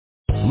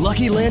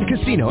Lucky Land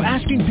Casino,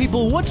 asking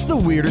people, what's the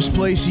weirdest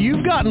place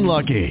you've gotten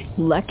lucky?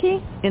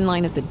 Lucky? In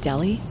line at the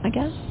deli, I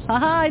guess?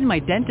 Aha, in my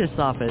dentist's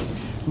office.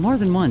 More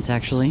than once,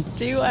 actually.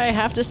 Do I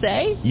have to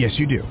say? Yes,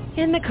 you do.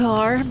 In the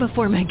car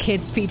before my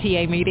kids'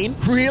 PTA meeting.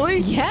 Really?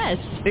 Yes.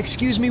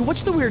 Excuse me,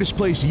 what's the weirdest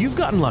place you've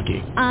gotten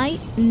lucky? I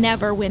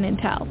never win and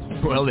tell.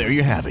 Well, there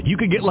you have it. You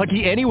can get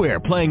lucky anywhere,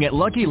 playing at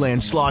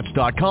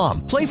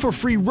LuckyLandSlots.com. Play for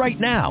free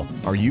right now.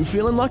 Are you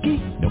feeling lucky?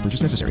 No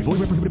purchase necessary. Void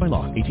where prohibited by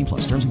law. 18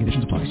 plus. Terms and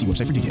conditions apply. See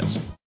website for details.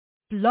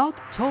 Blog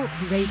Talk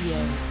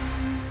Radio.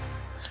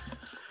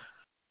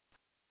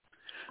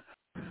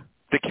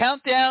 The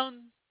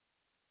countdown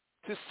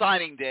to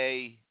signing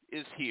day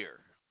is here.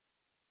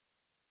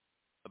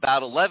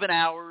 About 11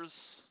 hours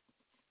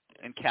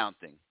and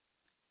counting.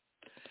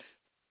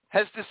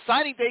 Has this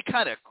signing day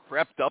kind of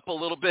crept up a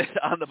little bit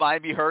on the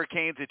Miami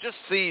Hurricanes? It just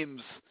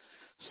seems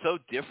so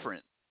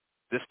different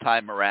this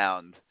time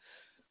around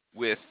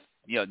with,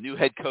 new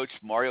head coach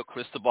Mario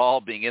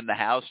Cristobal being in the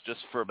house just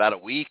for about a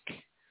week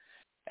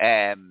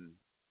and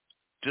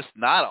just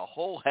not a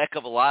whole heck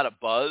of a lot of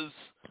buzz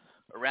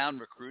around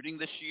recruiting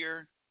this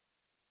year.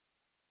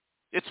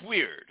 It's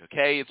weird,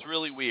 okay? It's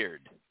really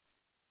weird.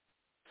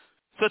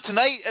 So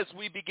tonight, as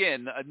we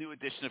begin a new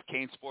edition of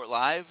CaneSport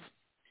Live,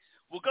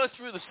 we'll go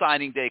through the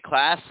signing day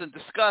class and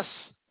discuss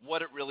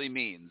what it really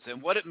means and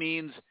what it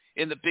means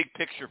in the big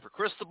picture for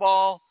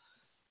Cristobal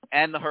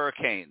and the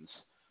Hurricanes.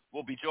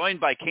 We'll be joined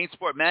by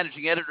CaneSport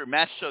Managing Editor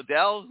Matt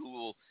Shodell, who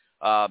will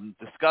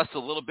discuss a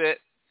little bit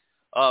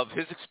of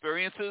his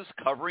experiences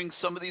covering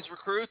some of these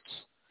recruits.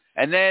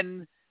 And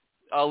then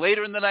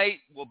later in the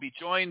night, we'll be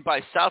joined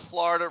by South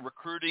Florida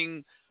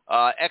recruiting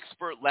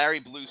expert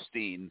Larry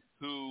Bluestein,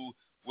 who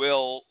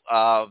will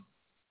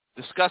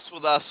discuss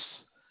with us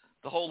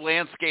the whole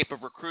landscape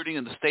of recruiting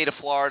in the state of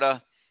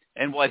Florida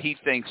and what he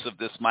thinks of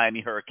this Miami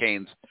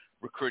Hurricanes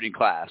recruiting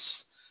class.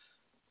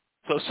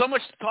 So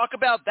much to talk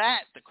about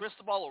that, the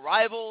Cristobal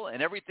arrival,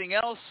 and everything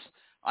else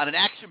on an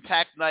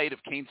action-packed night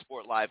of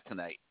CaneSport Live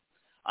tonight.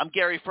 I'm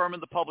Gary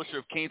Ferman, the publisher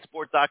of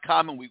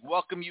CaneSport.com, and we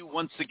welcome you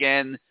once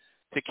again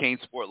to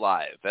CaneSport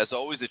Live. As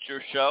always, it's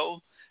your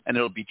show, and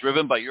it'll be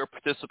driven by your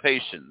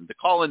participation. The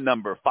call-in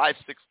number,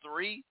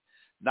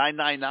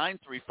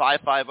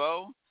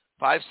 563-999-3550,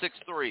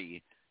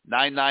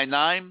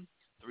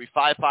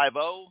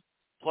 563-999-3550.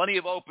 Plenty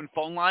of open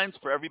phone lines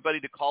for everybody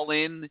to call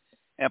in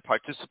and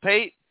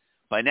participate.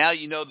 By now,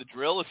 you know the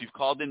drill if you've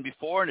called in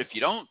before, and if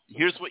you don't,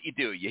 here's what you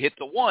do. You hit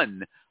the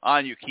 1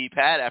 on your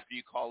keypad after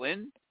you call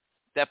in.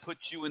 That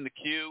puts you in the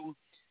queue,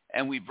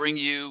 and we bring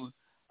you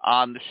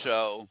on the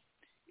show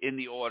in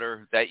the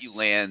order that you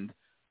land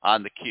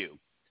on the queue.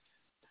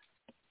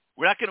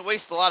 We're not going to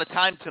waste a lot of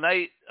time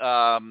tonight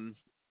talking.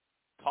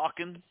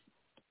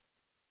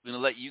 We're going to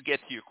let you get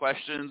to your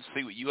questions,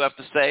 see what you have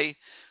to say.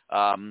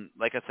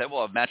 Like I said,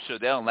 we'll have Matt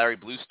Shodell and Larry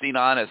Bluestein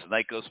on as the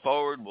night goes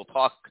forward. We'll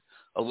talk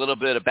a little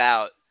bit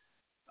about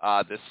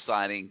this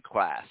signing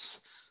class.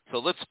 So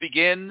let's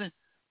begin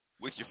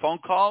with your phone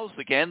calls.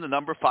 Again, the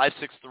number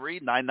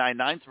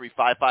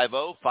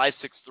 563-999-3550,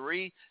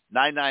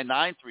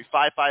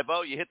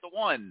 563-999-3550. You hit the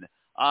 1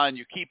 on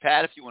your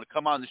keypad if you want to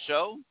come on the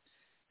show.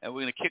 And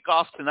we're going to kick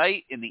off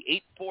tonight in the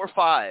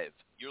 845.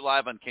 You're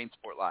live on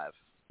CaneSport Live.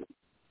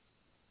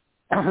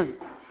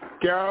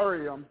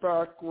 Gary, I'm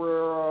back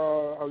where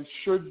I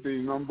should be,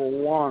 number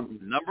 1.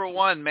 Number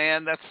 1,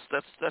 man. That's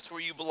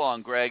where you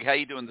belong, Greg. How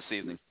you doing this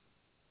evening?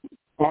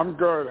 I'm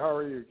good. How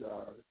are you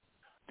guys?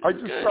 I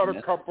just got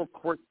a couple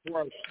quick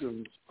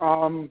questions.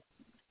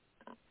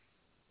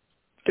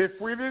 If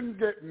we didn't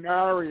get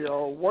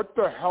Mario, what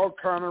the hell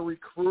kind of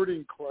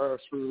recruiting class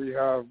would we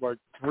have? Like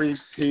 3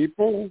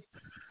 people?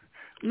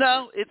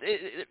 No,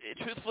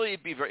 truthfully,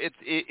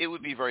 it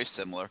would be very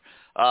similar.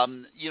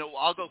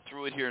 I'll go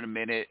through it here in a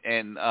minute,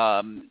 and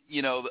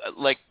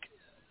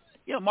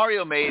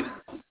Mario made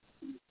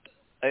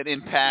an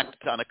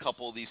impact on a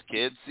couple of these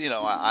kids.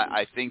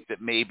 I think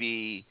that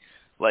maybe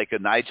like a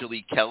Nigel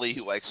E. Kelly,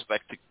 who I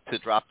expect to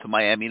drop to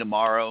Miami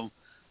tomorrow.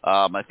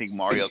 I think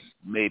Mario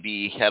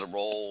maybe had a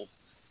role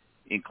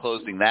in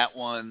closing that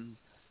one.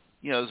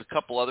 There's a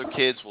couple other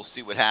kids. We'll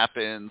see what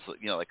happens.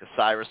 Like a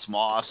Cyrus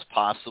Moss,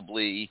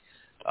 possibly.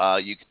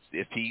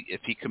 If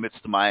he commits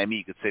to Miami,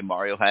 you could say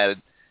Mario had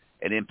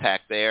an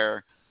impact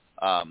there.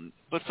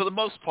 But for the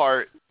most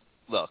part,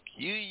 look,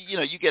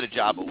 you get a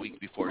job a week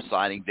before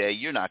signing day.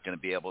 You're not going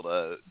to be able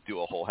to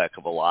do a whole heck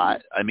of a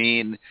lot. I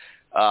mean,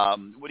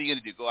 what are you going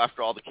to do? Go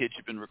after all the kids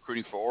you've been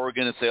recruiting for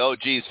Oregon and say, oh,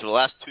 geez, for the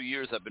last 2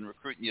 years I've been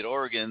recruiting you at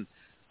Oregon.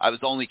 I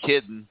was only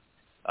kidding.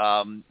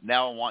 Now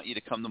I want you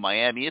to come to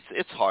Miami.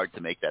 It's hard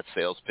to make that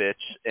sales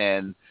pitch.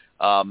 And,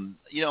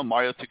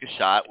 Mario took a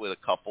shot with a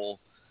couple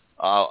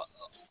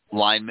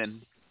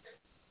linemen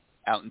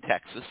out in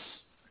Texas,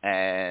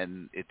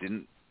 and it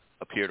didn't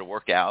appear to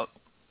work out,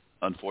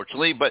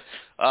 unfortunately. But,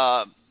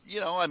 he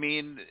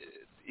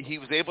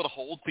was able to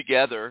hold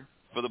together,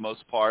 for the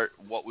most part,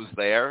 what was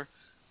there.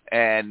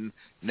 And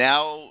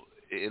now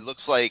it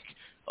looks like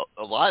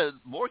a lot of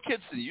more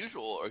kids than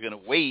usual are going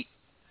to wait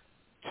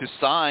to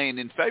sign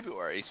in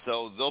February.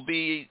 So there'll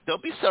be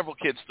several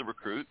kids to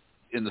recruit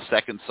in the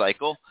second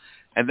cycle.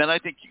 And then I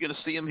think you're going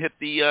to see him hit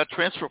the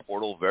transfer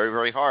portal very,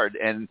 very hard.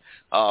 And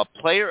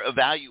player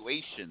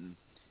evaluation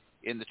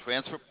in the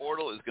transfer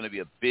portal is going to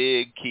be a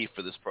big key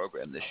for this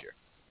program this year.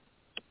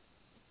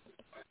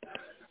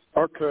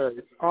 Okay.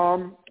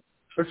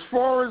 As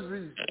far as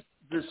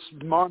this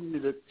money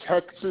that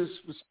Texas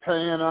was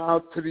paying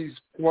out to these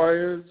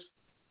players,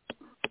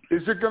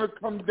 is it going to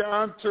come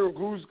down to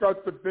who's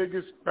got the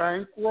biggest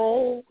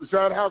bankroll? Is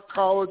that how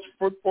college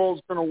football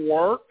is going to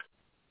work?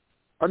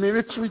 I mean,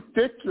 it's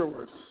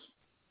ridiculous.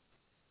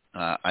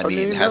 I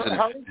mean,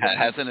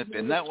 hasn't it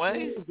been that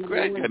way,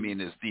 Greg? I mean,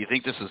 do you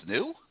think this is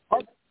new?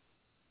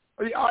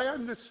 I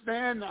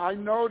understand. I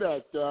know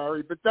that,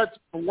 Gary, but that's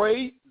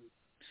blatant.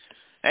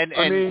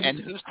 And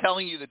who's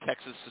telling you that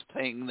Texas is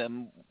paying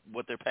them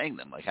what they're paying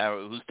them? Like,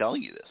 who's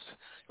telling you this?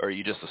 Or are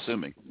you just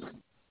assuming?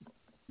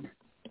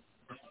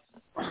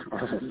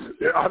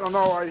 I don't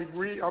know.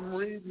 I'm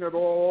reading it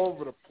all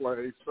over the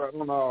place. I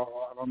don't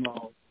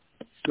know.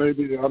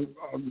 Maybe I'm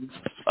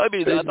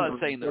not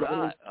saying they're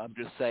not. I'm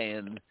just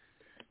saying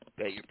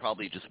that you're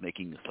probably just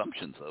making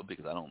assumptions, though,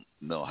 because I don't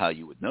know how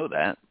you would know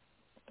that.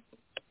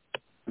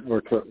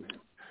 Okay.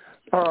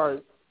 All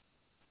right.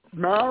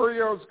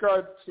 Mario's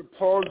got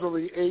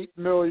supposedly $8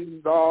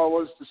 million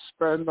to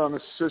spend on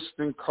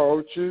assistant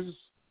coaches.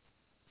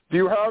 Do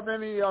you have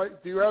any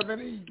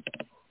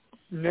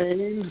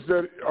names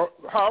that?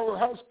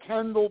 How's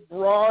Kendall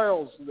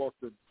Briles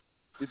looking?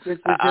 You think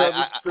we have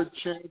a good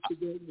chance to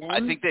get one? I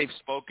think they've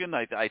spoken.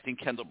 I think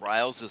Kendall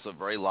Briles is a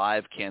very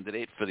live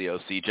candidate for the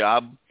OC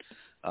job.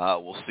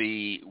 We'll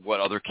see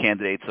what other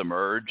candidates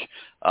emerge.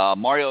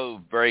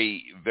 Mario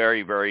very,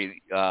 very,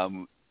 very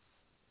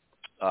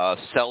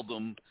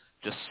seldom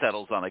just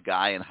settles on a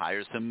guy and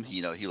hires him.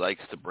 You know, he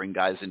likes to bring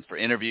guys in for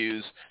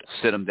interviews,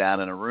 sit them down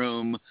in a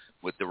room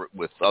with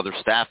other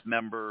staff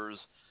members,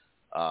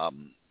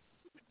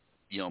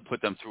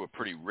 put them through a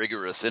pretty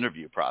rigorous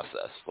interview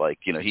process. Like,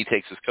 he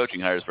takes his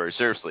coaching hires very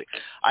seriously.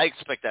 I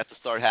expect that to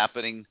start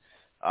happening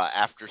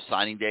after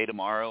signing day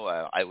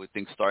tomorrow. I would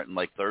think starting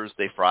like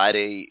Thursday,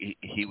 Friday,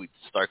 he would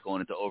start going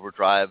into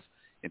overdrive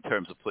in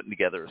terms of putting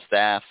together a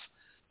staff.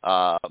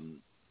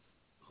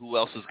 Who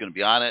else is going to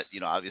be on it?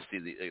 Obviously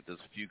there's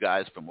a few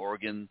guys from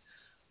Oregon.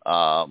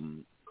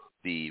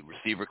 The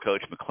receiver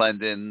coach,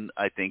 McClendon,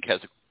 I think has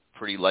a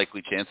pretty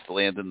likely chance to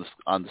land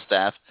on the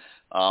staff.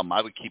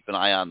 I would keep an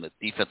eye on the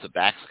defensive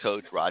backs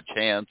coach, Rod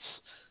Chance.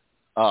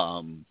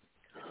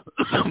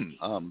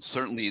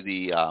 Certainly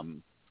the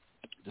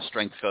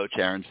strength coach,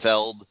 Aaron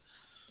Feld.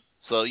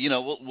 So,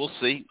 we'll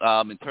see.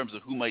 In terms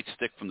of who might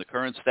stick from the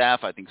current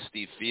staff, I think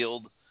Steve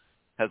Field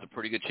has a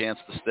pretty good chance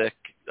to stick.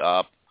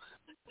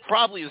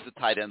 Probably as the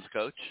tight ends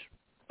coach,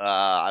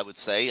 I would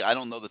say. I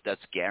don't know that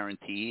that's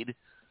guaranteed.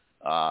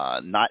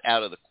 Not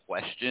out of the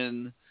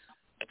question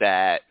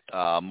that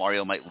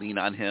Mario might lean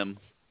on him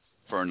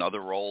for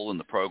another role in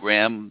the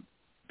program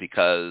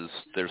because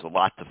there's a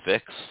lot to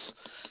fix,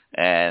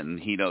 and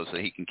he knows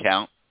that he can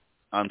count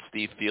on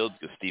Steve Field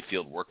because Steve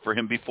Field worked for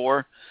him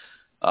before.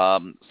 I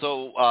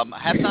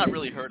have not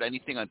really heard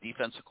anything on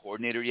defensive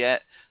coordinator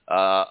yet,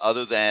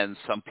 other than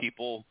some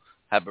people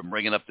have been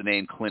bringing up the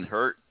name Clint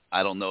Hurt.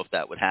 I don't know if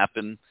that would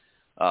happen.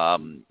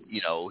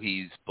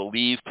 He's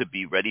believed to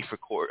be ready for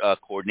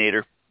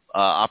coordinator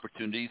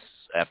opportunities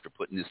after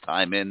putting his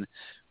time in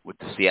with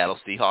the Seattle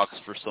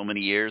Seahawks for so many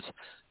years,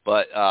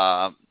 but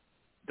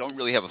don't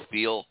really have a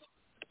feel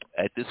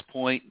at this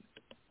point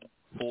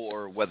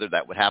for whether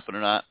that would happen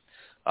or not.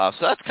 So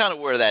that's kind of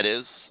where that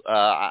is.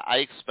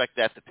 I expect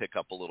that to pick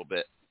up a little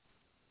bit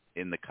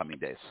in the coming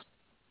days.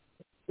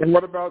 And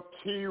what about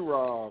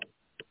T-Rob?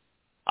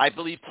 I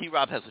believe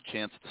T-Rob has a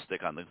chance to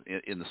stick on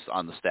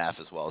the staff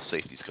as well as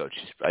safeties coach.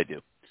 I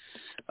do.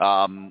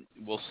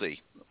 We'll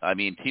see. I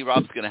mean,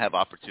 T-Rob's going to have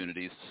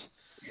opportunities.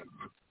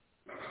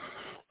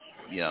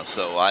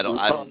 So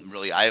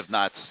I have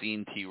not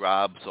seen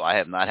T-Rob, so I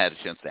have not had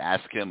a chance to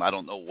ask him. I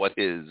don't know what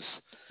his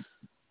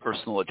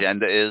personal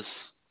agenda is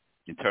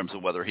in terms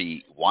of whether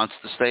he wants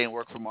to stay and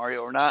work for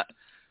Mario or not.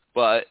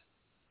 But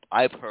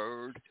I've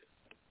heard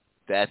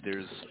that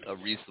there's a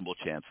reasonable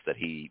chance that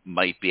he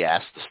might be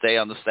asked to stay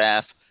on the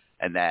staff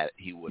and that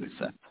he would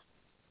accept.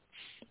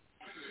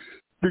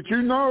 Did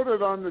you know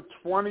that on the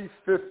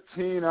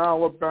 2015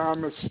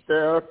 Alabama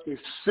staff, there's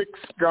 6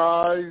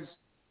 guys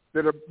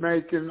that are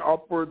making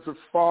upwards of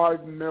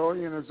 $5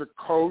 million as a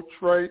coach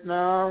right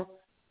now?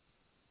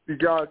 You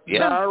got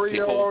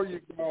Mario, you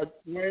got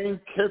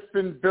Lane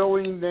Kiffin,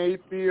 Billy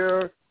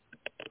Napier,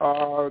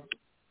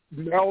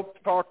 Mel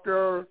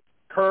Tucker,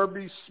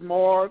 Kirby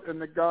Smart,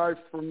 and the guy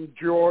from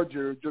Georgia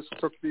who just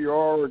took the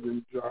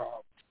Oregon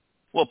job.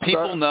 Well,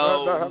 people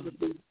know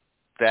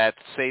that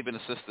Saban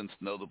assistants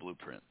know the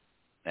blueprint,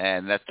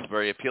 and that's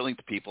very appealing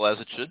to people, as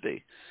it should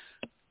be.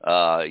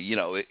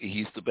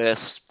 He's the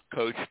best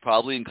coach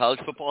probably in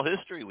college football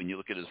history when you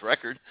look at his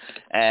record,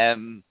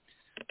 and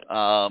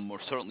or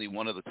certainly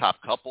one of the top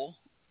couple.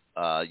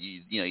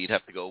 You'd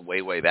have to go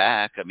way, way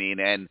back. I mean,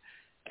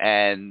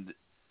 and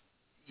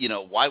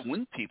why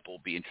wouldn't people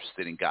be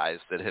interested in guys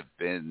that have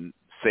been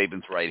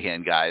Saban's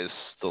right-hand guys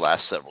the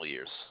last several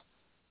years.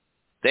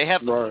 They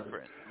have the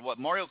blueprint. What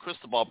Mario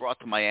Cristobal brought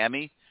to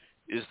Miami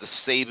is the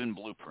Saban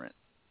blueprint.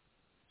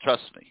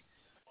 Trust me.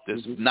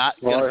 There's not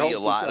going to be a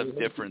lot of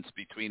difference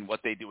between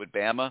what they do at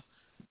Bama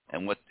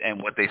and what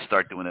they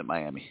start doing at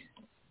Miami.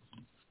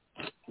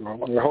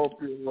 Well, I hope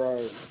you're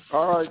right.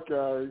 All right,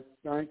 Gary.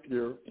 Thank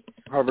you.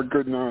 Have a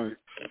good night.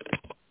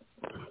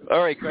 All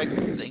right, Greg.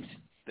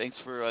 Thanks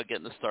for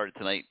getting us started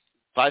tonight.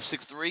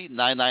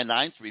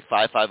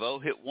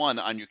 563-999-3550. Hit 1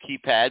 on your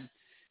keypad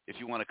if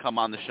you want to come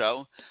on the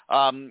show.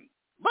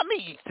 Let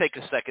me take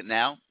a second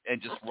now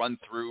and just run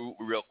through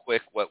real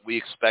quick what we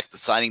expect the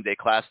signing day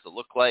class to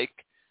look like.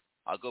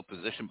 I'll go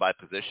position by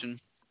position.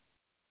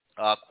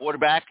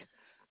 Quarterback,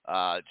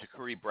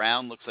 Ja'Cory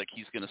Brown looks like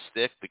he's going to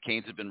stick. The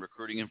Canes have been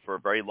recruiting him for a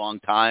very long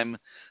time.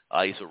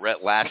 He's a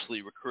Rhett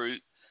Lashley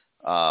recruit.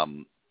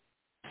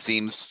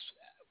 Seems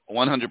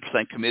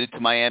 100% committed to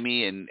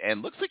Miami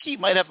and looks like he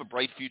might have a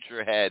bright future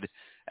ahead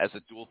as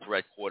a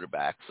dual-threat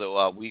quarterback.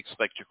 So we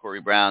expect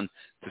Ja'Cory Brown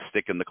to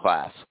stick in the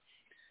class.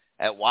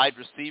 At wide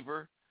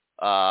receiver,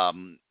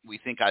 we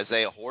think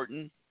Isaiah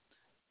Horton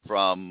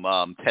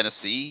from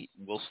Tennessee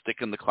will stick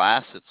in the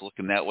class. It's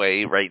looking that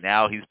way right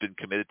now. He's been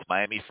committed to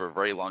Miami for a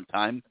very long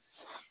time.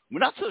 We're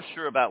not so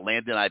sure about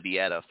Landon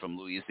Ibieta from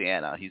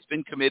Louisiana. He's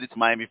been committed to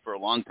Miami for a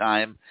long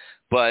time,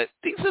 but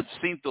things have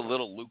seemed a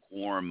little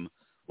lukewarm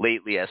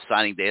lately as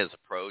signing day has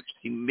approached.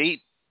 He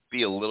may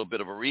be a little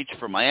bit of a reach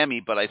for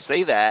Miami, but I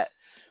say that,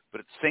 but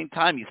at the same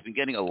time, he's been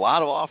getting a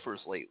lot of offers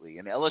lately.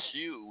 And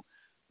LSU,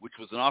 which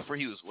was an offer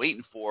he was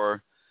waiting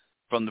for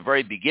from the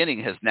very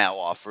beginning, has now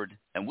offered,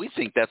 and we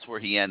think that's where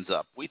he ends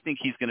up. We think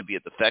he's going to be a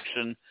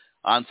defection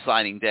on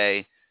signing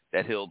day,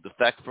 that he'll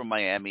defect from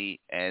Miami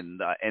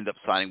and end up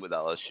signing with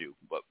LSU.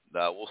 But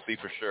we'll see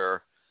for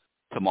sure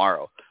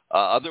tomorrow.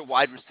 Other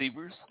wide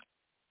receivers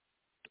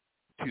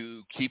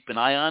to keep an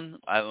eye on,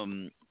 I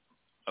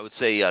would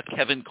say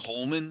Kevin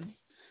Coleman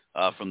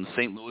from the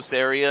St. Louis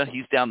area.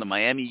 He's down to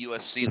Miami,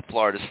 USC, and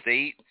Florida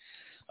State.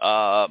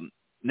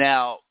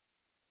 Now,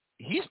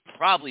 he's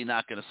probably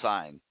not going to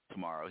sign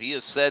tomorrow. He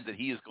has said that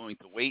he is going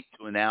to wait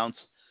to announce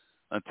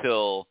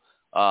until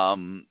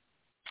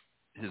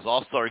his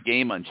All-Star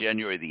game on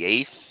January the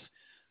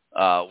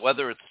 8th.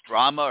 Whether it's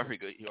drama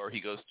or he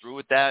goes through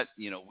with that,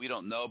 we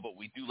don't know, but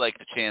we do like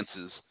the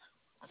chances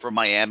for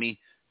Miami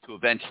to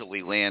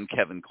eventually land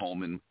Kevin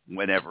Coleman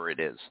whenever it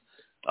is.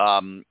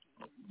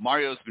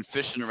 Mario's been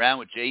fishing around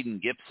with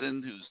Jaden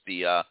Gibson, who's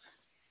the,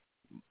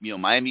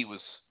 Miami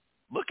was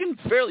looking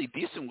fairly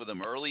decent with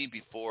him early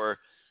before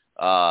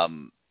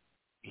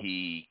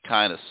he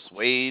kind of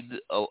swayed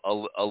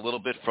a little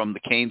bit from the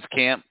Canes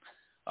camp.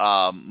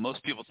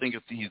 Most people think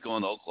if he's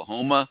going to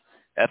Oklahoma,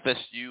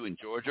 FSU, and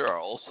Georgia are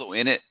also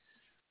in it.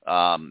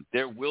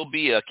 There will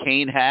be a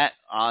Cane hat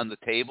on the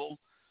table,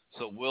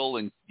 so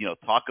we'll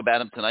talk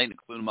about him tonight and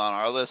include him on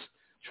our list.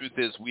 Truth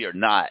is, we are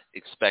not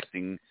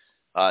expecting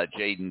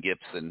Jaden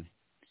Gibson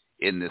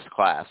in this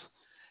class.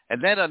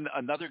 And then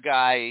another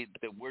guy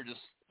that we're just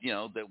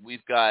that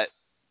we've got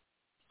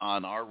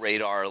on our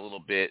radar a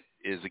little bit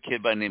is a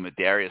kid by the name of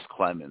Darius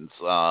Clemens.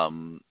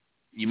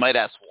 You might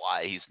ask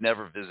why. He's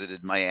never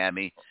visited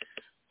Miami.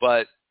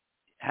 But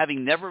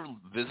having never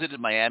visited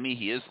Miami,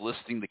 he is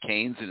listing the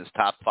Canes in his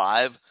top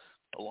 5,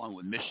 along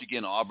with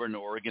Michigan, Auburn,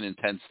 Oregon, and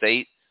Penn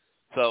State.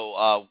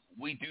 So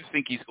we do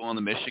think he's going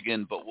to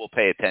Michigan, but we'll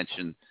pay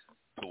attention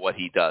to what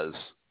he does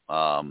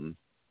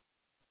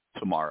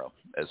tomorrow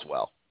as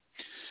well.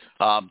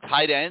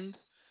 Tight end.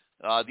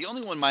 The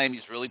only one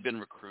Miami's really been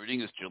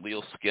recruiting is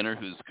Jaleel Skinner,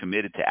 who's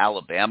committed to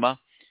Alabama.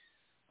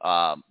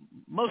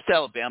 Most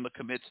Alabama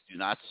commits do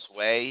not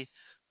sway,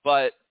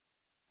 but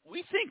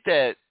we think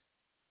that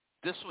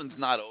this one's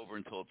not over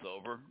until it's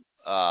over.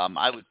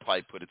 I would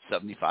probably put it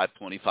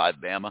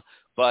 75-25 Bama,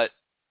 but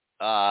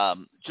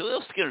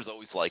Jaleel Skinner's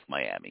always liked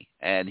Miami,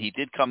 and he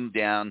did come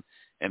down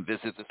and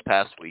visit this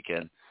past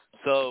weekend.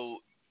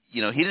 So, he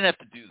didn't have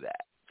to do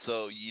that.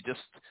 So you just,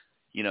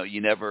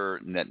 you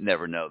never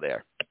know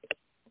there.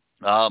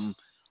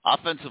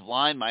 Offensive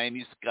line,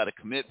 Miami's got a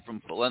commit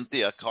from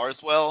Valencia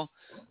Carswell.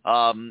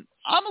 I'm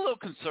a little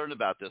concerned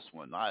about this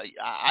one.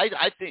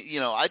 I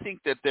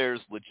think that there's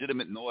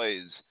legitimate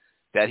noise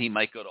that he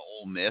might go to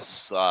Ole Miss.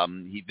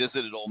 He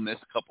visited Ole Miss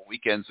a couple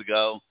weekends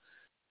ago.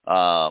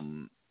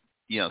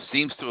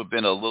 Seems to have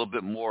been a little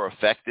bit more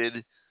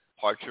affected.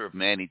 Departure of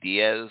Manny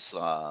Diaz.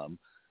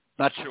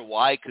 Not sure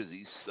why, because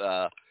he's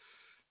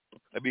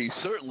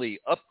certainly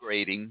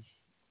upgrading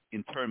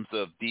in terms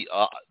of the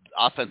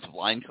offensive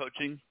line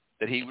coaching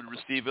that he would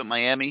receive at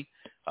Miami.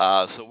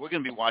 So we're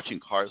going to be watching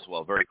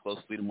Carswell very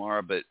closely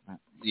tomorrow. But,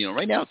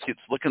 right now it's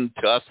looking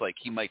to us like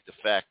he might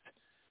defect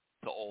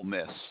to Ole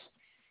Miss.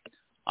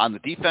 On the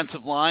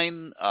defensive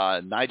line,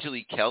 Nigel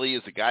E. Kelly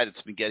is a guy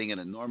that's been getting an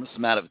enormous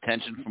amount of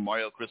attention from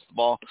Mario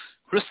Cristobal.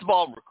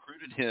 Cristobal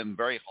recruited him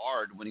very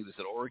hard when he was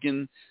at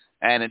Oregon,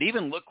 and it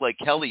even looked like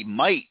Kelly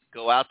might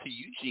go out to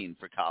Eugene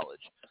for college.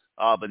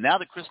 But now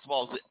that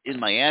Cristobal's in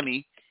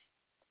Miami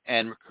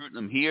and recruiting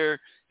him here,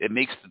 it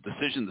makes the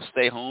decision to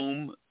stay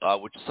home,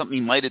 which is something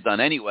he might have done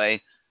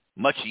anyway,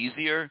 much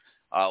easier.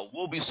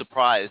 We'll be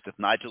surprised if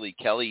Nigel E.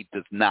 Kelly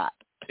does not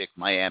pick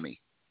Miami.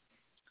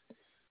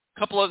 A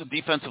couple other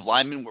defensive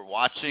linemen we're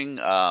watching.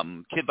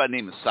 Kid by the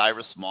name of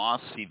Cyrus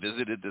Moss. He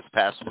visited this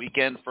past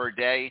weekend for a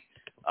day.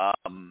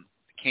 The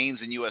Canes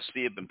and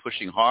USC have been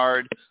pushing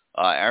hard.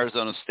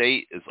 Arizona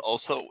State is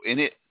also in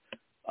it.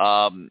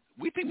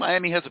 We think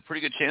Miami has a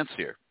pretty good chance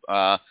here.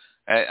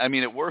 I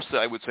mean, at worst,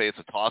 I would say it's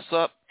a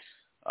toss-up.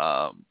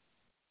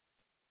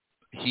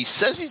 He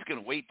says he's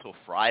going to wait till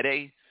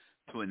Friday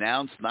to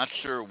announce. Not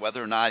sure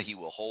whether or not he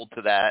will hold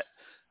to that.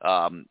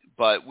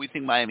 But we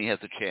think Miami has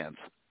a chance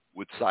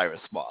with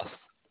Cyrus Moss.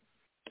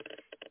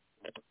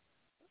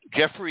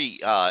 Jeffrey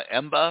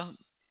Emba,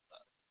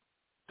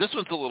 this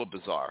one's a little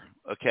bizarre,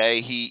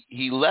 okay?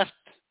 He left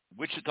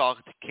Wichita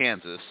to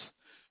Kansas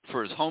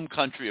for his home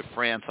country of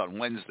France on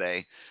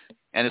Wednesday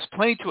and is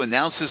planning to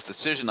announce his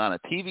decision on a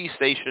TV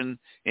station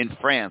in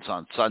France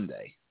on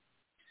Sunday.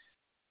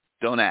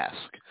 Don't ask.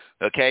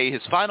 Okay,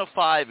 his final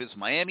five is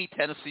Miami,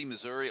 Tennessee,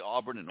 Missouri,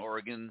 Auburn, and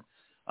Oregon.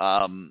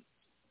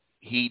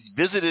 He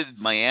visited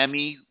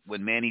Miami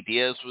when Manny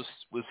Diaz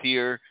was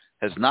here,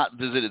 has not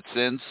visited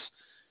since.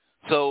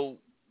 So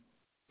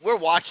we're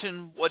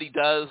watching what he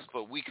does,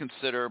 but we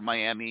consider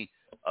Miami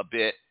a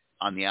bit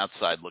on the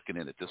outside looking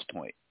in at this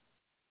point.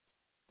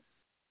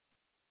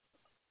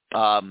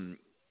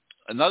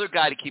 Another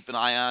guy to keep an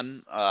eye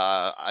on,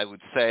 I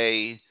would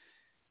say,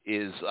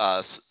 is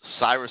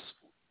Cyrus.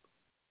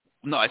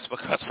 No, I spoke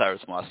about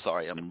Cyrus Moss.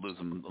 Sorry, I'm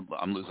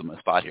losing my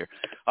spot here.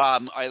 All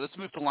right, let's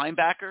move to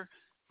linebacker,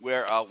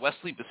 where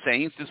Wesley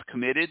Basainth is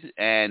committed,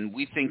 and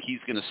we think he's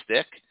going to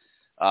stick.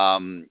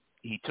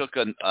 He took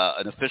an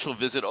official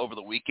visit over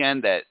the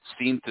weekend that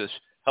seemed to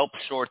help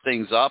shore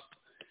things up.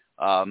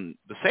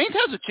 Basainth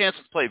has a chance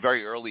to play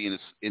very early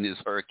in his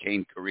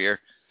Hurricane career,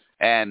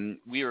 and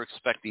we are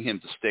expecting him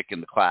to stick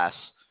in the class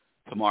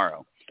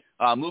tomorrow.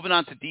 Moving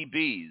on to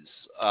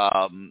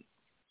DBs.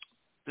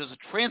 There's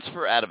a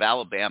transfer out of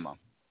Alabama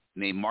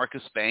named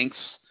Marcus Banks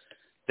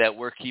that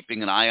we're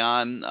keeping an eye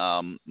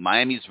on.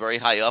 Miami's very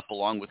high up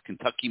along with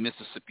Kentucky,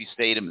 Mississippi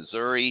State, and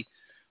Missouri.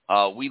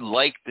 We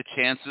like the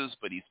chances,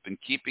 but he's been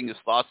keeping his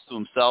thoughts to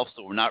himself,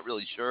 so we're not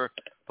really sure,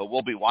 but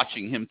we'll be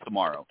watching him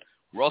tomorrow.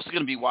 We're also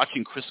going to be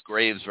watching Chris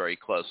Graves very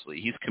closely.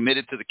 He's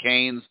committed to the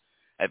Canes.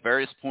 At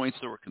various points,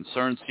 there were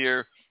concerns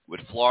here with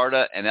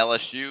Florida and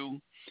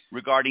LSU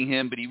regarding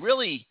him, but he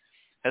really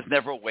has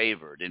never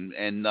wavered,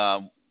 and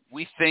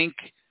we think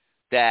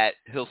that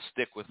he'll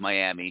stick with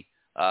Miami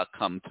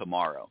come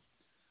tomorrow.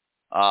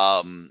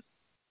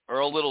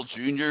 Earl Little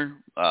Jr.,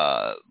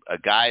 a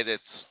guy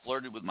that's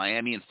flirted with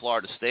Miami and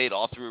Florida State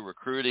all through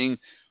recruiting.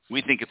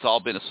 We think it's all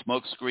been a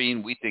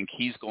smokescreen. We think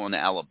he's going to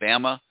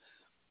Alabama.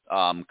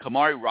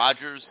 Kamari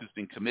Rogers, who's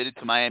been committed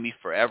to Miami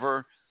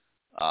forever,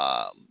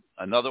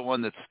 another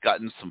one that's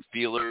gotten some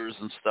feelers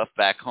and stuff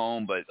back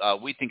home,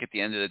 but we think at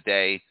the end of the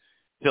day,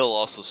 he'll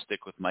also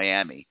stick with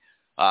Miami.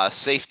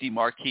 Safety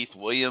Markeith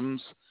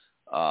Williams,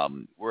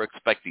 we're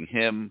expecting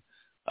him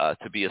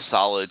to be a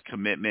solid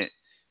commitment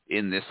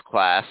in this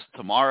class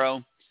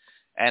tomorrow.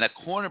 And a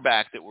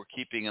cornerback that we're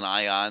keeping an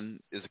eye on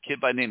is a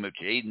kid by the name of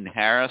Jaden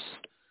Harris.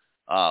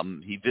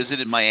 He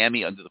visited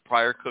Miami under the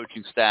prior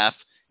coaching staff.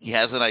 He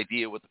has an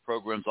idea what the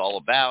program's all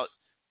about.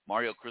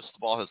 Mario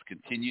Cristobal has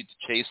continued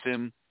to chase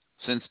him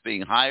since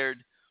being hired.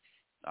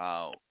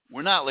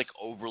 We're not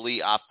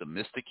overly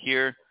optimistic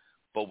here,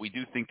 but we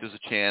do think there's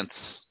a chance,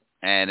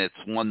 and it's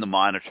one to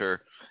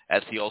monitor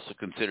as he also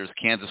considers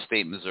Kansas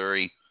State,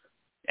 Missouri,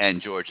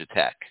 and Georgia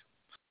Tech.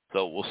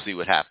 So we'll see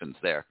what happens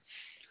there.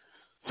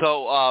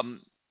 So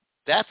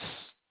that's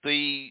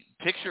the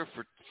picture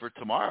for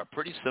tomorrow.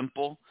 Pretty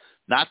simple.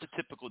 Not the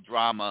typical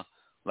drama,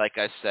 like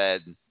I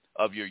said,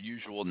 of your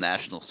usual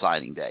National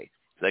Signing Day.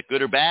 Is that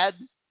good or bad?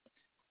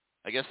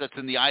 I guess that's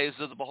in the eyes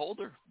of the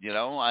beholder.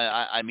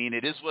 I mean,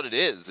 it is what it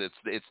is.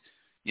 It's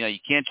you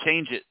can't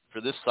change it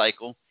for this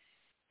cycle.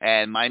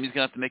 And Miami's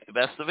going to have to make the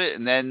best of it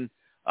and then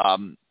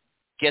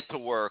get to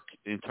work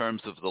in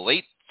terms of the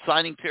late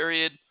signing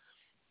period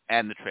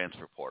and the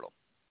transfer portal.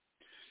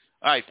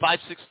 All right,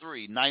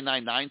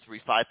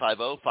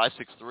 563-999-3550,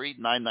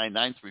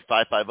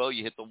 563-999-3550.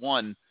 You hit the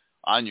 1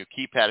 on your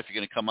keypad if you're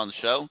going to come on the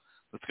show.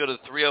 Let's go to the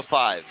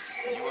 305.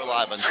 You are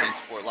live on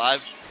CaneSport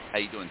Live. How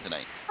you doing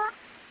tonight?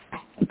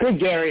 Good,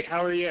 Gary.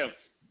 How are you?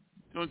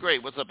 Doing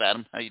great. What's up,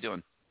 Adam? How you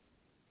doing?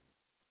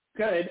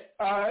 Good.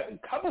 A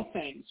couple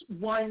things.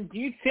 One, do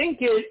you think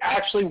it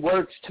actually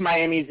works to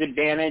Miami's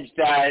advantage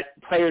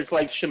that players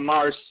like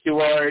Shamar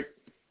Stewart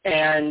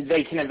and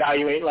they can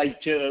evaluate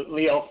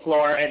Leo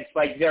Flores,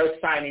 they're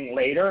signing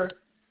later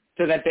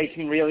so that they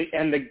can really –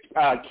 and the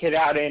kid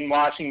out in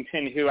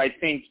Washington who I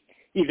think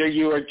either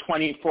you or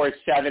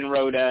 24/7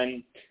 wrote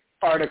an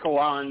article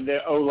on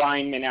the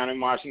O-linemen out in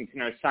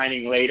Washington are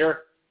signing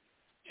later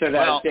so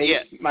that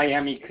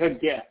Miami could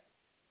get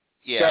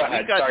 –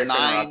 Yeah,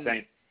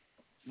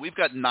 we've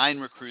got 9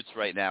 recruits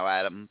right now,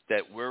 Adam,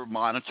 that we're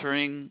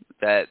monitoring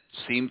that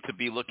seem to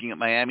be looking at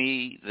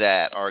Miami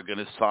that are going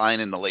to sign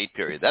in the late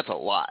period. That's a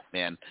lot,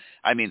 man.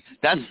 I mean,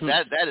 that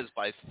is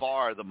by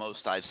far the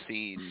most I've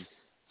seen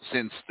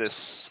since this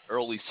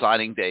early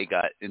signing day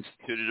got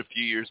instituted a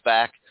few years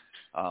back.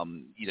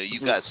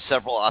 You've got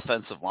several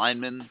offensive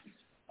linemen,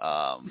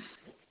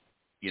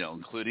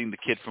 including the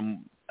kid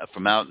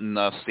from out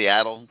in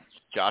Seattle,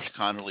 Josh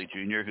Connerly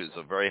Jr., who's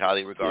a very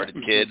highly regarded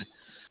kid.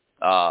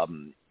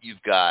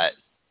 You've got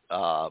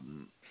a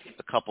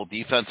couple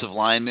defensive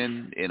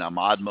linemen in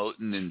Ahmad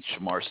Moten and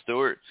Shamar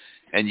Stewart,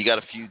 and you got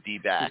a few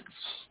D-backs,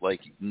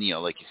 like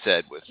you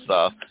said, with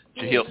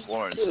Jahlil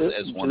Florence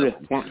as one of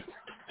them.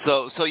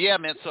 So yeah,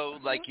 man. So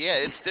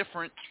it's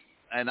different,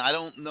 and I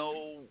don't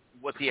know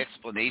what the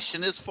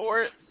explanation is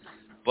for it,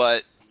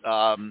 but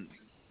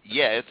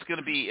it's going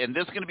to be, and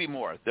there's going to be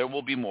more. There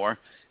will be more,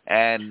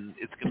 and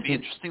it's going to be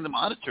interesting to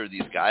monitor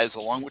these guys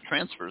along with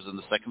transfers in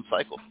the second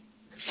cycle.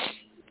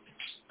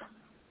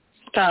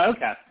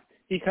 Okay.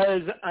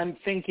 Because I'm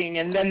thinking,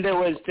 and then there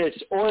was this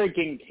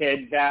Oregon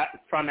kid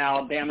from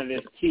Alabama, this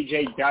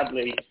T.J.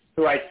 Dudley,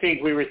 who I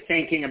think we were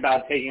thinking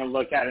about taking a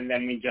look at, and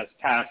then we just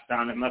passed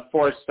on him, a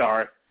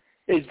 4-star.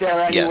 Is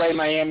there any way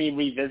Miami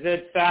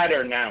revisits that,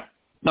 or no?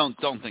 No,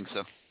 don't think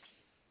so.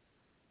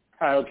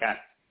 Okay.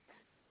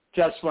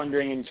 Just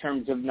wondering in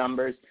terms of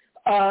numbers.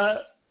 A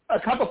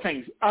couple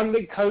things. On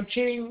the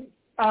coaching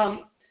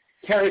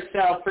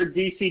carousel for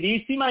DC, do you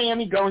see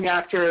Miami going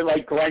after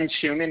Glenn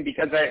Schumann?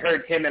 Because I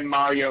heard him and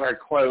Mario are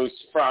close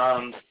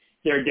from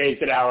their days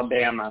at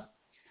Alabama.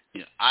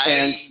 Yeah,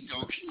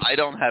 I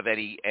don't have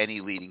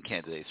any leading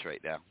candidates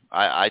right now.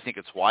 I think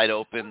it's wide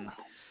open,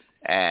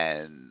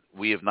 and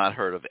we have not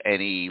heard of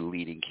any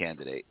leading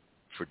candidate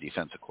for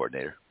defensive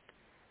coordinator.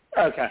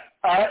 Okay.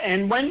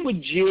 And when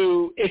would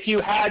you, if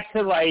you had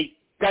to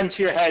gun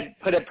to your head,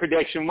 put a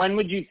prediction, when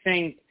would you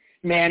think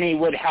Manny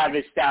would have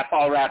his staff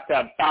all wrapped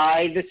up?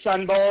 By the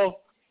Sun Bowl,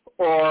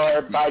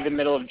 or by the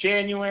middle of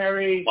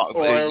January? Or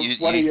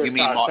what are your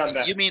thoughts on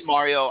that? You mean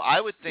Mario? I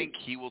would think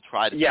he will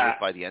try to do it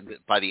by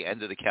the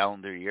end of the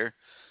calendar year.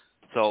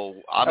 So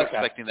I'm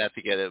expecting that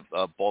to get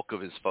a bulk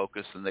of his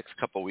focus in the next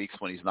couple of weeks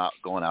when he's not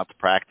going out to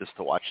practice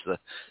to watch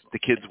the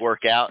kids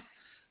work out.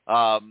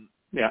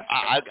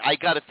 I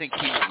got to think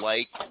he would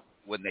like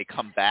when they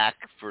come back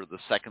for the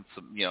second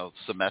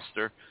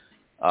semester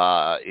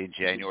in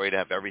January to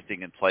have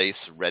everything in place,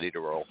 ready to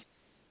roll.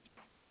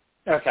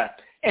 Okay.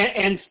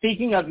 And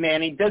speaking of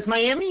Manny, does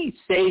Miami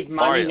save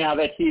money now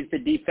that he's the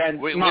defense?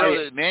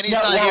 Manny's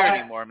not here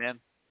anymore, man.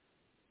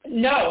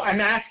 No,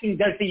 I'm asking,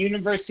 does the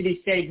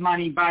university save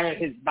money by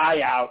his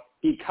buyout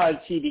because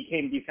he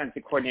became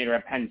defensive coordinator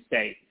at Penn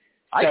State?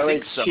 I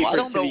think so. I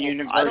don't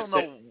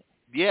know.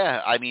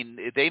 Yeah, I mean,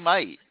 they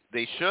might.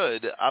 They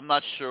should. I'm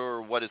not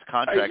sure what his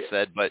contract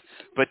said, but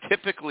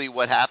typically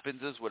what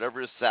happens is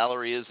whatever his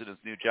salary is in his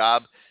new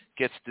job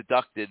gets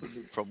deducted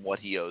from what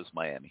he owes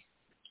Miami,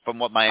 from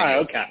what Miami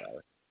owes. Okay.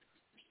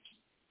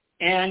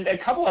 And a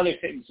couple other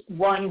things.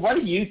 One, what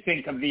do you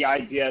think of the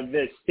idea of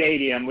this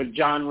stadium with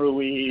John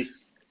Ruiz?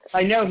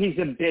 I know he's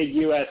a big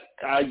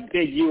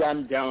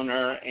UM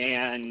donor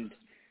and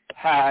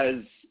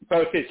has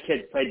both his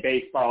kids played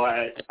baseball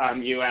at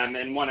UM,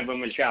 and one of them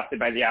was drafted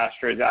by the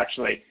Astros,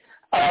 actually.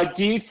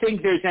 Do you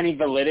think there's any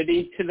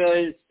validity to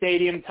the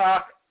stadium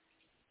talk?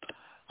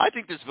 I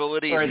think there's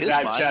validity in his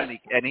mind,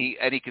 and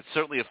he could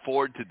certainly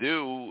afford to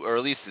do, or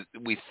at least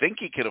we think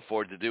he could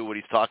afford to do what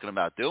he's talking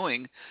about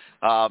doing.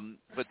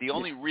 But the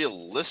only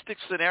realistic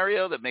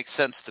scenario that makes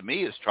sense to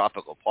me is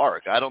Tropical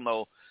Park. I don't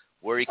know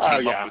where he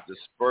came up with this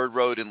Bird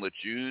Road in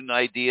Lejeune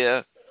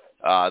idea.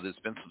 There's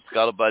been some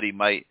scuttlebutt he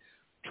might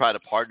try to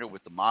partner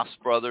with the Moss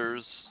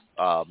brothers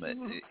at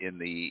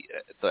the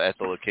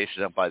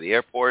location up by the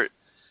airport.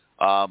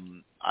 I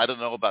don't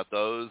know about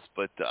those,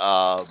 but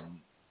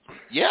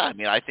yeah, I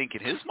mean, I think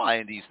in his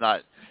mind he's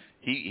not.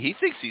 He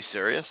thinks he's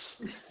serious.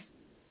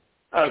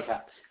 Okay.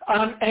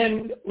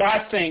 And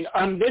last thing,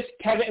 this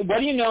Kevin. What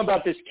do you know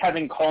about this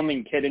Kevin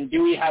Coleman kid? And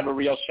do we have a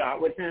real shot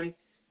with him,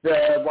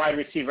 the wide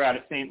receiver out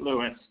of St.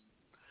 Louis?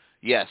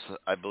 Yes,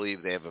 I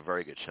believe they have a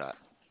very good shot.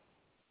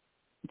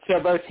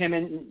 So both him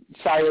and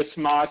Cyrus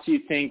Moss, you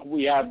think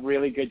we have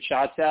really good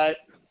shots at?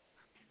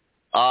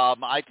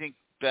 I think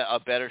a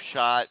better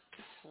shot,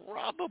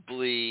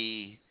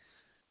 probably,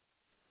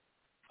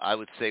 I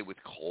would say with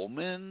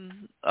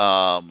Coleman.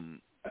 I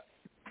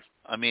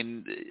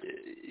mean,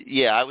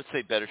 yeah, I would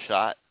say better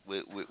shot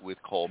with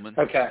Coleman.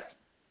 Okay.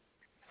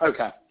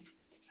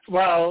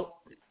 Well,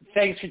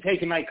 thanks for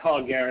taking my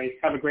call, Gary.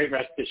 Have a great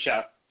rest of the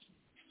show.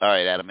 All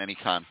right, Adam,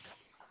 anytime.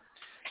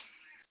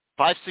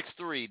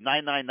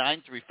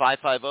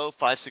 563-999-3550,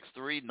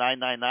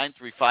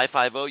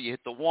 563-999-3550. You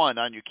hit the 1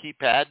 on your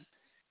keypad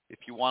if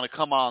you want to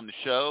come on the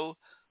show.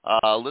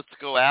 Let's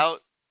go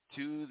out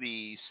to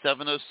the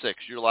 706.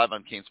 You're live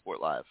on CaneSport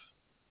Live.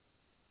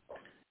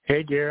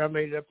 Hey, Gary, I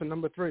made it up to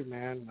number 3,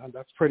 man.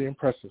 That's pretty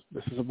impressive.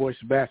 This is your boy,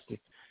 Sebastian.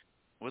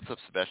 What's up,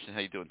 Sebastian? How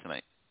you doing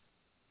tonight?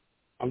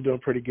 I'm doing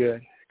pretty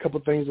good. A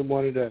couple things I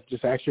wanted to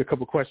just ask you a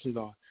couple questions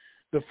on.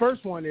 The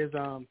first one is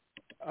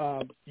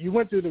you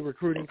went through the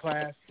recruiting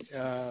class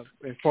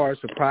as far as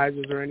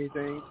surprises or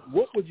anything.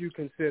 What would you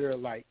consider,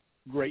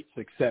 great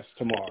success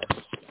tomorrow?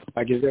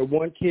 Is there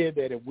one kid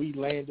that if we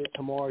landed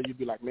tomorrow, you'd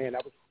be like, man,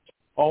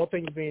 all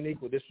things being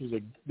equal, this was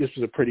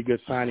a pretty good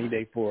signing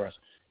day for us.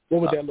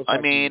 What would that look like?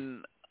 I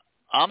mean,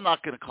 I'm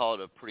not going to call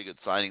it a pretty good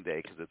signing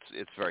day because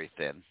it's very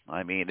thin.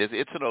 I mean,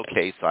 it's an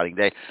okay signing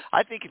day.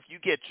 I think if you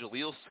get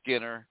Jaleel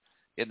Skinner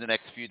in the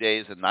next few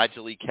days and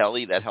Nigel E.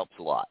 Kelly, that helps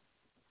a lot.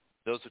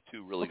 Those are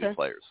two really good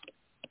players.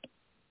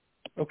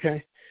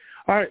 Okay.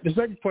 All right. The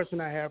second question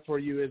I have for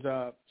you is,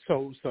 the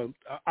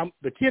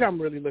kid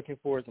I'm really looking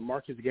for is the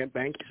Marcus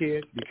Banks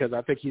kid because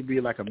I think he'd be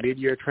like a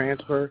mid-year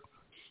transfer.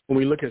 When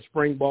we look at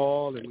spring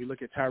ball and we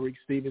look at Tyreek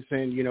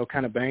Stevenson,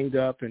 kind of banged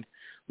up and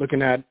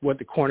looking at what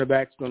the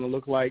cornerback's going to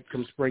look like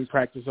from spring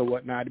practice or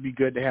whatnot, it'd be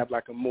good to have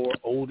like a more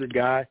older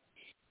guy.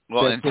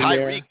 Well, and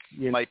Tyreek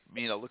might,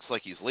 looks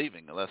like he's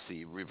leaving unless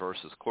he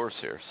reverses course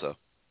here. So.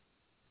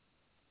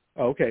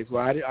 Okay,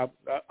 well,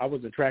 I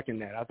wasn't tracking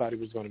that. I thought he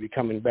was going to be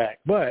coming back,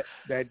 but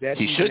that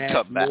he should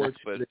come back,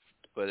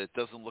 but it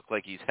doesn't look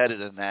like he's headed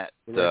in that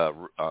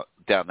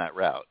down that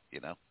route.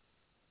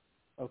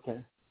 Okay.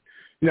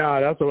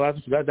 No,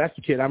 that's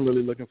the kid I'm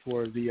really looking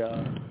for.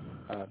 The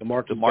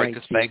Marcus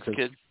Banks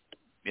kid.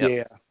 Yep.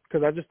 Yeah,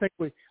 because I just think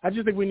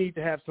we need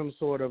to have some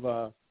sort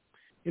of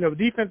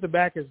defensive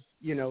back is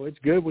it's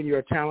good when you're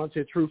a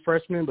talented true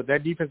freshman, but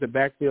that defensive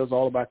backfield is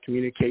all about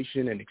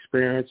communication and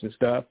experience and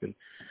stuff, and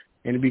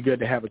it'd be good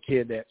to have a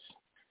kid that's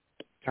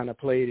kind of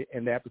played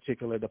in that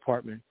particular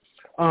department.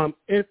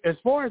 As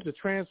far as the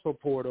transfer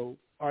portal,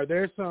 are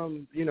there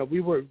some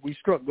we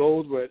struck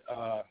gold with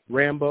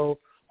Rambo.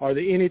 Are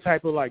there any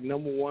type of like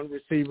number one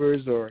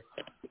receivers or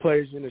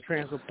players in the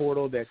transfer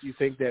portal that you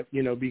think that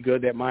be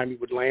good that Miami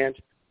would land?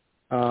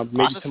 Maybe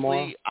honestly,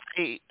 tomorrow?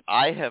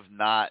 I have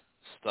not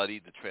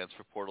studied the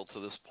transfer portal to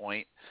this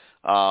point.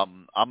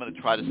 I'm going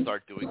to try to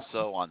start doing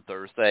so on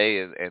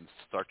Thursday and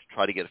start to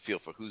try to get a feel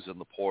for who's in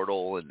the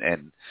portal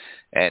and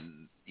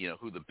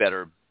who the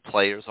better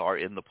players are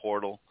in the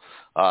portal.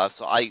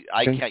 So I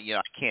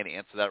can't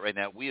answer that right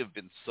now. We have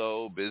been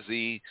so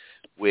busy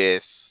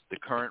with the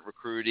current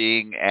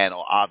recruiting and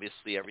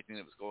obviously everything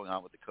that was going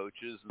on with the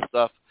coaches and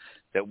stuff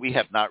that we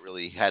have not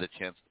really had a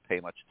chance to pay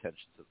much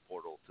attention to the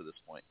portal to this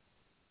point.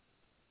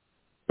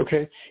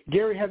 Okay.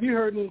 Gary, have you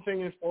heard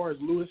anything as far as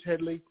Lewis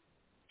Headley?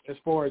 As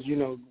far as,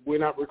 we're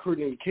not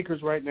recruiting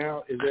kickers right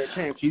now. Is there a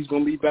chance he's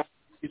going to be back?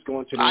 He's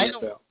going to the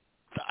NFL.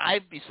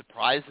 I'd be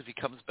surprised if he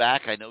comes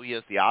back. I know he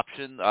has the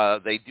option.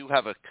 They do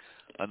have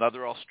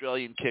another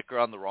Australian kicker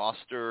on the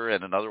roster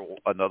and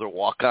another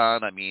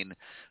walk-on. I mean,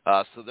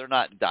 so they're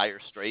not in dire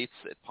straits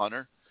at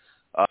punter.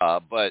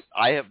 But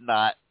I have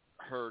not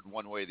heard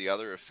one way or the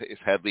other if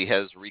Headley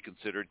has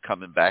reconsidered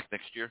coming back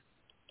next year.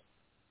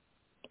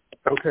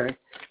 Okay.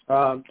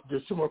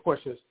 Just two more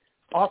questions.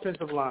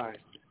 Offensive line.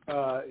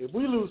 If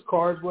we lose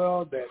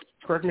Carswell,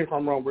 correct me if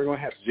I'm wrong, we're going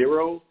to have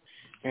zero.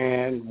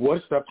 And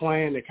what's the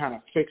plan to kind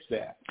of fix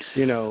that?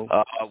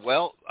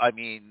 Well, I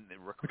mean,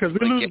 because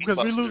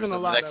we're losing a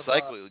lot of.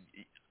 Cycle,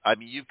 I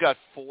mean, you've got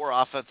 4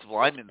 offensive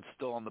linemen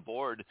still on the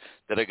board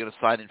that are going to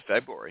sign in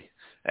February.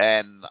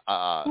 And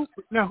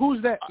now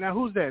who's that?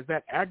 Is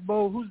that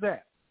Agbo? Who's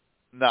that?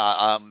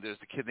 No, there's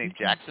a kid named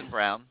Jackson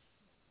Brown.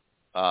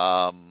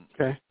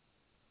 Okay.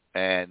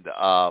 And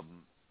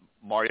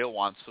Mario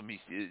wants him.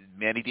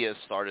 Manny Diaz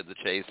started the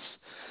chase.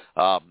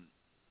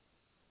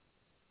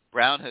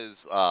 Brown has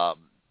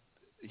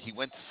he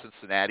went to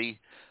Cincinnati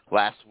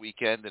last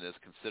weekend and is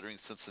considering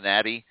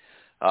Cincinnati.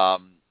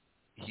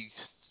 He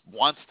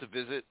wants to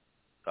visit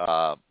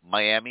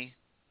Miami,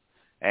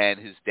 and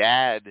his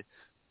dad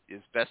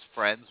is best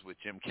friends with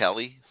Jim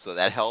Kelly, so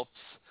that helps.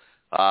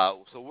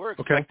 So we're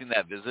expecting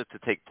that visit to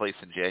take place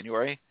in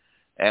January,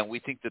 and we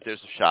think that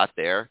there's a shot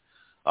there.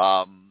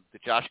 The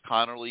Josh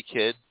Connerly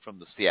kid from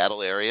the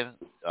Seattle area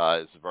is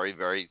a very,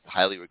 very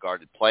highly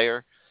regarded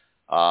player.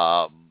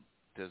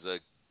 There's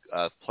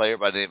a player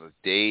by the name of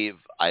Dave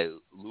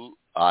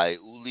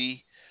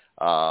Iuli.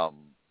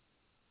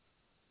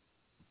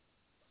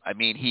 I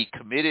mean, he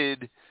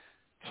committed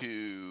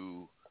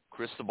to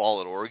Cristobal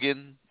at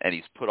Oregon, and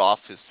he's put off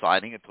his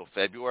signing until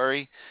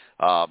February.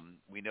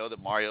 We know that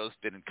Mario's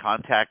been in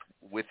contact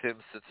with him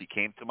since he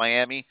came to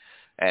Miami,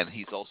 and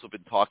he's also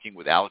been talking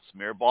with Alex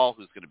Mirabal,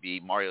 who's going to be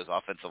Mario's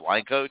offensive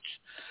line coach.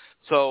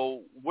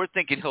 So we're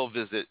thinking he'll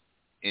visit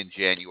in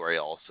January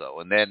also.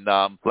 And then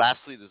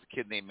lastly, there's a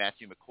kid named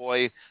Matthew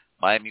McCoy.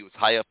 Miami was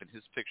high up in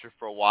his picture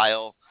for a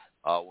while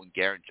when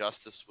Garen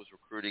Justice was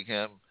recruiting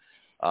him.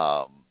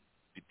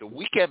 The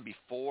weekend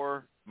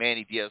before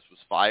Manny Diaz was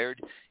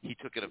fired, he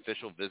took an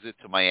official visit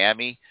to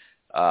Miami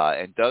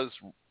and does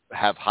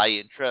have high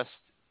interest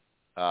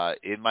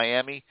in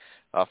Miami.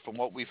 From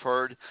what we've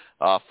heard,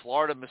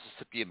 Florida,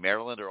 Mississippi, and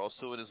Maryland are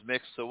also in his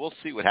mix, so we'll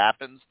see what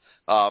happens.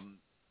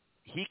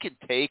 He can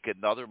take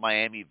another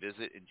Miami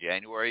visit in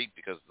January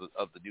because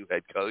of the new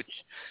head coach,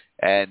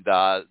 and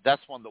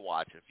that's one to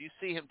watch. If you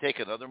see him take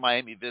another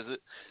Miami visit,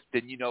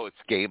 then you know it's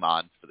game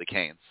on for the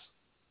Canes.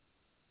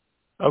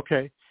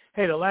 Okay.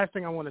 Hey, the last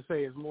thing I want to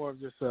say is more of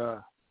just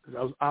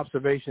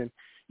observation.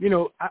 You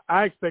know,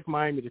 I expect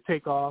Miami to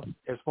take off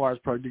as far as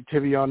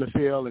productivity on the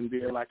field and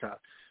be like a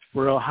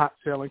real hot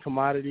selling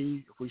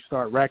commodity. If we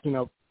start racking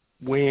up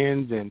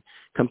wins and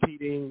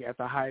competing at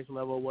the highest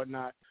level and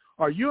whatnot.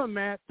 Are you and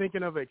Matt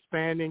thinking of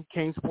expanding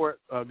CaneSport,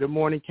 Good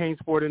Morning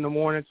CaneSport in the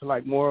morning to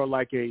like more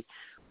like a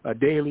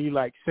daily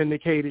like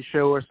syndicated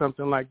show or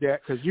something like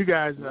that? Because you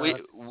guys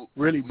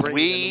really bring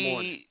it in the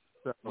morning.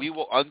 So. We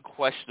will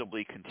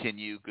unquestionably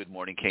continue Good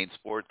Morning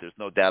CaneSport. There's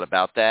no doubt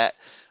about that.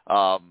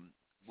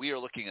 We are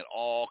looking at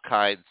all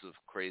kinds of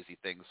crazy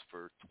things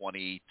for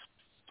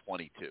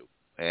 2022.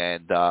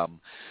 And,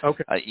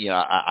 okay.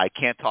 I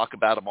can't talk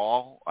about them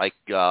all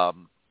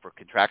for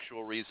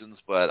contractual reasons,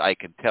 but I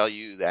can tell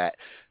you that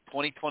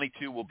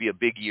 2022 will be a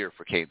big year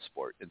for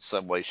CaneSport in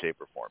some way, shape,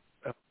 or form.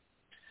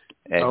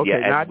 And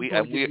okay,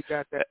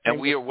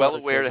 we are well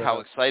aware of how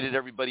excited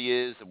everybody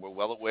is, and we're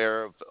well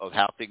aware of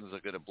how things are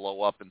going to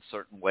blow up in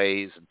certain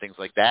ways and things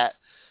like that,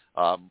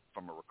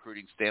 from a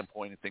recruiting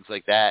standpoint and things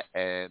like that.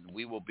 And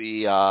we will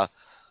be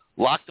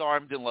locked,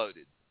 armed, and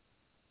loaded.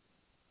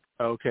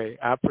 Okay,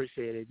 I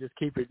appreciate it. Just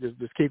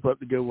keep up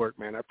the good work,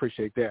 man. I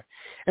appreciate that.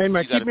 Hey,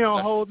 man, keep me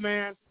on hold,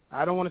 man.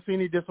 I don't want to see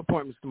any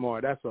disappointments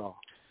tomorrow. That's all.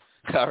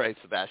 All right,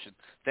 Sebastian.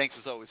 Thanks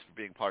as always for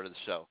being part of the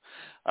show.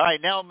 All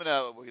right, now we're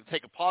gonna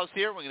take a pause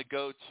here. We're gonna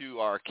go to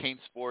our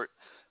CaneSport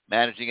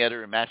managing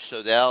editor, Matt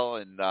Shodell,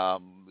 and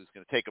who's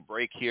gonna take a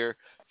break here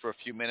for a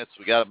few minutes.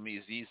 We got him.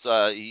 He's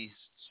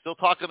still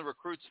talking to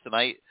recruits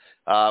tonight.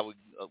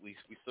 We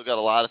still got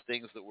a lot of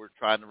things that we're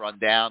trying to run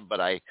down, but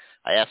I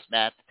asked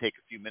Matt to take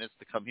a few minutes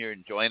to come here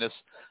and join us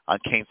on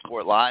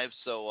CaneSport Live.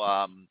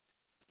 So,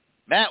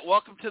 Matt,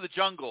 welcome to the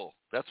jungle.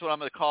 That's what I'm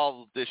going to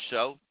call this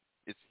show.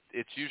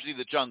 It's usually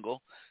the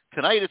jungle.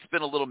 Tonight it's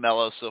been a little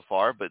mellow so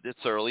far, but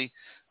it's early.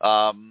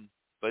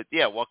 But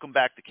yeah, welcome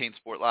back to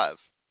CaneSport Live.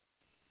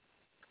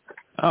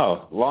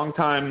 Oh,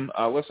 long-time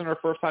listener,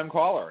 first-time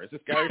caller. Is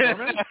this Gary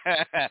Ferman?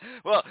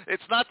 Well,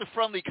 it's not the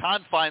friendly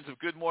confines of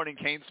Good Morning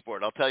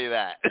CaneSport, I'll tell you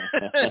that.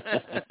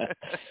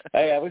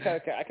 Hey, at least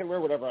I can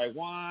wear whatever I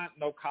want.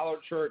 No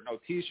collared shirt, no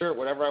T-shirt,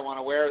 whatever I want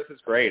to wear. This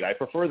is great. I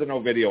prefer the no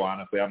video,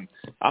 honestly.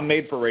 I'm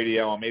made for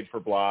radio. I'm made for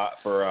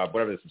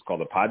whatever this is called,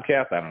 a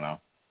podcast. I don't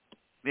know.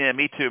 Yeah,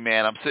 me too,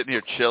 man. I'm sitting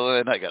here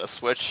chilling. I got a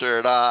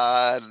sweatshirt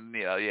on.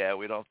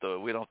 We don't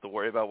have to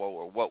worry about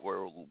what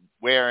we're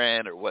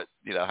wearing or what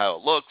how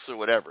it looks or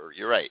whatever.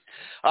 You're right.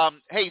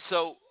 Hey,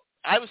 so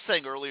I was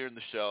saying earlier in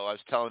the show, I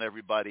was telling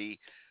everybody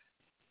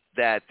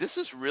that this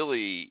is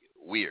really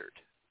weird.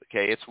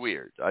 Okay, it's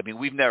weird. I mean,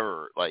 we've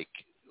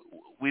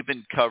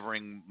been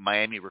covering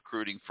Miami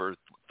recruiting for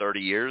 30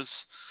 years.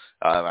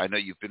 I know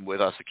you've been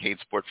with us at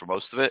CaneSport for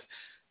most of it.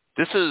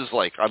 This is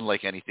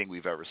unlike anything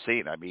we've ever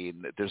seen. I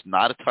mean, there's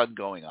not a ton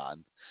going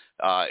on.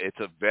 It's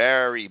a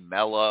very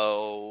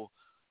mellow,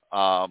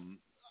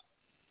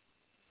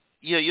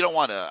 you don't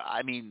want to,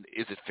 I mean,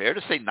 is it fair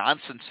to say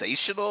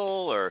non-sensational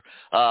or,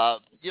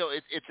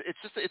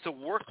 it's a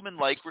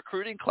workman-like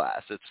recruiting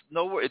class. It's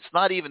not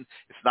going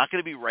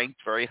to be ranked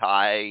very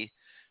high.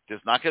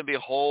 There's not going to be a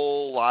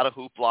whole lot of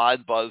hoopla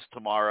and buzz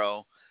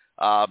tomorrow.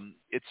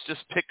 It's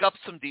just pick up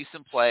some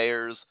decent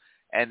players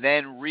and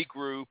then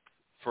regroup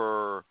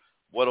for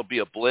what'll be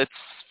a blitz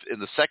in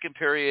the second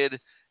period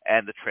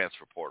and the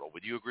transfer portal.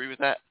 Would you agree with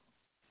that?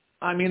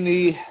 I mean,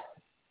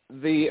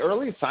 the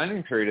early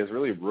signing period has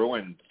really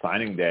ruined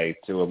signing day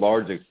to a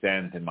large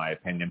extent, in my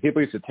opinion.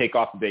 People used to take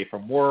off the day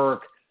from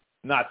work,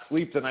 not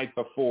sleep the night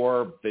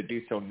before. They'd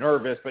be so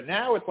nervous. But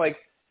now it's like,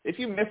 if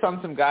you miss on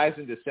some guys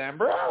in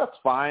December, that's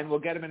fine. We'll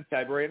get them in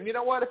February. And you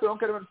know what? If we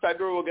don't get them in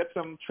February, we'll get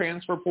some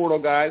transfer portal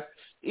guys.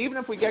 Even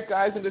if we get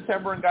guys in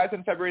December and guys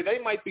in February, they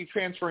might be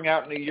transferring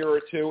out in a year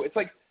or two. It's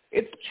like,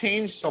 it's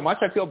changed so much.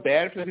 I feel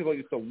bad for the people who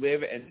used to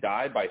live and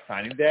die by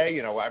signing day.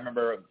 I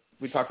remember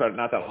we talked about it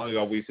not that long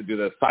ago. We used to do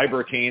the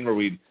cyber cane where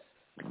we'd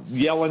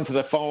yell into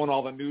the phone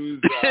all the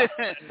news.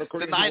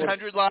 The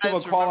 900 lines.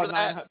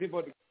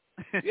 People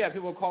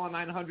would call a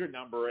 900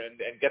 number and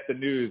get the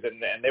news,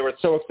 and they were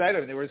so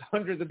excited. And there was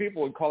hundreds of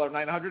people who would call our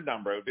 900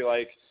 number. It would be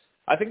like,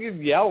 I think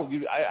you'd yell.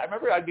 I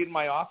remember I'd be in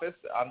my office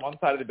on one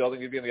side of the building.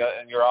 You'd be in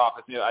your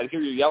office. I'd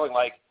hear you yelling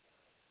like,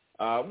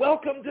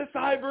 welcome to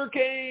Cyber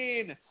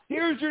Cane.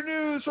 Here's your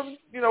news from,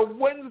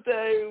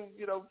 Wednesday,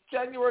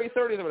 January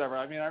 30th or whatever.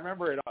 I mean, I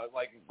remember it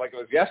like it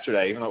was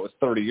yesterday, even though it was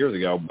 30 years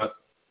ago. But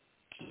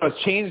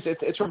it's changed.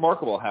 It's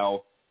remarkable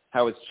how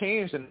it's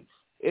changed. And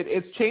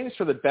it's changed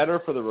for the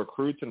better for the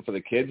recruits and for the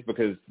kids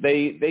because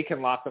they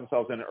can lock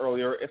themselves in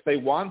earlier if they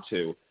want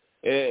to.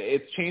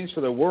 It's changed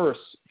for the worse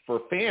for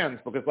fans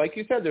because, like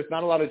you said, there's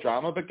not a lot of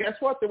drama. But guess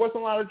what? There wasn't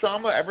a lot of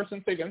drama ever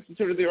since they've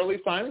instituted the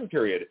early signing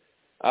period.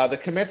 The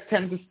commits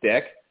tend to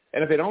stick.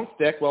 And if they don't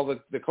stick, well,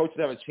 the coaches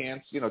have a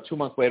chance, 2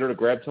 months later to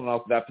grab someone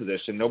else in that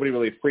position. Nobody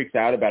really freaks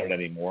out about it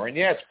anymore. And,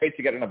 yeah, it's great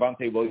to get an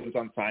Avante Williams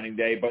on signing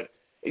day, but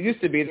it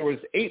used to be there was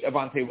 8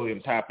 Avante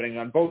Williams happening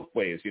on both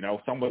ways.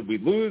 Some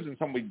we'd lose and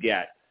some we'd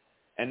get.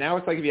 And now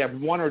it's like if you have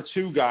 1 or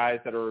 2 guys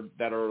that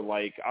are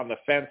like on the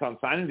fence on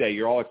signing day,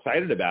 you're all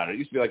excited about it. It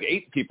used to be like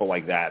 8 people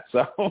like that.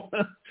 So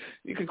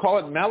you could call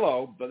it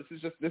mellow, but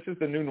this is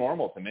the new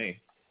normal to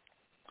me.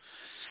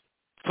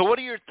 So what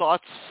are your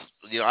thoughts?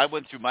 I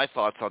went through my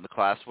thoughts on the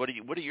class. What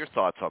are your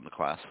thoughts on the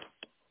class?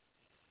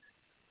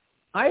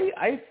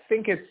 I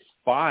think it's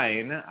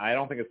fine. I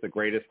don't think it's the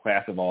greatest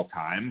class of all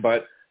time,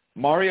 but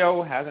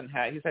Mario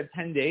he's had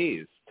 10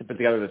 days to put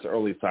together this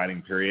early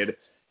signing period.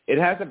 It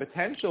has the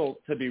potential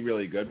to be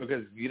really good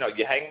because, you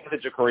hang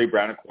with Ja'Cory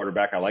Brown at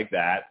quarterback. I like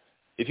that.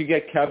 If you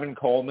get Kevin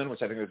Coleman,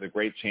 which I think is a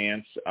great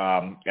chance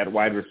at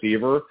wide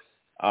receiver,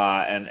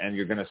 and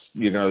you're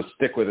gonna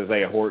stick with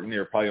Isaiah Horton,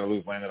 you're probably gonna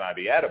lose Landon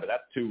Ibieta, but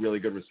that's two really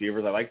good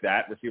receivers. I like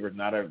that. Receiver's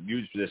not a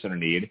huge position of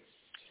need.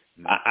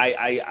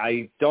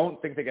 I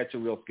don't think they get you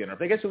Will Skinner. If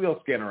they get you Will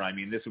Skinner, I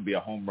mean, this would be a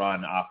home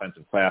run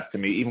offensive class to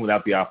me, even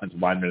without the offensive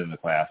lineman in the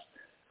class.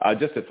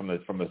 Just from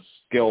a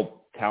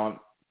skill talent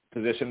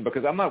position,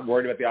 because I'm not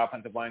worried about the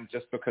offensive line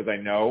just because I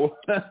know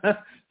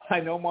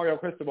Mario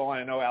Cristobal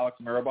and I know Alex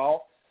Mirabal.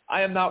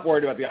 I am not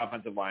worried about the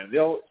offensive line.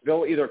 They'll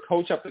either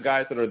coach up the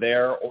guys that are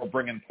there or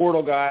bring in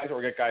portal guys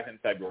or get guys in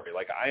February.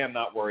 Like, I am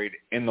not worried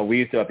in the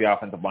least about the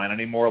offensive line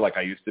anymore like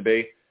I used to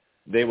be.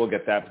 They will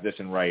get that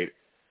position right.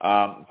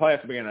 I'm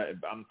thinking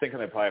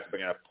they probably have to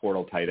bring in a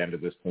portal tight end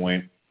at this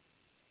point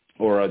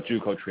or a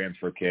JUCO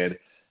transfer kid.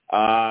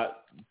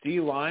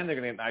 D-line, they're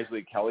going to get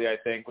Nicely Kelly, I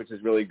think, which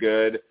is really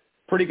good.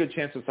 Pretty good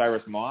chance of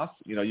Cyrus Moss.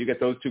 You get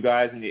those two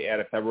guys and you add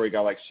a February guy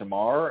like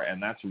Shamar,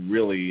 and that's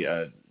really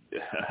a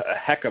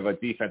heck of a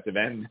defensive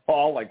end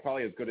ball, like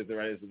probably as good as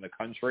there is in the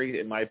country,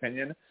 in my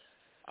opinion.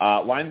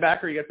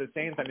 Linebacker, you get the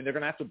Saints. I mean, they're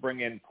going to have to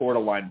bring in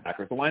portal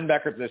linebackers. The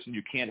linebacker position,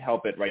 you can't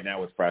help it right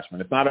now with freshmen.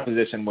 It's not a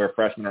position where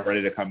freshmen are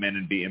ready to come in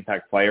and be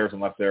impact players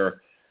unless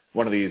they're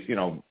one of these,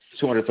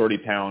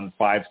 230-pound,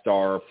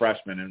 5-star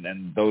freshmen,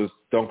 and those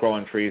don't grow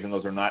on trees, and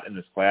those are not in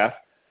this class.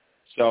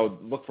 So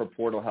look for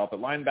portal help at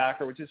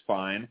linebacker, which is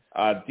fine.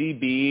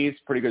 DB's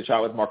pretty good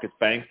shot with Marcus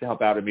Banks to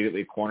help out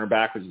immediately at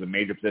cornerback, which is a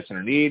major position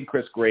of need.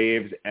 Chris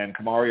Graves and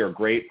Kamari are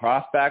great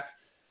prospects.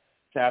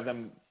 To have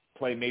them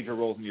play major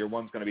roles in year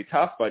one is going to be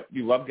tough, but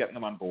you love getting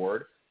them on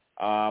board.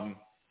 Still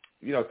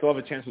have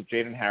a chance with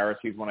Jaden Harris.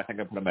 He's one I think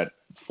I put him at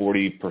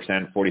 40%,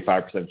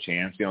 45%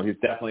 chance. He's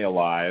definitely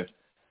alive.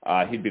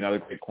 He'd be another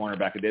great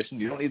cornerback addition.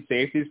 You don't need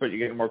safeties, but you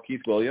get more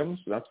Keith Williams,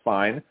 so that's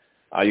fine.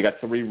 You got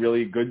 3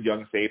 really good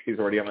young safeties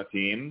already on the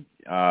team,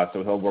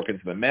 so he'll work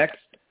into the mix.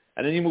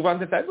 And then you move on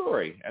to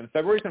February, and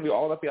February's going to be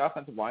all about the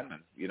offensive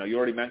linemen. You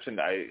already mentioned,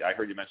 I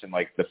heard you mention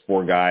like the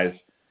 4 guys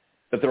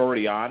that they're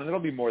already on, and there'll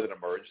be more that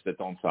emerge that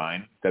don't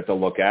sign, that they'll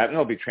look at, and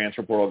there'll be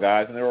transfer portal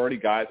guys, and there are already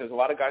guys. There's a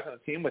lot of guys on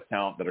the team with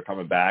talent that are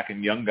coming back,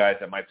 and young guys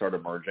that might start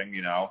emerging.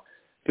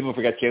 People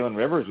forget Jalen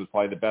Rivers was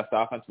probably the best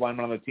offensive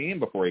lineman on the team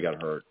before he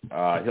got hurt.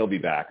 He'll be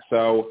back.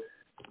 So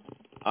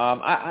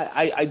to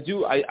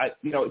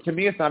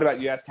me, it's not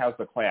about, you asked how's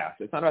the class.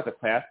 It's not about the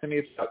class to me.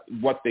 It's about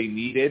what they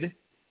needed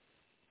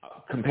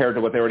compared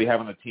to what they already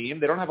have on the team.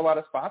 They don't have a lot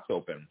of spots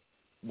open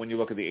when you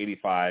look at the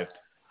 85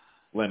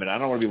 limit. I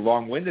don't want to be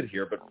long-winded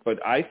here,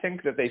 but I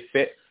think that they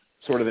fit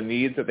sort of the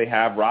needs that they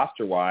have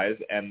roster-wise,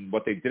 and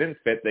what they didn't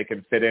fit, they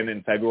can fit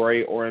in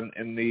February or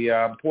in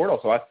the portal.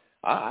 So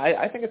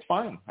I think it's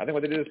fine. I think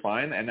what they did is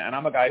fine, and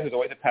I'm a guy who's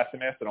always a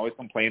pessimist and always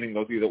complaining.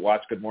 Those of you that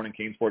watch Good Morning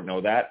CaneSport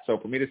know that. So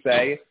for me to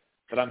say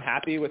that I'm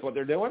happy with what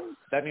they're doing,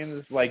 that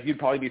means like you'd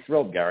probably be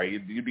thrilled,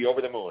 Gary. You'd be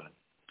over the moon.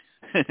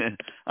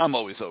 I'm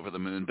always over the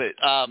moon, but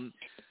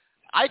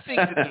I think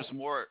that there's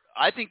more.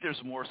 I think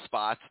there's more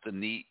spots than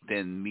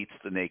meets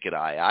the naked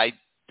eye. I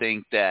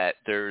think that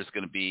there's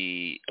going to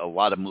be a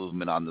lot of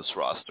movement on this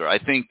roster. I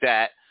think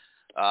that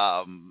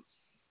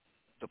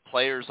the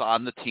players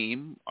on the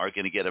team are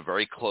going to get a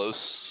very close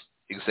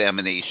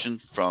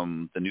examination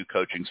from the new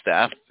coaching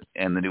staff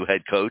and the new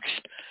head coach,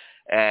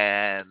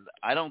 and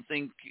I don't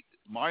think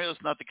Mario's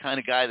not the kind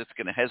of guy that's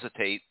going to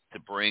hesitate to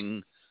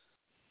bring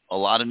a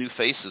lot of new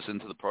faces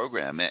into the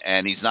program,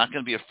 and he's not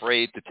going to be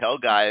afraid to tell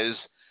guys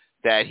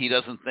that he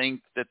doesn't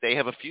think that they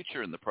have a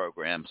future in the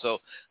program. So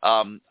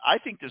I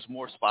think there's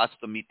more spots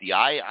to meet the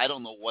eye. I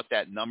don't know what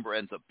that number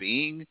ends up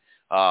being.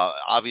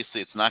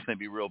 Obviously, it's not going to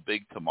be real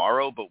big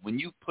tomorrow, but when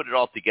you put it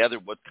all together,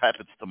 what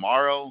happens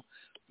tomorrow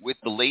with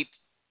the late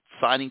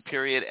signing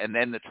period and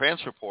then the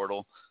transfer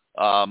portal,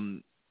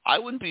 I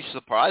wouldn't be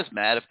surprised,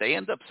 Matt, if they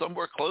end up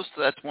somewhere close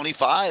to that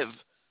 25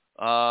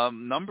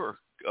 number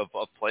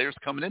of players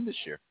coming in this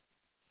year.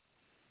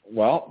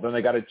 Well, then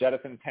they got to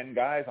jettison 10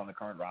 guys on the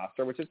current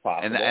roster, which is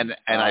possible. And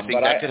I think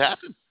that could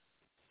happen.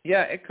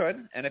 Yeah, it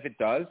could. And if it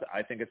does,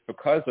 I think it's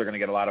because they're going to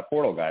get a lot of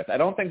portal guys. I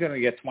don't think they're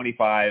going to get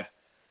 25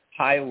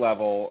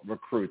 high-level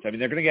recruits. I mean,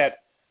 they're going to get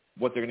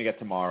what they're going to get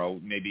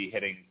tomorrow, maybe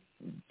hitting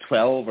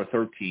 12 or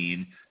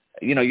 13.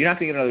 You're not going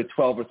to get another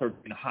 12 or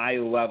 13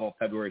 high-level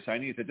February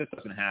signings. It just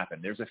doesn't happen.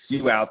 There's a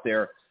few out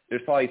there.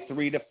 There's probably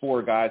 3 to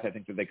 4 guys I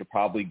think that they could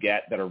probably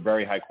get that are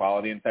very high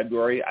quality in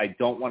February. I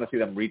don't want to see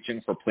them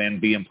reaching for Plan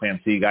B and Plan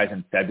C guys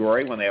in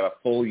February when they have a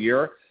full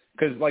year.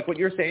 Because like what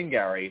you're saying,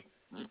 Gary,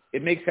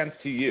 it makes sense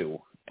to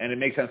you, and it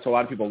makes sense to a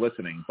lot of people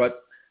listening.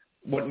 But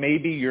what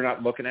maybe you're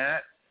not looking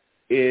at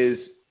is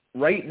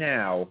right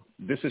now,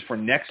 this is for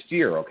next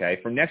year, okay?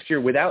 For next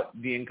year without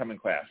the incoming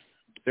class,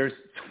 there's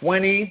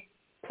 20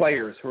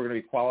 players who are going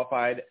to be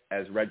qualified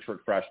as redshirt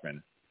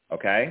freshmen,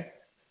 okay?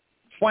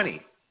 20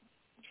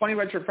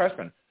 redshirt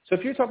freshmen. So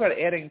if you talk about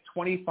adding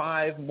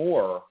 25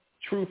 more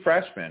true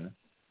freshmen,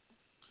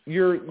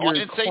 you're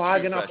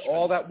clogging up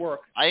all that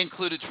work. I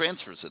included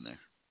transfers in there.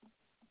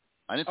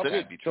 I didn't say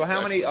it'd be true. So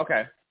how many?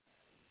 Okay.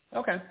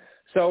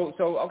 So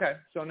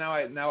now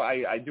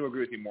I do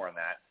agree with you more on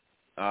that.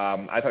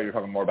 I thought you were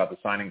talking more about the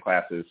signing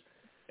classes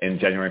in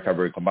January and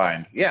February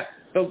combined. Yeah.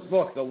 So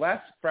look, the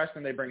less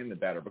freshmen they bring in, the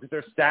better, because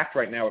they're stacked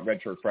right now at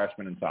redshirt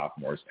freshmen and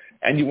sophomores.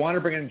 And you want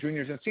to bring in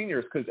juniors and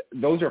seniors because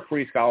those are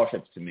free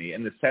scholarships to me,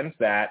 in the sense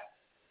that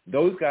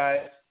those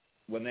guys,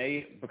 when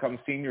they become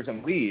seniors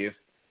and leave,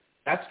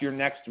 that's your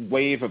next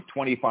wave of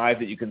 25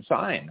 that you can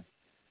sign.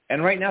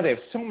 And right now they have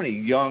so many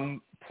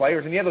young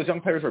players, and yeah, those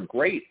young players are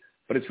great,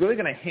 but it's really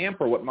going to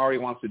hamper what Mario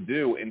wants to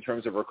do in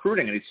terms of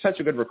recruiting. And he's such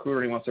a good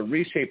recruiter. He wants to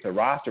reshape the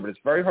roster, but it's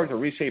very hard to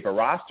reshape a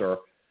roster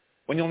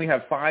when you only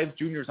have 5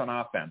 juniors on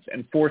offense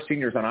and 4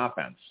 seniors on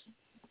offense.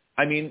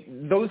 I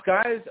mean, those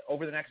guys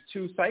over the next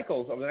 2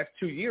 cycles, over the next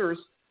 2 years,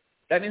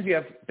 that means you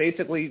have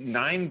basically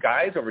 9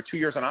 guys over 2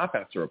 years on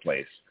offense to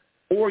replace.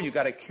 Or you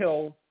got to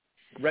kill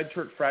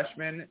redshirt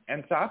freshmen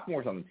and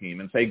sophomores on the team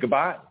and say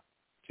goodbye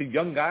to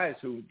young guys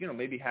who,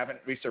 maybe haven't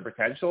reached their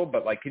potential,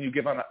 but can you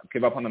give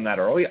up on them that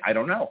early? I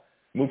don't know.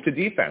 Move to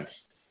defense.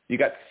 You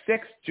got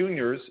 6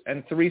 juniors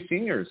and 3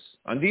 seniors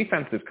on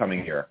defense this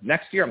coming year.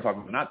 Next year, I'm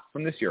talking about, not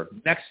from this year,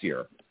 next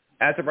year,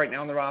 as of right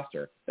now on the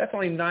roster. That's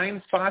only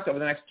 9 spots over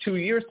the next 2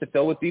 years to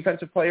fill with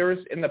defensive players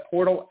in the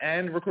portal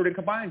and recruiting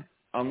combined,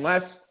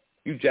 unless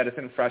you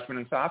jettison freshmen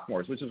and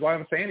sophomores, which is why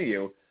I'm saying to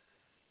you,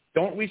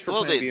 don't reach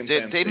for plan B and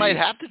plan C. They might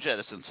have to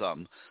jettison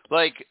some.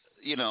 I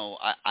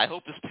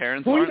hope his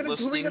parents aren't listening.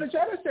 Who are you going to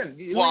jettison?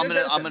 I'm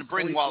going to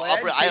bring.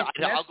 I'll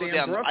go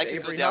down. I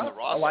can go down the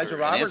roster. Elijah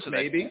Roberts,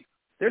 maybe.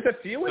 There's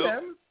a few of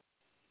them.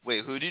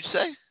 Wait, who did you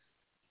say?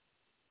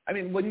 I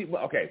mean, look,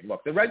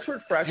 the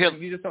redshirt freshmen,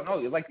 you just don't know.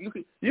 Like you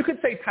could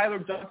say Tyler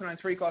Johnson on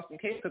Tariq Austin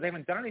Case because they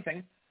haven't done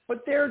anything,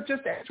 but they're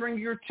just entering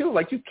year 2.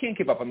 Like, you can't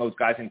give up on those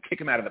guys and kick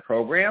them out of the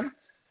program.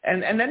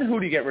 And then who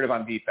do you get rid of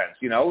on defense?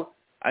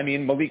 I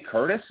mean, Malik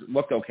Curtis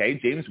looked okay.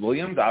 James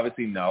Williams,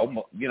 obviously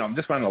no. I'm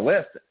just running the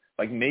list.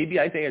 Like, maybe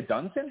Isaiah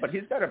Dunson, but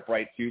he's got a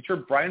bright future.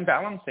 Brian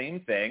Ballum, same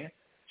thing.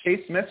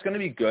 Chase Smith's going to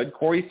be good.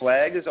 Corey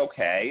Flagg is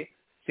okay.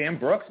 Sam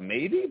Brooks,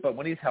 maybe, but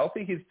when he's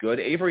healthy, he's good.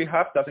 Avery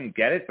Huff doesn't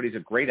get it, but he's a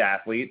great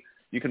athlete.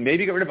 You can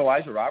maybe get rid of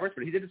Elijah Roberts,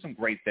 but he did some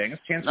great things.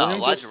 Chance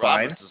Williams Elijah is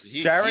fine. Roberts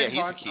Jared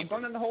Hunt, I'm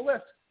going down the whole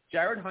list.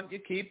 Jared Hunt you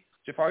keep.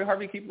 Jafari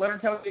Harvey you keep.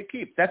 Leonard Taylor you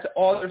keep. That's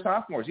all their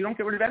sophomores. You don't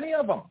get rid of any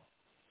of them.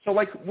 So,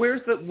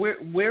 where's the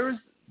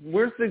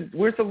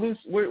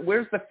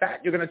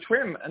fat you're going to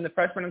trim in the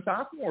freshmen and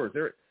sophomores?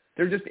 There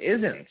just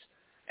isn't.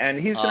 And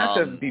he's going to have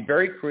to be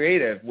very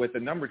creative with the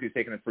numbers he's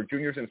taking for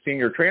juniors and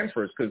senior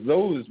transfers, because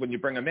those, when you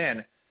bring them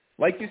in,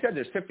 like you said,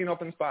 there's 15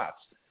 open spots.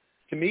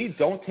 To me,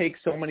 don't take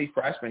so many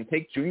freshmen.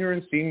 Take junior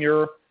and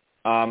senior,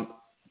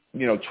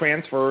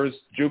 transfers,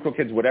 JUCO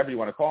kids, whatever you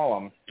want to call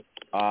them.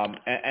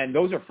 And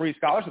those are free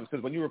scholarships,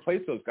 because when you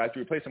replace those guys,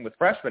 you replace them with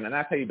freshmen, and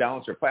that's how you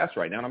balance your class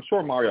right now. And I'm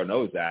sure Mario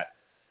knows that.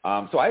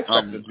 So I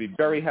expect it to be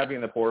very heavy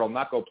in the portal,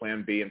 not go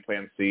plan B and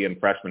plan C and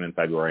freshmen in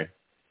February.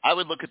 I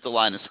would look at the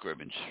line of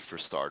scrimmage for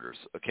starters,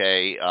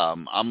 okay? I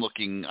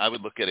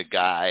would look at a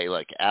guy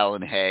like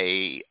Alan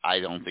Hay.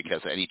 I don't think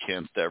has any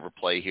chance to ever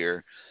play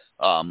here.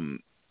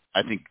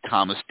 I think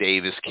Thomas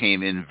Davis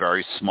came in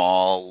very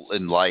small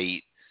and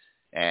light,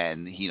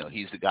 and,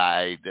 he's the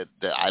guy that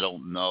I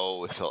don't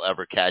know if he'll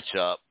ever catch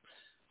up.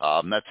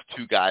 That's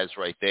 2 guys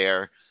right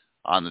there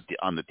on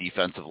the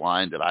defensive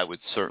line that I would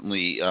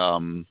certainly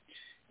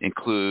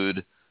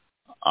include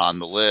on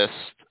the list.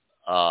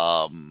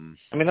 I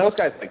mean, those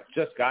guys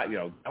just got, I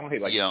don't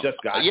think just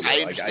got here.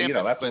 I understand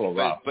that's a little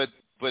rough.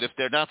 But if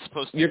they're not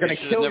supposed to, you're going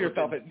to kill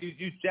yourself.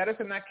 You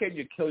jettison that kid,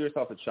 you kill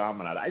yourself at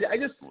Chaminade. I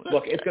just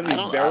look. It's going to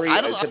be very.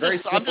 It's a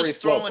very slippery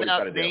slope. I'm just throwing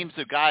out names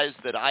of guys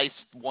that I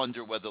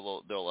wonder whether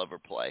they'll ever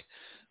play.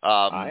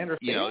 I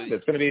understand.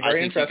 It's going to be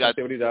very interesting to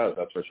see what he does.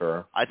 That's for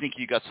sure. I think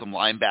you got some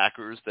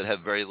linebackers that have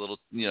very little,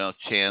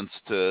 chance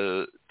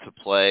to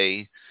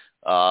play.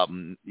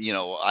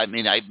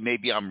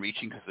 Maybe I'm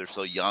reaching because they're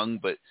so young,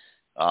 but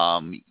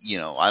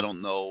I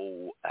don't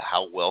know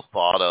how well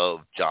thought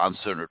of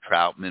Johnson or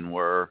Troutman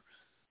were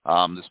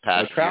this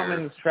past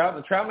year.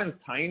 Troutman's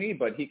tiny,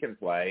 but he can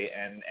play,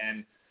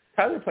 and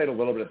Tyler played a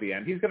little bit at the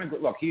end. He's going to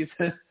look. He's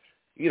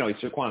he's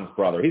Shaquan's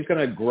brother. He's going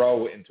to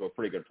grow into a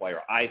pretty good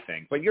player, I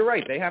think. But you're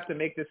right. They have to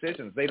make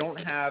decisions. They don't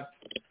have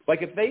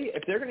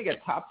if they're going to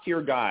get top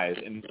tier guys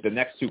in the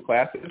next 2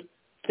 classes,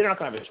 they're not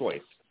going to have a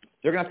choice.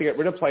 They're going to have to get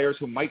rid of players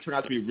who might turn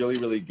out to be really,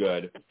 really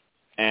good.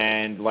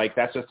 And,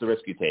 that's just the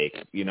risk you take,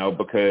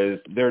 because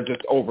they're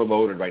just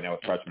overloaded right now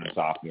with freshmen and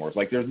sophomores.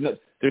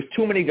 There's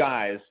too many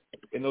guys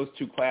in those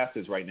 2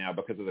 classes right now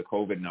because of the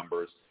COVID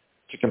numbers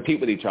to compete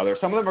with each other.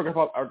 Some of them are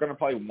going to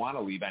probably want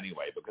to leave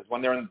anyway, because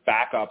when they're in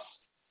backups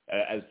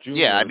as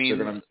juniors, they're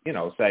going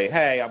to, say,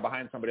 hey, I'm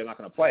behind somebody, I'm not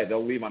going to play.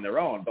 They'll leave on their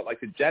own. But,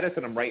 to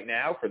jettison them right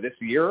now for this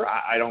year,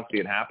 I don't see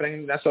it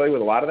happening necessarily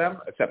with a lot of them,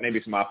 except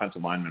maybe some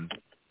offensive linemen.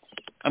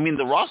 I mean,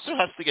 the roster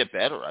has to get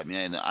better. I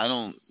mean, I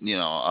don't,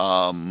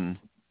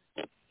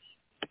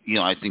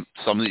 I think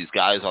some of these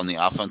guys on the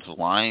offensive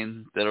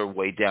line that are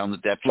way down the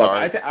depth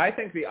chart. I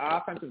think the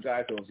offensive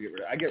guys will get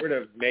rid of. I get rid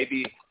of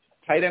maybe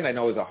tight end. I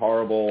know is a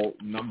horrible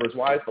numbers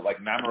wise, but like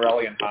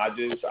Mammarelli and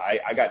Hodges,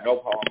 I got no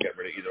problem getting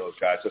rid of either of those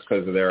guys just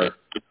because of their.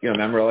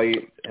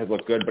 Mammarelli has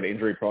looked good, but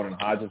injury prone, and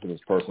Hodges has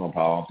his personal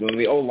problems. And then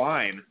the O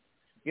line,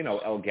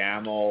 El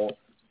Gamble,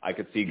 I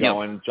could see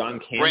going. John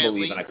Campbell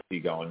even I could see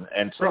going,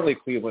 and certainly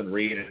Cleveland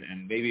Reed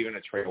and maybe even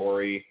a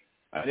Traore.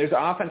 There's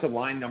offensive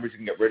line numbers you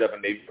can get rid of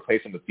and maybe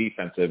replace them with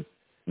defensive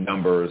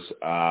numbers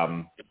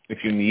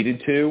if you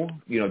needed to.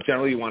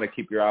 Generally you want to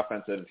keep your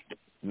offensive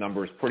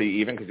numbers pretty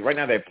even because right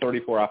now they have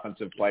 34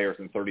 offensive players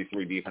and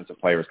 33 defensive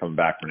players coming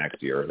back for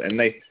next year, and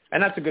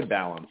that's a good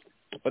balance.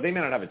 But they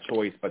may not have a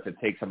choice but to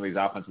take some of these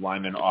offensive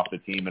linemen off the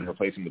team and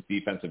replace them with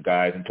defensive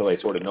guys until they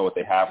sort of know what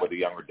they have with the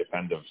younger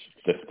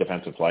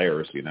defensive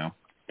players.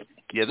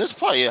 Yeah, there's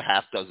probably a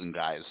half dozen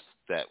guys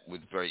that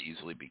would very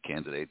easily be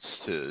candidates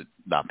to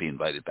not be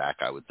invited back,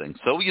 I would think.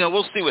 So,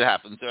 we'll see what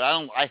happens there.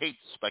 I hate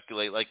to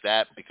speculate like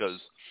that because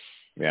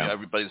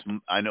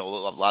I know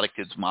a lot of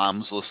kids'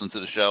 moms listen to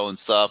the show and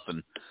stuff,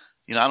 and,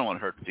 I don't want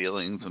to hurt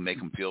feelings and make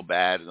them feel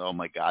bad. And, oh,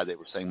 my God, they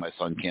were saying my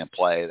son can't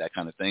play, that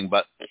kind of thing.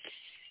 But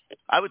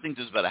I would think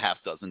there's about a half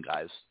dozen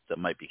guys that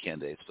might be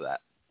candidates for that.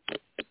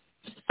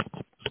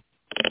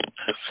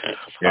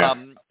 Yeah.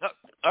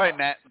 All right,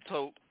 Matt.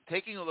 So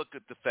taking a look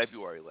at the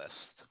February list,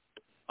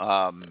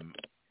 I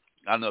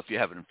don't know if you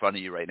have it in front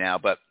of you right now,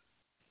 but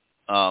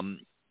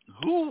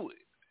who,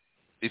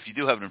 if you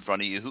do have it in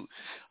front of you,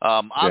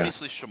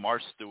 obviously Shamar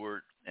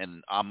Stewart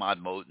and Ahmad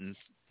Moten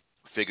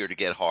figure to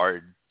get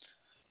hard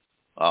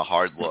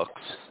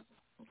looks.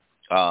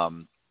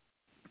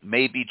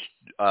 Maybe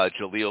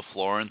Jaleel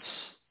Florence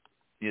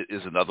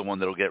is another one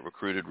that'll get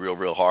recruited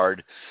real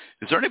hard.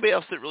 Is there anybody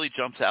else that really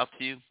jumps out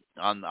to you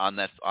on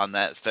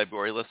that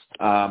February list?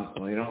 Well,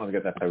 you don't want to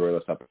get that February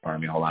list up in front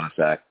of me. Hold on a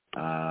sec.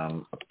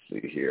 Let's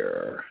see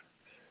here.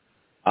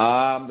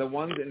 The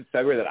ones in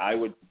February that I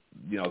would,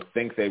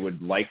 think they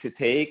would like to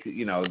take,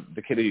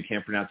 the kid who you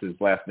can't pronounce his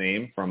last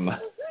name from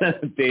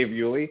Dave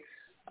Yulee,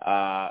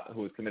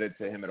 who was committed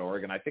to him at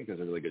Oregon. I think there's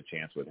a really good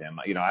chance with him.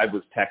 I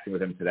was texting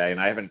with him today, and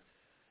I haven't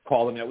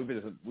called him yet.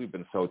 We've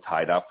been so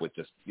tied up with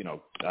just,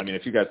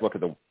 if you guys look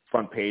at the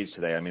front page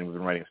today, we've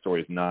been writing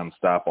stories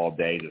nonstop all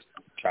day, just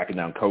tracking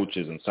down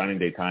coaches and signing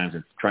day times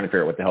and trying to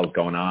figure out what the hell's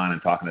going on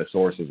and talking to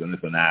sources and this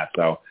and that.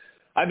 So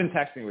I've been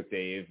texting with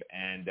Dave,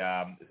 and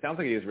it sounds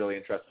like he is really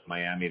interested in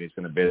Miami, and he's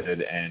going to visit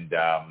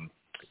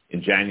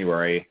in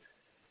January.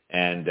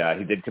 And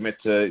he did commit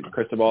to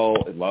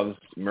Cristobal. He loves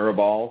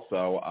Mirabal.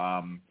 So,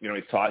 he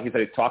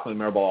said he's talking to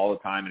Mirabal all the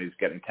time, and he's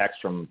getting texts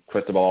from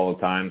Cristobal all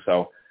the time.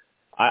 So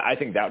I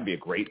think that would be a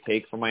great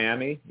take for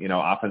Miami.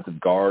 Offensive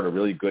guard, a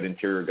really good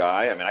interior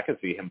guy. I could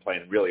see him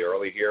playing really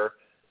early here.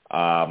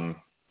 So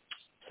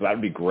that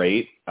would be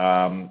great.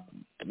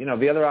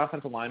 The other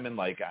offensive linemen,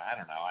 I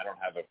don't know. I don't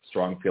have a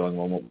strong feeling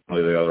on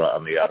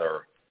the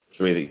other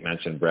three that you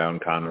mentioned, Brown,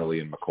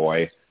 Connerly, and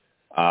McCoy.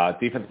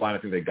 Defensive line, I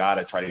think they got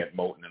to try to get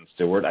Moten and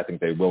Stewart. I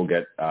think they will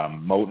get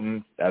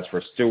Moten. As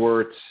for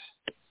Stewart,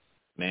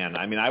 man,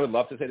 I would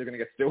love to say they're going to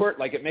get Stewart.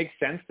 It makes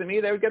sense to me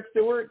they would get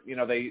Stewart.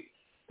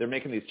 They're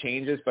making these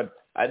changes, but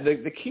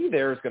the key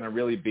there is going to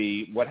really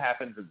be what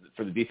happens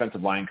for the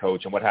defensive line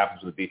coach and what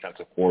happens with the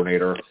defensive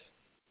coordinator.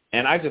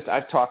 And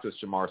I've talked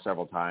to Shamar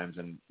several times,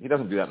 and he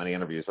doesn't do that many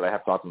interviews, but I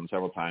have talked to him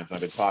several times. And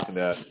I've been talking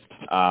to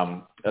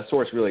a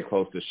source really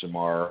close to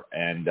Shamar,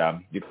 and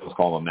you could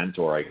call him a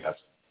mentor, I guess.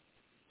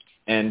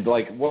 And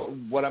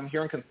what I'm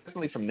hearing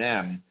consistently from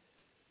them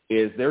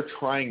is they're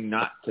trying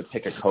not to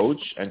pick a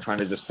coach and trying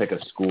to just pick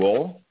a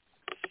school.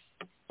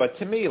 But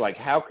to me,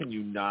 how can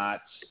you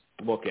not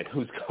look at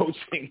who's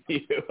coaching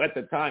you at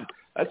the time,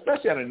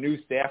 especially on a new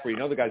staff where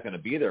the guy's going to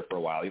be there for a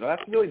while.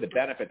 That's really the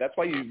benefit. That's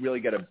why you really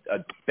get a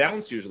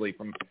bounce usually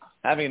from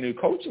having a new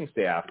coaching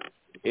staff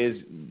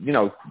is,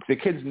 the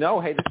kids know,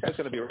 hey, this guy's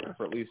going to be around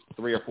for at least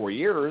 3 or 4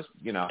 years.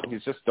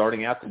 He's just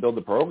starting out to build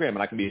the program,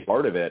 and I can be a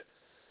part of it.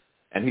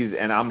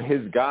 And I'm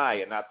his guy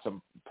and not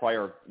some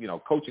prior,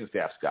 coaching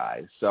staff's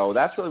guy. So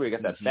that's really where you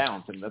get that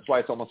bounce. And that's why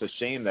it's almost a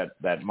shame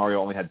that Mario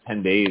only had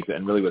 10 days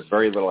and really was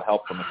very little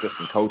help from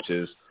assistant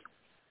coaches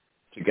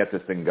to get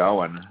this thing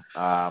going.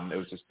 It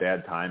was just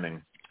bad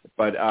timing.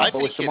 But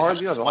with Shamar,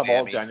 they'll have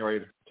all of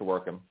January to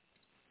work him.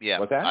 Yeah,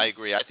 what's that? I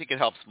agree. I think it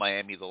helps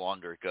Miami the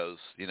longer it goes.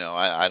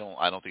 I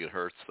don't think it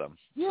hurts them.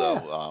 Yeah.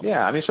 So,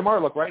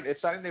 Shamar, look, right?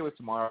 It's signing day with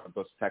tomorrow. It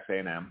goes to Texas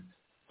A&M.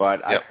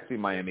 But I see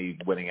Miami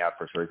winning out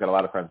for sure. He's got a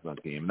lot of friends on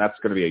the team. That's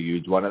going to be a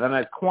huge one. And then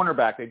at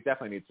cornerback, they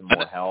definitely need some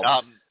more help.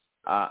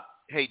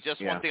 Hey,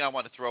 just one thing I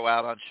want to throw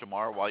out on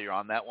Shamar while you're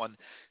on that one.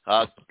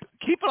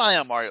 Keep an eye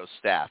on Mario's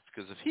staff,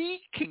 because if he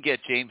can get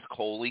James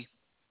Coley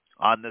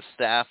on this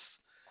staff,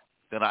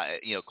 then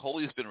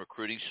Coley's been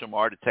recruiting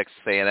Shamar to Texas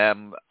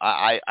A&M.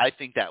 I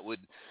think that would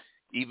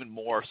even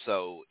more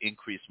so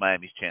increase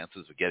Miami's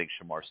chances of getting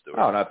Shamar Stewart.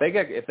 Oh, no,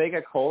 if they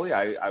get Coley,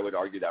 I would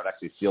argue that would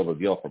actually seal the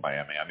deal for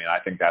Miami. I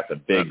think that's a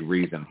big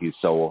reason he's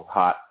so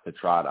hot to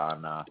trot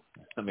on.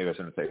 Maybe I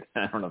shouldn't say.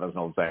 I don't know. That's an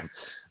old saying.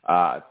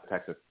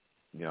 Texas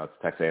it's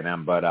Texas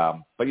A&M. But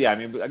yeah, I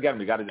mean, again,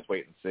 we got to just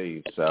wait and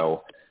see.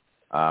 So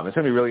it's going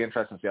to be really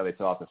interesting to see how they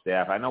fill out the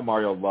staff. I know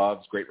Mario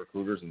loves great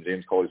recruiters, and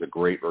James Coley's a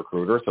great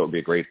recruiter, so it would be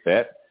a great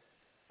fit.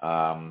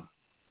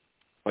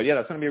 But yeah,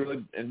 that's going to be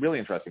a really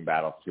interesting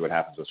battle to see what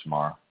happens with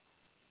Shamar.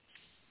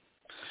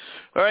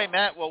 All right,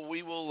 Matt. Well,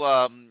 we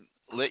will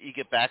let you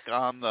get back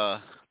on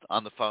the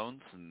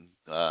phones and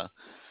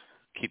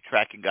keep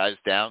tracking guys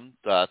down.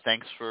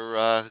 Thanks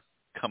for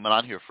coming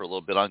on here for a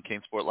little bit on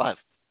CaneSport Live.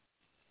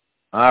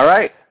 All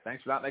right.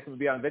 Thanks for not making me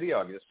be on video.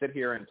 I can just sit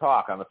here and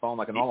talk on the phone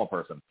like a normal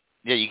person.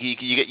 Yeah,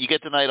 you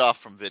get the night off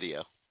from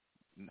video.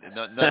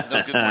 No good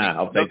morning.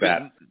 I'll take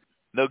that.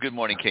 No Good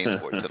Morning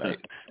CaneSport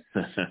tonight.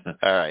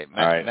 All right, Matt.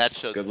 All right. Matt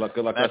Shodell. Good luck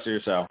rest of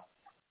your show.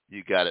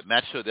 You got it,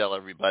 Matt Shodell,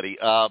 everybody.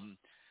 Yeah,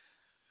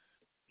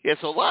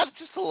 so a lot of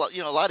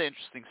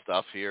interesting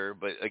stuff here,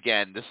 but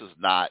again, this is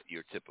not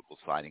your typical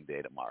signing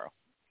day tomorrow.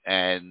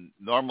 And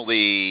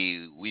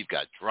normally we've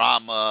got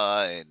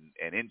drama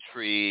and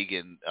intrigue,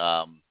 and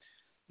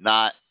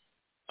not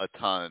a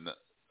ton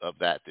of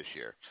that this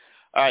year.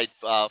 All right,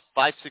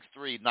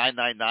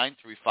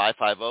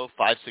 563-999-3550,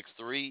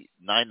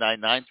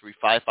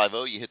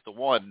 563-999-3550. You hit the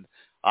 1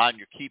 on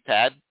your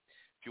keypad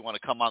if you want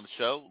to come on the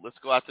show. Let's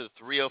go out to the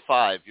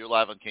 305. You're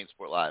live on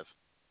CaneSport Live.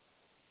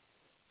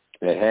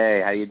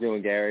 Hey, how you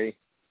doing, Gary?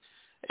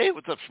 Hey,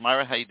 what's up,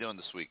 Shamira? How you doing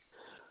this week?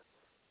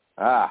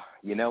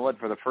 You know what?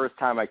 For the first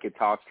time I could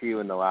talk to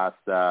you in the last,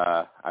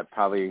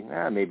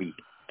 maybe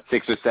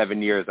 6 or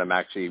 7 years, I'm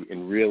actually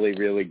in really,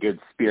 really good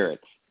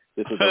spirits.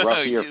 This was a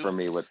rough year for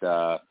me with,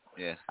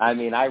 yeah. I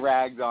mean, I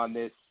ragged on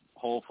this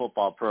whole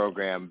football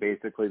program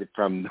basically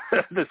from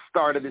the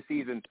start of the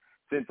season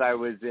since I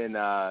was in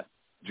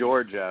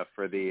Georgia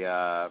for the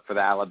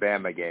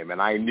Alabama game,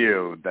 and I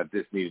knew that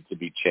this needed to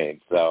be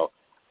changed. So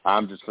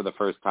I'm just for the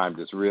first time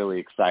just really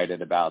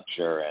excited about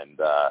and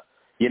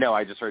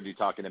I just heard you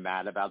talking to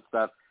Matt about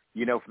stuff.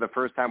 For the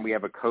first time we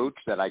have a coach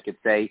that I could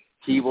say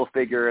he will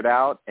figure it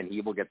out and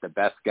he will get the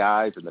best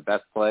guys and the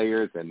best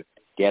players and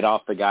get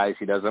off the guys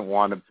he doesn't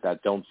want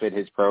that don't fit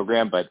his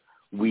program, but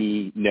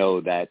we know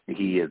that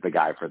he is the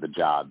guy for the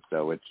job.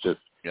 So it's just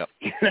a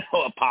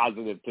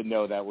positive to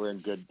know that we're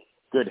in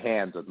good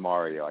hands with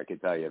Mario. I can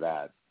tell you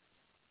that.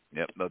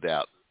 Yep, no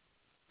doubt.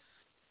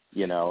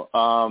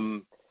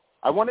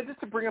 I wanted just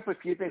to bring up a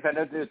few things. I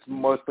know that it's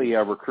mostly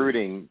a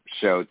recruiting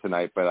show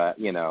tonight, but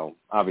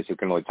obviously we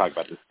can only talk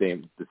about the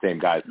same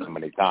guys so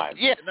many times.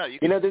 Yeah,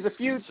 no, there's a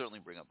few. You can certainly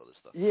bring up other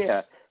stuff.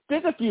 Yeah,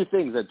 there's a few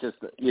things that just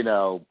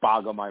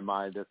boggle my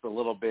mind just a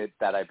little bit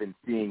that I've been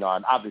seeing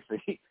on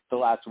obviously the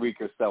last week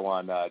or so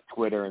on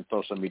Twitter and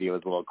social media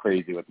was a little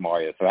crazy with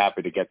Mario. So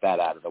happy to get that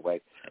out of the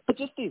way. But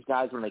just these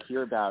guys, when I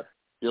hear about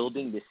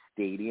building this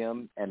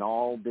stadium and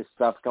all this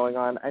stuff going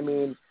on, I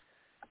mean.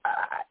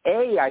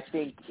 I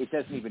think it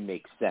doesn't even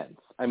make sense.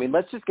 I mean,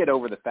 let's just get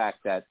over the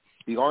fact that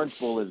the Orange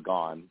Bowl is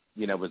gone.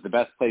 It was the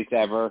best place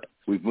ever.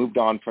 We've moved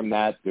on from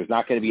that. There's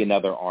not going to be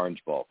another Orange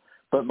Bowl.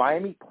 But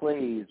Miami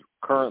plays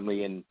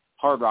currently in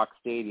Hard Rock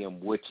Stadium,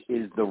 which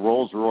is the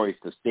Rolls-Royce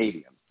of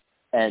stadiums.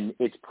 And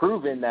it's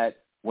proven that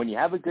when you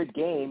have a good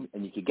game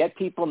and you can get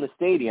people in the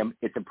stadium,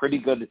 it's a pretty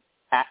good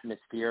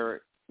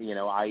atmosphere,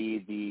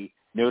 i.e. the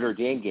Notre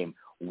Dame game.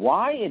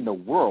 Why in the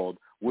world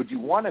would you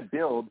want to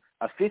build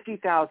a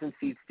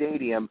 50,000-seat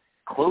stadium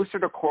closer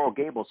to Coral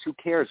Gables? Who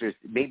cares? There's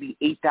maybe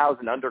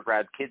 8,000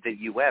 undergrad kids at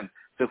UM.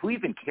 So who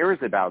even cares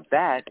about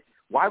that?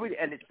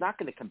 And it's not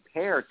going to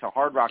compare to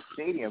Hard Rock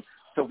Stadium.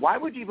 So why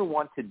would you even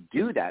want to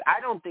do that?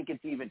 I don't think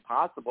it's even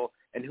possible.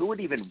 And who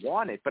would even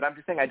want it? But I'm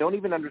just saying I don't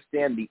even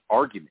understand the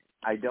argument.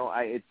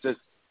 It's just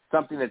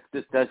something that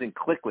just doesn't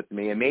click with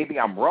me. And maybe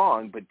I'm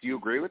wrong, but do you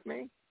agree with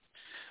me?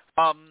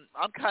 I'm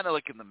kind of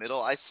like in the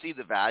middle. I see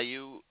the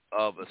value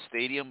of a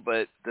stadium,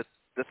 but the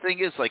thing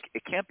is,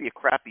 it can't be a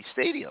crappy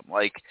stadium.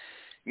 I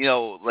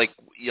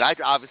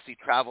obviously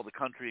travel the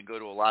country and go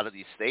to a lot of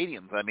these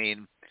stadiums. I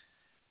mean,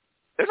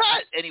 they're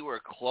not anywhere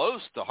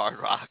close to Hard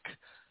Rock.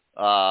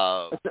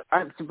 But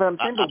I'm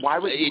saying, why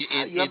would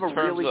you have a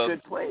really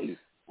good place?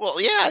 Well,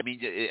 yeah. I mean,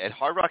 at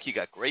Hard Rock, you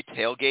got great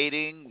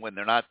tailgating when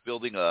they're not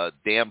building a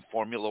damn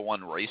Formula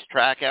One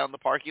racetrack out in the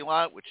parking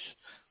lot, which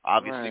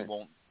obviously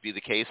won't be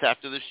the case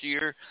after this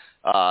year.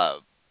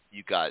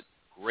 You got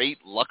great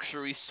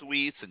luxury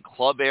suites and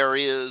club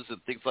areas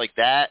and things like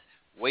that.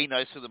 Way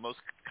nicer than most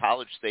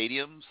college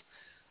stadiums.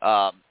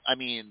 I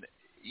mean,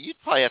 you'd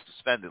probably have to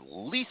spend at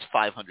least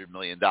 $500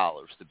 million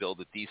to build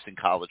a decent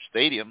college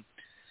stadium.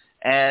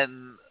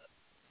 And,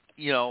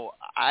 so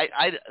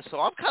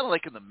I'm kind of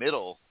like in the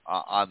middle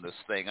on this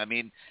thing. I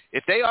mean,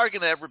 if they are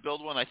going to ever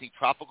build one, I think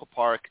Tropical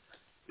Park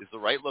is the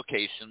right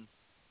location,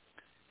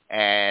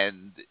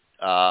 and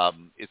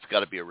it's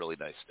got to be a really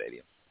nice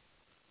stadium.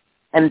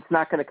 And it's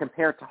not going to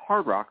compare to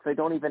Hard Rock. So I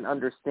don't even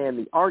understand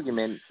the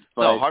argument.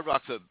 But no, Hard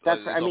Rock's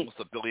almost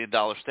 $1 billion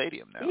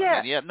stadium now.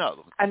 Yeah.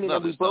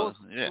 We both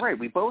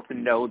we both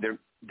know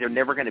they're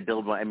never going to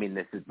build one. I mean,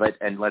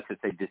 and let's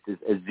just say this is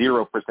a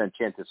 0%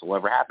 chance this will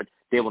ever happen.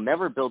 They will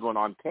never build one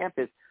on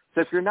campus. So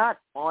if you're not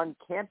on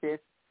campus,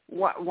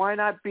 why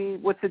not be?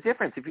 What's the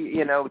difference if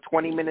you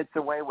 20 minutes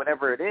away,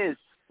 whatever it is,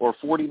 or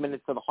 40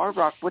 minutes to the Hard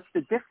Rock? What's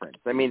the difference?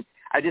 I mean,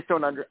 I just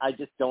don't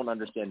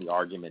understand the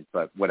argument.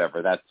 But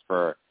whatever, that's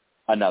for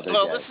another day.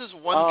 Well, this is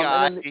one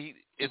guy.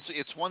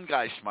 It's one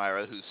guy,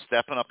 Schmeira, who's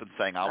stepping up and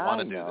saying, "I want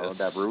to do this."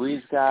 That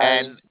Ruiz guy.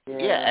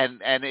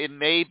 And and it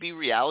may be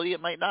reality.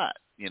 It might not.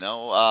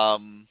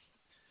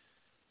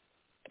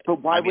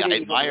 But why would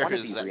it even want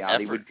to be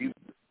reality?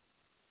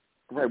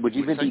 Would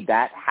you even be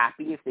that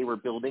happy if they were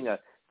building a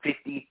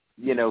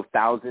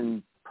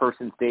 50,000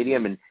 person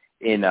stadium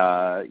in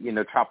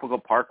Tropical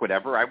Park,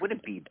 whatever? I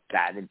wouldn't be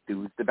that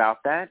enthused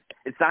about that.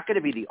 It's not going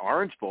to be the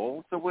Orange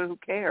Bowl, so who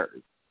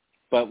cares?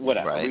 But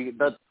whatever. Right.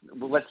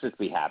 Let's just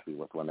be happy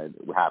with when it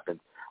happens.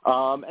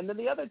 And then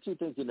the other two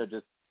things,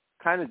 just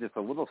kind of just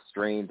a little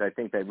strange. I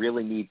think that the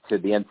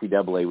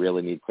NCAA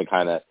really needs to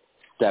kind of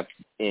step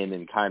in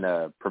and kind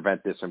of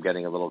prevent this from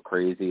getting a little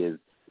crazy. Is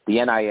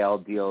the NIL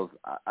deals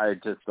are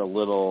just a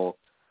little.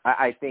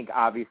 I think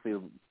obviously,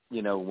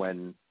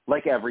 when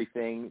like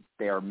everything,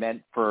 they are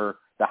meant for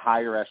the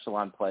higher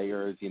echelon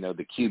players,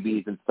 the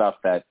QBs and stuff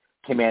that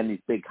command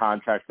these big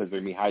contracts as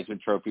they're Heisman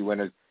Trophy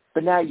winners.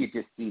 But now you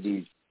just see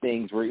these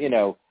things where,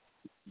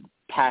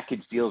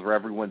 package deals where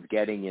everyone's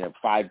getting,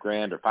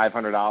 $5,000 or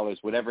 $500,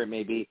 whatever it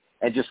may be,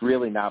 and just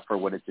really not for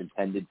what it's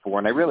intended for.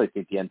 And I really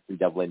think the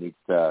NCAA needs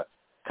to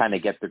kind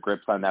of get the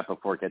grips on that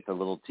before it gets a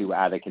little too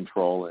out of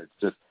control. It's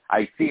just,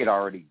 I see it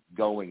already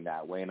going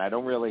that way. And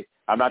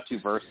I'm not too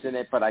versed in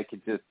it, but I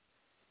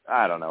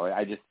don't know.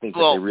 I just think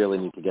that they really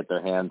need to get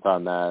their hands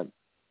on that.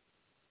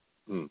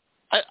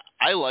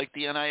 I like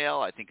the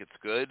NIL. I think it's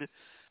good.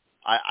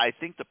 I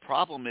think the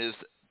problem is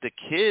the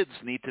kids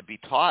need to be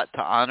taught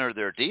to honor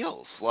their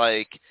deals.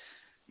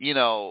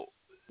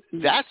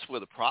 That's where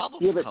the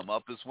problems come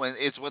up is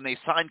when they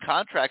sign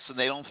contracts and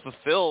they don't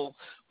fulfill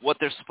what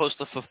they're supposed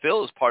to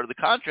fulfill as part of the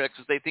contracts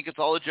because they think it's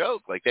all a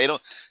joke. They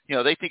don't,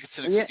 they think it's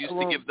an excuse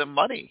to give them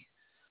money.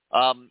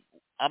 I'm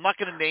not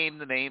going to name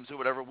the names or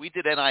whatever. We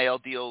did NIL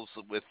deals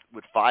with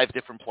 5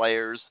 different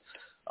players.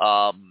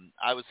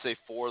 I would say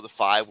 4 of the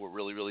 5 were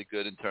really, really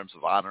good in terms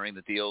of honoring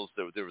the deals.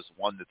 There was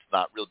one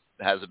that's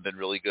hasn't been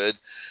really good.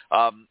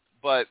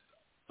 But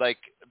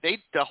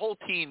the whole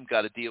team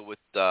got a deal with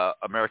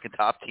American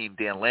Top Team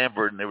Dan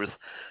Lambert, and there was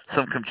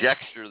some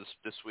conjecture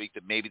this week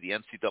that maybe the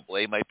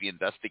NCAA might be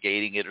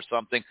investigating it or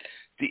something.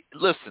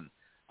 Listen,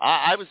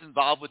 I was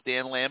involved with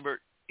Dan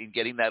Lambert in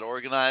getting that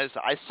organized.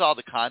 I saw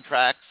the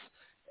contracts.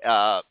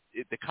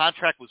 The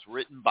contract was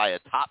written by a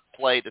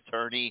top-flight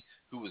attorney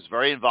who was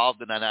very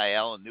involved in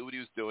NIL and knew what he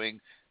was doing.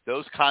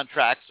 Those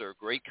contracts are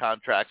great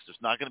contracts. There's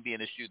not going to be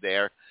an issue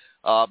there.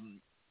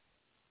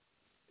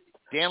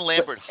 Dan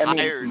Lambert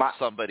hired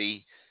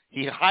somebody.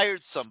 He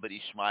hired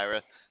somebody,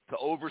 Schmeira, to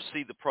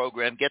oversee the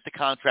program, get the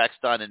contracts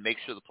done, and make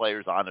sure the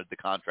players honored the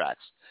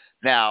contracts.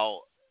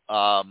 Now,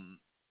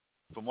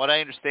 from what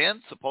I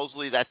understand,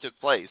 supposedly that took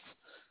place.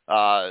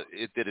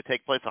 Did it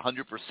take place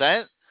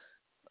 100%?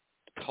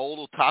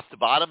 Total top to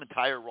bottom,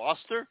 entire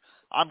roster?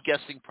 I'm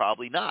guessing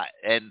probably not.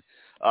 And,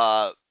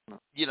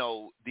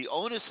 the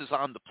onus is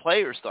on the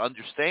players to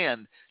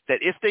understand that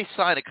if they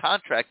sign a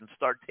contract and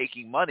start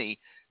taking money,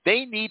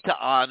 they need to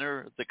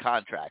honor the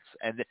contracts.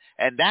 And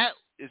that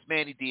is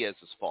Manny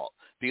Diaz's fault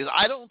because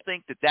I don't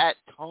think that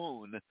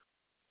tone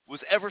was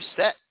ever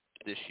set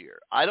this year.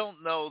 I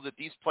don't know that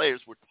these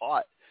players were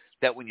taught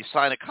that when you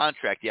sign a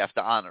contract, you have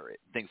to honor it,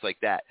 things like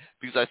that.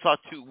 Because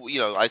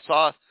I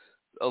saw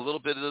a little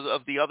bit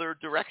of the other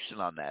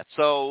direction on that.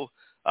 So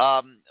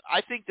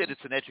I think that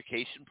it's an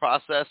education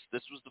process.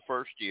 This was the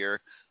first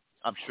year.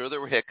 I'm sure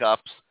there were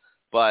hiccups,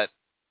 but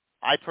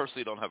I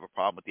personally don't have a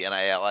problem with the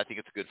NIL. I think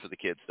it's good for the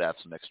kids to have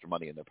some extra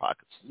money in their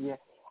pockets. Yeah.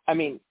 I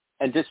mean,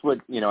 and just what,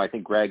 I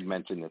think Greg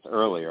mentioned this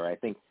earlier. I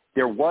think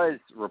there was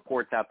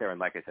reports out there, and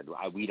like I said,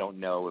 we don't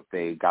know if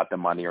they got the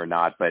money or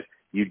not, but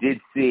you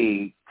did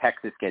see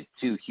Texas get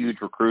 2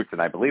 huge recruits,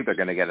 and I believe they're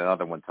going to get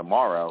another one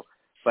tomorrow.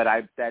 But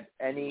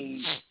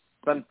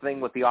something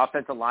with the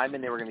offensive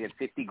lineman, they were going to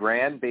get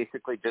 $50,000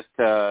 basically just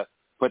to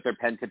put their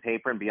pen to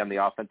paper and be on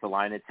the offensive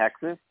line at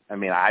Texas. I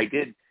mean, I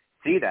did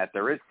see that.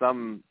 There is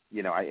some,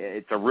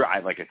 it's a real,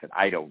 like I said,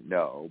 I don't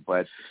know.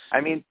 But, I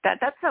mean,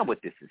 that's not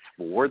what this is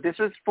for. This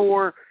is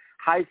for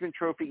Heisman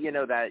Trophy,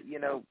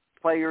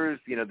 players,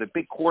 the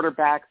big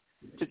quarterbacks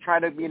to try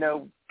to,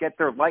 get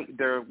their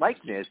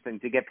likeness and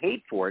to get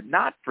paid for it,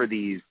 not for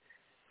these,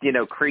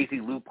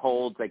 crazy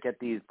loopholes that get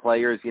these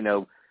players,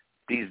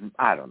 these,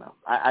 I don't know.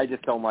 I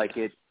just don't like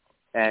it.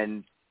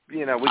 And,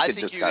 we could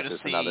discuss this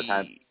another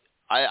time.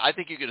 I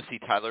think you're going to see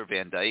Tyler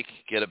Van Dyke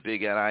get a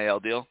big NIL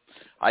deal.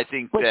 I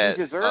think but that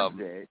he deserves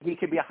it. He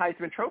could be a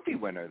Heisman Trophy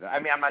winner. I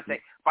mean, I'm not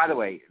saying. By the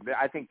way,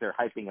 I think they're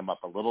hyping him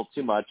up a little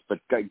too much. But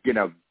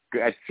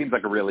it seems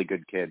like a really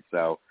good kid.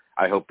 So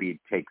I hope he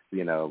takes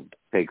it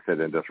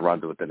and just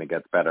runs with it and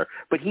gets better.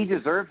 But he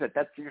deserves it.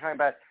 That's you're talking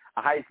about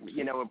a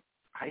Heisman.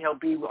 He'll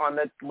be on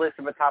the list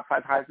of a top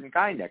 5 Heisman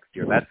guy next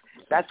year.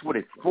 That's what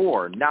it's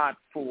for, not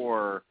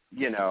for,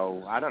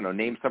 I don't know,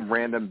 name some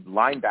random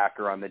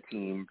linebacker on the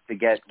team to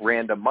get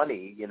random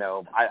money.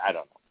 I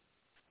don't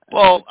know.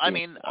 Well, I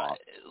mean,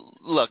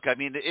 look, I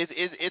mean,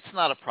 it's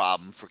not a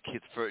problem for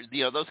kids.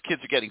 Those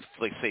kids are getting,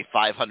 like, say,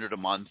 $500 a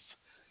month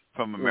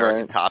from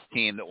American Top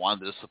Team that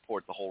wanted to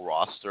support the whole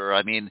roster.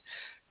 I mean,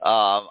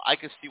 I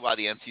can see why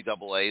the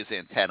NCAA's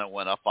antenna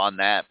went up on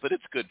that, but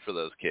it's good for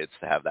those kids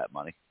to have that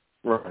money.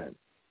 Right.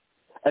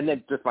 And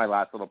then just my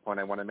last little point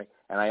I want to make,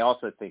 and I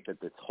also think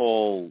that this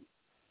whole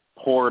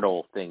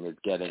portal thing is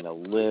getting a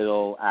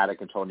little out of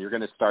control, and you're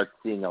going to start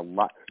seeing a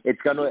lot.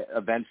 It's going to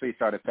eventually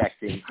start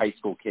affecting high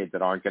school kids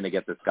that aren't going to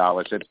get the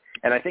scholarships.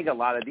 And I think a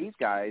lot of these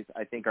guys,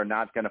 I think, are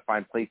not going to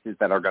find places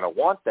that are going to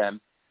want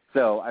them.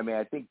 So, I mean,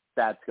 I think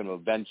that's going to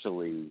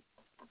eventually,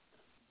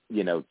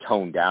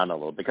 tone down a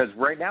little, because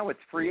right now it's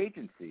free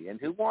agency. And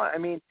these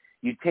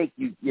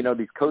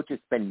coaches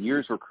spend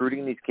years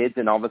recruiting these kids,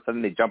 and all of a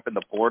sudden they jump in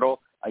the portal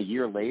a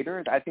year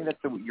later. I think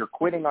you're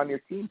quitting on your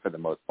team for the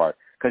most part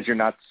because you're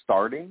not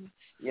starting.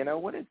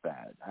 What is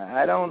that?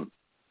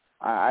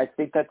 I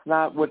think that's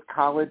not what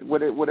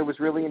what it was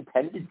really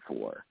intended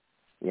for.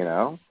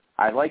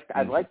 I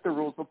liked the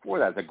rules before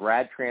that. As a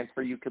grad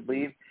transfer, you could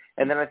leave,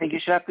 and then I think you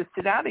should have to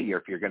sit out a year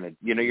if you're going to.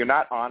 You're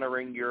not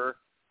honoring your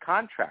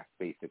contract.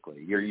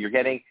 Basically, you're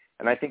getting,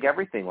 and I think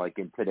everything, like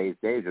in today's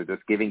days, are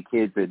just giving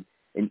kids an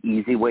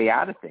easy way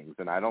out of things,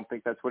 and I don't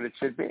think that's what it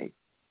should be.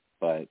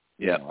 But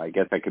I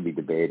guess that could be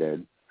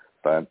debated.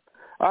 But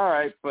all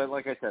right, but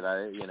like I said,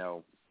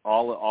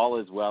 all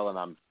is well, and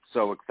I'm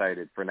so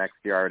excited for next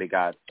year. I already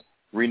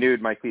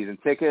renewed my season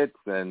tickets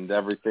and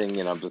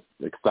everything, I'm just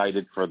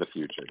excited for the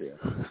future here.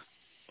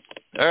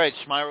 All right,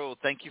 Shmiro,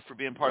 thank you for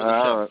being part of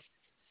the show.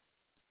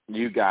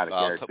 You got it,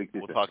 Gary.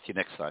 We'll talk to you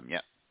next time.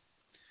 Yeah.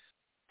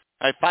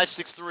 All right,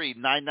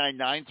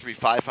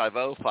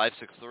 563-999-3550,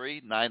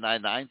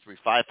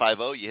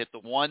 563-999-3550. You hit the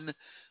 1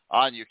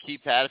 on your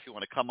keypad if you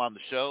want to come on the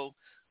show.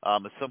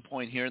 At some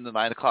point here in the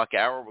 9 o'clock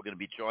hour, we're going to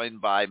be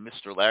joined by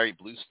Mr. Larry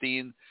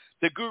Bluestein,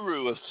 the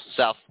guru of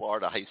South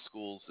Florida high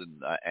schools,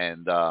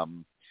 and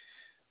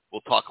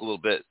we'll talk a little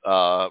bit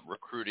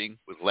recruiting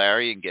with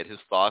Larry and get his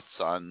thoughts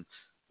on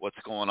what's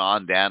going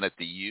on down at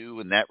the U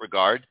in that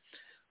regard.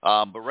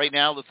 But right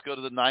now, let's go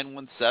to the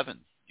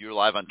 917. You're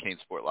live on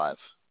CaneSport Live.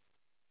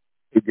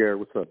 Hey, Gary,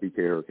 what's up, BK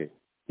Hurricane?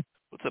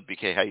 What's up,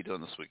 BK? How you doing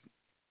this week?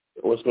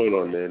 What's going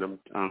on, man?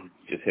 I'm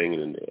just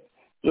hanging in there.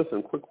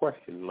 Listen, quick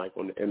question, like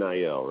on the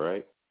NIL,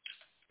 right?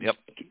 Yep.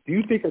 Do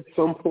you think at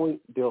some point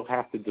they'll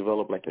have to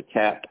develop like a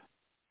cap?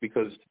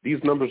 Because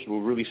these numbers will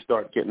really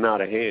start getting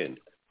out of hand,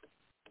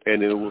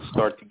 and it will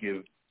start to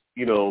give,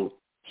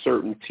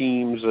 certain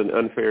teams an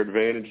unfair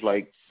advantage.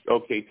 Like,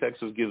 okay,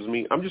 Texas gives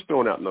me, I'm just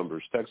throwing out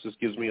numbers. Texas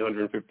gives me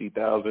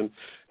 $150,000, and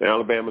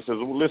Alabama says,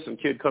 well, listen,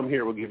 kid, come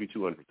here, we'll give you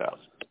 $200,000.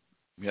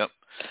 Yep.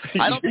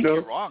 I don't think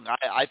you're wrong.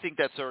 I think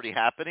that's already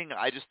happening.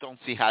 I just don't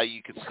see how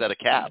you could set a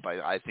cap.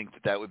 I think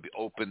that would be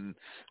open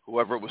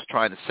whoever was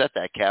trying to set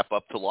that cap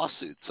up to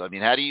lawsuits. I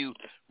mean, how do you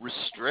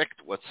restrict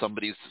what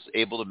somebody's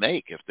able to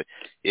make?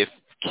 If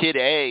kid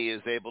A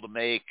is able to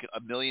make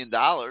 $1 million,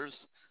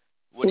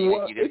 what do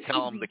you just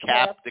tell them the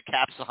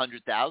cap's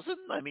 $100,000?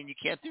 I mean, you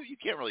can't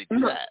really do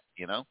that,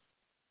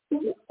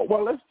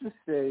 Well, let's just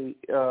say,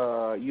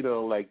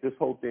 like this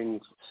whole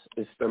thing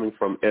is stemming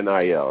from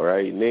NIL,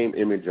 right? Name,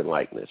 image, and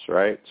likeness,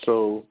 right?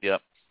 So,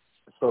 yep.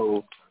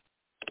 So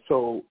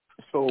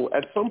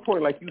at some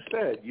point, like you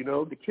said,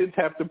 the kids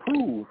have to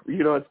prove,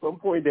 at some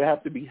point they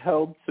have to be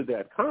held to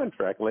that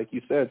contract. Like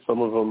you said,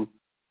 some of them,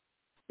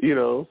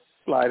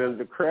 slide under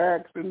the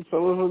cracks, and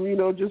some of them,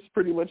 just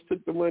pretty much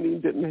took the money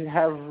and didn't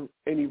have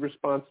any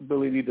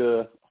responsibility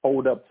to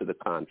hold up to the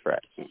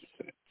contract,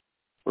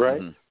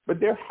 right? Mm-hmm. But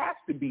there has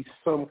to be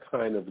some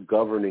kind of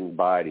governing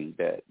body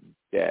that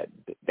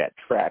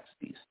tracks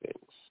these things,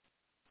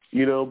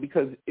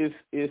 because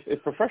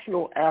if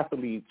professional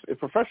athletes, if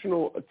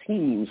professional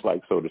teams,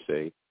 like so to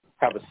say,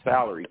 have a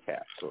salary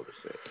cap, so to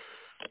say,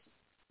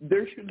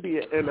 there should be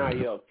an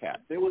NIL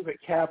cap. There was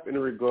a cap in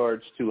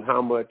regards to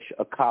how much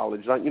a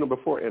college,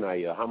 before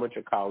NIL, how much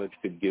a college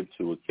could give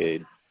to a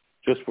kid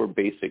just for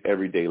basic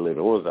everyday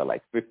living. What was that,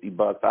 like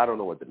 $50? I don't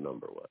know what the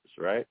number was,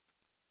 right?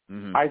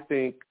 Mm-hmm. I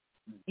think,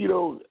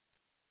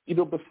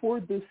 before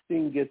this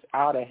thing gets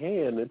out of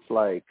hand, it's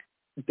like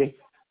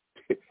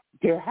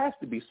there has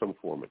to be some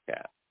form of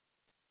cap.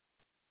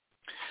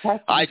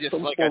 I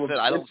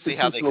don't see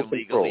how they could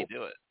legally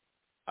do it.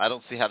 I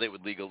don't see how they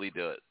would legally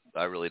do it.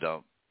 I really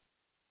don't.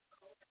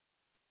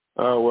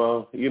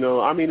 Well,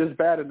 it's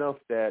bad enough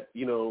that,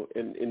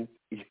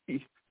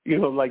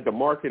 like the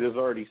market is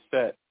already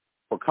set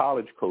for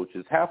college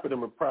coaches. Half of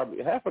them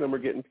are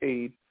getting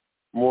paid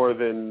more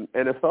than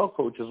NFL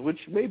coaches, which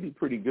may be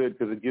pretty good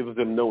because it gives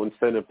them no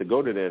incentive to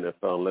go to the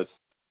NFL unless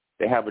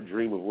they have a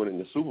dream of winning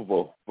the Super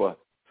Bowl. But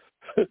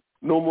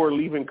no more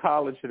leaving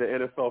college to the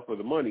NFL for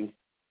the money,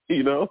 at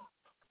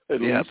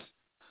least.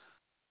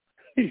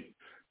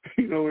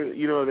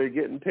 They're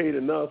getting paid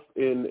enough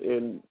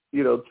in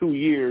 2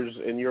 years,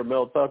 and you're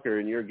Mel Tucker,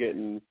 and you're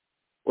getting,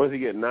 what is he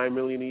getting, $9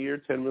 million a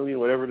year, $10 million,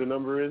 whatever the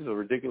number is, a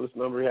ridiculous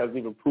number. He hasn't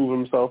even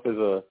proven himself as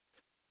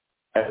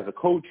a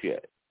coach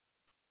yet.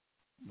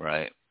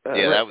 Right.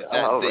 Yeah,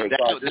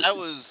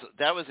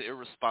 that was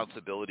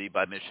irresponsibility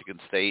by Michigan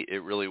State.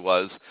 It really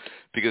was,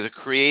 because it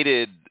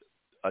created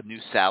a new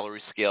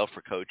salary scale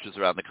for coaches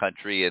around the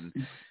country, and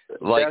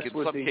like That's in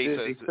what some they cases,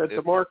 did. They set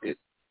the market.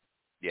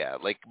 Yeah,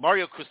 like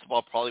Mario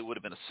Cristobal probably would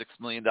have been a $6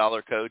 million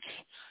coach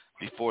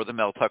before the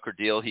Mel Tucker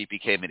deal. He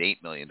became an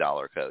 $8 million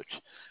coach,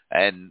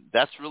 and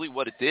that's really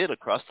what it did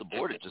across the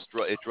board. It just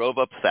drove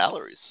up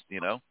salaries.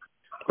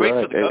 Great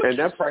for the coaches. And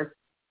that price.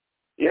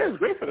 Yeah, it's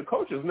great for the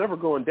coaches. Never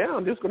going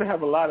down. Just going to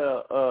have a lot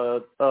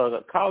of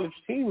college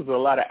teams with a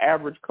lot of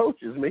average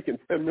coaches making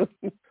 $10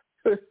 million,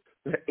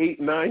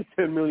 $8, $9,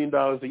 $10 million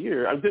a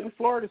year. Didn't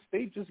Florida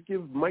State just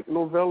give Mike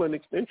Norvell an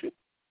extension?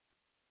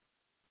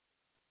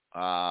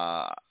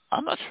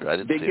 I'm not sure. I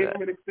didn't see that. They gave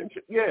him an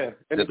extension. Yeah,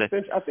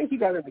 extension. I think he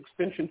got an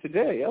extension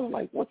today. I was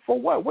like, what for?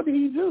 What? What did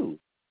he do?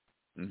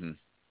 Mm-hmm.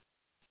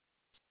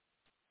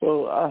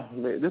 So,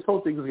 man, this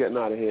whole thing is getting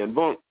out of hand.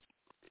 But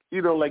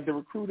like the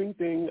recruiting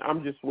thing,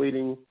 I'm just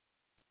waiting.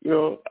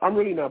 I'm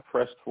really not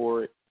pressed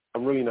for it.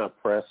 I'm really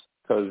not pressed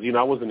because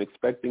I wasn't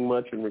expecting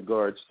much in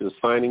regards to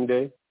signing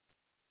day.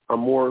 I'm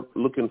more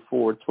looking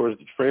forward towards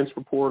the transfer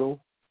portal,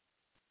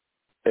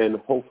 and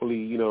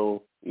hopefully,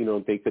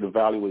 they could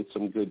evaluate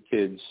some good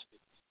kids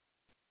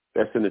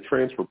that's in the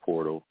transfer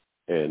portal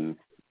and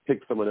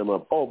pick some of them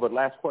up. Oh, but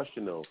last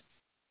question though,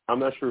 I'm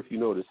not sure if you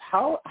noticed,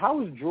 how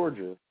is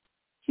Georgia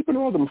keeping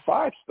all them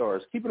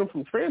 5-stars, keeping them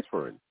from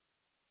transferring?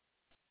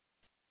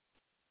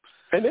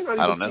 And they're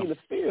not even seeing the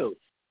field.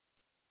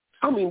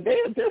 I mean,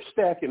 they're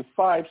stacking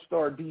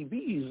 5-star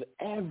DBs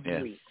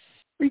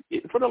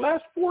for the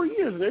last 4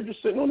 years, and they're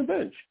just sitting on the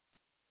bench.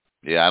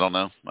 Yeah, I don't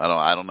know.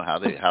 I don't know how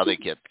they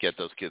get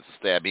those kids to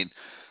stay.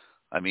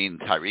 I mean,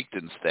 Tyreek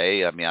didn't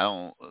stay. I don't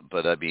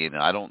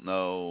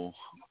know.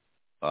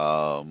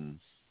 I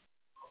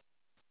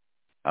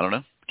don't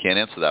know. Can't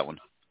answer that one.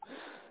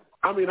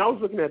 I mean, I was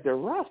looking at their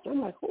roster.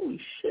 I'm like, holy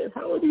shit,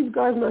 how are these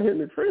guys not hitting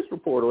the transfer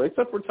portal?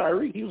 Except for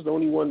Tyreek. He was the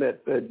only one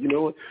that said,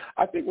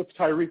 I think with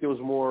Tyreek, it was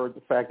more the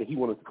fact that he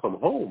wanted to come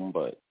home.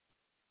 But,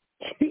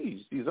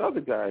 geez, these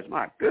other guys,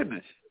 my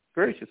goodness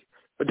gracious.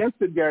 But that's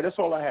it, Gary. That's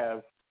all I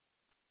have.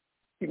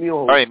 Keep me on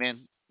hold. All right,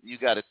 man. You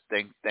got it.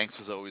 Thanks,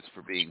 as always,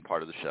 for being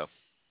part of the show.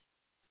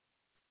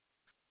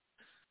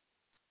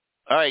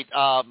 All right.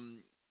 I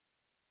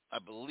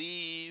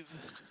believe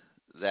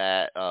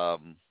that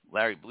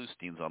Larry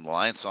Bluestein's on the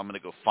line, so I'm going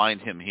to go find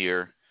him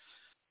here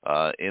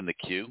in the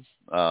queue.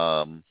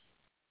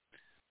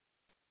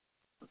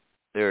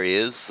 There he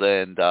is,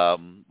 and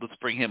let's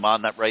bring him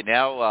on that right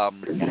now.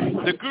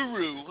 The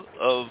guru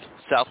of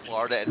South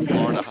Florida and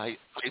Florida high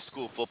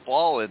school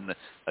football, and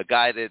a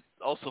guy that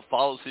also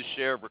follows his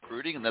share of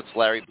recruiting, and that's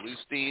Larry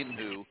Bluestein,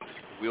 who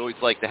we always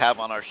like to have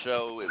on our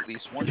show at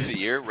least once a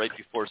year, right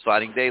before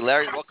signing day.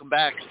 Larry, welcome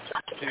back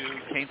to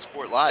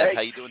CaneSport Live. Hey,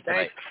 how you doing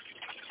tonight?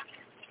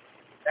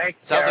 Thanks,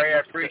 Gary. I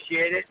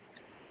appreciate it.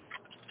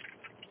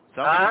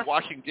 Sounds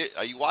like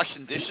are you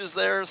washing dishes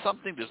there or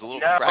something? There's a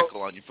little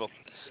crackle on your phone.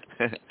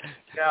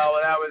 No,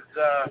 that was,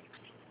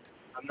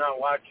 I'm not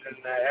watching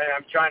that.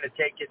 I'm trying to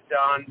take it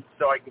on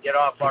so I can get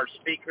off our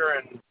speaker,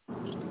 and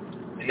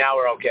now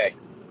we're okay.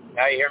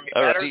 Now you hear me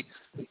better?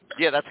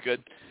 Yeah, that's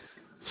good.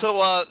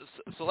 So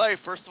Larry,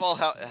 first of all,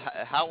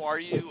 how are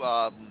you?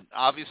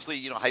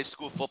 Obviously, high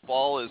school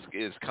football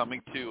is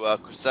coming to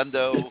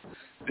crescendo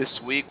this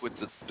week with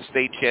the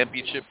state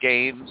championship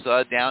games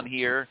down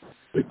here.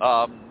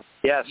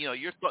 Yes.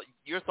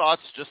 Your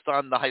thoughts just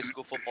on the high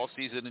school football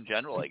season in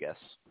general, I guess.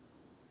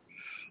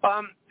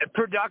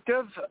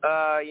 Productive,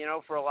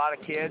 for a lot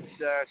of kids.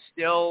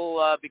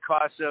 Still,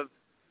 because of,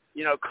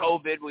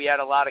 COVID, we had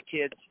a lot of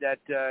kids that,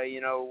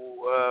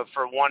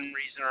 for one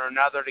reason or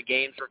another, the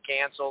games were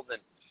canceled and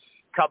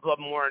a couple of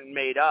them weren't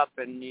made up.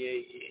 And,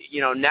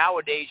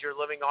 nowadays you're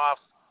living off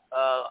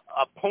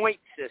a point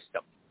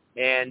system.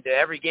 And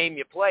every game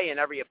you play and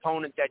every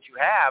opponent that you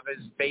have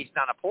is based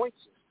on a point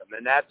system.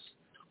 And that's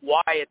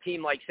why a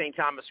team like St.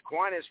 Thomas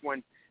Aquinas,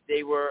 when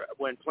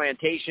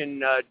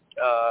Plantation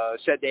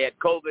said they had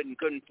COVID and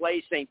couldn't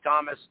play St.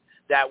 Thomas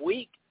that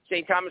week,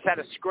 St. Thomas had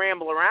to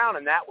scramble around,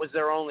 and that was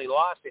their only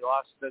loss. They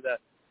lost to the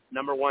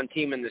number one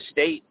team in the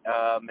state,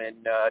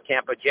 and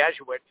Tampa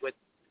Jesuit with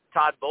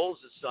Todd Bowles'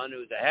 son,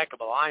 who's a heck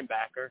of a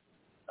linebacker.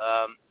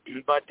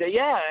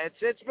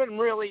 It's been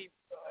really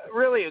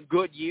a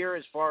good year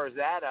as far as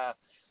that.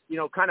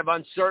 Kind of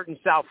uncertain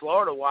South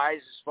Florida-wise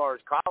as far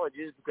as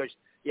colleges, because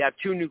you have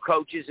two new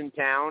coaches in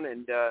town,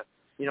 and a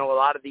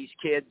lot of these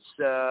kids,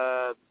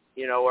 were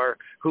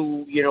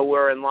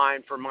in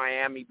line for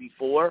Miami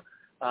before.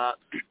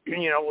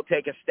 We'll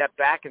take a step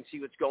back and see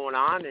what's going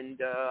on, and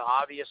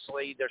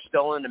obviously they're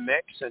still in the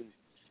mix. And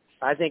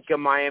I think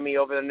Miami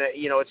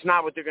it's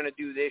not what they're going to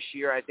do this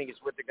year. I think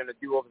it's what they're going to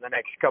do over the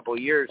next couple of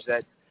years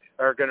that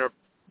are going to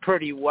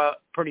pretty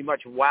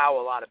much wow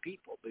a lot of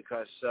people.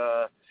 Because,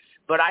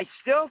 but I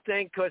still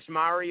think because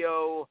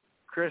Mario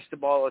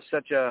Cristobal is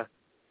such a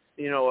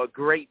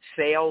great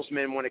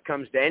salesman when it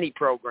comes to any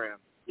program.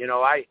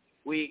 I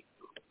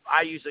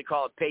usually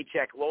call it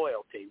paycheck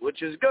loyalty,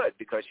 which is good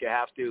because you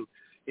have to,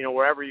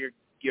 wherever you're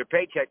your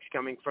paycheck's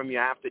coming from, you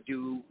have to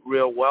do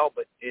real well.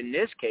 But in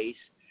this case,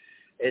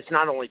 it's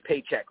not only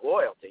paycheck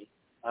loyalty,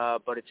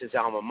 but it's his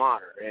alma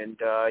mater. And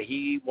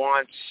he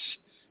wants,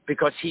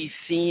 because he's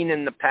seen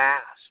in the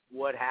past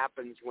what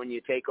happens when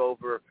you take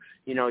over,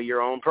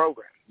 your own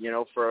program,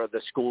 for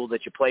the school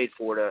that you played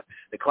for,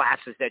 the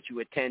classes that you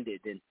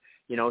attended. And,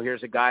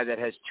 here's a guy that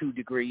has 2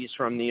 degrees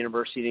from the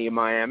University of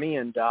Miami,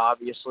 and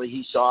obviously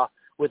he saw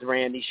with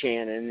Randy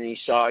Shannon, and he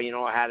saw,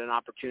 had an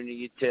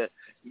opportunity to,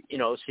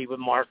 see what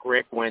Mark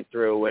Richt went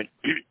through, and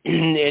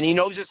and he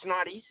knows it's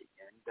not easy.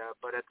 And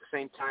but at the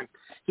same time,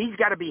 he's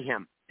got to be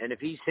him, and if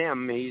he's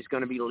him, he's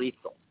going to be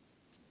lethal.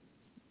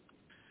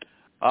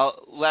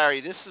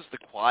 Larry, this is the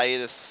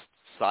quietest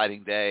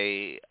signing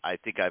day I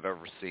think I've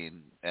ever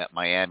seen at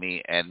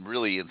Miami, and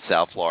really in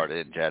South Florida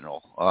in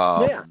general.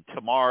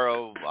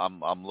 Tomorrow,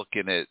 I'm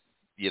looking at,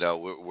 we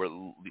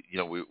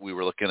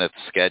were looking at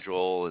the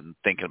schedule and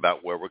thinking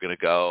about where we're going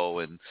to go,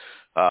 and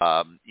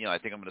I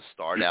think I'm going to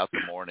start out the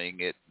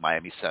morning at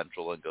Miami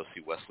Central and go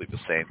see Wesley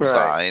Bassane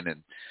sign,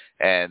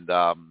 and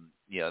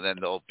then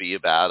there'll be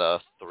about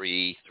a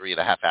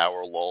 3.5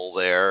 hour lull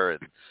there,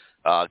 and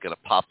going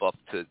to pop up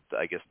to,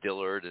 I guess,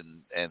 Dillard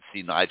and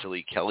see Nigel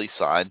E. Kelly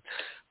sign.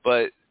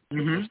 But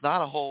there's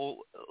not a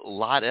whole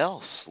lot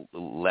else,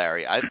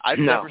 Larry. I've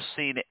never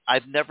seen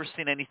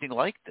anything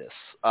like this.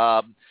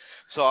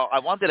 So I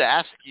wanted to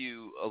ask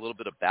you a little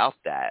bit about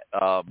that.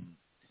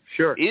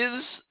 Sure.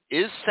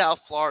 Is South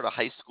Florida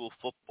high school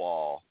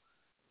football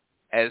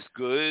as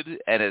good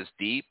and as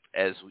deep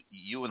as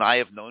you and I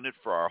have known it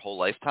for our whole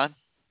lifetime?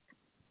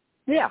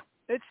 Yeah,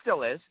 it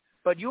still is.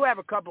 But you have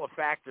a couple of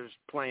factors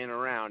playing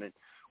around, and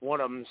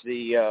one of them's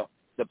the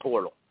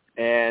portal.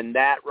 And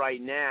that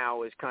right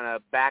now is kind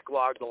of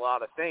backlogged a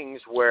lot of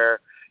things where,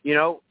 in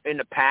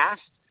the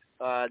past,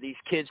 these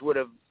kids would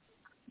have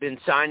been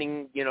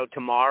signing,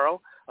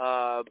 tomorrow.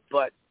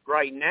 But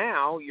right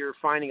now you're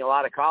finding a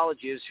lot of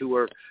colleges who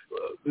are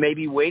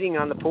maybe waiting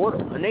on the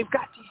portal. And they've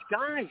got these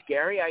guys,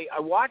 Gary. I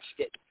watched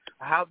it,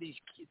 how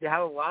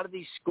a lot of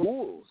these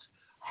schools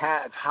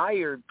have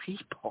hired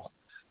people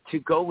to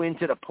go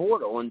into the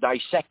portal and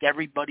dissect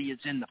everybody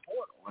that's in the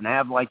portal and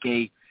have like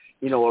a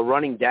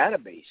running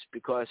database,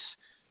 because,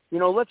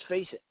 let's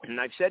face it, and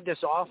I've said this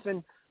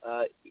often,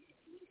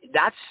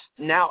 that's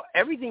now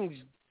everything's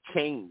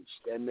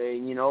changed. And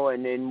then,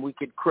 and then we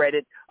could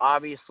credit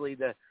obviously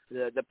the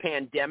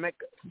pandemic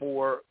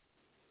for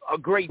a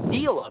great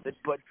deal of it,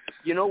 but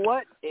you know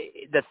what?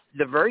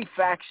 The very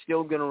fact's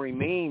still going to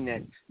remain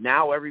that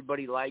now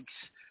everybody likes,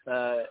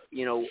 I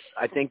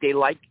think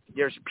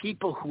there's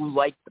people who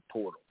like the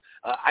portal.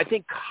 I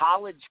think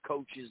college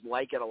coaches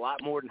like it a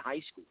lot more than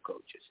high school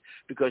coaches,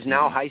 because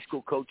now high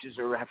school coaches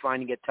are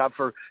finding it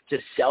tougher to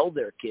sell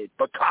their kids.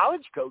 But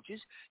college coaches,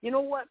 you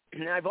know what?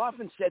 And I've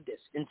often said this,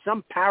 in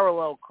some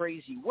parallel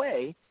crazy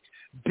way,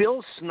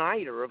 Bill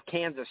Snyder of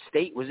Kansas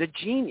State was a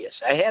genius,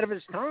 ahead of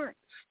his time,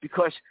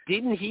 because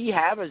didn't he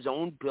have his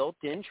own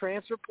built-in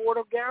transfer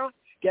portal,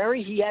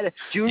 Gary? He had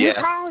junior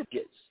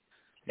colleges.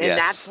 And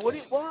that's what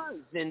it was.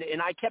 And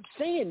I kept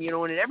saying,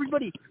 and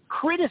everybody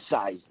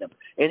criticized them.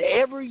 And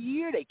every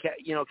year they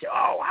kept,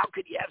 how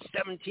could you have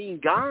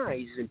 17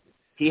 guys? And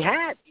he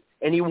had,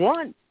 and he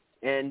won.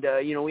 And,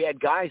 we had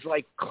guys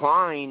like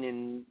Klein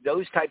and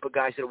those type of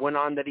guys that went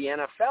on to the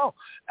NFL.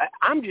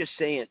 I'm just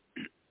saying,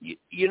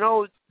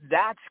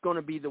 that's going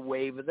to be the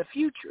wave of the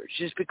future. It's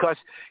just because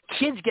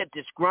kids get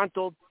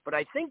disgruntled, but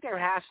I think there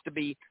has to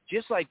be,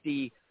 just like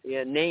the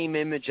name,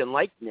 image, and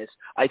likeness,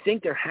 I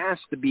think there has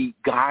to be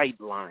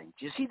guidelines.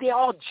 You see, they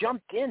all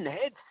jumped in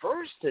head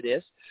first to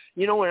this,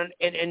 and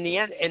in the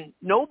end, and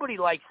nobody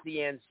likes the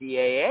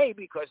NCAA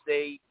because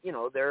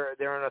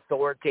they're an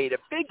authoritative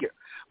figure.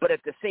 But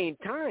at the same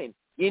time,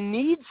 you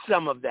need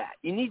some of that.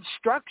 You need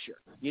structure.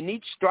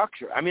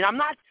 I mean,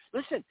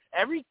 listen,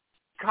 every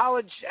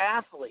college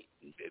athlete,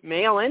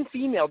 male and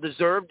female,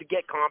 deserve to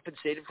get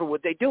compensated for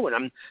what they do, and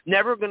I'm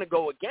never going to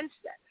go against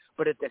that.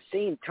 But at the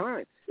same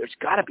time, there's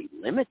got to be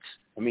limits.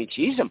 I mean,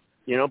 geez,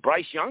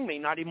 Bryce Young may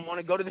not even want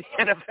to go to the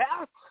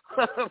NFL.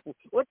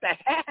 What the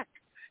heck?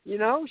 He's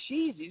going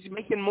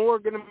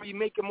to be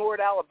making more at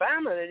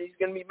Alabama than he's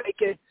going to be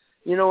making,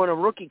 in a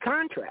rookie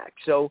contract.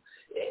 So,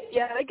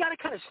 yeah, they got to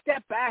kind of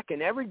step back,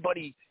 and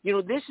everybody,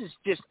 this is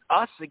just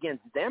us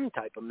against them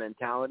type of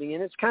mentality,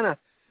 and it's kind of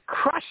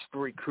crushed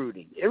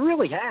recruiting. It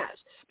really has,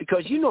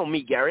 because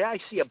me, Gary, I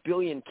see a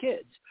billion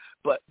kids,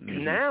 but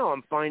now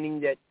I'm finding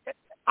that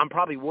I'm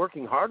probably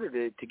working harder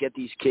to get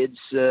these kids,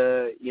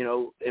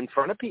 in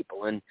front of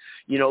people. And,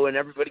 and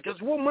everybody goes,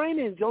 well, mine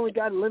has only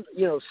got,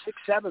 6-7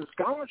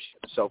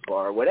 scholarships so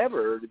far, or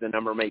whatever the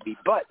number may be.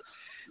 But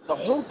the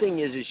whole thing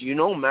is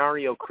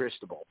Mario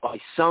Cristobal, by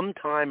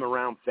sometime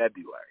around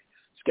February,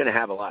 is going to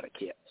have a lot of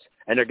kids.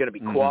 And they're going to be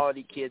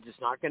quality kids. It's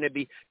not going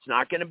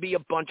to be a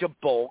bunch of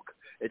bulk.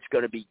 It's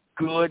going to be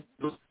good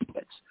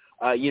kids.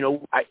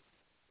 I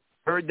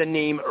heard the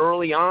name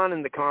early on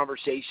in the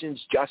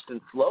conversations,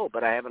 Justin Flo,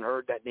 but I haven't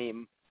heard that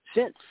name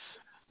since.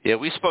 Yeah,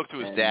 we spoke to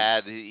his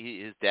dad.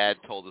 His dad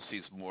told us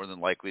he's more than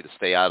likely to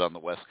stay out on the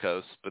West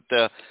Coast.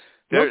 But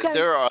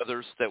There are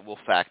others that will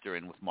factor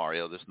in with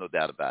Mario. There's no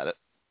doubt about it.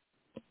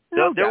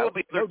 There will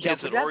be other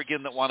kids at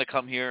Oregon that want to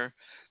come here.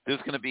 There's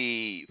going to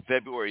be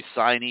February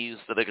signees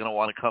that are going to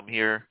want to come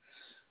here.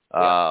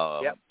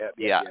 Well,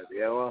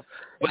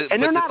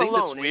 and they're not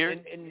alone.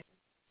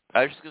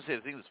 I was just going to say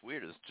the thing that's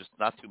weird is just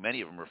not too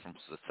many of them are from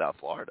South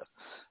Florida.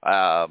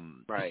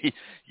 Right.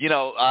 You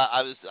know,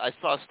 I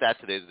saw a stat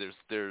today.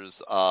 There's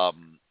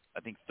I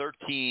think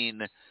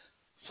 13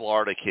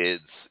 Florida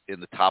kids in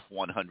the top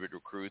 100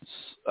 recruits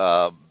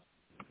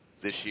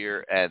this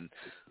year, and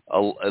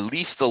at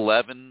least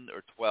 11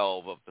 or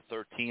 12 of the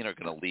 13 are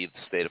going to leave the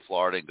state of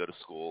Florida and go to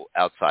school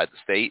outside the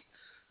state.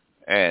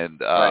 And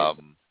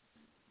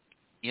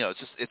you know,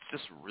 it's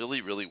just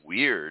really, really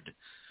weird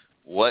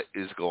what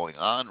is going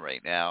on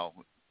right now,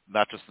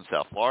 not just in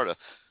South Florida,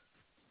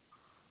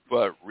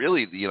 but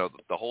really, you know,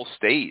 the whole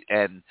state.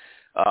 And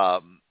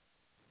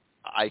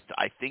I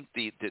think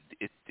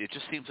it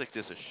just seems like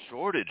there's a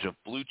shortage of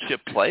blue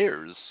chip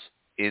players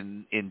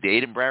in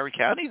Dade and Broward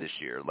County this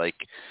year. Like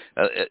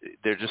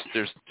there's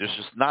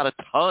just not a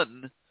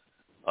ton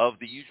of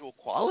the usual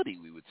quality,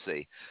 we would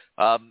say.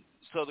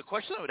 So the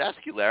question I would ask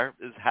you, Larry,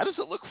 is how does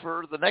it look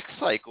for the next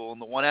cycle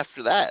and the one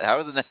after that? How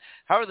are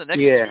the next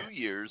 2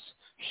 years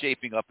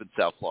shaping up in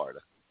South Florida?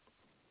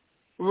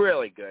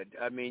 Really good.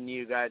 I mean,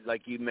 you got,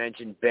 like you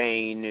mentioned,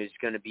 Bain is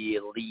going to be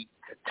elite,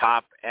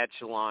 top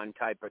echelon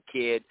type of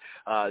kid.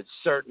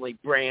 Certainly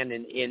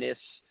Brandon Innes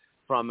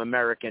from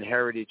American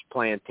Heritage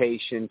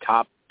Plantation,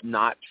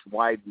 top-notch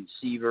wide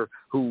receiver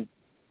who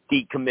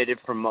decommitted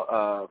from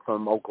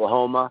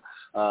Oklahoma.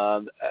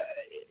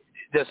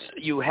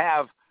 You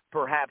have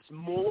perhaps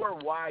more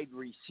wide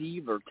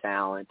receiver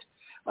talent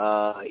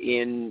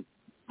in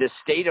the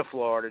state of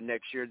Florida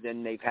next year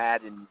than they've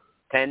had in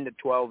 10 to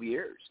 12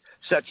 years.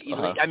 Such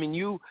elite. I mean,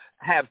 you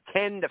have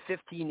 10 to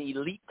 15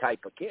 elite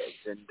type of kids,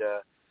 and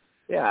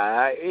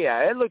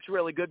it looks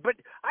really good. But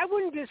I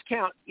wouldn't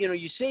discount. You know,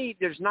 you say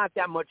there's not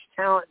that much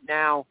talent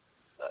now.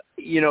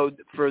 You know,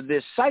 for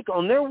this cycle,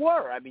 and there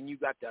were. I mean, you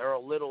got the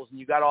Earl Littles, and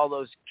you got all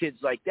those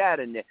kids like that,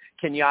 and the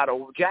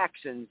Kenyatta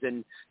Jacksons,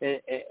 and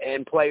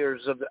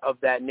players of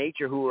that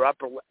nature who were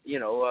upper, you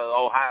know,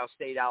 Ohio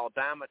State,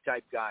 Alabama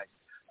type guys.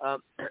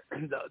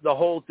 The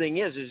whole thing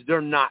is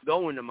they're not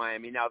going to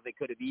Miami. Now, they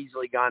could have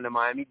easily gone to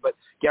Miami, but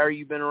Gary,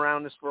 you've been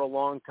around this for a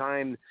long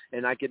time,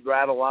 and I could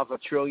rattle off a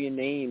trillion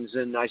names,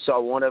 and I saw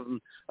one of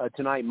them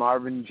tonight,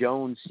 Marvin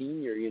Jones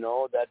Sr., you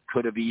know, that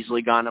could have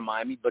easily gone to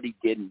Miami, but he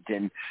didn't,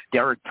 and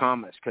Derek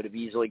Thomas could have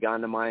easily gone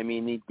to Miami,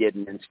 and he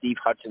didn't, and Steve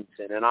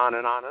Hutchinson, and on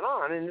and on and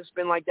on, and it's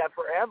been like that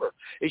forever.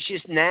 It's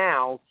just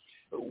now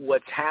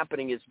what's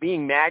happening is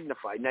being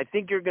magnified. And I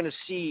think you're going to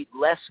see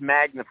less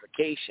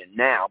magnification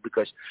now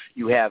because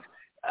you have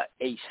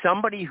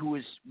somebody who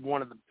is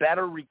one of the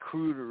better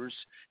recruiters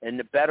and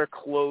the better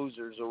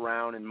closers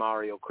around in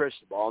Mario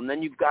Cristobal. And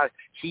then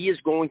he is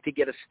going to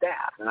get a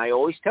staff. And I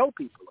always tell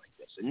people like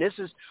this. And this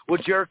is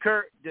what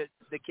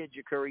the kid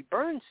Ja'Curry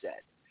Burns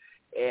said.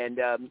 And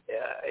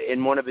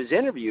in one of his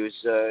interviews,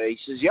 he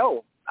says,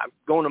 I'm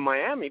going to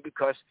Miami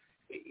because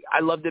I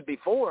loved it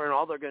before and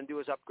all they're going to do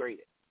is upgrade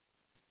it.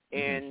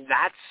 And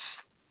that's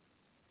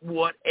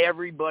what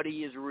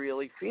everybody is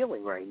really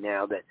feeling right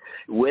now, that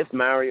with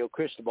Mario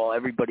Cristobal,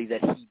 everybody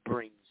that he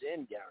brings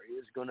in, Gary,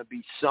 is going to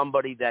be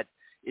somebody that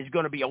is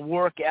going to be a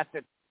work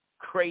ethic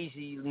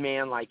crazy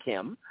man like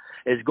him,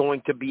 is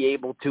going to be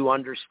able to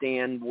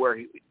understand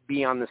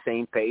be on the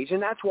same page.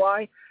 And that's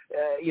why,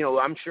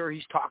 I'm sure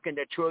he's talking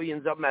to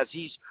trillions of them as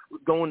he's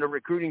going to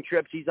recruiting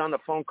trips. He's on the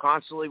phone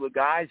constantly with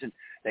guys, and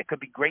that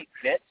could be great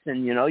fits.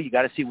 And, you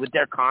got to see what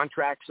their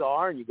contracts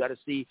are, and you got to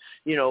see,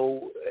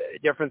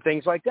 different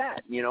things like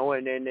that,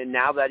 and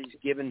now that he's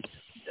given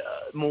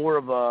more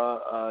of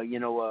a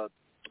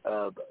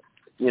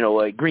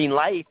green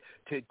light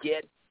to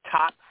get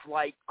top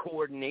flight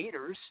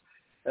coordinators,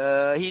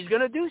 he's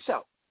going to do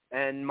so.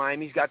 And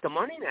Miami's got the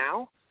money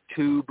now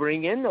to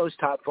bring in those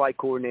top flight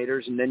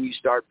coordinators, and then you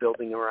start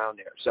building around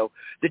there. So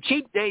the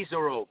cheap days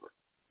are over,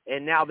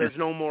 and now there's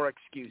no more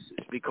excuses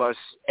because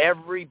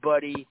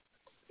everybody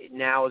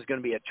now is going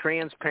to be a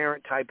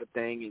transparent type of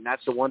thing, and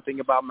that's the one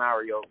thing about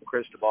Mario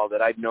Cristobal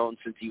that I've known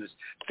since he was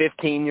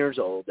 15 years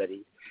old, that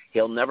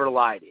he'll never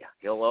lie to you.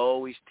 He'll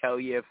always tell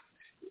you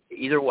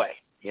either way,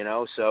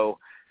 so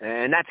 –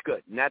 and that's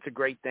good, and that's a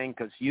great thing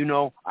because,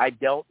 I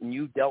dealt and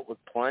you dealt with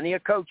plenty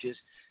of coaches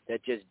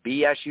that just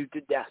BS you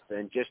to death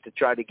and just to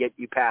try to get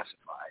you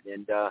pacified.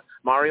 And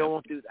Mario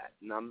won't do that,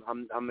 and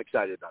I'm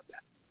excited about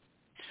that.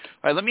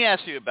 All right, let me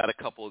ask you about a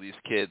couple of these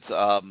kids.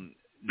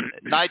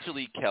 Nigel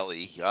E.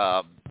 Kelly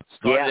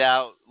started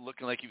out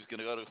looking like he was going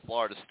to go to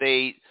Florida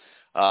State.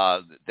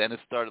 Then it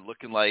started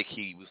looking like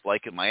he was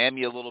liking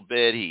Miami a little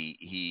bit.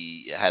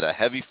 He had a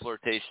heavy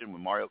flirtation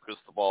with Mario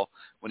Cristobal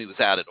when he was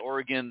out at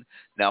Oregon.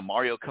 Now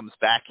Mario comes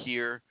back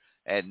here,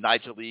 and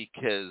Nigel E.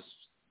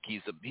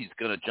 he's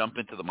going to jump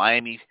into the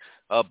Miami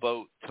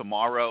boat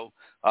tomorrow.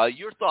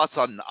 Your thoughts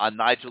on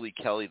Nigel E.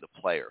 Kelly,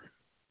 the player?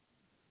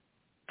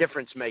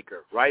 Difference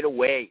maker right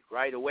away.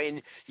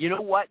 And you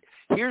know what?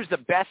 Here's the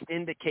best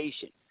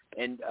indication.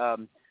 And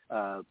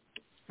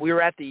we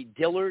were at the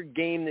Dillard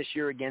game this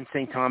year against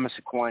St. Thomas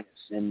Aquinas,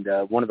 and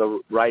one of the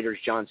writers,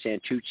 John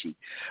Santucci,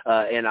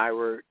 and I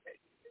were,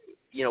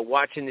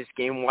 watching this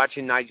game,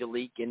 watching Nigel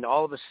Leak, and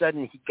all of a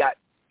sudden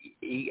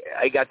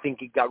I think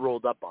he got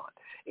rolled up on,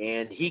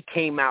 and he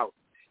came out.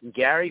 And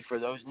Gary, for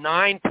those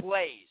 9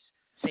 plays,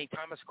 St.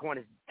 Thomas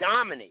Aquinas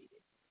dominated,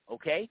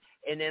 okay?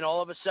 And then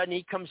all of a sudden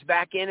he comes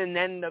back in, and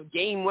then the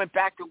game went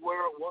back to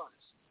where it was.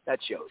 That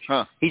shows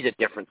you. He's a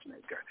difference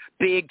maker.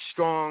 Big,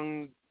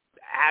 strong,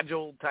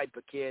 agile type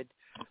of kid.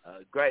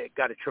 Great,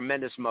 got a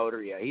tremendous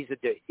motor. Yeah, he's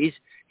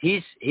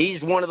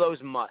one of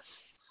those musts.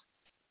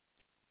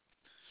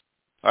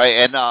 All right,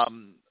 and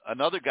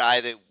another guy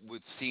that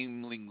would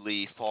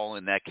seemingly fall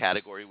in that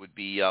category would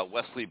be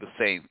Wesley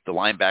Bassane, the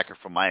linebacker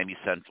from Miami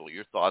Central.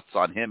 Your thoughts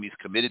on him? He's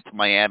committed to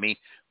Miami.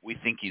 We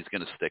think he's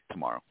going to stick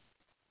tomorrow.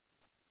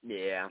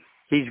 Yeah,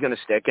 he's going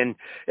to stick. And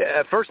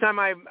first time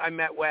I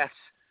met Wes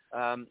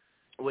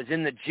was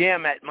in the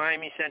gym at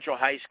Miami Central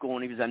High School,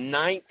 and he was a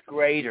 9th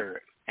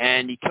grader,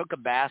 and he took a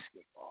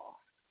basketball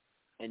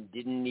and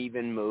didn't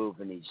even move,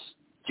 and he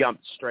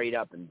jumped straight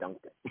up and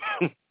dunked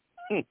it.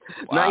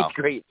 Wow. 9th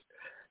grade.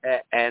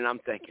 And I'm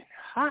thinking,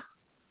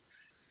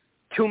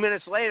 2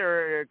 minutes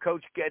later,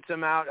 Coach gets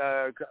him out.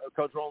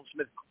 Coach Roland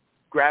Smith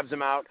grabs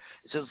him out.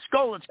 Says, "Let's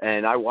go."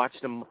 And I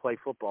watched him play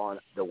football. And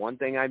the one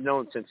thing I've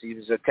known since he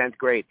was in 10th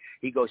grade,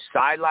 he goes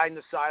sideline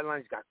to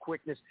sideline. He's got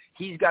quickness.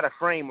 He's got a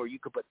frame where you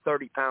could put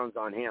 30 pounds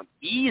on him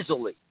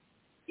easily.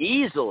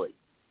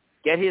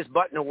 Get his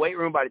butt in the weight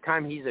room. By the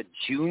time he's a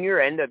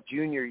junior, end of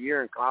junior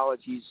year in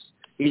college,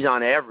 he's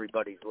on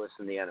everybody's list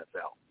in the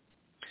NFL.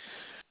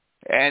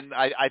 And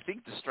I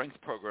think the strength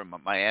program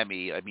at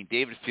Miami,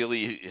 David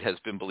Feely has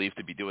been believed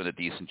to be doing a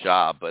decent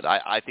job, but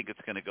I think it's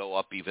going to go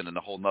up even in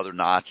a whole nother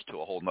notch to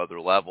a whole nother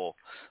level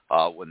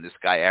when this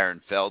guy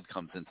Aaron Feld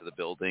comes into the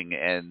building.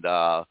 And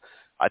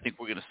I think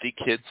we're going to see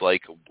kids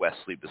like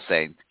Wesley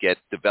Bassane get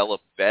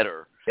developed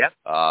better,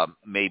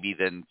 maybe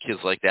than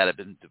kids like that have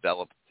been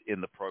developed in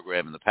the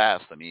program in the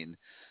past.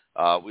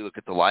 We look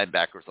at the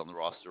linebackers on the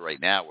roster right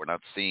now. We're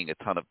not seeing a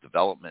ton of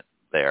development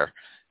there.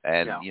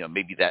 And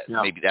maybe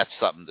that's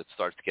something that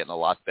starts getting a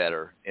lot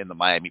better in the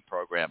Miami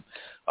program.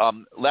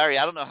 Larry,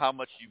 I don't know how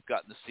much you've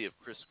gotten to see of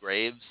Chris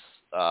Graves,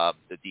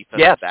 the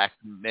defensive back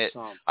mid.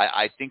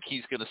 I think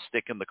he's going to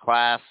stick in the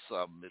class.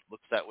 It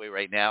looks that way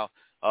right now.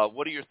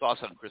 What are your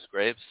thoughts on Chris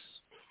Graves?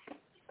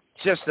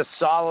 Just a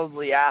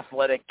solidly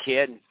athletic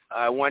kid.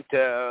 I went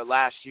to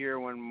last year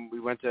when we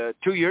went to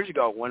 2 years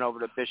ago. Went over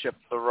to Bishop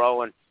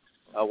Thoreau and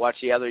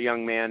watched the other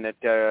young man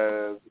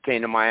that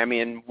came to Miami,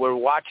 and we're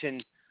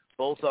watching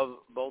both of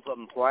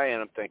them play,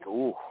 and I'm thinking,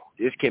 ooh,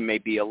 this kid may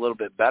be a little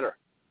bit better.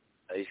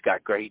 He's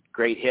got great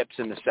hips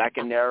in the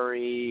secondary.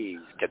 He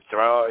could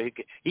throw.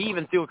 He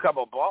even threw a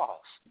couple of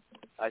balls.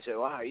 I said,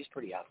 wow, he's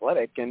pretty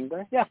athletic, and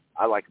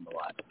I like him a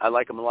lot. I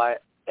like him a lot,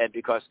 Ed,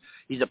 because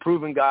he's a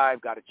proven guy.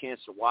 I've got a chance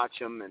to watch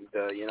him, and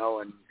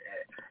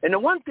and the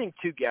one thing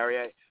too,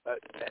 Gary,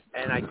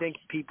 and I think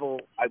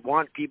I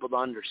want people to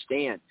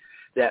understand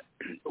that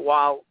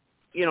while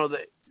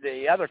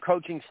the other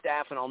coaching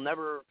staff, and I'll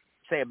never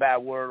say a bad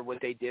word what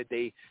they did.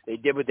 They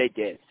did what they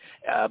did.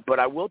 But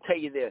I will tell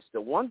you this: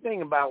 the one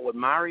thing about what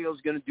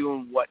Mario's going to do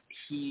and what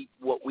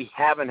we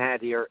haven't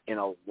had here in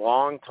a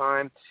long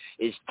time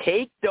is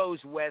take those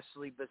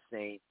Wesley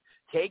Bassane,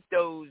 take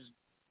those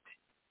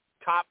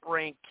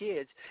top-ranked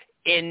kids,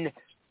 and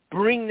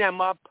bring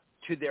them up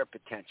to their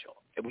potential.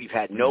 And we've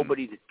had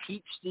nobody to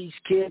teach these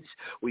kids.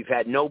 We've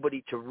had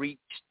nobody to reach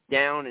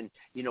down and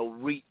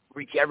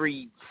reach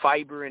every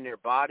fiber in their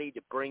body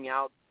to bring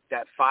out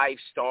that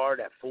 5-star,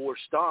 that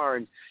 4-star,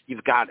 and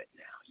you've got it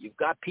now. You've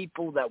got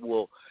people that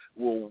will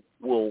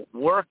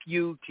work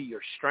you to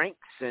your strengths,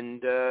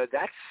 and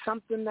that's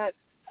something that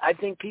I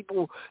think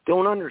people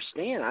don't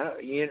understand.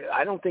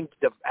 I don't think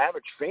the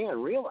average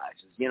fan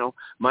realizes.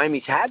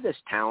 Miami's had this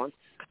talent,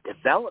 but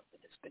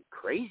development has been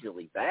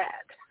crazily bad.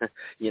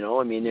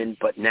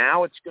 But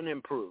now it's going to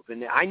improve,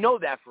 and I know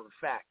that for a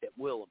fact it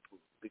will improve.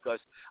 Because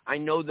I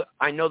know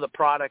the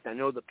product, I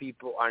know the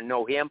people, I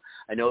know him,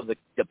 I know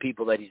the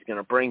people that he's going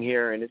to bring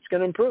here, and it's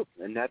going to improve.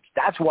 And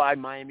that's why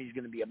Miami's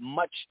going to be a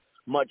much,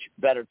 much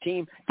better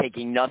team,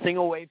 taking nothing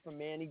away from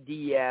Manny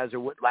Diaz or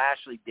what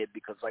Lashley did.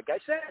 Because, like I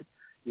said,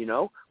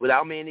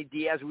 without Manny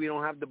Diaz, we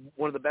don't have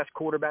one of the best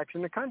quarterbacks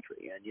in the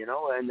country,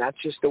 and that's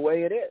just the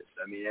way it is.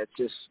 It's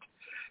just.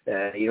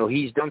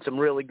 He's done some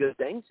really good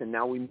things, and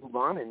now we move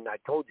on. And I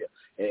told you,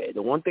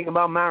 the one thing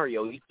about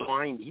Mario, he's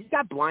blind. He's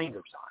got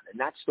blinders on, and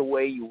that's the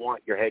way you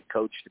want your head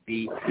coach to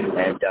be.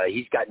 And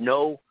he's got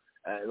no,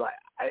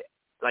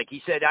 like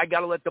he said, I got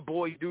to let the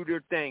boys do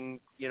their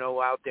thing,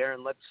 out there,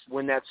 and let's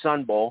win that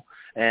Sun Bowl.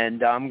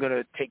 And I'm going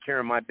to take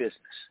care of my business.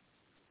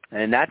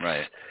 And that's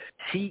right.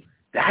 See,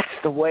 that's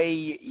the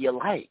way you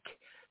like,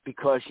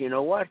 because you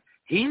know what?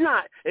 He's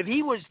not. If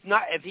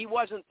he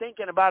wasn't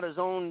thinking about his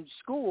own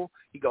school,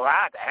 he'd go,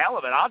 the hell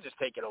of it, I'll just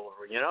take it over.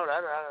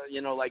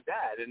 Like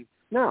that. And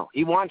no,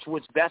 he wants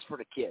what's best for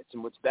the kids,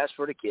 and what's best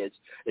for the kids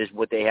is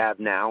what they have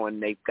now,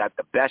 and they've got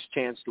the best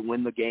chance to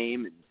win the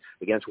game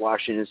against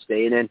Washington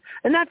State. And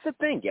that's the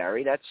thing,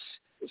 Gary.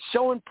 It's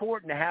so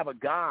important to have a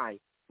guy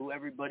who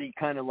everybody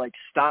kind of like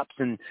stops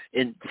and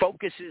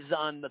focuses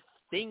on the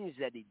things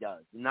that he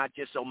does, not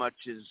just so much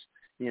as,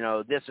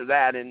 this or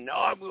that. And,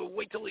 I'm going to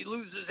wait till he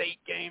loses 8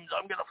 games.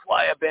 I'm going to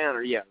fly a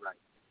banner. Yeah, right.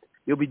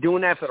 You'll be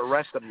doing that for the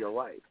rest of your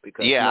life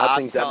because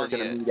nothing's ever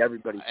going to meet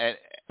everybody.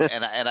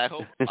 And I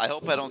hope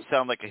I don't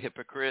sound like a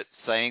hypocrite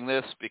saying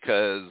this,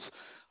 because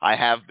I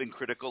have been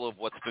critical of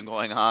what's been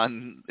going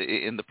on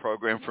in the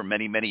program for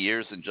many, many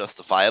years, and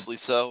justifiably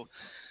so.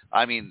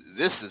 I mean,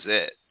 this is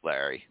it,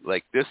 Larry.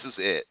 Like, this is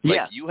it.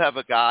 Like, you have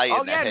a guy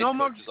in the head coach's office. Oh, yeah, no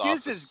more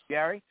excuses,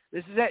 Gary.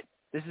 This is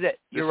it.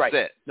 You're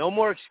right. No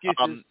more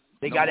excuses.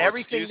 They got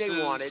everything they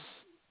wanted.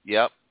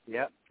 Yep.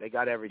 They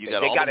got everything.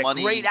 They got a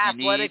great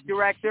athletic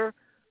director.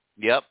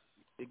 Yep.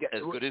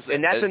 As good as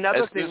and that's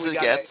another thing we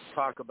got to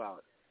talk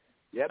about.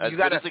 Yep. You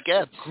got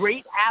a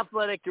great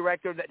athletic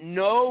director that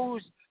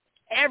knows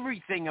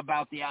everything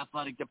about the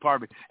athletic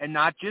department, and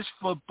not just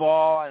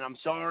football. And I'm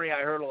sorry,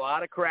 I heard a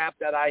lot of crap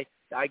that I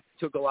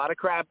took a lot of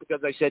crap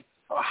because I said,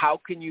 how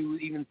can you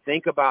even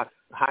think about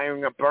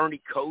hiring a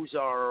Bernie Kosar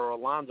or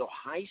Alonzo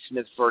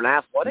Highsmith for an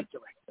athletic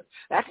director?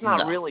 That's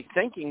not really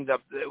thinking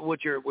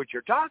what you're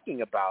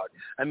talking about.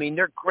 I mean,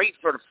 they're great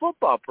for the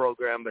football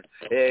program, but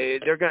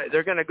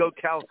they're gonna go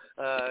tell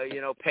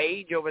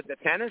Paige over at the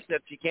tennis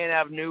that you can't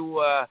have new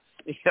or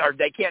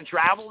they can't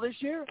travel this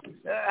year.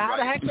 How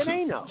the heck do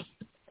they know?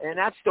 And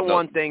that's the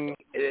one thing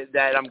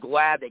that I'm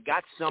glad they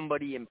got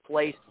somebody in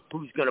place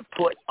who's going to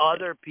put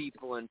other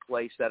people in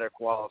place that are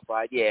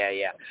qualified.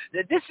 Yeah.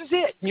 This is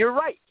it. You're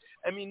right.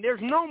 I mean, there's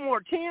no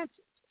more chances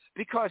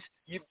because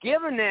you've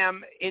given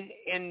them in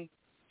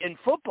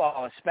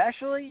football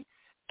especially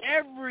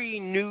every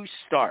new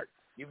start.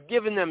 You've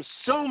given them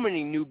so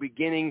many new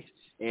beginnings,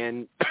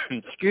 and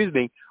excuse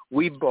me,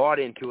 we bought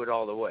into it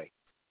all the way.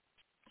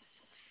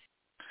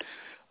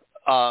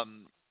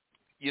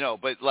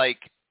 But like.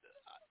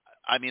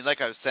 I mean, like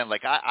I was saying,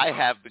 like I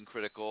have been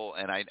critical,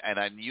 and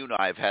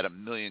I've had a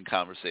million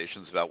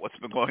conversations about what's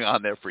been going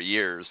on there for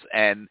years,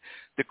 and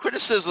the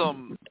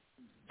criticism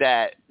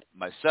that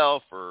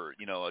myself or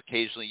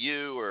occasionally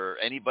you or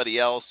anybody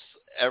else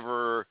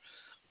ever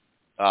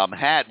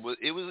had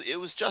it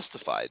was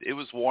justified. It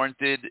was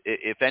warranted.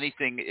 If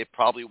anything, it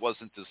probably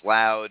wasn't as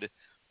loud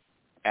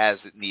as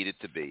it needed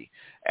to be,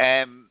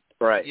 and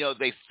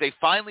they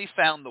finally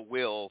found the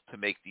will to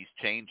make these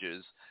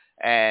changes,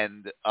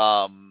 and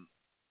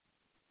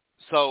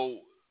so,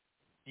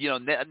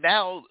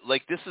 now,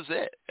 like, this is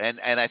it. And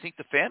I think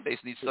the fan base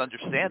needs to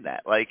understand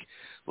that.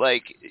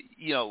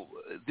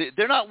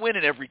 They're not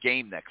winning every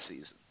game next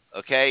season,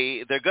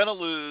 okay? They're going to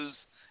lose,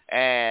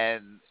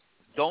 and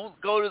don't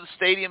go to the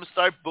stadium and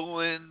start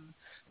booing.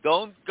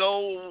 Don't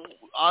go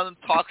on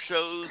talk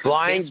shows.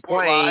 Flying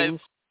planes.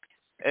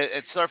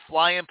 And start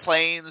flying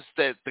planes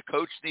that the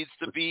coach needs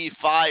to be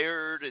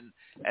fired and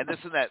this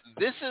and that.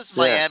 This is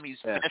Miami's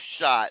best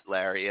shot,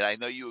 Larry, and I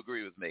know you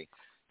agree with me.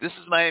 This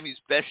is Miami's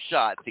best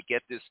shot to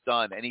get this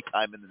done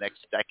anytime in the next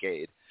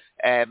decade.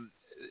 And,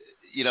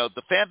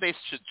 the fan base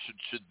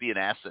should be an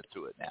asset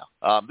to it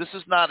now. This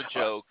is not a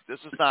joke. This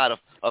is not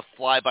a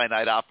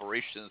fly-by-night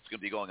operation that's going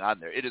to be going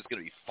on there. It is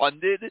going to be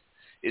funded.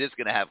 It is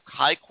going to have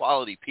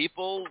high-quality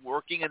people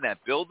working in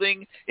that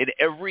building in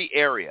every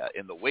area,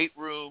 in the weight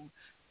room,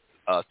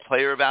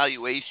 player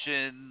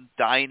evaluation,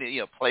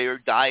 dining, player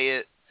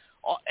diet.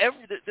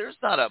 There's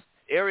not an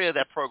area of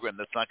that program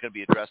that's not going to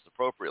be addressed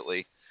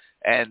appropriately.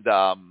 And,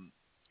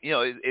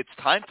 it's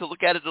time to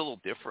look at it a little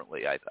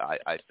differently,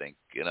 I think.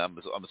 And I'm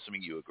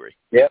assuming you agree.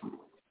 Yep.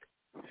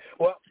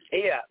 Well,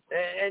 yeah.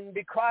 And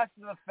because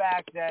of the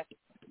fact that,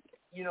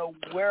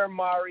 where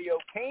Mario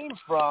came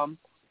from,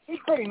 he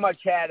pretty much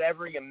had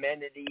every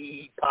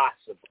amenity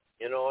possible.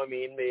 I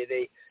mean,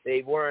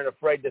 they weren't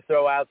afraid to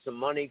throw out some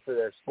money for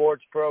their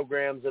sports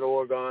programs at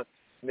Oregon.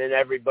 I mean,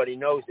 everybody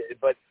knows it.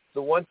 But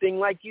the one thing,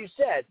 like you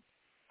said,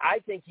 I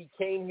think he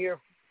came here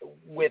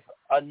with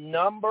a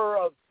number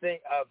of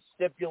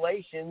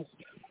stipulations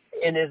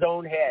in his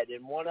own head,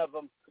 and one of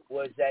them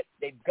was that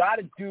they've got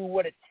to do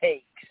what it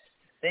takes.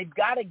 They've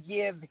got to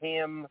give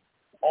him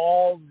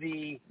all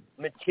the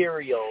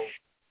material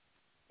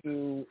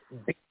to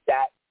be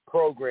that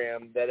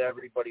program that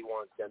everybody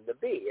wants them to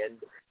be,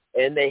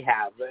 and they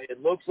have.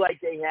 It looks like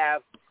they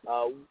have,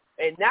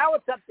 and now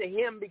it's up to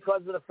him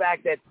because of the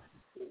fact that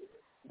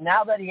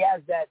now that he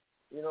has that,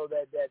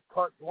 that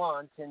carte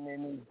blanche, and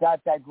then he's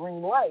got that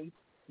green light.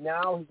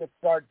 Now he could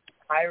start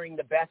hiring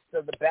the best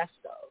of the best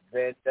of.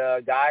 And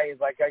guys,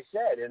 like I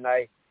said, and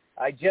I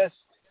just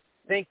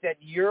think that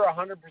you're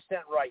 100%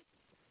 right.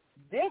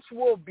 This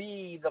will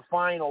be the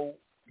final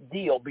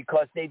deal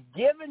because they've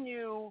given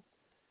you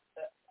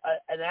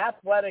an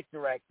athletic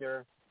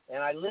director,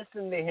 and I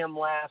listened to him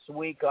last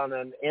week on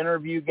an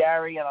interview,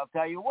 Gary, and I'll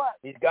tell you what,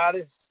 he's got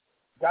his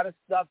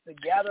stuff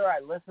together. I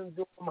listened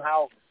to him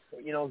how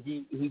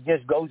he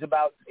just goes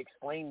about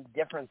explaining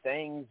different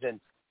things. And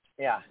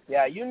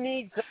yeah, you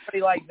need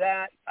somebody like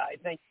that. I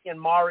think he and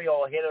Mario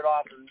will hit it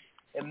off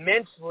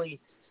immensely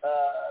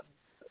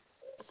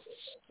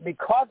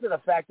because of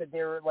the fact that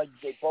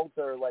they both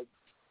are like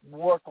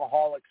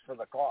workaholics for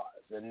the cause.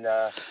 And,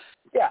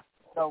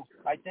 so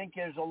I think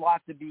there's a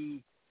lot to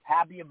be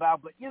happy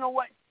about. But you know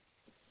what?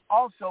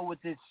 Also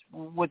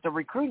with the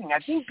recruiting, I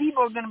think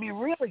people are going to be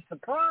really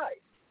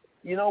surprised,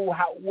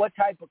 what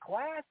type of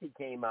class he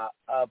came up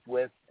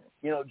with,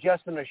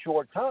 just in a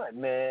short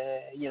time,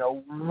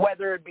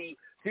 whether it be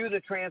through the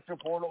transfer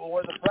portal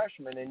or the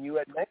freshmen. And you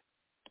had mentioned,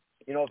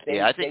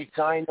 if they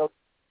signed those.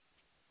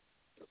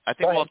 I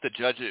think we'll have to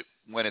judge it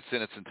when it's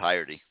in its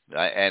entirety,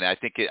 and I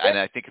think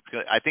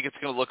it's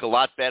going to look a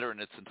lot better in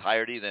its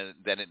entirety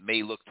than it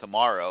may look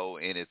tomorrow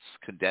in its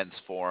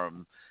condensed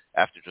form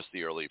after just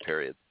the early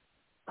period.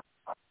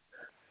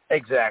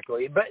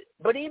 Exactly,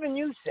 but even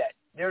you said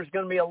there's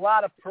going to be a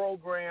lot of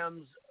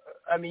programs.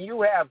 I mean,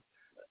 you have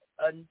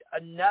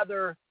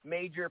another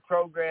major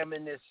program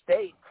in this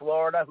state,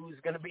 Florida, who's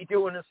going to be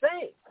doing the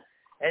same.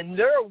 And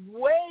they're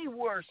way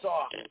worse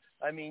off,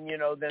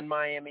 than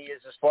Miami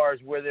is as far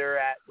as where they're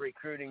at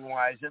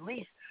recruiting-wise. At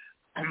least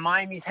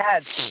Miami's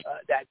had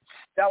that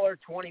stellar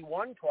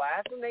 21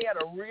 class, and they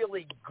had a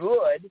really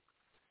good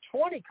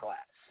 20 class.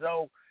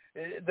 So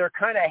they're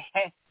kind of,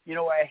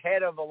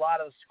 ahead of a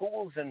lot of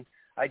schools. And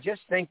I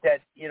just think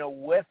that,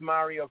 with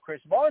Mario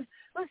Cristobal, and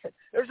listen,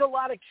 there's a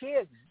lot of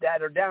kids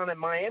that are down in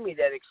Miami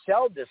that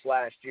excelled this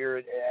last year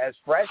as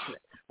freshmen,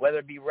 whether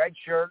it be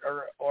redshirt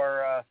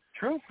or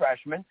true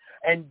freshmen.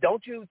 And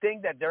don't you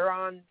think that they're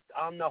on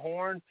the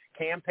horn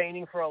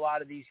campaigning for a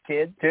lot of these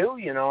kids too?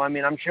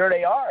 I'm sure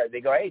they are.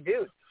 They go, hey,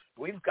 dude,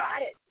 we've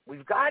got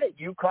it.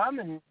 You come,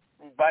 and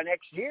by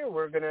next year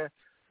we're going to,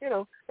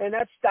 and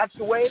that's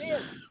the way it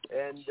is.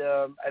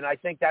 And I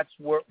think that's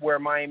where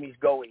Miami's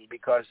going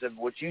because of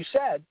what you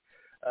said.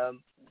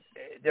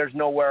 There's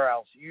nowhere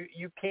else.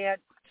 You can't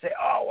say,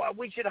 oh, well,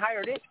 we should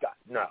hire this guy.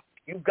 No,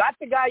 you've got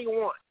the guy you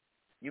want.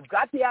 You've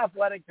got the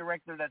athletic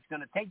director that's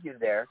going to take you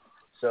there.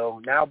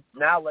 So now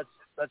let's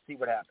see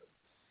what happens.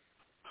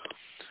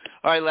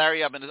 All right,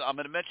 Larry, I'm going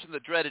to mention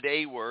the dreaded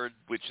A word,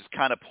 which is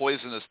kind of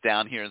poisonous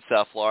down here in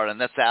South Florida, and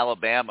that's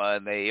Alabama,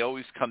 and they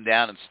always come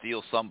down and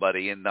steal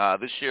somebody. And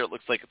this year it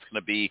looks like it's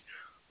going to be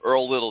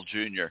Earl Little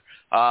Jr.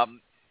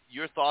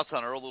 Your thoughts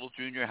on Earl Little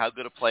Jr., how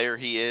good a player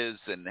he is,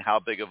 and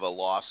how big of a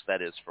loss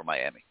that is for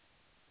Miami?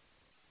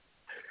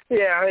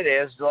 Yeah, it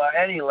is.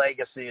 Any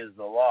legacy is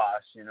the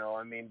loss,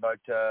 but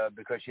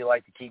because you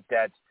like to keep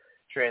that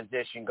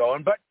transition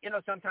going. But,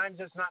 sometimes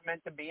it's not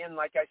meant to be. And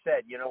like I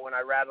said, when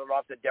I rattled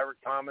off the Derek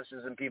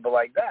Thomases and people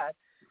like that,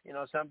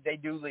 they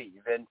do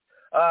leave. And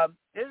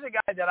this is a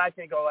guy that I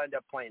think will end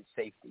up playing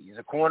safety. He's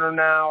a corner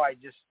now. I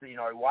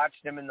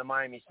watched him in the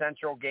Miami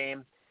Central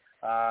game.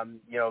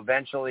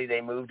 Eventually they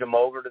moved him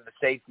over to the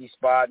safety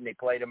spot and they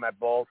played him at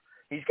both.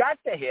 He's got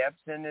the hips,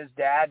 and his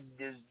dad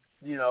is,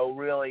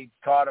 really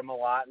taught him a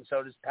lot, and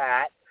so does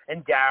Pat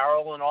and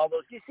Darryl and all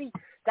those. You see,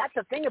 that's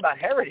the thing about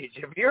heritage.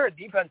 If you're a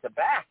defensive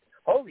back,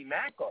 holy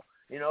mackerel,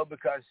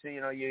 because,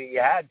 you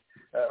had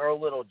Earl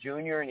Little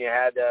Jr. and you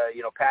had,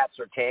 Pat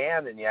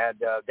Surtain and you had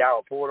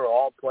Darryl Porter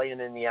all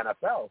playing in the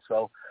NFL.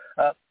 So,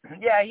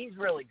 he's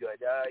really good.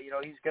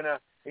 He's going to,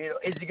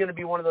 is he going to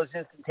be one of those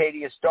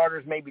instantaneous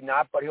starters? Maybe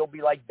not, but he'll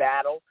be like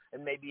Battle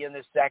and maybe in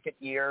the second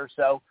year or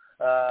so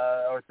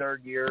or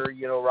third year,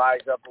 rise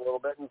up a little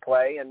bit and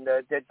play. And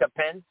it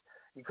depends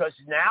because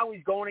now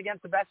he's going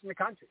against the best in the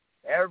country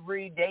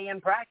every day in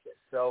practice.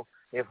 So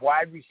if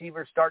wide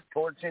receivers start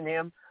torching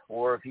him,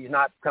 or if he's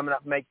not coming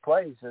up and make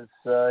plays, he's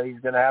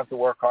going to have to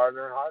work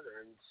harder and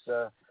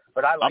harder.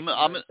 But I like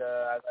him.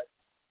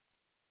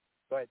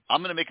 Go ahead.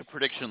 I'm going to make a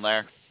prediction,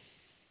 Larry.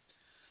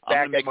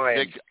 I'm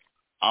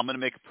going to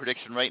make a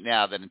prediction right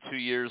now that in 2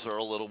 years,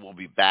 Earl Little will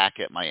be back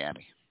at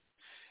Miami.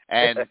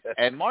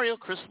 And Mario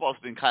Cristobal's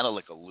been kind of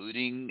like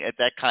alluding at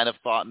that kind of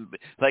thought. And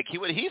like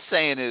what he's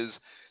saying is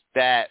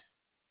that,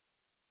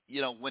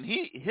 when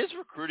his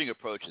recruiting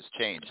approach has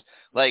changed.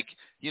 Like,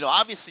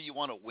 obviously you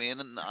want to win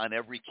on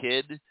every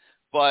kid,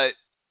 but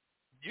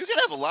you're going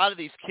to have a lot of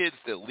these kids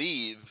that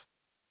leave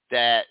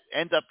that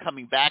end up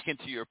coming back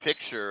into your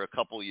picture a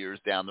couple years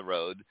down the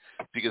road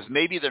because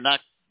maybe they're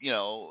not,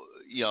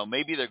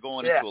 maybe they're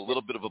going into a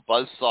little bit of a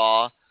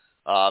buzzsaw.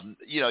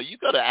 You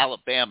go to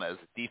Alabama as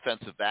a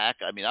defensive back.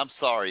 I mean, I'm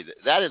sorry,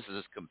 that is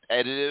as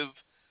competitive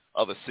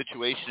of a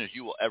situation as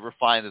you will ever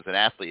find as an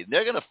athlete. And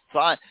they're going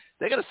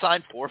to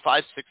sign 4,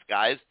 5, 6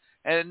 guys,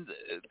 and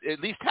at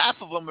least half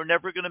of them are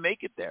never going to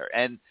make it there.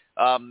 And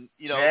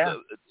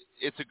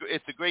it's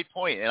a great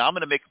point. And I'm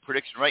going to make a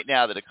prediction right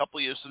now that a couple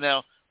of years from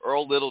now,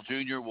 Earl Little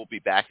Jr. will be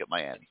back at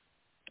Miami.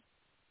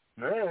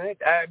 All right,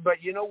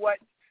 but you know what?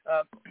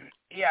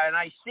 And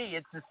I see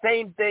it's the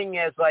same thing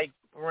as like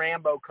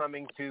Rambo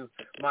coming to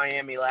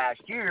Miami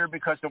last year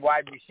because the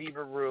wide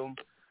receiver room,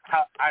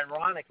 how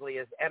ironically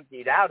is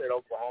emptied out at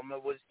Oklahoma,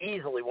 was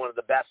easily one of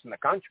the best in the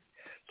country.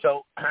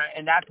 So,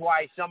 and that's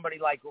why somebody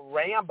like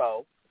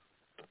Rambo,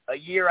 a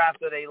year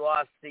after they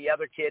lost the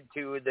other kid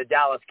to the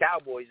Dallas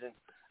Cowboys, and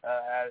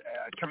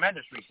a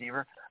tremendous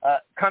receiver,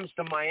 comes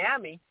to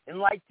Miami and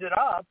lights it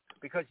up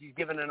because he's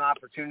given an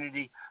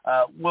opportunity.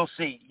 We'll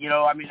see.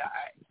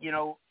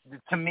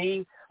 To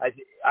me,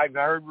 I've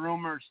heard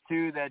rumors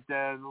too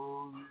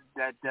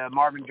that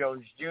Marvin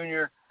Jones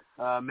Jr.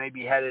 May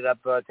be headed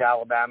up to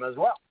Alabama as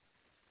well.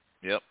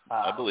 Yep,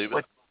 I believe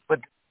it.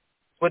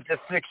 With the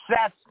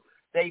success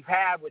they've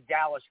had with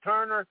Dallas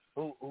Turner,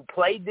 who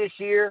played this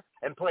year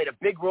and played a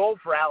big role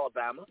for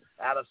Alabama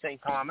out of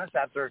St. Thomas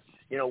after,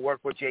 work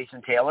with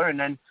Jason Taylor. And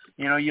then,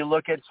 you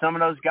look at some of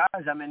those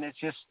guys. I mean,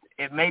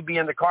 it may be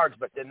in the cards,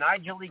 but the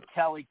Nigel Lee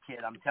Kelly kid,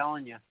 I'm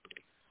telling you,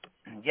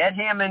 get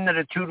him into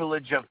the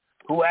tutelage of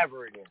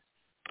whoever it is.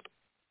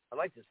 I'd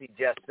like to see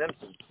Jess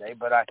Simpson today,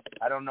 but I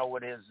don't know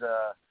what his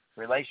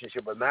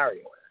relationship with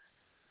Mario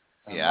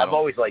is. Yeah, I've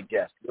always liked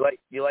Jess.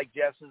 You like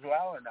Jess as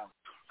well or no?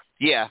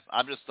 Yeah,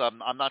 I'm just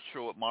I'm not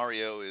sure what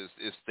Mario is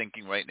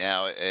thinking right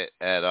now at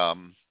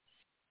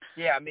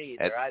Yeah, me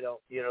either. I don't,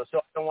 so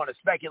I don't want to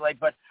speculate.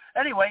 But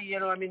anyway,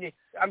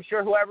 I'm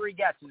sure whoever he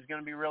gets is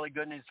going to be really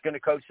good, and he's going to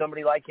coach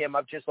somebody like him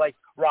up, just like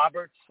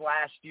Roberts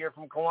last year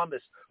from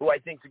Columbus, who I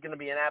think is going to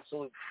be an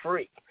absolute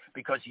freak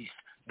because he's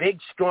big,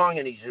 strong,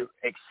 and he's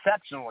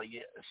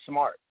exceptionally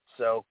smart.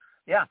 So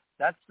yeah,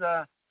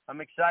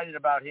 I'm excited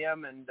about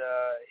him, and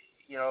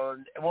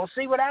we'll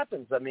see what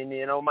happens. I mean,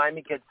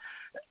 Miami could,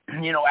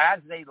 as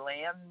they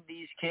land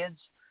these kids,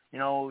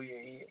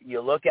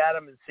 you look at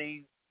them and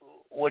see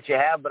what you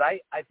have. But I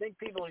think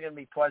people are going to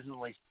be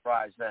pleasantly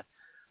surprised that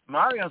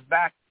Mario's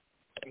back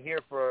here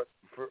for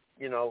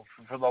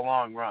the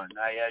long run.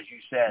 As you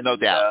said, no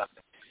doubt.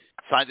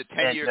 Signed a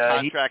 10-year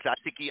contract. I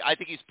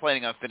think he's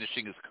planning on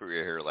finishing his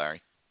career here,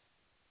 Larry.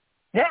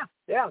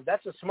 Yeah,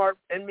 that's a smart,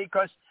 and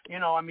because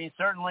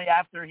certainly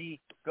after he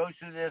goes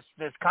through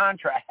this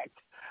contract,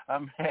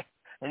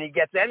 and he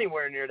gets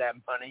anywhere near that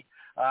money,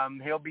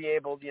 he'll be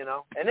able,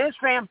 and his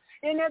fam,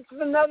 and that's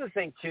another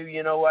thing too,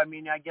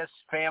 I guess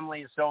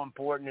family is so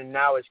important, and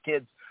now his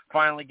kids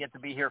finally get to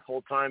be here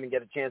full time and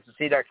get a chance to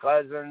see their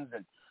cousins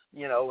and,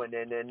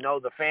 and know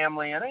the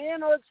family, and,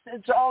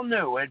 it's all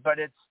new, but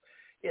it's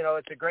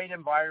a great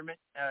environment,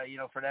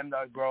 for them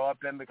to grow up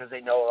in because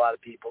they know a lot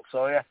of people.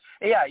 So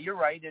yeah, you're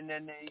right. And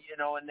then,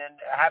 and then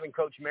having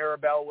Coach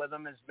Maribel with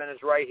him has been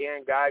his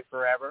right-hand guy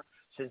forever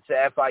since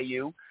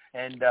FIU.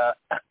 And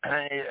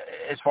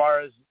as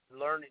far as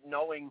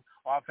knowing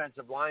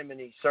offensive linemen,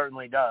 he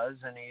certainly does,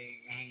 and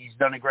he's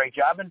done a great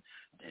job, and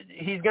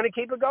he's going to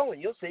keep it going.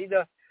 You'll see.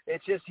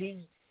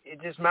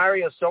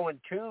 Mario's so in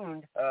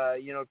tuned,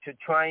 to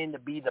trying to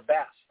be the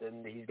best,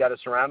 and he's got to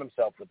surround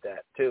himself with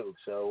that too.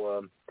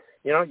 So,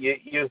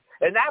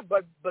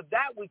 but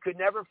that we could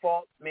never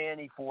fault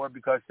Manny for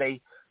because they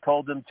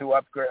told him to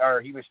upgrade,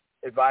 or he was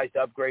advised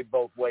to upgrade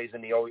both ways,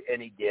 and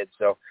he did.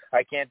 So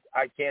I can't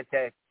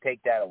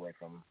take that away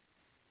from him.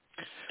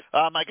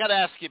 I got to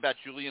ask you about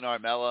Julian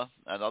Armella,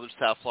 another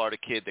South Florida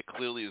kid that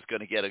clearly is going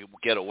to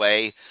get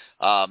away.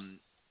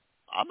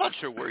 I'm not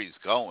sure where he's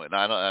going.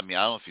 I don't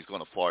know if he's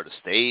going to Florida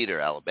State or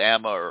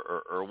Alabama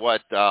or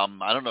what.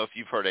 I don't know if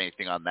you've heard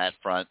anything on that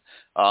front.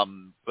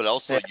 But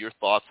also your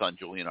thoughts on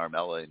Julian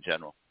Armella in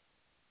general.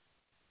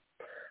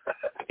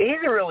 He's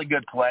a really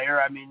good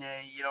player. I mean,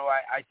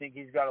 I think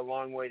he's got a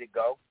long way to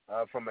go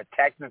from a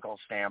technical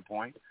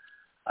standpoint.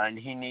 And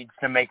he needs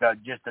to make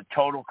just a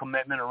total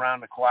commitment around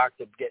the clock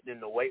to getting in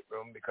the weight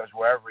room because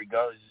wherever he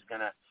goes,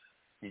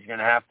 he's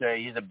gonna have to.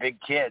 He's a big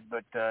kid,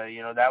 but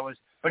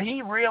But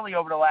he really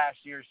over the last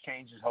years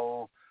changed his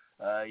whole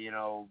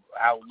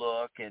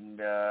outlook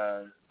and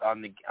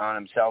on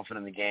himself and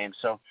in the game.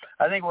 So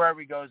I think wherever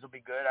he goes will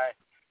be good.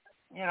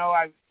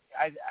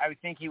 I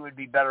think he would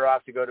be better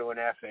off to go to an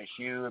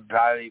FSU.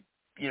 Probably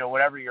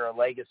whatever your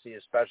legacy,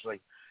 especially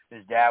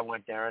his dad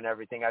went there and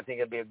everything. I think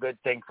it'd be a good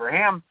thing for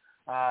him.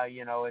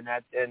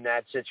 In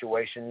that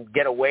situation,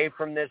 get away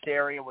from this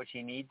area, which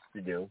he needs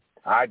to do,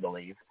 I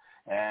believe,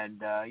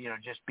 and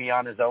just be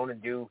on his own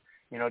and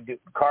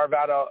carve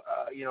out a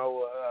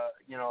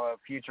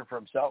future for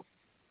himself.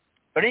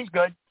 But he's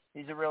good.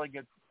 He's a really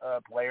good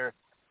player.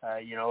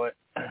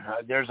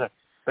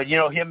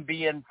 Him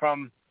being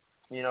from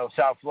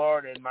South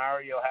Florida and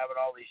Mario having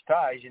all these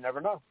ties, you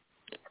never know.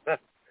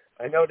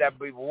 I know that'd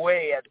be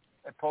way at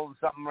pulling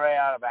something right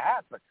out of a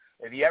hat, but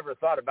if you ever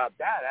thought about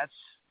that, that's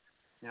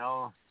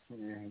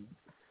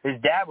his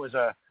dad was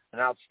an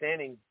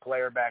outstanding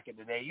player back in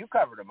the day. You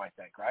covered him, I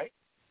think, right?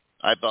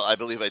 I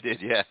believe I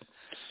did, yeah.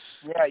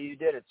 Yeah, you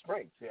did at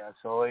Springs, yeah.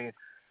 So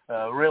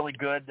really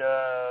good,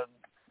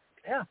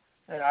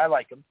 and I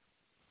like him.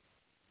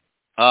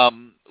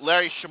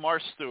 Larry, Shamar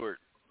Stewart,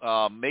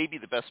 maybe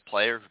the best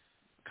player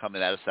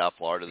coming out of South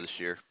Florida this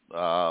year.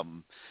 I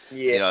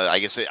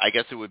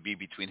guess it would be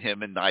between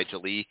him and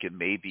Nigel Leak and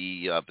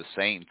maybe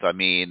Basaint. I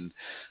mean,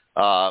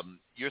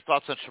 your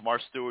thoughts on Shamar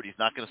Stewart? He's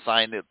not going to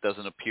sign. It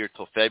doesn't appear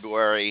till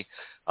February.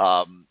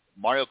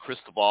 Mario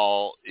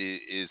Cristobal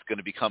is going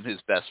to become his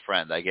best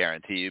friend, I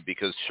guarantee you,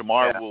 because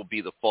Shamar will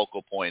be the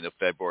focal point of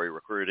February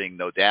recruiting,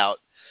 no doubt.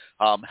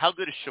 How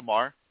good is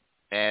Shamar?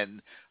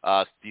 And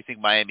do you think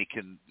Miami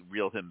can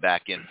reel him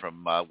back in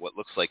from what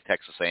looks like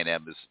Texas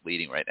A&M is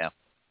leading right now?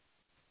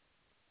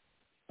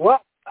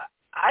 Well,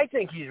 I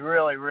think he's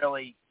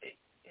really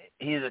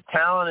he's a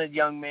talented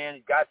young man.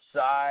 He's got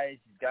size.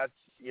 He's got,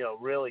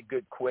 really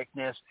good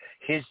quickness.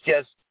 He's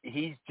just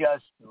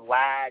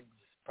lags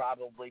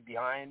probably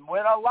behind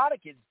what a lot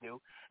of kids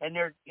do, and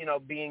they're,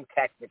 being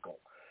technical.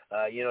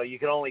 You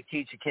can only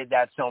teach a kid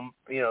that so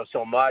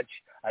much.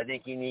 I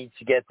think he needs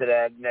to get to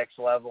that next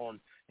level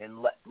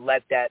and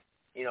let that,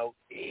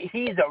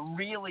 he's a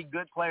really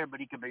good player, but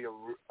he could be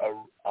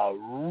a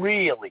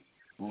really,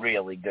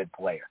 really good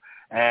player.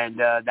 And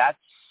that's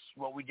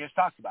what we just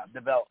talked about,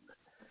 development.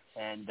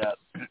 And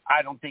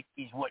I don't think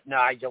he's what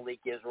Nigel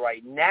Leak is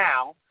right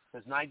now,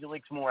 because Nigel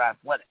Leak's more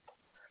athletic.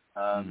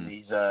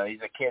 He's a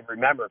kid.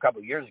 Remember, a couple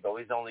of years ago,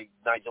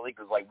 Nigel Leak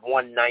was like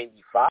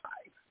 195.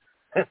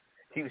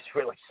 He was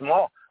really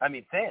small. I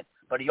mean, thin.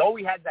 But he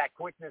always had that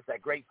quickness, that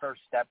great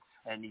first step,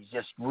 and he's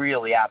just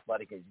really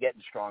athletic. He's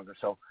getting stronger.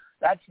 So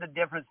that's the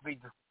difference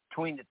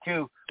between the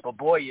two. But,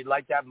 boy, you'd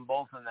like to have them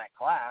both in that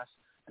class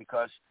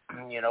because,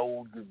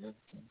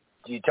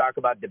 you talk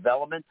about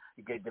development.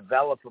 You could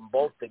develop them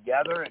both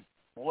together, and,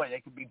 boy, they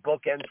could be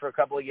bookends for a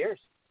couple of years.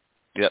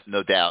 Yep,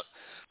 no doubt.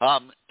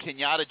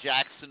 Kenyatta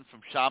Jackson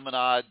from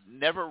Chaminade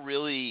never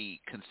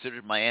really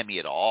considered Miami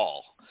at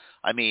all.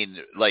 I mean,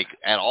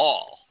 at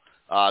all.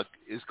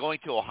 Is going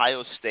to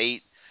Ohio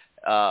State.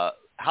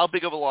 How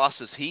big of a loss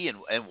is he,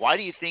 and why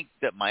do you think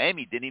that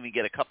Miami didn't even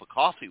get a cup of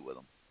coffee with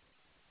him?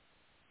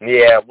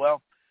 Yeah,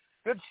 well,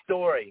 good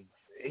story.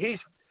 He's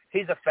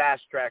a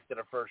fast track to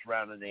the first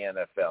round in the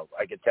NFL.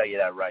 I can tell you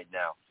that right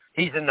now.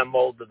 He's in the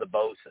mold of the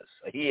Bosa's.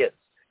 He is.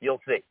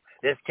 You'll see.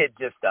 This kid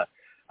just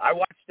I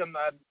watched him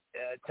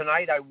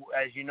tonight.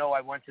 As you know,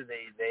 I went to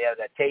they had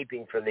that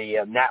taping for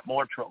the Nat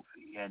Moore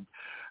Trophy, and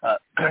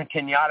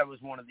Kenyatta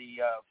was one of the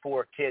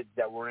 4 kids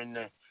that were in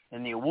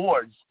the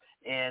awards,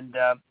 and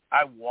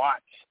I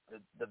watched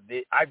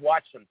I've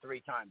watched him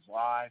 3 times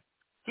live.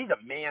 He's a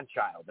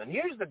man-child, and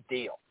here's the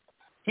deal.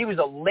 He was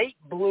a late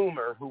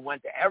bloomer who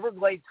went to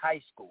Everglades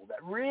High School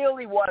that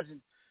really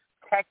wasn't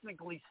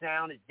technically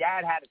sound. His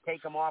dad had to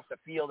take him off the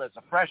field as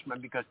a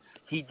freshman because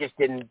he just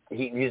didn't.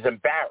 He was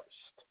embarrassed.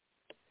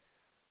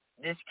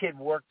 This kid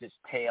worked his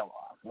tail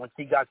off. Once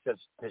he got to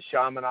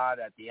Chaminade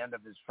at the end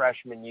of his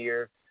freshman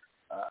year,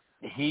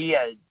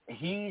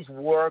 he's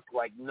worked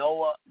like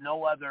no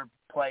other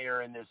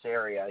player in this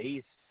area.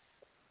 He's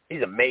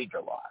a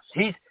major loss.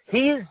 He's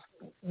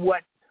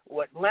what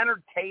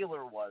Leonard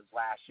Taylor was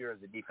last year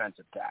as a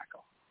defensive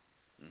tackle.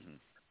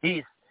 Mm-hmm.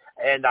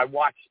 And I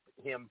watched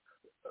him,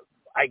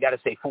 I got to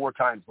say, 4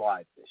 times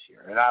live this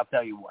year. And I'll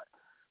tell you what,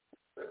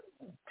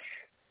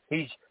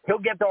 he'll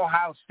get to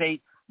Ohio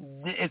State.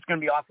 It's going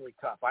to be awfully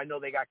tough. I know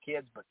they got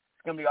kids, but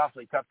it's going to be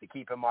awfully tough to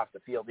keep him off the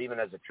field, even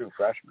as a true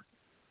freshman.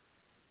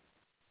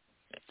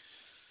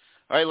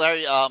 All right,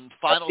 Larry,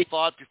 final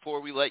thought before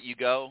we let you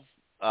go.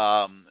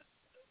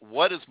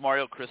 What does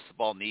Mario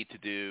Cristobal need to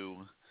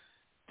do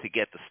to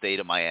get the state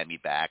of Miami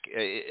back?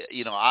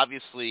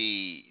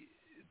 Obviously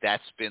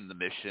that's been the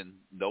mission.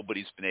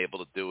 Nobody's been able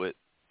to do it.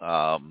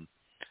 What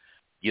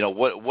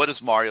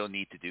does Mario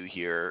need to do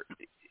here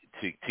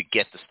to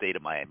get the state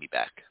of Miami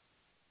back?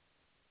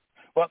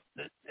 Well,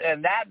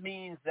 and that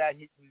means that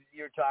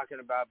you're talking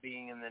about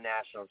being in the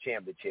national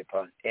championship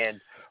hunt. And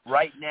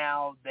right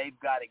now they've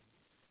got to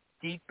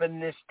deepen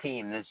this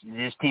team.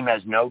 This team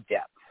has no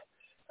depth.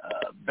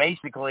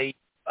 Basically,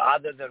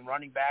 other than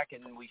running back,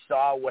 and we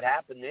saw what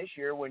happened this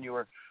year when you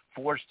were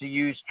forced to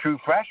use true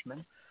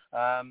freshmen,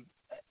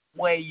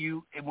 when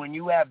you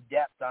have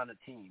depth on a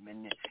team,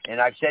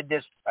 and I've said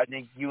this, I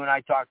think you and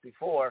I talked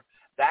before,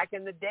 back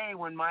in the day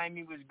when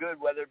Miami was good,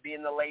 whether it be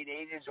in the late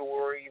 80s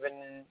or even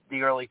in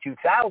the early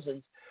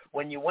 2000s,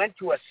 when you went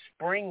to a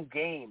spring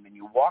game and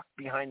you walked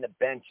behind the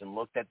bench and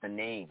looked at the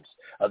names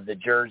of the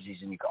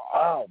jerseys and you go,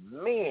 oh,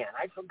 man,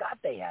 I forgot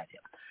they had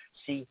him.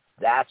 See,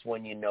 that's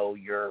when you know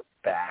you're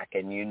back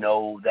and you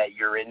know that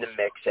you're in the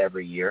mix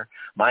every year.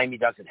 Miami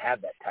doesn't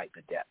have that type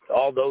of depth.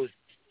 All those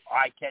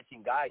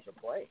eye-catching guys are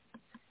playing.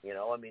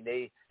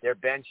 Their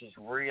bench is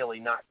really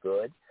not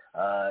good.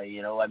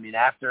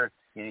 After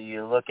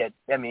you look at,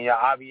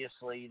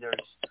 obviously there's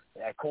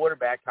at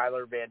quarterback,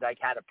 Tyler Van Dyke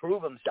had to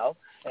prove himself,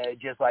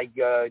 just like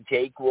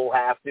Jake will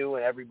have to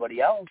and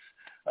everybody else.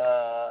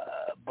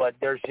 But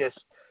there's just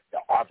the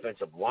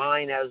offensive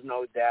line has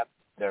no depth.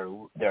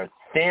 They're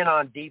thin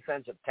on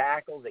defensive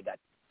tackles. They got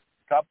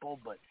a couple,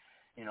 but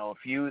a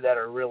few that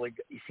are really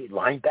good. You see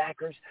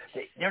linebackers.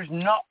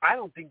 I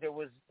don't think there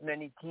was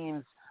many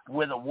teams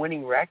with a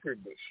winning record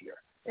this year.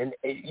 And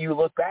you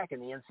look back in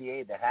the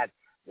NCAA that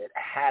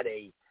had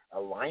a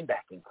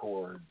linebacking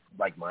core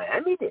like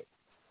Miami did.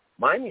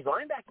 Miami's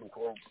linebacking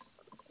core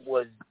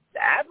was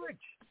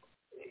average,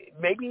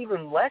 maybe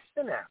even less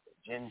than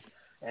average. And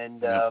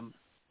that's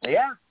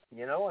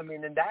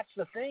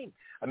the thing.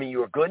 You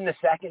were good in the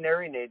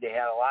secondary, and they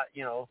had a lot,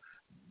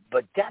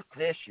 but depth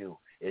issue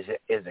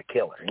is a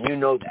killer, and you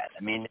know that.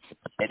 And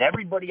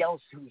everybody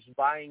else who's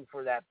vying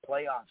for that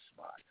playoff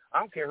spot, I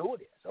don't care who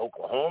it is,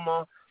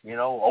 Oklahoma,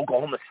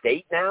 Oklahoma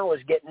State now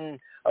is getting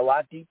a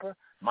lot deeper.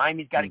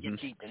 Miami's got to get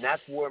deep, and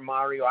that's where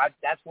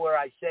that's where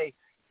I say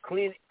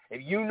clean.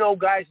 If you know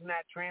guys in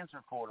that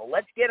transfer portal,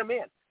 let's get them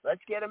in.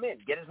 Let's get them in.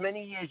 Get as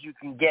many as you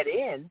can get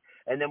in,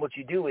 and then what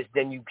you do is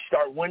then you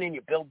start winning,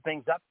 you build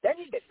things up, then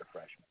you get your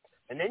freshmen.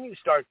 And then you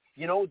start,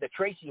 the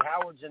Tracy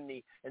Howards and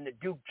the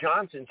Duke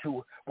Johnsons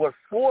who were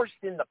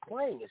forced into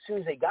playing as soon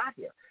as they got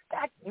here.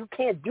 You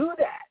can't do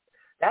that.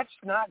 That's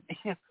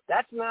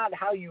not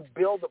how you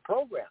build a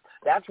program.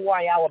 That's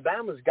why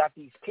Alabama's got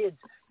these kids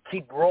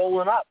keep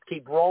rolling up.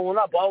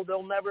 Oh,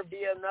 there'll never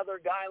be another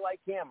guy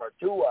like him or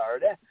Tua or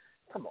that.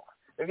 Come on.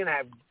 They're going to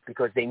have,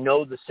 because they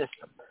know the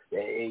system.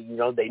 They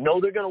know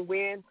they're going to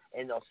win,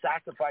 and they'll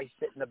sacrifice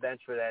sitting the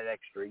bench for that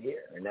extra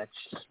year. And that's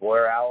just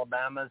where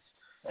Alabama's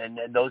and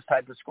those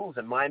type of schools.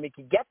 And Miami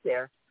can get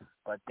there,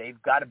 but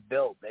they've got to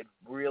build. They've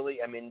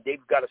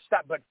got to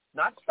stop, but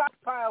not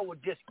stockpile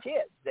with just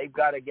kids. They've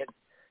got to get,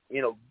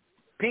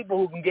 people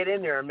who can get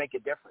in there and make a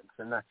difference.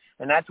 And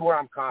that's where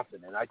I'm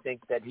confident. I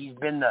think that he's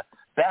been the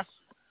best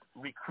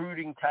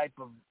recruiting type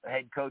of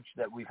head coach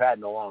that we've had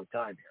in a long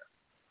time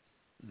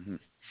here. Mm-hmm.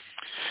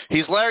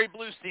 He's Larry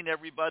Bluestein,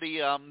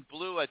 everybody.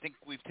 Blue, I think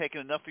we've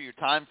taken enough of your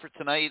time for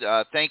tonight.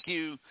 Thank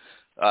you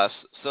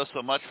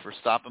so much for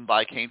stopping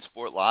by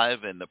CaneSport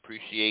Live, and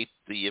appreciate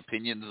the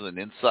opinions and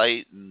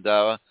insight. And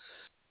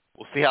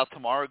we'll see how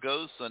tomorrow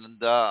goes,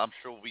 and I'm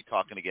sure we'll be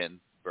talking again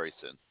very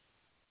soon.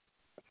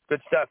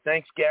 Good stuff.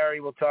 Thanks, Gary.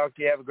 We'll talk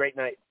to you. Have a great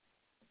night.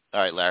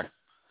 All right, Larry.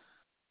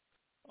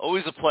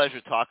 Always a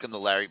pleasure talking to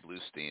Larry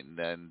Bluestein,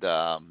 and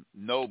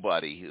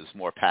nobody is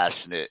more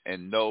passionate,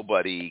 and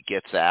nobody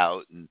gets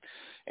out and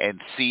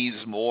sees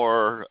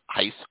more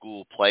high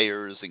school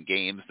players and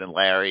games than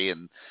Larry.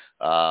 And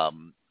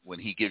when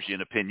he gives you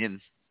an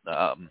opinion,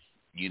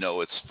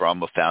 it's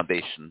from a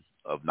foundation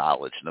of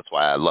knowledge, and that's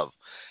why I love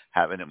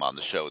having him on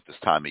the show at this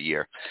time of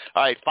year.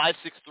 All right,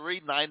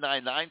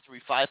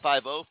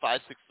 563-999-3550,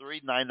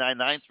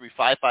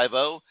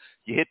 563-999-3550.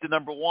 You hit the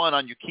number 1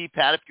 on your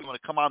keypad if you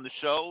want to come on the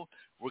show.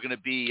 We're going to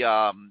be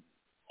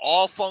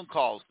all phone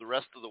calls the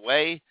rest of the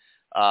way.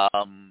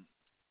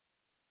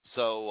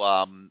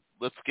 So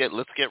let's get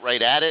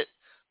right at it.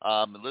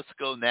 Let's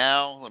go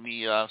now. Let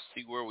me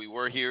see where we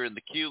were here in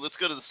the queue. Let's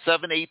go to the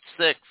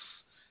 786.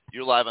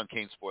 You're live on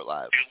CaneSport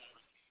Live.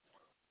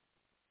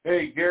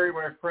 Hey, Gary,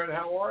 my friend,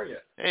 how are you?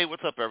 Hey,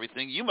 what's up,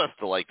 everything? You must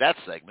have liked that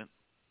segment.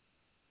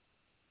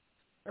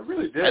 I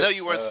really did. I know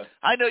you were.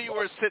 I know you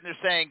were sitting there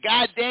saying,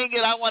 "God dang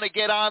it, I want to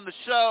get on the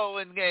show."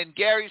 And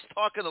Gary's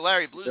talking to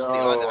Larry Bluestein.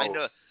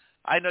 No.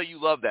 I know you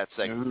love that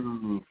segment.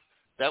 Ooh.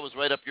 That was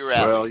right up your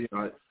alley.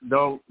 Well,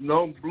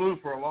 known Blue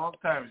for a long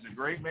time. He's a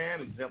great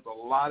man. He's helped a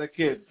lot of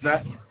kids.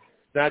 Not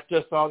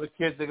just all the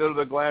kids that go to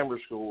the glamour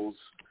schools.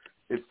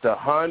 It's the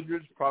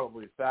hundreds,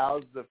 probably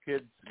thousands of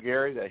kids,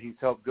 Gary, that he's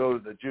helped go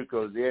to the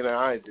JUCOs, the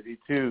NIs, the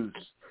D2s,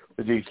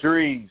 the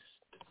D3s,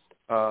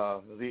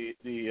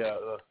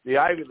 the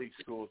Ivy League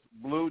schools.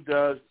 Blue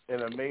does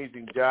an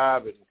amazing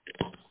job, and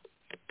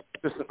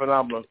just a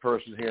phenomenal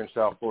person here in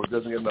South Florida.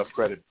 Doesn't get enough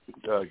credit,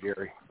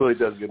 Gary. Really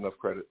doesn't get enough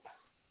credit.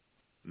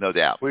 No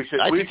doubt.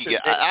 I think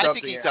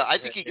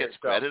he gets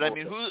credit. I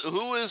mean,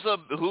 who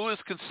is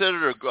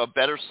considered a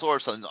better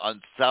source on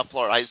South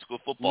Florida high school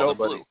football than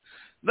Blue?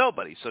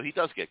 Nobody. So he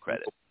does get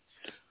credit.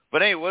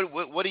 But anyway,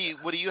 what do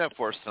you have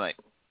for us tonight?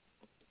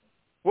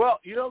 Well,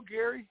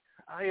 Gary,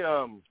 I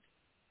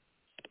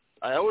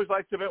always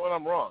like to admit when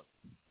I'm wrong.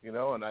 And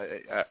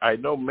I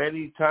know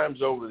many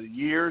times over the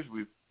years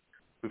we've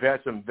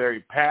had some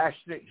very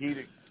passionate,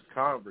 heated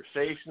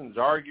conversations,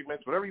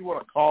 arguments, whatever you want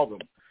to call them,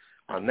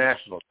 on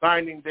National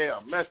Signing Day,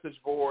 on message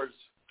boards.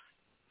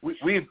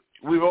 We've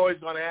always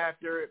gone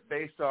after it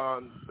based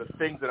on the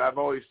things that I've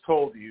always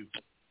told you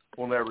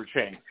will never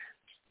change.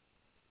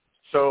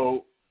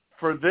 So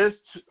for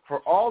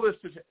all this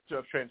to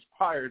have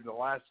transpired in the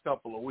last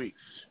couple of weeks,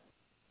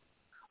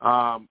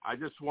 I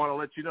just want to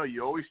let you know,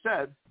 you always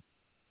said,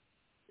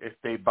 if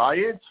they buy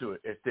into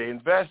it, if they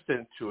invest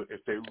into it,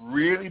 if they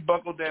really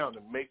buckle down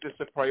and make this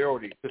a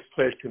priority, this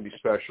place can be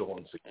special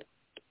once again.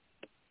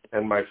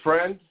 And my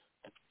friend,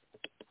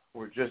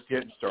 we're just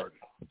getting started.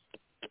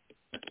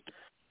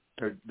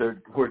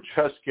 We're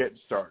just getting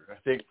started. I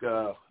think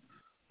the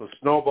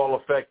snowball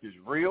effect is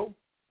real.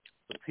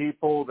 The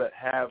people that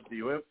have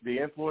the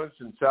influence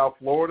in South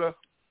Florida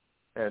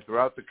and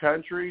throughout the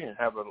country and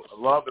have a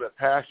love and a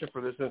passion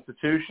for this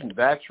institution,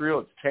 that's real.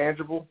 It's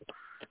tangible.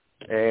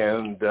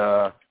 And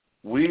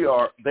we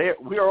are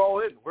all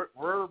in.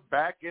 We're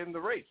back in the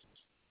race.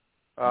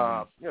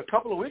 A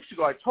couple of weeks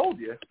ago, I told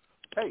you,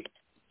 hey,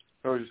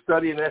 there was a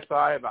study in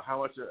SI about how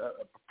much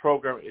a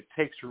program it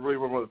takes to really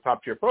run one of the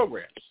top tier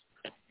programs,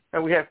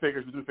 and we have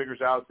figures. We do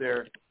figures out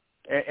there,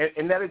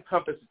 and that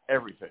encompasses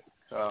everything.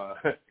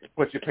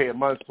 What you pay a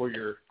month for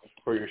your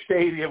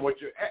stadium,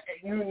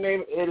 you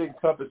name it, it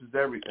encompasses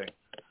everything.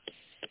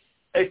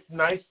 It's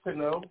nice to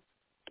know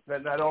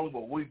that not only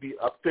will we be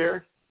up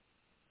there,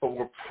 but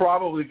we're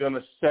probably going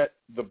to set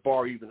the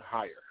bar even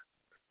higher.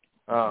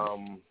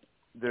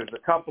 There's a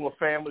couple of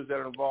families that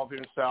are involved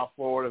here in South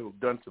Florida who've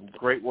done some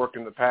great work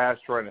in the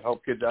past trying to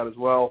help kids out as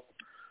well.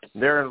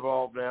 They're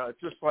involved now. It's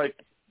just like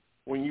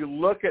when you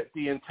look at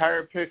the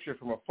entire picture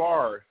from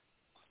afar,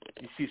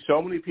 You see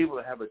so many people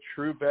that have a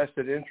true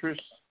vested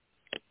interest,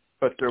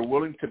 but they're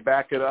willing to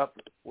back it up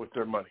with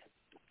their money.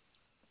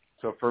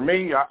 So for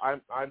me,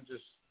 I'm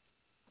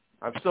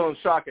still in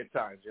shock at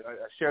times. I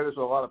share this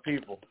with a lot of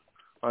people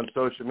on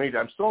social media.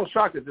 I'm still in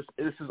shock that this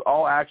is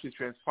all actually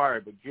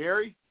transpired. But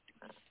Gary,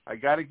 I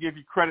got to give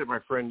you credit, my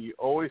friend. You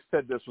always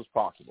said this was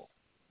possible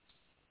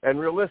and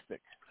realistic.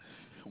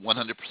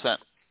 100%.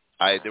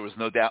 There was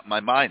no doubt in my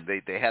mind.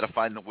 They had to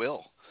find the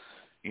will,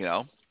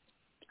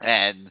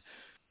 and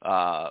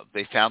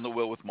they found the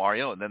will with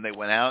Mario, and then they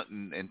went out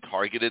and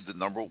targeted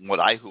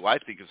who I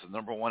think is the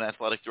number one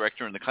athletic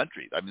director in the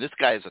country. I mean, this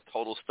guy is a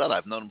total stud.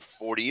 I've known him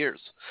for 40 years,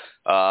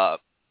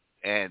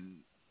 and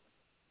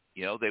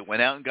they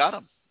went out and got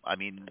him. I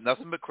mean,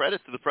 nothing but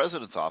credit to the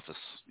president's office.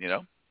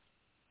 Yeah,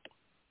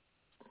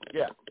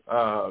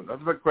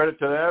 nothing but credit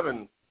to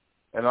them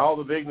and all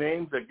the big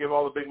names that give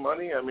all the big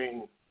money. I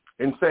mean,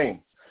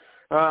 insane.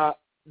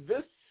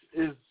 This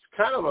is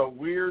kind of a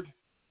weird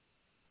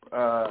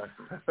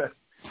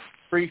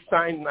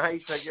pre-sign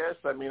night, I guess.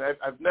 I mean,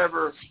 I've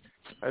never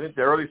 – I think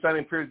the early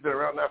signing period's been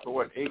around now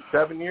for, 6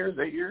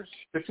 years?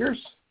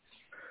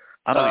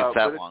 I don't think it's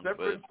that long. It's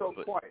never been so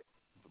quiet.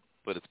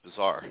 But it's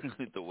bizarre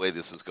the way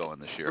this is going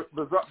this year.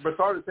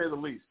 Bizarre to say the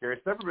least, Gary.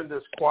 It's never been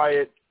this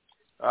quiet.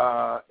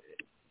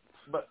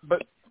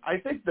 But I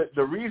think that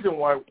the reason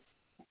why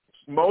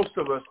most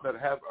of us that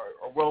are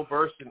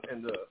well-versed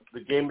in the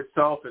game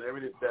itself and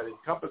everything that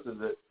encompasses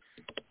it,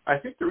 I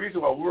think the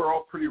reason why we're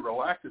all pretty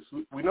relaxed is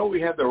we know we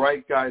have the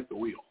right guy at the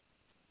wheel.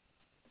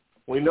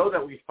 We know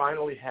that we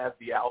finally have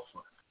the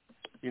alpha.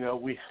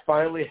 We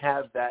finally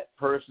have that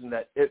person,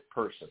 that it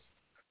person.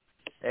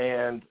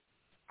 And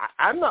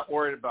I'm not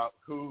worried about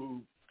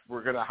who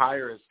we're going to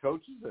hire as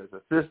coaches, as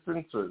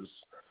assistants, as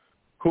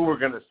who we're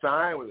going to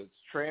sign, whether it's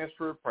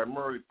transfer,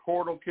 primarily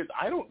portal kids.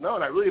 I don't know,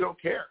 and I really don't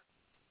care.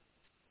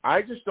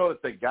 I just know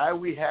that the guy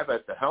we have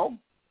at the helm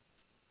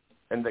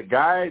and the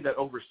guy that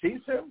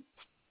oversees him,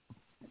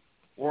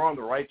 we're on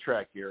the right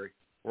track, Gary.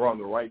 We're on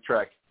the right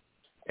track.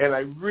 And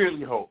I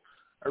really hope,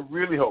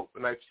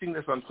 and I've seen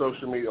this on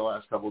social media the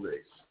last couple of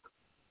days,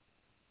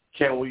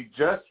 can we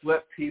just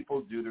let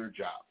people do their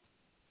job?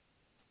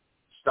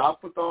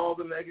 Stop with all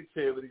the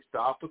negativity.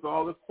 Stop with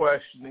all the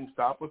questioning.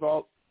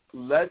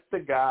 Let the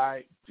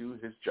guy do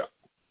his job.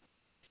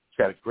 He's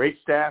got a great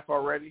staff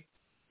already.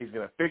 He's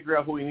going to figure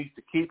out who he needs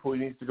to keep, who he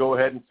needs to go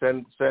ahead and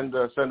send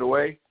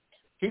away.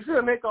 He's going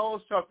to make all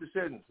those tough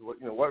decisions. What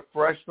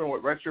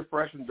redshirt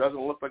freshman doesn't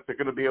look like they're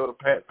going to be able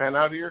to pan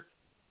out here.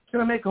 He's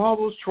going to make all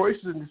those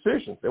choices and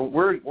decisions, and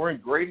we're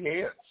in great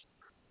hands.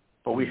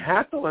 But we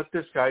have to let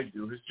this guy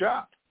do his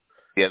job.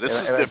 Yeah, this is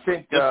different.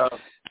 I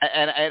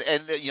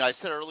think, I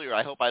said earlier,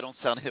 I hope I don't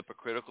sound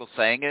hypocritical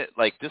saying it.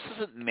 Like, this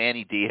isn't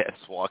Manny Diaz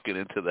walking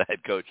into the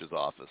head coach's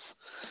office.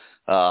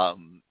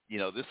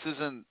 This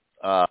isn't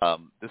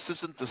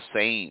the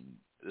same.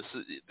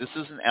 This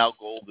isn't Al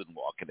Golden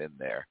walking in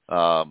there.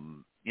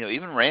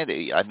 Even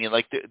Randy. I mean,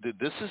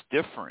 this is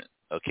different.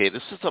 Okay,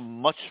 this is a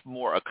much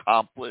more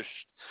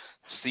accomplished,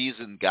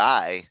 seasoned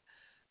guy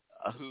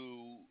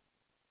who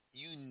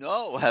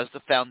has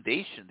the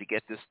foundation to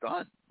get this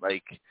done.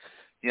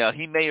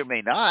 He may or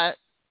may not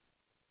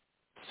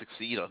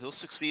succeed. He'll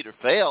succeed or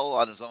fail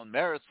on his own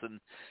merits and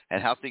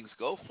how things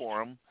go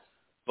for him.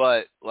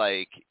 But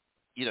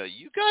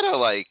you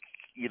gotta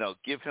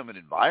give him an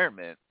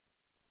environment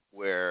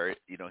where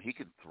he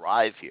can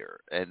thrive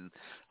here, and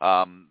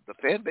the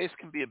fan base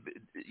can be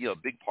a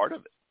big part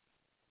of it.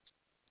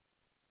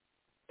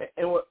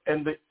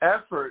 And the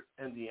effort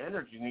and the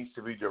energy needs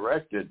to be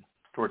directed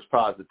towards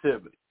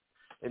positivity.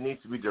 It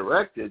needs to be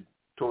directed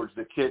towards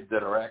the kids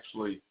that are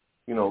actually,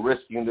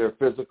 risking their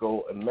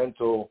physical and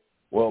mental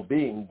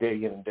well-being day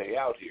in and day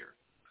out here.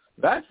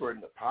 That's where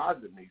the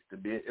positive needs to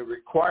be. It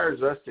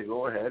requires us to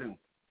go ahead and,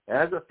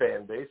 as a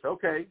fan base,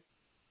 okay,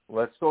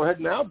 let's go ahead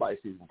and now buy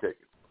season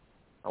tickets.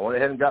 I went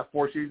ahead and got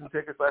 4 season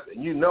tickets last,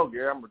 and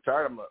Gary, I'm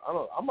retired. I'm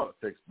on a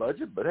fixed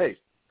budget, but hey,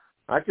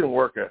 I can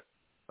work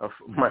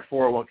my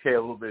 401k a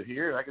little bit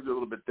here, and I can do a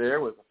little bit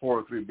there with the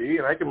 403b,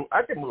 and I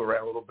can move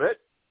around a little bit.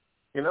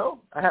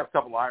 I have a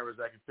couple of IRAs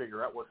I can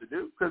figure out what to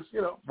do because,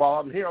 while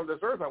I'm here on this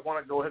earth, I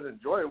want to go ahead and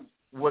enjoy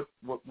what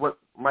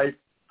my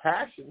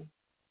passion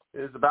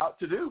is about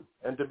to do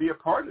and to be a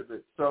part of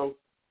it. So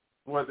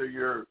whether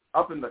you're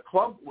up in the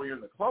club, whether you're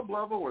in the club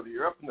level, whether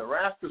you're up in the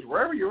rafters,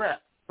 wherever you're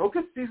at, go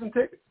get season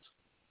tickets.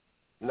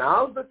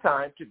 Now's the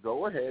time to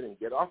go ahead and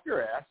get off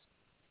your ass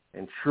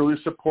and truly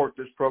support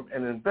this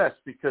program and invest,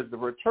 because the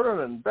return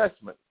on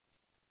investment,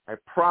 I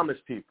promise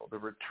people, the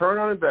return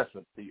on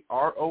investment, the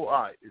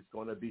ROI, is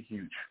going to be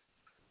huge.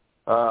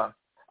 I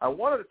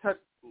wanted to touch,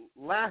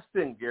 last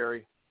thing,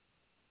 Gary,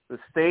 the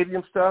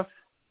stadium stuff.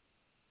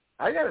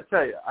 I got to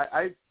tell you,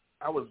 I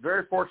was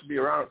very fortunate to be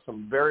around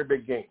some very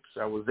big games.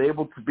 I was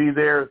able to be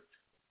there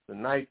the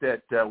night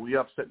that we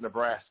upset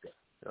Nebraska,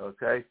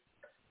 okay?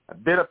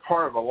 I've been a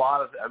part of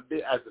I've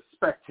been as a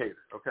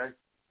spectator, okay?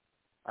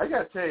 I got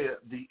to tell you,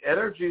 the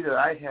energy that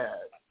I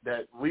had,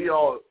 that we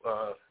all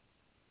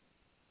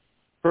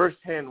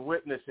firsthand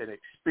witnessed and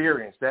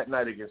experienced that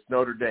night against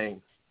Notre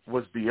Dame,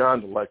 was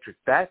beyond electric.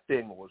 That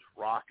thing was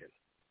rocking.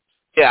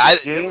 Yeah,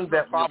 there was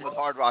no problem with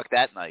Hard Rock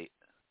that night.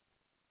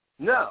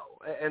 No,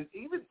 and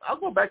even I'll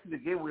go back to the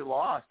game we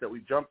lost that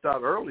we jumped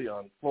out early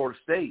on Florida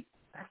State.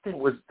 That thing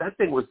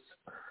was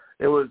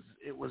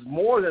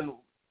more than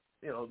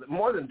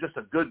more than just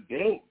a good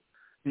game.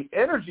 The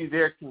energy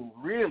there can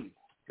really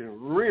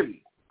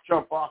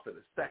jump off in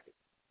a second.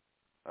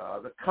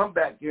 The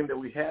comeback game that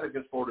we had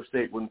against Florida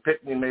State when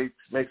Pickney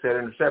makes that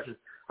interception,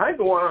 I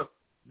go on.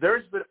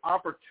 There's been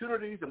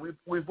opportunities, and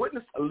we've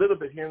witnessed a little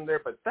bit here and there,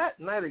 but that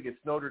night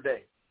against Notre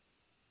Dame,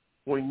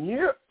 when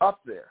you're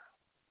up there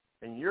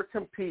and you're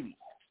competing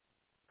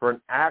for an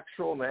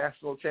actual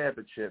national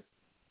championship,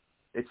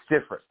 it's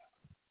different.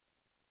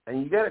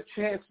 And you get a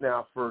chance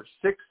now for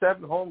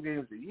 6-7 home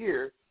games a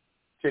year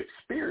to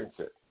experience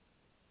it.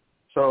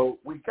 So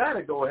we got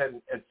to go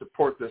ahead and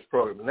support this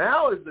program.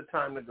 Now is the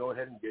time to go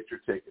ahead and get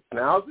your tickets.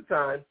 Now is the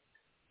time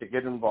to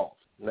get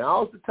involved.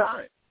 Now is the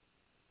time,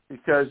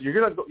 because you're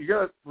gonna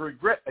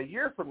regret a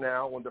year from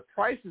now when the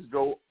prices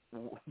go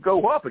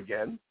up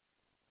again,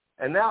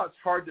 and now it's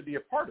hard to be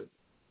a part of it.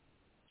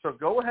 So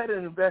go ahead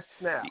and invest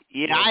now.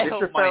 Yeah, I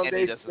hope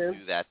Miami doesn't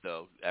do that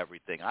though.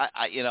 Everything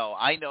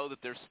I know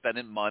that they're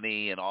spending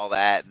money and all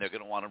that, and they're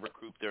going to want to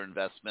recoup their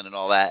investment and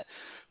all that.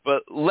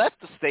 But let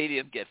the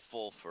stadium get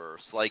full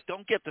first. Like,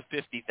 don't get to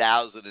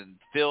 50,000 and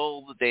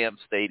fill the damn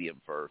stadium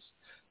first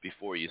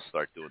before you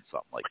start doing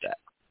something like that.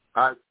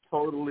 I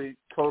totally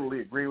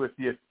agree with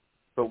you.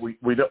 But we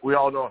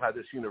all know how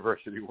this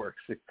university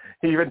works.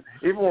 Even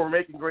when we're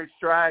making great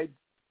strides,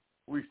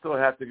 we still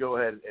have to go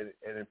ahead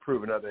and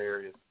improve in other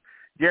areas.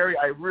 Gary,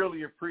 I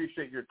really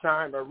appreciate your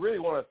time. I really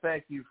want to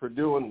thank you for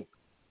doing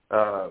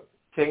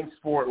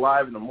CaneSport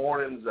Live in the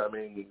mornings. I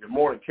mean, Good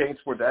Morning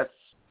CaneSport, that's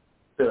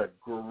been a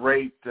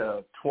great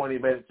 20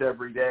 minutes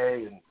every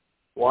day, and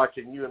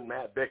watching you and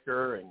Matt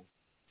bicker and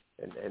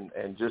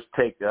just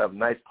take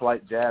nice,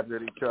 polite jabs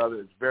at each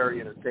other. It's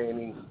very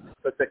entertaining.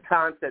 But the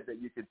content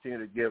that you continue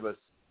to give us,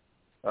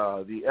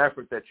 the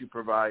effort that you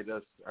provide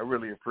us, I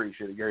really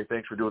appreciate it, Gary.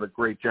 Thanks for doing a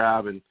great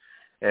job. And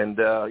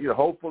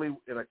hopefully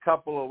in a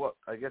couple of,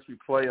 I guess we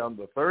play on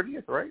the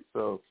 30th, right?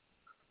 So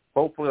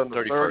hopefully on the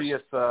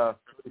 30th, 31st.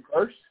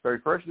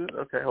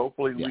 Okay,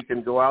 hopefully we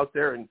can go out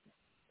there.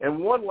 And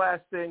one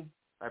last thing,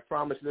 I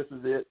promise this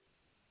is it.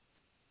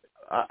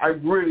 I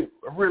really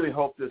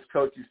hope this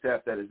coaching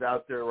staff that is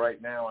out there right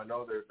now, I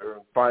know they're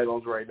in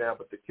finals right now,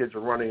 but the kids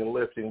are running and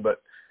lifting.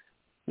 But,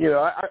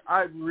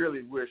 I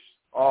really wish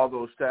all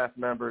those staff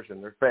members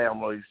and their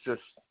families,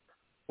 just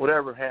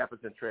whatever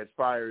happens and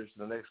transpires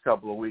in the next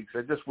couple of weeks,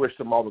 I just wish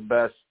them all the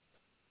best.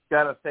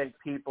 Got to thank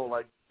people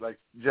like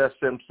Jess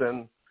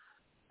Simpson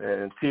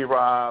and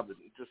T-Rob and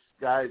just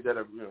guys that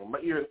have,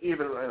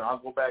 even I'll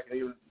go back and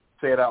even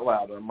say it out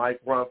loud,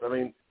 Mike Rump. I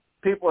mean,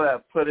 people that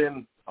have put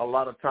in a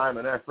lot of time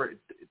and effort.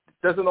 It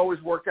doesn't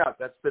always work out.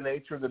 That's the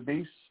nature of the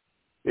beast.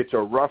 It's a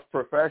rough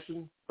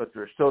profession, but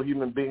they're still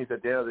human beings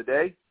at the end of the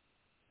day.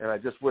 And I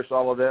just wish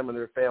all of them and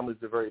their families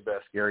the very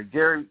best, Gary.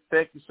 Gary,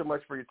 thank you so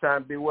much for your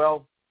time. Be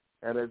well.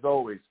 And as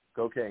always,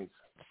 go Canes.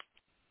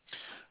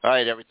 All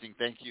right, everything.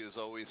 Thank you, as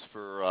always,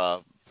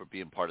 for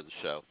being part of the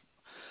show.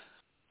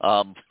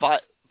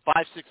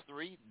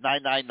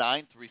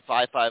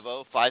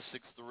 563-999-3550,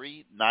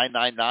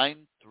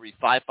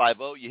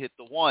 563-999-3550. You hit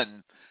the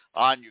 1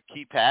 on your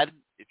keypad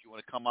if you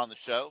want to come on the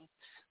show.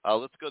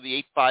 Let's go to the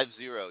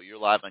 850. You're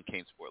live on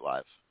CaneSport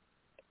Live.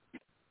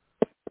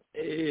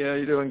 Hey, how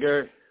you doing,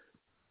 Gary?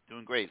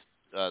 Doing great.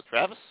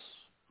 Travis?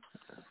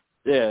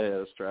 Yeah,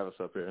 it's Travis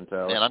up here in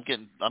town. Man, I'm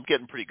getting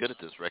pretty good at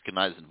this,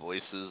 recognizing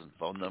voices and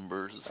phone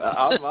numbers.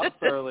 I'm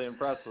thoroughly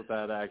impressed with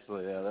that,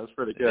 actually. Yeah, that's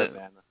pretty good,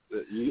 man.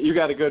 You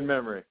got a good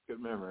memory. Good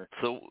memory.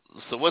 So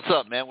what's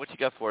up, man? What you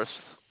got for us?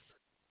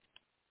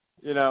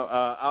 I'm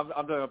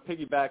going to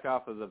piggyback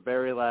off of the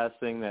very last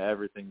thing that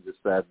everything just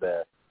said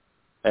there.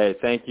 Hey,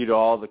 thank you to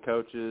all the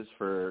coaches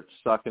for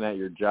sucking at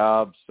your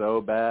job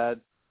so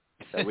bad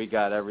that we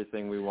got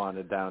everything we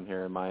wanted down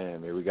here in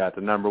Miami. We got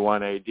the number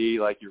one AD,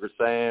 like you were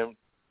saying.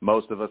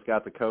 Most of us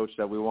got the coach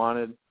that we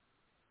wanted.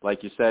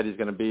 Like you said, he's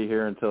going to be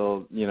here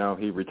until,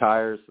 he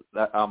retires.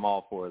 I'm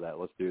all for that.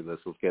 Let's do this.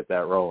 Let's get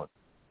that rolling.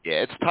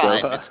 Yeah, it's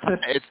time.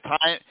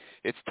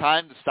 It's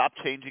time to stop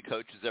changing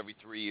coaches every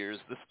 3 years.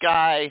 This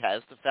guy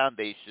has the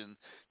foundation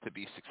to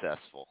be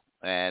successful,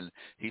 and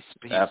he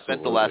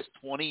spent the last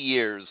 20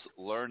 years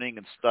learning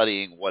and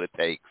studying what it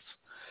takes.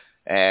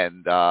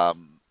 And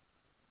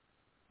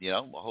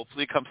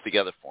hopefully it comes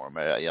together for him.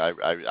 I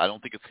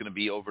don't think it's going to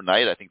be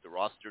overnight. I think the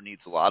roster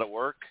needs a lot of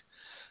work,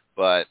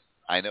 but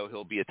I know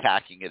he'll be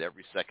attacking it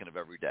every second of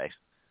every day.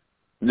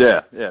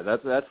 Yeah,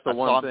 that's the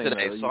one thing.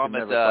 Today. You can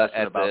never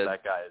question about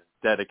that guy's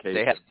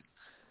dedication.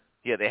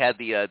 They had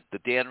the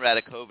Dan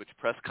Radakovich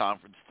press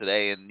conference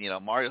today, and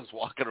Mario's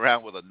walking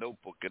around with a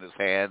notebook in his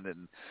hand,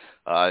 and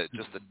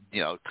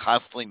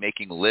constantly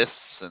making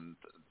lists and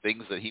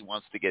things that he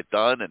wants to get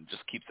done, and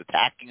just keeps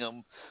attacking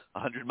them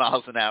 100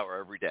 miles an hour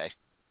every day.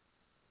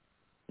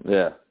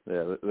 Yeah,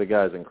 the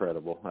guy's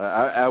incredible.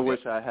 I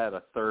wish I had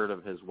a third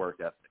of his work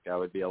ethic. I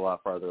would be a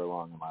lot farther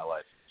along in my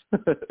life.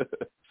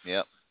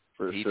 Yep.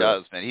 He sure.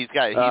 does, man. He's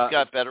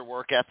got better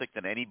work ethic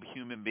than any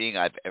human being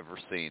I've ever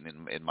seen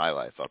in my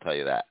life. I'll tell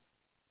you that.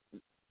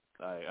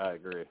 I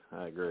agree.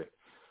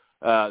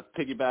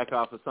 Piggyback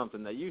off of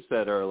something that you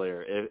said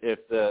earlier.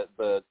 If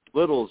the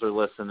littles are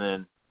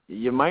listening,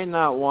 you might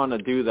not want to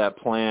do that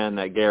plan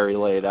that Gary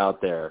laid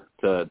out there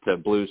to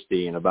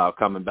Bluestein about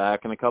coming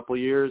back in a couple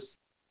of years,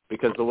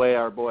 because the way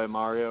our boy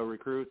Mario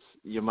recruits,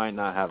 you might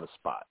not have a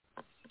spot.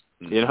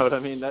 You know what I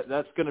mean?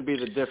 That's going to be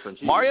the difference.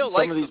 Mario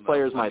likes some of these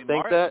players might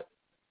think that.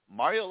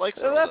 Mario likes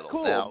it. That's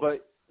cool, now.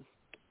 but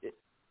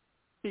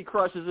he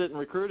crushes it in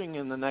recruiting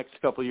in the next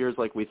couple of years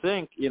like we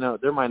think,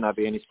 there might not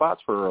be any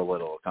spots for a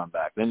little to come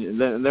back. Then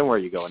where are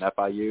you going?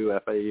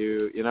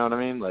 FIU, you know what I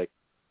mean?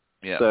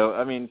 Yeah. So,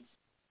 I mean,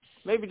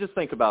 maybe just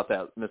think about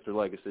that, Mr.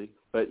 Legacy.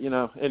 But,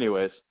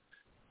 anyways.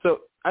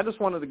 So I just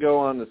wanted to go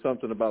on to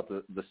something about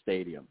the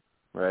stadium,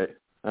 right?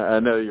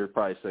 I know you're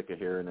probably sick of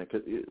hearing it.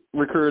 'Cause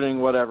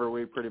recruiting, whatever,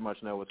 we pretty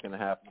much know what's going to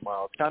happen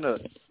tomorrow. It kind of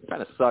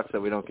sucks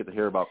that we don't get to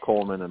hear about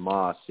Coleman and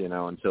Moss,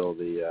 until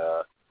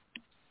the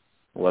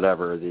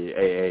the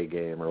AA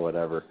game or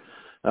whatever.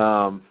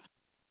 But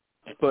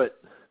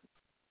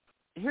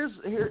here's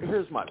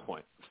my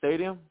point.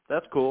 Stadium,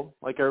 that's cool.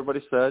 Like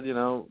everybody said,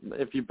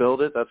 if you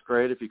build it, that's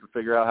great. If you can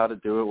figure out how to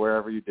do it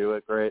wherever you do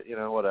it, great.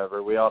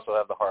 Whatever. We also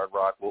have the Hard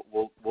Rock.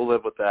 We'll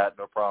live with that.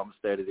 No problem.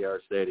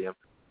 State-of-the-art stadium.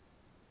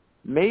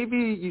 Maybe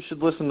you should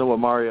listen to what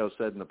Mario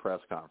said in the press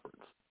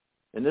conference.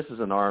 And this is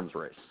an arms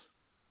race.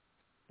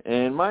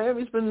 And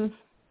Miami's been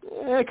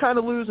kind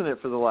of losing it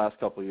for the last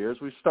couple of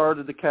years. We've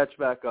started to catch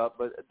back up,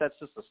 but that's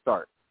just a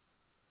start.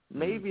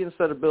 Maybe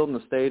instead of building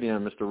a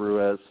stadium, Mr.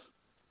 Ruiz,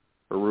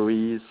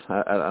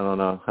 I don't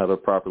know how to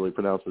properly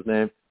pronounce his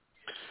name,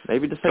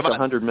 maybe just take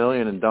 $100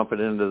 million and dump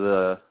it into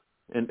the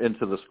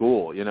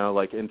school,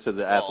 into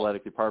the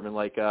athletic department,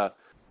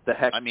 the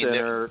Heck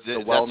Center, the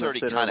Wellness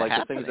Center,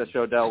 the things that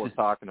Shodell was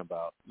talking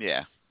about.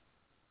 Yeah.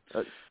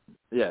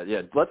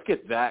 Yeah. Let's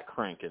get that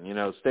cranking,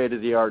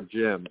 state-of-the-art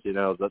gyms,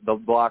 the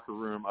locker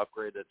room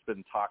upgrade that's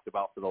been talked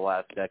about for the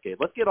last decade.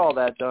 Let's get all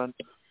that done,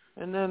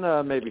 and then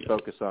maybe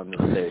focus on the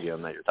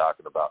stadium that you're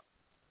talking about.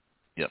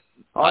 Yep.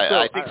 Also,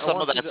 I think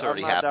some of that's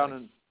already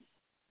happening.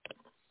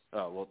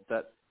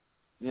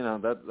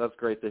 That's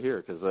great to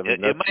hear, because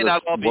it might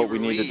not all be what we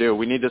need to do.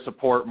 We need to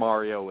support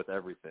Mario with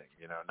everything,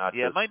 not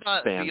just it might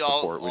not fan be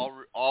support.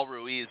 all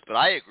Ruiz, but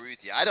I agree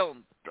with you.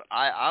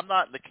 I'm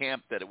not in the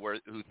camp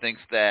who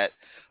thinks that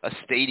a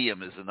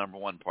stadium is the number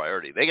one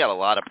priority. They got a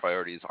lot of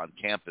priorities on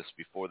campus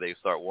before they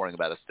start worrying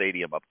about a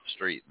stadium up the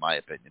street, in my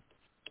opinion.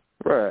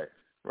 Right.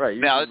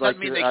 Now, it doesn't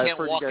mean they can't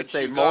walk and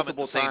chew gum at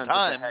the same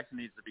time. The Heck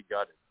needs to be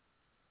gutted.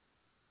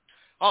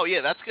 Oh,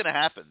 yeah, that's going to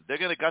happen. They're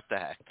going to gut the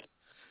Heck.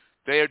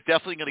 They are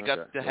definitely going to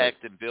gut the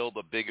Heck and build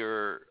a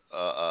bigger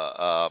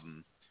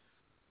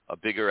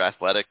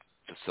athletic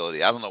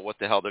facility. I don't know what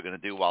the hell they're going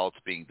to do while it's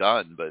being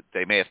done, but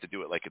they may have to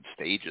do it in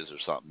stages or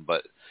something.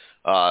 But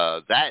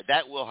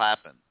that will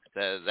happen.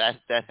 That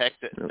Heck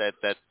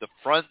that the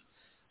front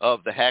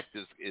of the Heck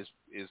is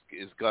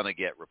going to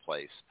get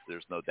replaced.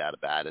 There's no doubt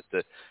about it.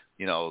 That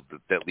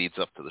leads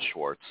up to the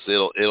Schwartz.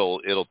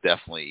 It'll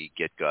definitely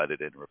get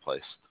gutted and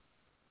replaced.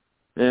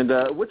 And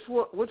which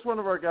one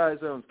of our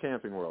guys owns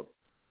Camping World?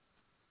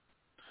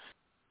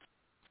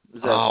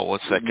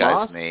 What's that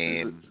guy's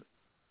name?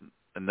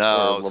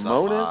 No, it's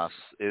not Moss.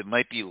 It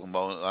might be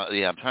Lamona.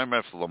 I'm trying to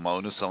remember if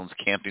Lamonis owns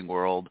Camping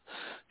World.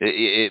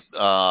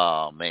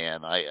 Oh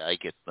man,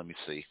 let me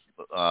see.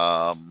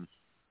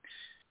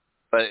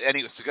 But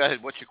anyway, so go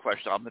ahead. What's your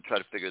question? I'm gonna try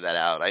to figure that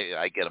out.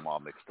 I get them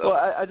all mixed up.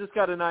 Well, I just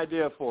got an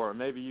idea for him.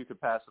 Maybe you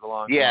could pass it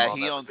along. Yeah,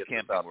 he owns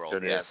Camping World.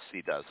 Yes,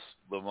 he does.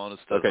 Lamonis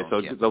does. Okay,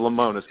 so the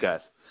Lamonis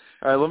guys.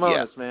 All right,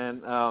 Lamonis,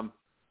 man.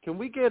 Can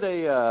we get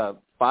a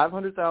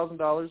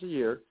 $500,000 a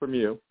year from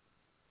you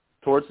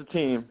towards the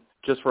team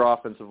just for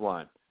offensive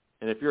line?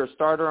 And if you're a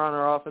starter on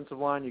our offensive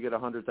line, you get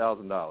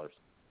 $100,000.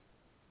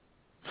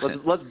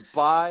 Let's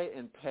buy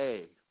and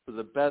pay for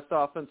the best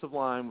offensive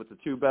line with the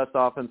two best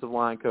offensive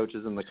line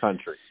coaches in the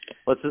country.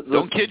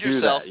 Don't kid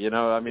yourself.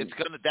 That. It's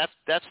gonna that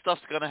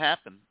stuff's gonna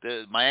happen.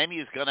 Miami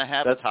is gonna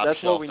have a top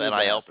shelf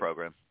NIL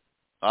program.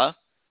 Huh?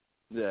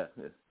 Yeah,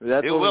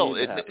 that's it what will.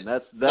 We need to happen.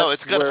 That's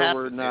it's going to happen.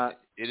 We're not.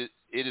 It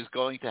is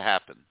going to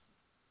happen.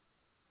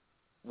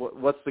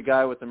 What's the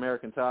guy with the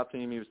American Top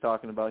Team he was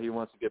talking about? He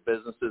wants to get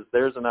businesses.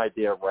 There's an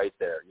idea right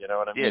there. You know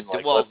what I mean? Yeah,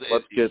 let's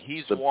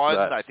he's one.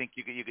 I think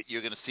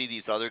you're going to see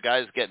these other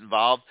guys get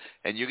involved,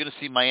 and you're going to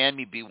see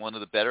Miami be one of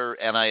the better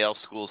NIL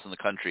schools in the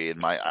country. In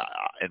my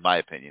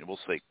opinion, we'll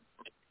see.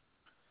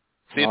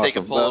 See if they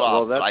can pull it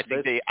off. Well, I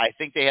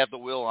think they have the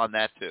will on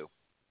that too.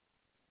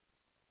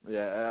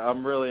 Yeah,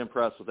 I'm really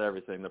impressed with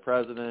everything. The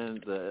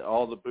president,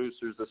 all the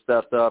boosters that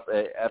stepped up.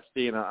 Hey,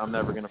 Epstein, I'm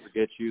never going to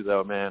forget you,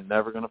 though, man.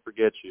 Never going to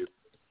forget you.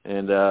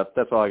 And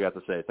that's all I got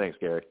to say. Thanks,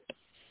 Gary.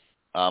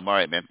 All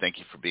right, man. Thank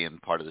you for being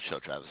part of the show,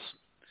 Travis.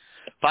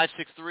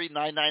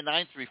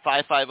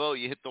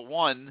 563-999-3550. You hit the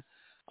 1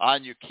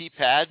 on your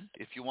keypad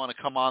if you want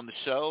to come on the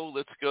show.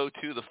 Let's go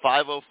to the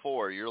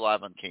 504. You're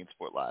live on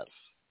CaneSport Live.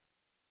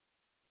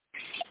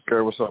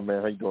 Gary, what's up,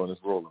 man? How you doing?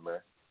 It's rolling, man.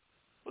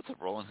 What's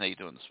up, Roland? How you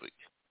doing this week?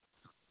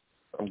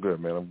 I'm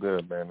good, man.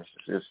 It's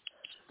just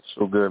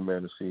so good,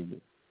 man, to see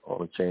all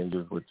the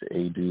changes with the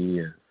AD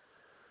and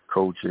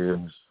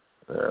coaches.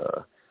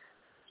 It's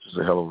just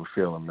a hell of a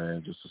feeling,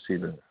 man, just to see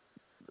the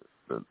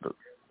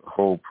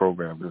whole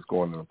program just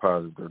going in a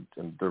positive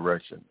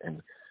direction.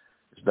 And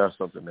it's not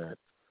something that's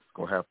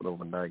going to happen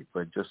overnight,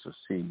 but just to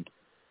see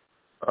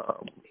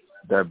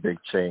that big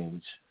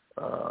change,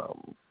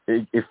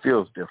 it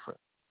feels different.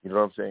 You know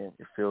what I'm saying?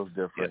 It feels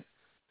different. Yeah.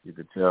 You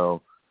could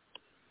tell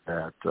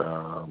that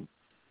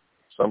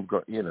something's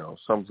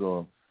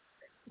going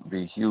to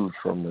be huge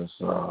from this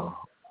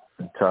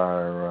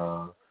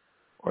entire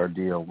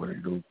ordeal with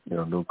a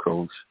new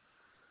coach,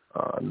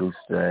 new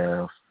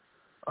staff,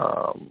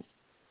 and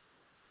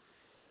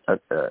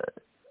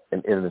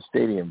in the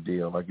stadium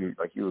deal, like you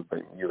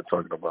were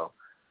talking about.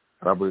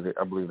 And I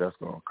believe that's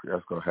going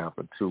to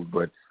happen too.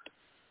 But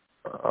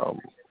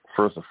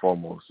first and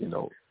foremost,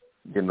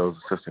 getting those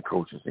assistant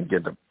coaches and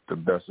getting the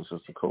best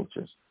assistant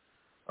coaches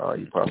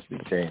you possibly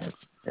can.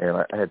 And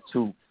I had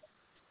two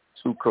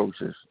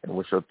coaches, and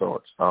what's your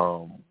thoughts?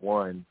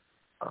 One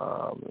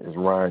is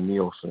Ryan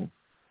Nielsen,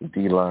 the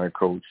D-line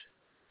coach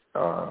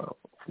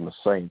from the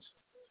Saints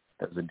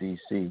as a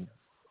DC.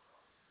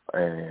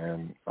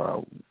 And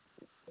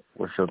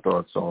what's your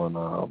thoughts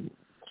on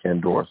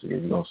Ken Dorsey?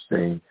 Is he going to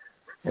stay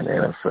in the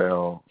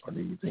NFL, or do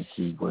you think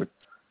he would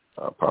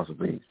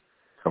possibly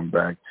come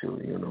back to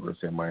the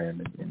University of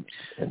Miami?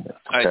 All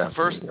right,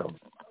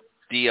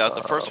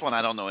 the first one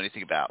I don't know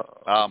anything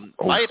about.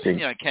 My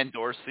opinion on Ken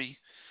Dorsey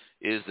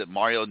is that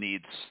Mario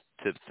needs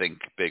to think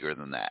bigger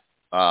than that.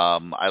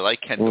 I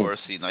like Ken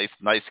Dorsey,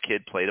 nice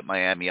kid, played at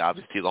Miami.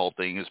 Obviously, the whole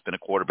thing has been a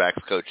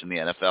quarterback's coach in the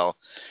NFL.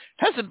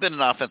 Hasn't been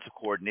an offensive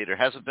coordinator.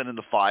 Hasn't been in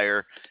the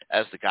fire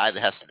as the guy that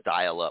has to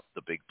dial up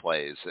the big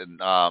plays. And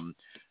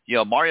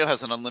Mario has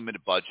an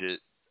unlimited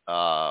budget.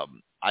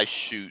 I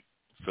shoot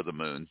for the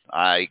moon.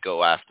 I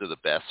go after the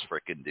best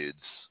frickin' dudes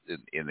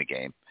in the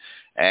game,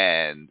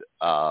 and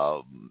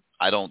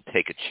I don't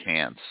take a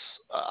chance.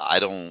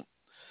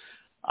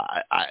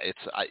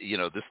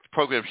 This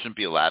program shouldn't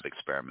be a lab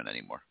experiment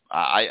anymore.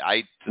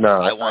 I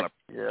want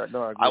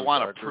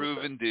a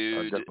proven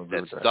dude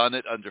that's done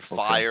it under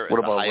fire at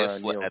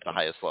the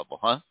highest level,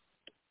 huh?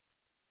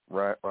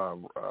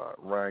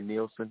 Ryan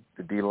Nielsen,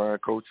 the D-line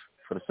coach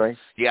for the Saints.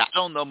 Yeah, I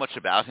don't know much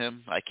about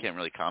him. I can't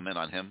really comment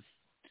on him.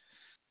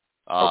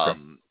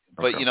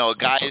 But a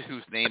guy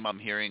whose name I'm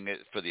hearing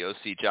for the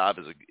OC job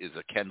is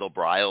a Kendall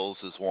Briles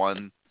is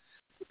one.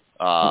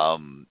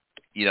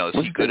 Is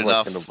he good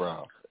enough?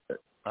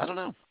 I don't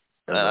know.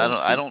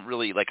 I don't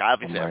really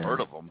obviously I've heard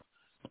of him.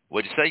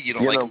 What'd you say? You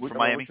don't like him from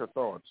Miami? What's your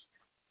thoughts?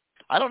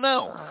 I don't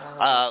know.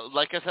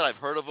 Like I said, I've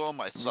heard of him.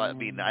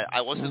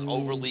 I wasn't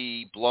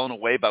overly blown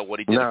away by what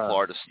he did at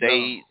Florida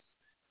State.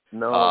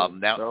 Now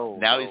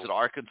he's at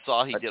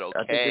Arkansas. He did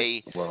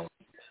okay. Do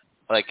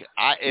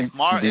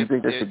you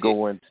think they should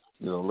go in?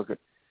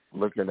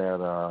 Looking at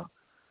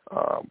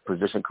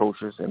position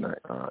coaches in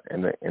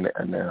the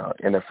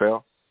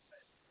NFL.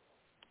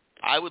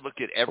 I would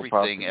look at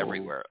everything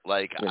everywhere.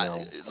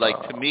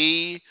 To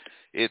me,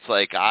 it's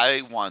like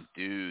I want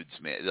dudes,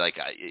 man.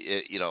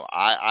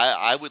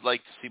 I would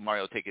like to see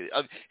Mario take it.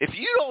 If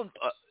you don't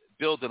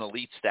build an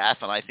elite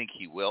staff, and I think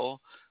he will,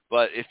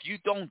 but if you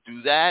don't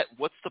do that,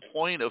 what's the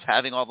point of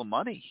having all the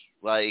money?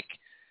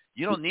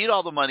 You don't need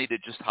all the money to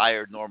just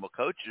hire normal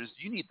coaches.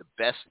 You need the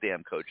best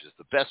damn coaches,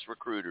 the best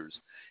recruiters.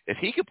 If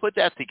he could put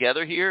that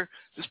together here,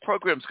 this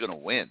program's going to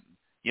win.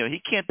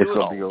 He can't do it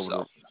all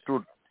himself.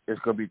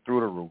 It's going to be through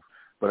the roof.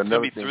 But it's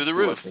going to be through the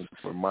roof.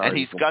 And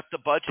he's got the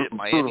budget.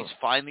 Miami's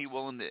finally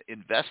willing to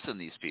invest in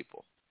these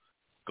people.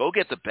 Go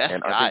get the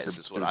best guys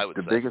is what I would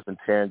say. The biggest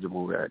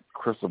intangible that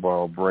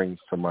Cristobal brings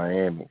to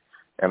Miami,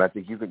 and I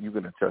think you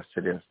can attest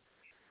to this,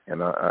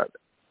 and I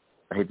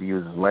hate to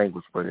use his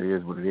language, but it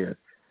is what it is.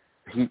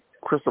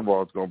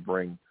 Cristobal is going to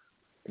bring.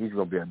 He's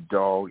going to be a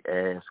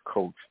dog-ass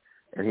coach,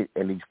 and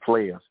these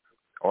players,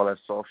 all that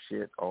soft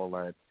shit, all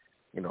that,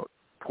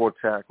 poor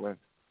tackling,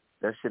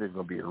 that shit is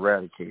going to be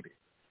eradicated.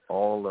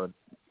 All the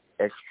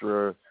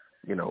extra,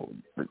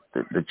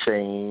 the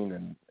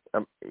chain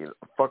and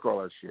fuck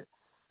all that shit.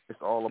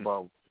 It's all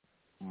about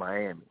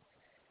Miami.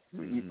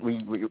 Even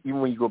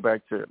when you go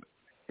back to,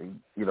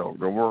 the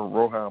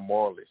Rohan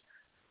Marley,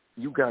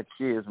 you got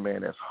kids,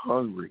 man, that's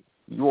hungry.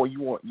 You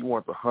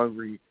want the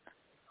hungry.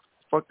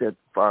 Fuck that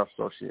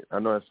 5-star shit. I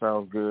know that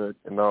sounds good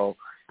and all,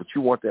 but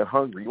you want that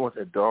hungry. You want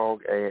that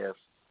dog ass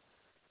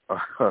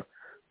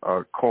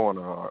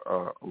corner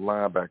or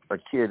linebacker, a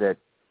kid that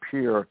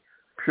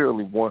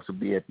purely wants to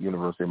be at the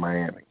University of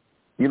Miami.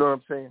 You know what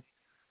I'm saying?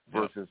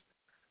 Versus,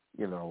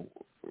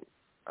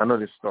 I know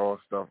this star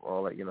stuff,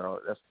 all that,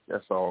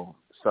 that's all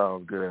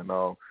sounds good and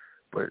all,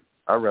 but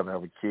I'd rather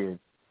have a kid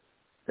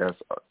that's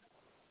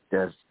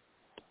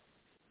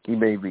he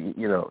may be,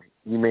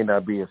 he may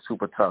not be a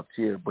super top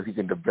tier, but he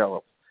can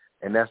develop.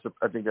 And I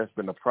think that's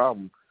been the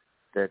problem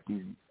that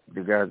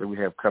the guys that we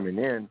have coming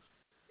in,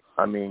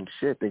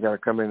 they got to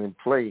come in and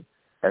play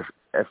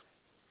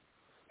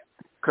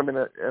come in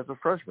as a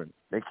freshman.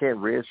 They can't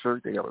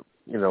redshirt. They got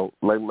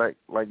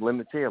like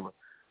Linda Taylor.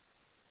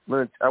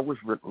 I wish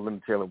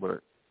Linda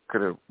Taylor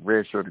could have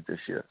redshirted this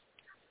year.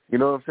 You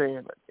know what I'm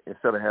saying?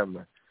 Instead of having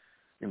to,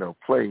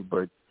 play.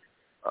 But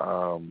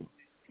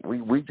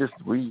we got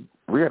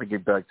to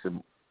get back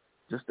to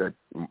just that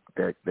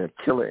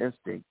killer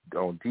instinct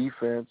on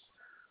defense,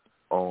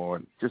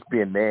 on just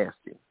being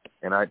nasty.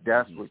 And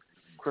that's what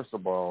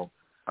Cristobal,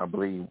 I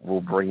believe,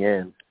 will bring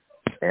in.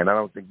 And I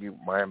don't think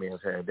Miami has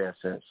had that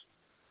since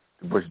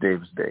the Bush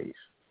Davis days.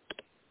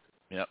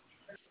 Yep.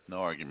 No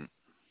argument.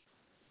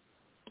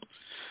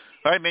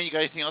 All right, man, you got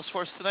anything else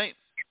for us tonight?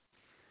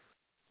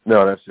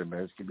 No, that's it,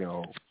 man. Just keep me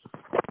on. All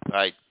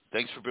right.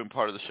 Thanks for being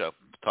part of the show.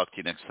 Talk to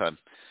you next time.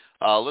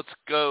 Let's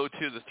go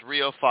to the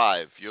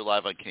 305. You're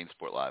live on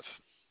CaneSport Live.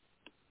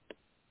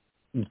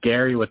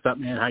 Gary, what's up,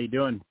 man? How you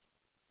doing?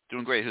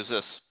 Doing great. Who's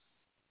this?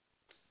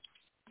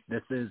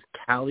 This is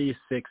Cali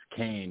 6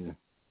 Kane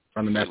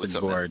from the message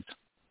boards.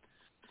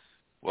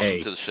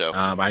 Welcome to the show.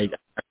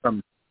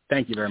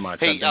 Thank you very much.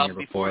 Hey,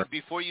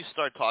 before you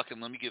start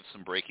talking, let me give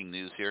some breaking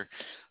news here.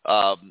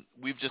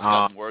 We've just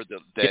gotten word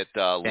that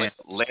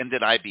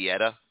Landon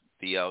Ibieta,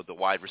 the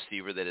wide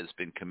receiver that has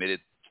been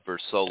committed for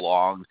so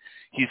long,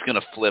 he's going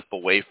to flip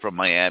away from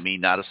Miami.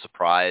 Not a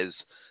surprise.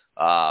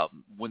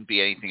 Wouldn't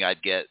be anything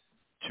I'd get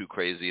too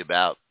crazy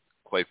about,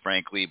 quite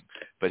frankly.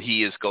 But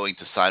he is going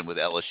to sign with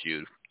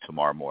LSU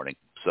tomorrow morning.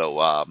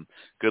 So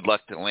good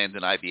luck to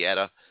Landon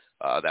Ibieta.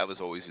 That was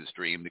always his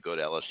dream to go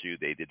to LSU.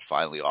 They did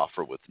finally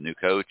offer with the new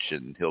coach,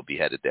 and he'll be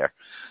headed there.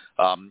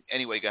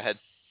 Anyway, go ahead.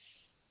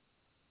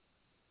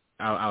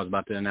 I was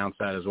about to announce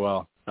that as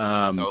well.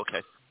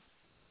 Okay.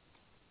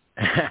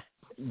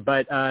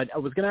 But I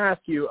was going to ask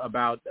you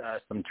about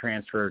some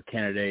transfer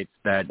candidates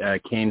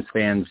that Canes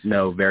fans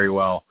know very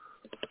well.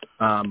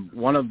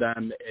 One of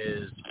them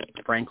is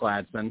Frank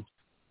Ladson,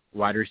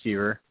 wide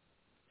receiver,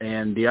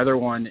 and the other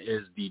one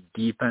is the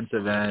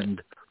defensive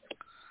end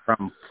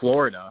from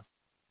Florida.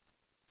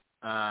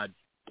 And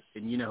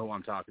you know who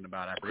I'm talking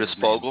about. Chris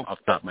Bogle? Off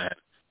the top of my head.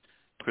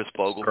 Chris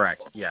Bogle?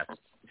 Correct, yes.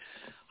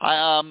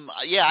 I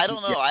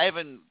don't know. I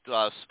haven't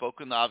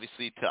spoken,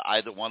 obviously, to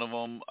either one of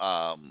them.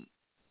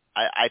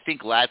 I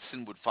think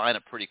Ladson would find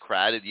a pretty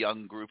crowded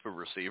young group of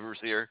receivers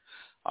here.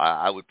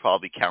 I would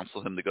probably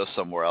counsel him to go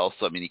somewhere else.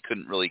 I mean, he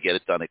couldn't really get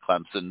it done at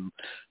Clemson,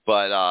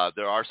 but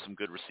there are some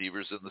good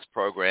receivers in this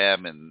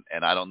program, and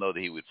I don't know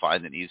that he would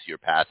find an easier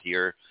path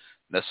here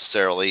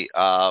necessarily.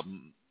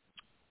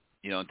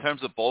 In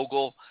terms of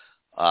Bogle,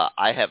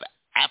 I have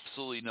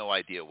absolutely no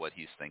idea what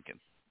he's thinking.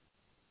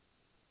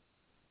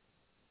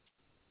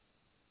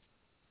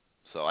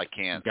 So I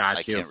can't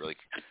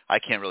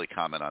really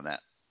comment on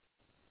that.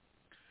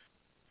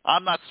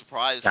 I'm not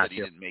surprised that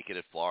he didn't make it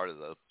at Florida,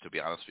 though, to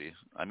be honest with you.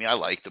 I mean, I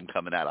liked him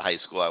coming out of high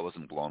school. I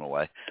wasn't blown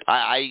away.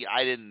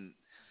 I didn't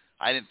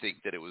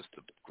think that it was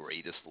the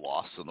greatest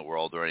loss in the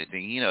world or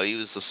anything. He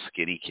was a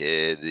skinny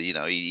kid.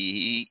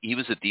 He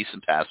was a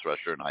decent pass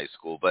rusher in high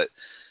school, but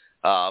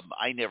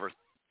I never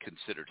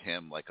considered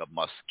him like a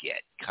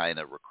must-get kind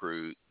of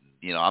recruit.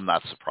 I'm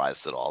not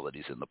surprised at all that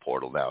he's in the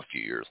portal now a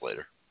few years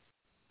later.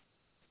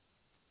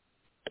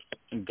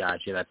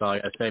 Gotcha. That's all I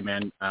got to say,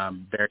 man.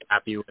 Very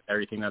happy with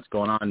everything that's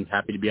going on.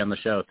 Happy to be on the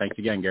show. Thanks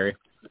again, Gary.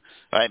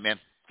 All right, man.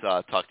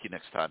 Talk to you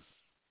next time.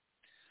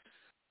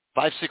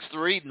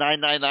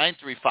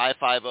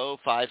 563-999-3550,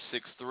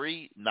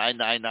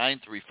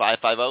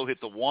 563-999-3550. Hit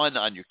the 1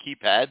 on your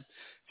keypad.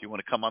 If you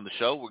want to come on the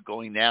show, we're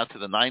going now to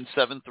the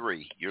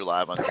 973. You're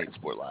live on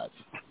CaneSport Live.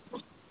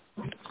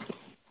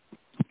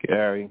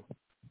 Gary.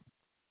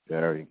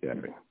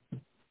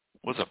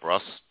 What's up,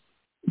 Russ?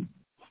 What's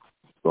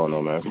going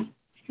on, man?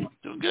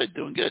 Doing good.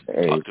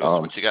 Hey, Talk to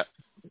us. What you got?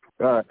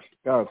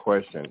 Got a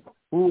question.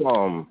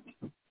 Who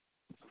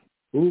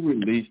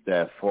released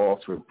that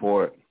false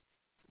report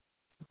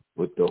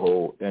with the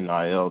whole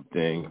NIL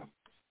thing?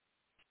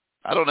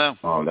 I don't know.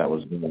 That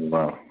was going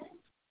around.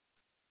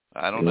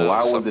 I don't know.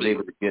 Why was it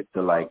able to get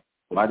to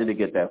why did it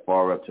get that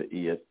far up to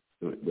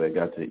where it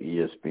got to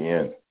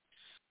ESPN?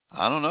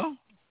 I don't know.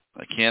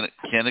 I can't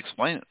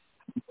explain it.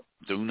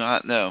 Do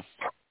not know.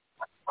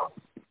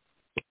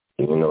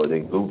 They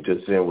looped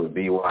us in with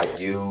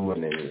BYU,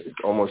 and then it's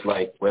almost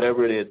like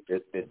whatever it is,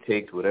 it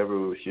takes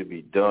whatever should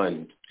be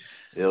done.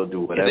 They'll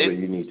do whatever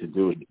you need to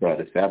do to try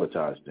to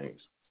sabotage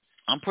things.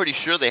 I'm pretty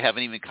sure they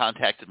haven't even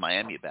contacted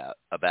Miami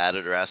about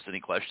it or asked any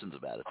questions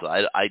about it. So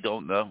I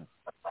don't know.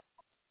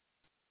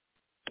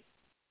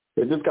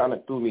 It just kind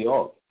of threw me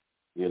off,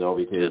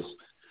 because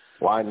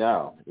why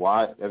now?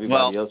 Why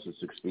everybody else is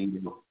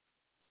succeeding?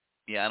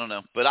 Yeah, I don't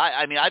know, but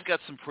I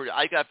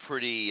got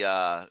pretty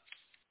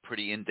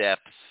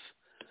in-depth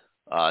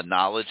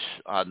knowledge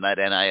on that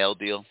NIL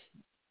deal,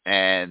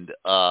 and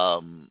I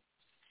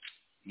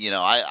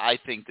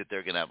think that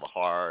they're going to have a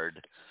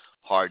hard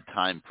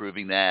time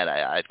proving that.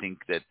 I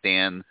think that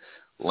Dan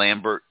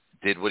Lambert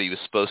did what he was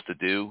supposed to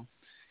do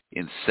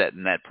in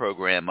setting that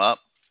program up,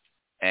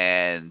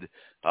 and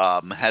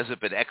has it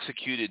been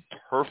executed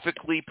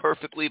perfectly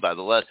by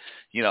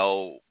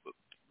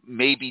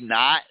maybe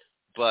not,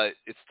 but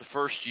it's the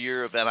first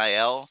year of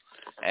NIL,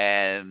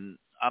 and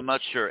I'm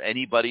not sure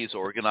anybody's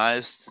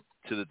organized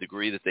to the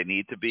degree that they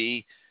need to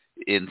be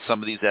in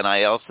some of these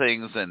NIL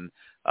things. And,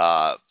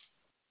 I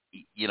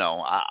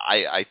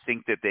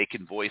think that they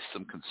can voice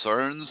some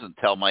concerns and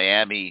tell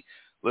Miami,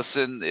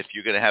 listen, if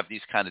you're going to have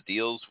these kind of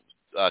deals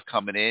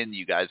coming in,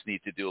 you guys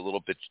need to do a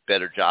little bit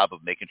better job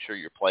of making sure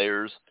your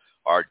players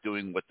are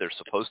doing what they're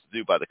supposed to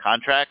do by the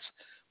contracts.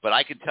 But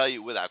I can tell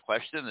you without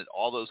question that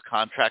all those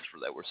contracts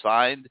that were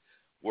signed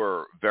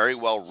were very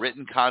well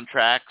written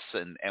contracts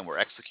and were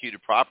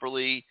executed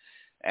properly.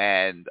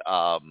 And,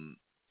 from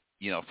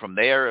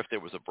there, if there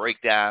was a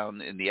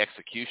breakdown in the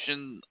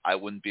execution, I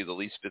wouldn't be the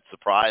least bit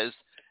surprised.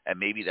 And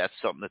maybe that's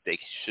something that they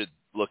should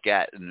look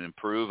at and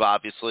improve,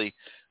 obviously.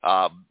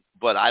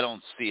 But I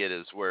don't see it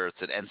as where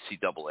it's an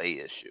NCAA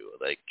issue.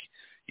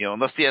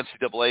 Unless the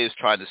NCAA is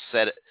trying to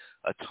set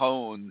a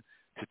tone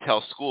to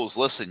tell schools,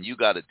 listen, you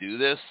got to do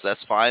this,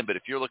 that's fine. But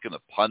if you're looking to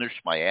punish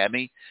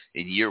Miami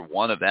in year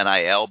one of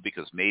NIL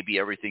because maybe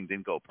everything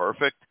didn't go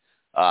perfect,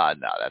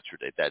 no, that's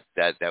ridiculous.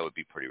 That would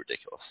be pretty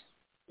ridiculous.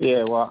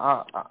 Yeah,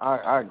 well,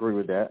 I agree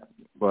with that,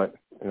 but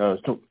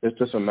it's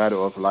just a matter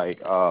of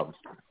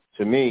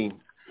to me,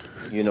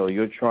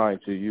 you're trying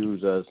to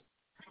use us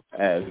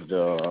as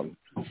the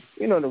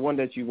one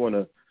that you want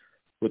to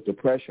put the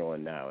pressure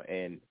on now,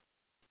 and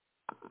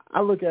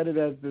I look at it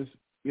as this,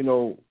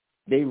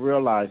 they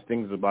realize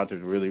things are about to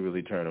really,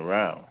 really turn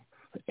around,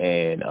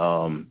 and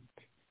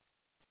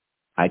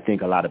I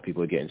think a lot of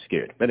people are getting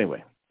scared. But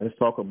anyway, let's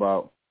talk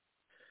about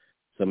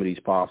some of these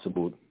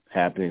possible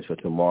happenings for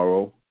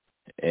tomorrow.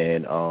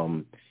 And,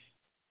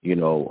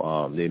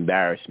 the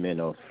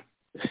embarrassment of,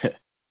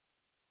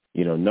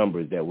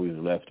 numbers that we was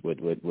left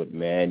with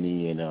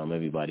Manny and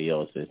everybody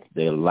else, is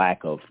their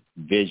lack of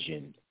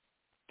vision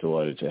in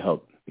order to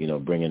help,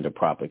 bring in the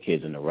proper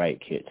kids and the right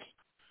kids.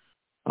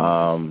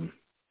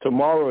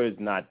 Tomorrow is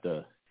not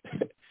the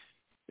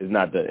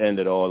end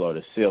of all or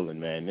the ceiling,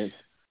 man.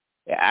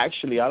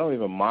 Actually, I don't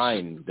even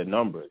mind the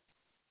numbers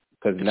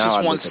because now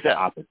I look at the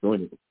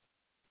opportunity.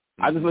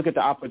 I just look at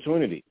the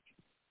opportunity.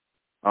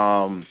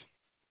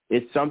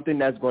 It's something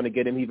that's going to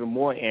get him even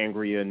more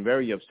angry and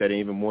very upset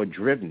and even more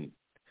driven.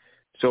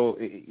 So,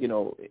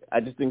 I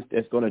just think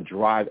that's going to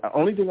drive. The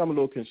only thing I'm a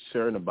little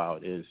concerned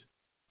about is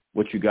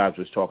what you guys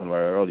was talking about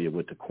earlier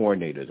with the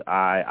coordinators.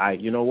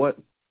 You know what?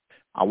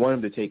 I want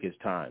him to take his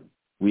time.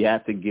 We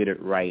have to get it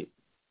right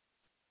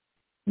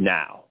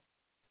now.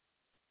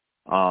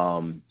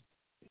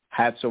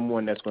 Have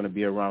someone that's going to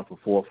be around for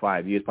 4 or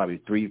 5 years, probably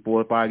 3,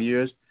 4, or 5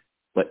 years.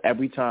 But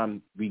every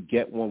time we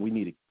get one, we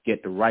need to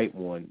get the right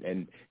one,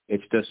 and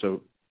it's just a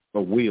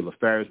wheel. A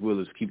Ferris wheel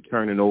is keep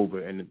turning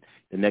over, and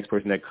the next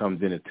person that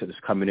comes in is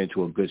coming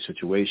into a good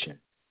situation,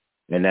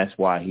 and that's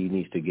why he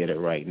needs to get it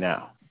right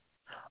now.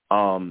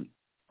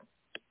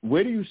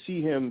 Where do you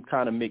see him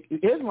kind of make?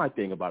 Here's my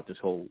thing about this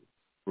whole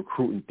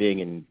recruiting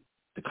thing and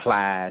the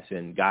class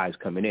and guys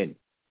coming in.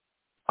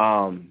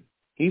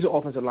 He's an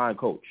offensive line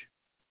coach,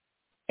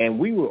 and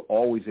we were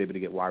always able to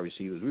get wide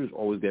receivers. We was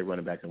always get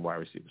running backs and wide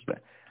receivers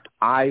back.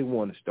 I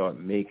want to start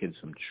making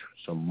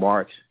some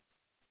marks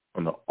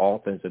on the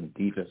offensive and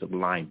defensive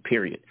line,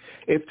 period.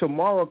 If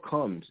tomorrow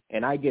comes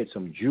and I get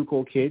some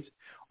JUCO kids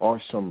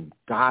or some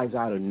guys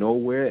out of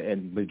nowhere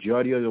and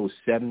majority of those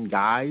 7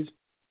 guys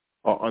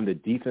are on the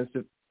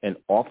defensive and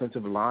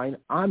offensive line,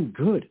 I'm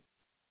good.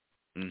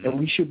 Mm-hmm. And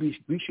we should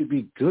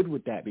be good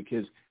with that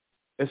because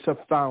it's a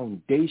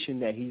foundation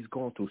that he's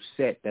going to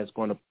set that's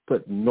going to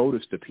put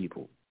notice to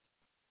people.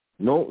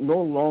 No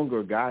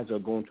longer guys are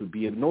going to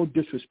be, no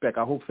disrespect.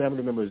 I hope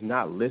family members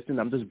not listening.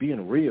 I'm just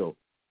being real.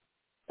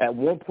 At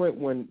one point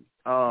when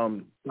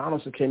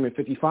Donaldson came in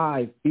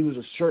 55, he was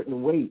a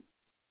certain weight,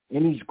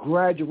 and he's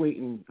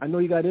graduating. I know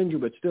he got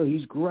injured, but still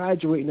he's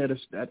graduating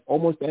at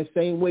almost that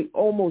same weight,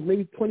 almost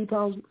maybe 20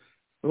 pounds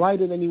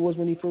lighter than he was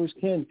when he first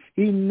came.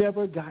 He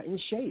never got in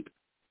shape.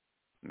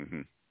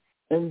 Mm-hmm.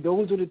 And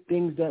those are the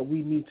things that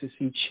we need to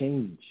see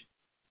change.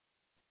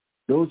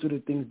 Those are the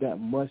things that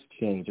must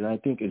change, and I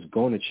think it's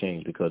going to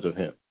change because of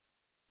him.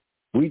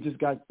 We just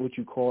got what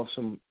you call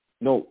in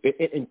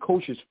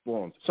coaches'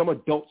 forums, some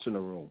adults in the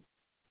room.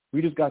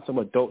 We just got some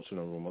adults in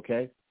the room,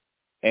 okay?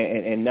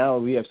 And now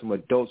we have some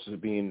adults as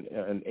being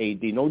an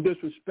AD. No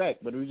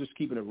disrespect, but we're just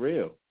keeping it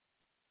real.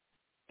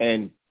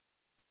 And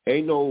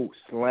ain't no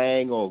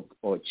slang or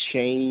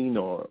chain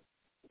or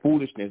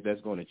foolishness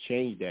that's going to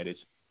change that.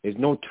 It's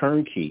no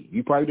turnkey.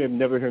 You probably have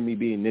never heard me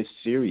being this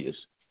serious.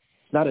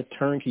 It's not a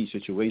turnkey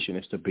situation.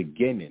 It's the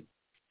beginning.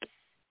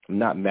 I'm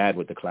not mad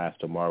with the class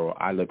tomorrow.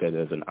 I look at it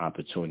as an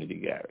opportunity,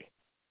 Gary.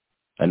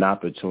 An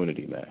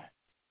opportunity, man.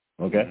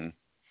 Okay?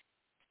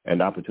 Mm-hmm.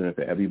 An opportunity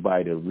for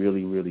everybody to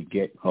really, really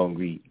get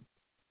hungry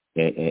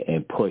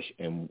and push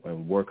and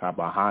work out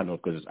behind them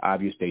because it's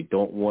obvious they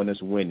don't want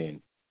us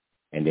winning,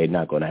 and they're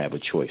not going to have a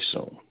choice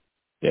soon.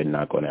 They're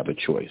not going to have a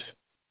choice.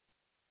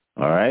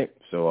 All right?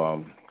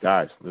 So,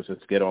 guys, let's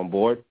get on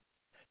board.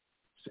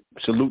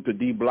 Salute to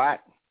D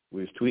Black.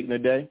 We was tweeting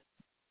today,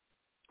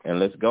 and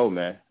let's go,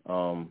 man.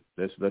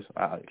 Let's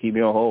keep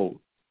me on hold.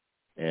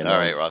 And, all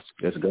right, Ross.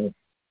 Let's go.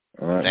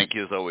 All right. Thank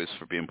you, as always,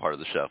 for being part of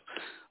the show.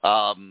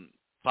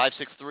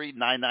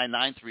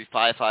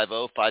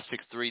 563-999-3550,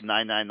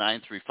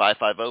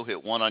 563-999-3550.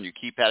 Hit 1 on your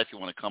keypad if you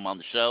want to come on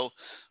the show.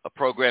 A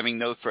programming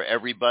note for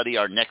everybody.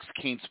 Our next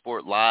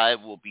CaneSport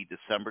Live will be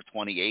December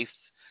 28th,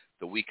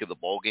 the week of the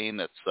bowl game.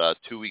 That's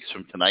 2 weeks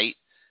from tonight.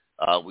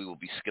 We will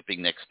be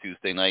skipping next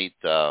Tuesday night,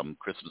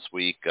 Christmas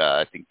week.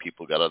 I think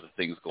people got other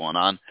things going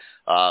on.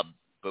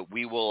 But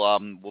we will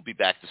we'll be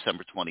back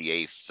December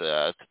 28th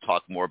to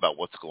talk more about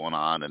what's going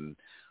on and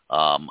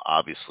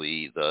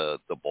obviously the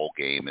bowl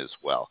game as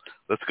well.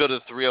 Let's go to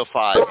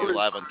 305. You're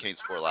live on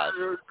CaneSport Live.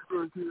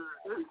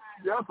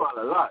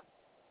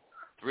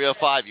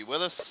 305, you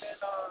with us?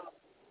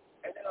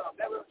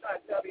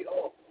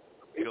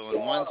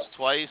 Going once,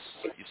 twice.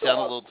 You sound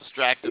a little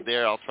distracted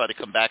there. I'll try to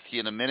come back to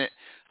you in a minute.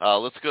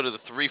 Let's go to the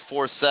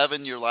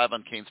 347. You're live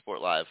on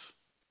CaneSport Live.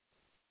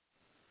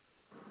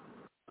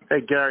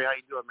 Hey, Gary, how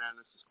you doing, man?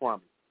 This is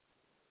Kwame.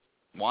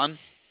 Juan?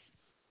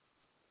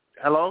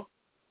 Hello?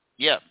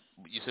 Yeah,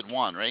 you said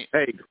Juan, right?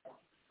 Hey.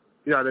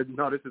 Yeah,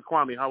 no, this is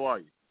Kwame. How are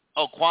you?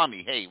 Oh,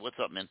 Kwame. Hey, what's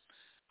up, man?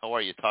 How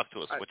are you? Talk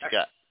to us. What you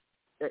got?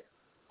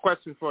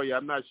 Question for you.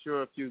 I'm not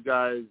sure if you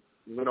guys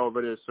went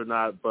over this or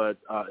not, but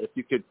if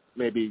you could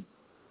maybe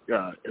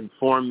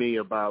inform me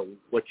about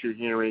what you're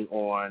hearing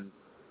on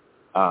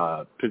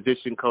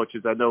position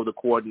coaches. I know the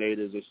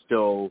coordinators are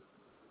still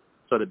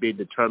sort of being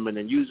determined,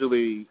 and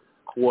usually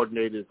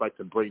coordinators like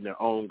to bring their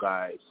own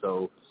guys.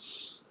 So,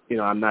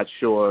 I'm not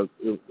sure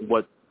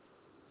what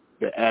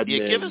the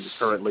admin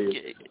currently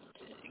is.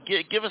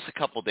 Give us a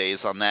couple days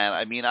on that.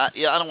 I mean, I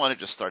don't want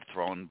to just start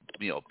throwing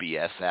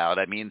BS out.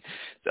 I mean,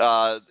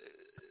 the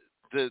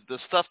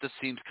stuff that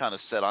seems kind of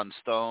set on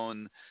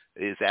stone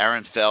is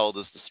Aaron Feld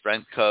as the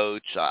strength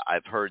coach.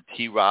 I've heard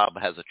T-Rob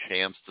has a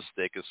chance to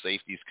stick as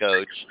safeties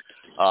coach.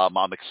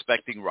 I'm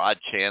expecting Rod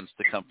Chance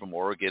to come from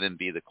Oregon and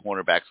be the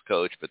cornerbacks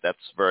coach, but that's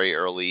very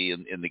early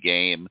in the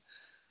game.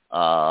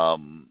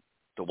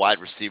 The wide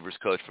receivers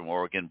coach from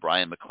Oregon,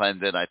 Brian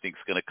McClendon, I think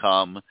is going to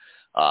come.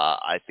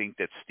 I think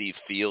that Steve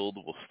Field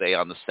will stay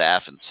on the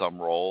staff in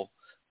some role,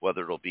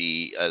 whether it'll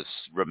be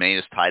remain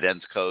as tight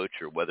ends coach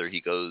or whether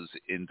he goes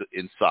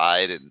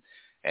inside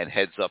and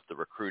heads up the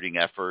recruiting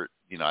effort.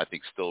 I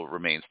think still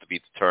remains to be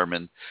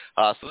determined.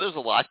 So there's a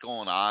lot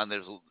going on.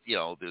 There's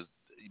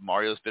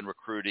Mario's been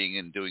recruiting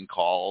and doing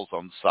calls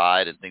on the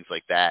side and things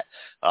like that.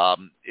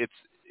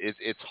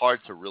 It's hard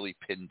to really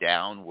pin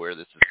down where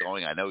this is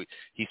going. I know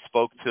he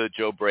spoke to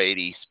Joe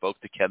Brady, spoke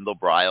to Kendall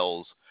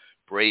Briles.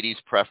 Brady's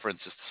preference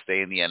is to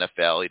stay in the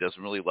NFL. He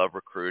doesn't really love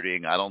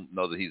recruiting. I don't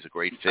know that he's a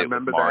great fit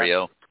with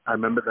Mario. I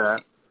remember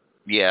that.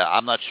 Yeah,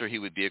 I'm not sure he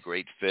would be a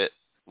great fit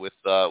with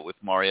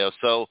Mario.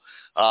 So,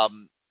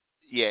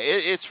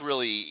 it's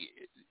really,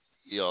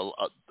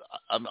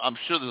 I'm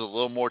sure there's a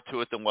little more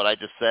to it than what I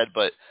just said,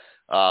 but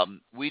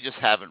we just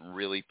haven't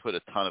really put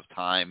a ton of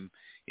time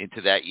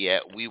into that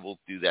yet. We will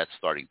do that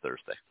starting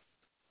Thursday.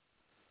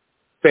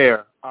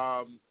 Fair.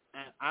 I've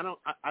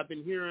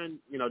been hearing,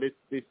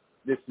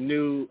 this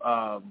new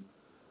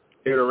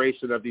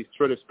iteration of these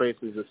Twitter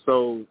spaces is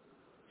so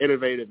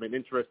innovative and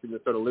interesting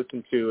to sort of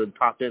listen to and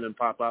pop in and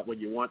pop out when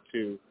you want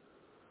to.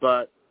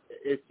 But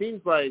it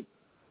seems like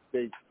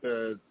the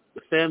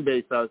fan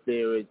base out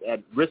there is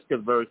at risk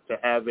averse to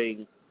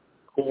having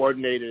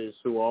coordinators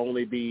who will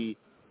only be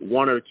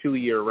 1 or 2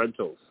 year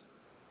rentals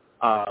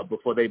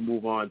before they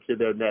move on to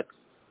their next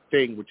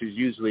thing, which is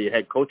usually a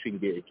head coaching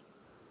gig.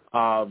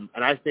 And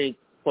I think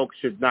folks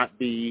should not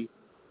be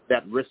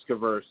that risk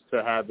averse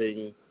to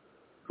having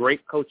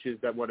great coaches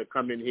that want to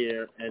come in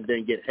here and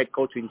then get head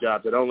coaching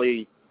jobs. It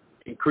only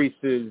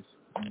increases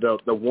the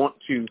want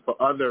to for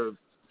other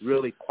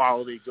really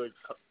quality good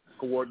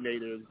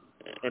coordinators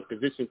and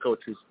position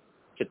coaches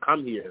to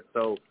come here.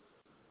 So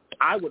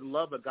I would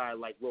love a guy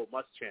like Will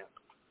Muschamp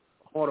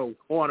on a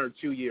 1 or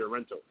 2 year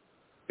rental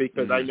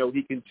because I know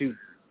he can do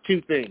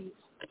two things.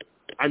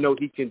 I know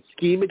he can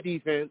scheme a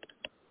defense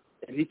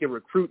and he can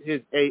recruit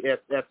his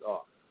ASS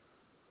off.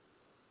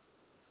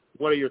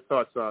 What are your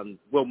thoughts on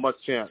Will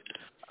Muschamp?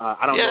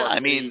 I don't know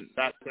if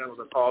back channels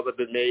or calls have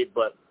been made,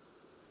 but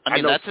I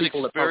know that's an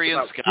people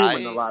experienced have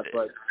guy. a lot,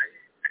 but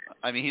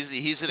I mean, he's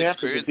an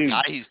experienced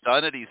guy. He's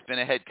done it. He's been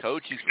a head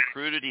coach. He's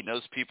recruited. He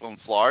knows people in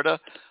Florida.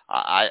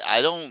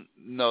 I don't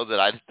know that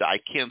I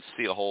can't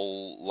see a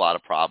whole lot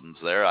of problems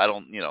there. I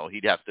don't,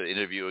 he'd have to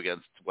interview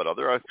against what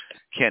other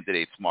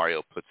candidates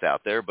Mario puts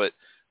out there, but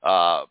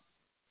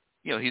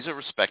he's a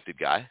respected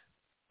guy.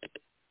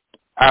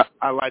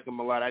 I like him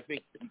a lot. I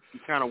think you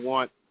kind of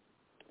want,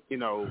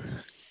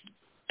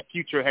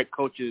 future head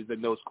coaches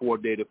in those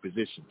coordinator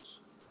positions.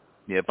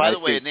 Yeah. By the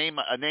way, a name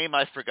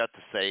I forgot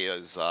to say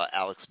is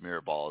Alex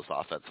Mirabal as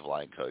offensive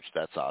line coach.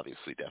 That's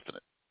obviously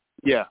definite.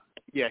 Yeah.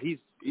 He's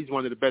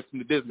one of the best in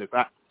the business.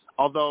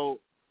 Although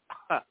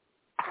I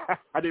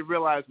didn't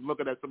realize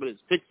looking at some of his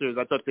pictures,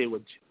 I thought they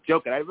were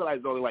joking. I didn't realize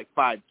he's only like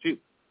 5'2".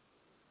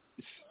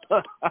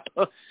 I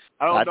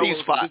think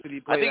he's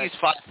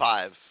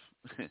 5'5".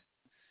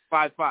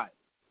 5'5".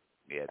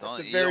 Yeah,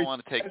 you don't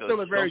want to take those.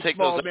 Still a very don't take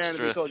small those man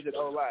extra, to coach at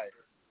O-line.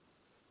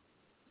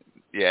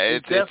 Yeah,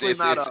 It's definitely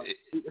not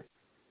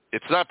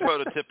it's not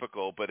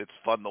prototypical, but it's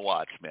fun to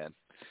watch, man.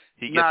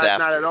 He gets not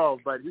after at all.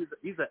 But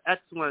he's an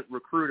excellent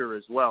recruiter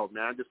as well,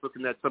 man. I'm just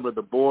looking at some of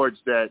the boards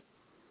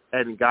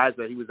and guys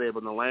that he was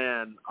able to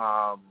land.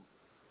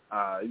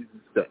 He's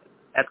just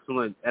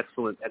an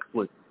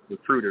excellent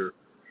recruiter.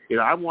 You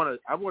know, I want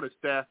to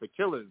staff a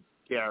killers,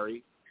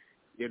 Gary.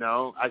 You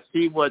know, I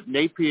see what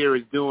Napier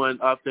is doing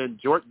up in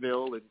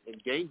Jordanville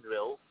and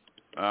Gainesville.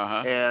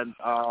 And,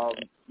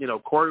 you know,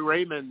 Corey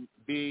Raymond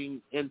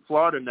being in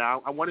Florida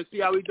now. I want to see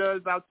how he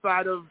does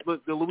outside of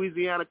the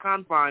Louisiana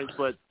confines,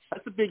 but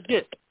that's a big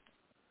get.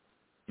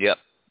 Yep.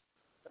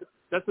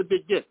 That's a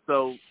big get.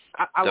 So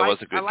I that like,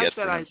 was a good I like get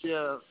that for him.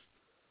 idea.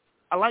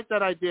 I like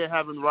that idea of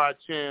having Rod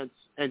Chance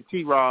and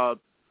T-Rob,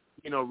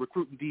 you know,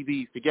 recruiting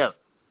DBs together.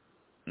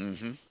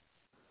 Mm-hmm.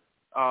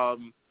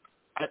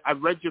 I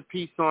read your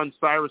piece on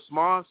Cyrus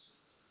Moss.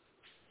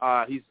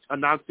 He's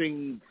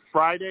announcing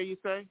Friday, you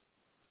say?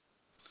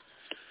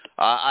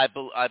 I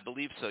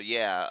believe so.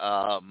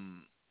 Yeah.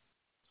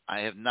 I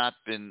have not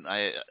been.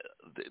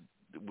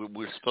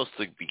 We're supposed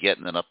to be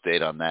getting an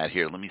update on that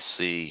here. Let me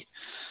see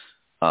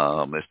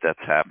if that's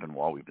happened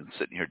while we've been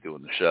sitting here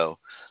doing the show.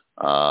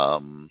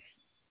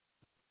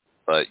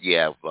 But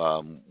yeah,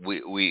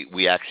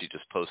 we actually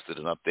just posted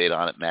an update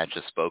on it. Matt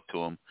just spoke to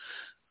him.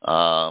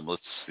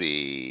 Let's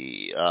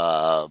see.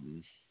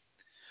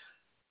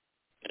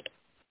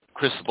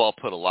 Cristobal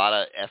put a lot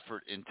of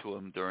effort into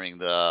him during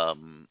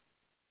the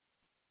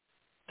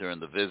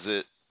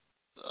visit.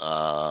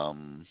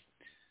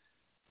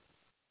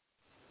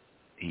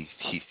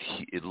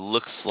 It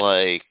looks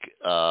like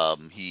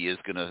he is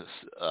going to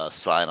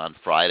sign on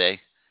Friday,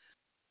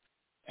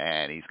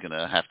 and he's going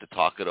to have to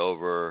talk it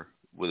over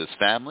with his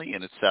family.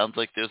 And it sounds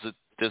like there's a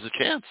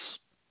chance.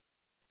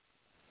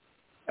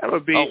 That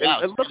would be. Oh,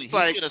 wow. It looks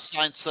like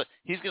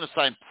he's going to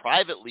sign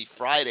privately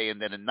Friday,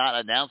 and then not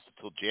announced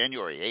until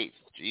January 8th.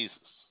 Jesus.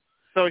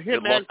 So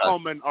him and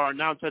Coleman are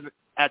announcing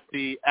at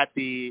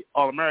the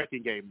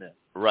All-American game then.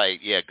 Right.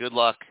 Yeah. Good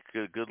luck.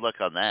 Good luck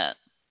on that.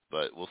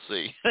 But we'll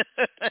see.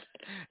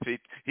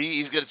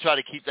 He's going to try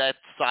to keep that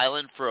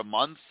silent for a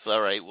month.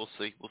 All right. We'll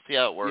see. We'll see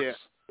how it works.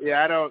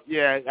 Yeah.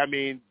 I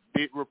mean,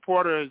 the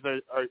reporters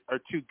are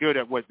too good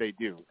at what they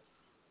do.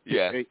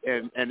 Yeah.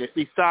 And if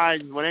he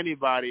signs with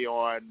anybody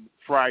on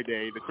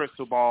Friday, the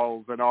crystal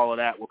balls and all of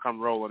that will come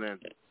rolling in.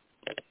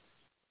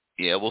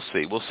 Yeah, we'll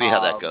see. We'll see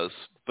how that goes.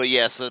 But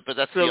but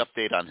that's the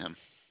update on him.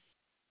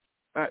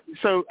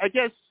 So I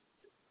guess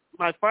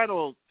my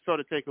final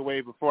sort of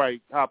takeaway before I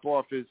hop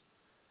off is,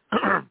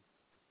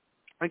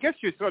 I guess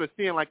you're sort of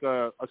seeing like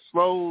a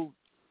slow.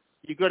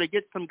 You're going to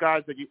get some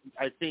guys that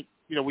I think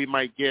we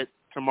might get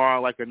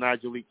tomorrow, like a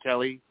Nigel Lee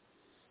Kelly,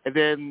 and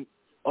then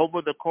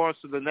over the course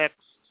of the next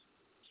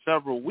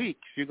several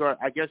weeks,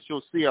 I guess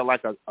you'll see a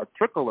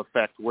trickle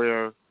effect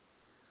where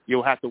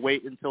you'll have to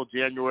wait until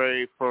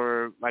January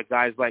for like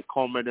guys like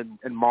Coleman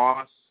and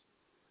Moss,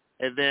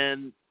 and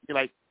then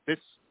like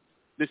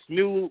this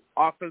new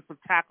offensive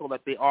tackle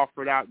that they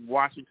offered out in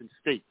Washington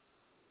State,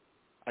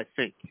 I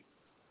think,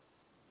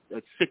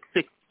 a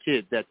 6'6"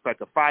 kid that's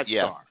like a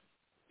 5-star.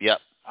 Yep.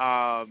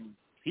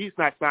 He's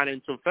not signing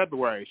until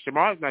February.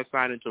 Shamar's not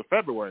signing until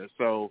February.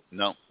 So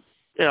no,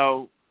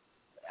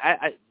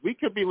 we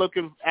could be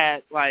looking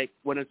at like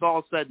when it's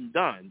all said and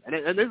done,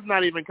 and this is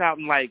not even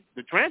counting like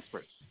the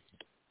transfers.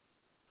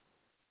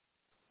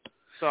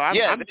 So I'm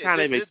kind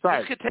of excited.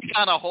 This could take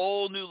on a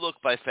whole new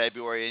look by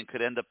February and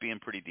could end up being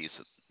pretty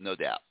decent, no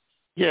doubt.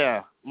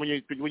 Yeah, when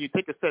you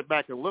take a step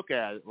back and look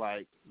at it,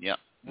 like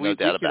no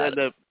doubt about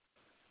it.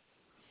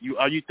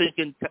 Are you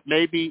thinking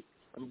maybe,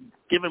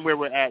 given where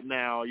we're at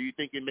now, are you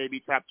thinking maybe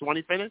top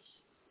 20 finish?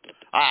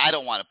 I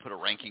don't want to put a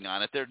ranking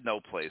on it. There's no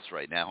place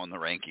right now in the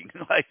ranking.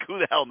 Like, who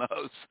the hell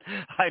knows?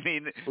 I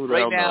mean,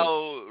 right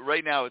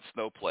now it's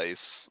no place.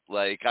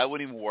 Like, I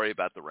wouldn't even worry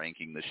about the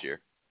ranking this year.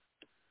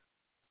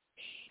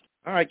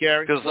 All right,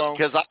 Gary. Because a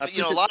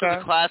lot of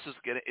the class is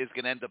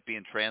gonna end up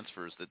being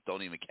transfers that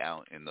don't even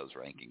count in those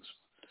rankings.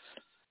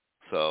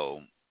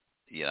 So,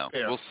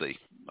 we'll see.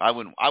 I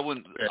wouldn't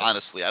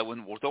honestly.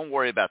 Don't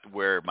worry about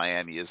where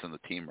Miami is in the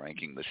team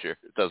ranking this year.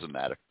 It doesn't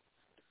matter.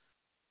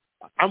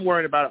 I'm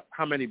worried about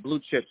how many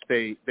blue chips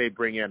they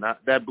bring in.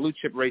 That blue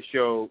chip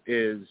ratio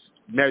is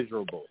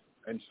measurable,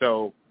 and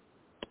so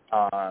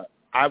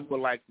I would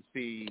like to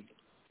see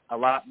a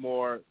lot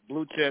more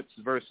blue chips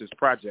versus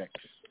projects.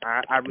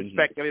 I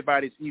respect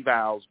everybody's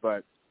evals,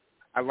 but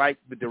I like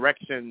the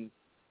direction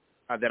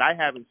that I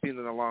haven't seen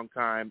in a long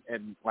time,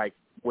 and like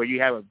where you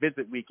have a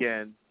visit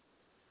weekend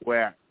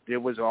where there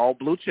was all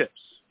blue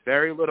chips,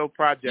 very little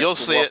projects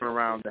walking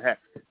around the heck.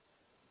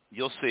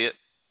 You'll see it.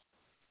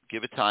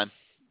 Give it time.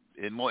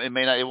 It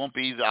won't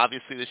be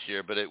obviously this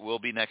year, but it will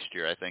be next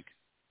year, I think.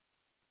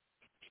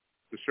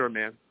 For sure,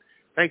 man.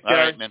 Thanks, Gary.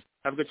 All right, man.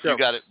 Have a good show. You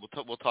got it.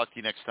 We'll talk to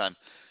you next time.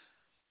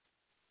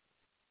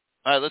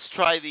 All right, let's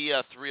try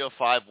the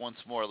 305 once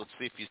more. Let's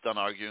see if he's done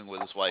arguing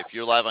with his wife.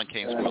 You're live on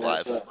CaneSport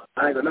Live.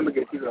 I ain't gonna never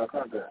get you on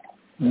contact.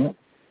 I ain't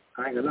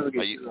gonna never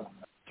get you on.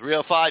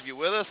 305, you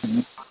with us?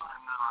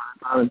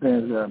 All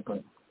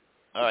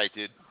right,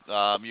 dude.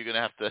 You're going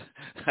to have to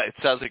 – it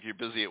sounds like you're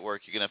busy at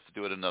work. You're going to have to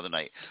do it another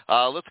night.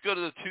 Let's go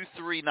to the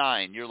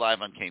 239. You're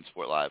live on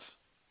CaneSport Live.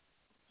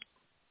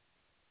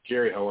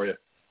 Jerry, how are you?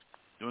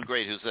 Doing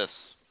great. Who's this?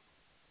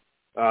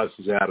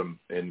 This is Adam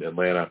in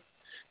Atlanta.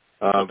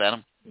 What's up,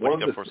 Adam? What do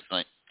you got for us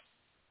tonight?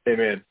 Hey,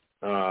 man.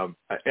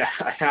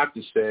 I have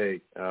to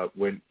say,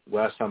 when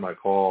last time I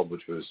called,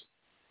 which was,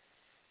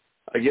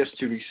 I guess,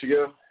 2 weeks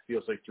ago,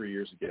 feels like 3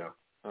 years ago,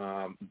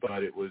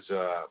 but it was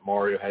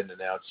Mario hadn't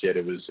announced yet.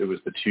 It was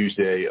the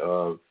Tuesday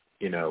of,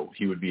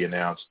 he would be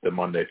announced the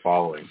Monday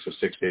following, so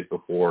 6 days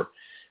before.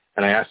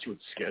 And I asked you what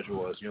the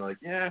schedule was, and you're like,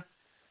 yeah,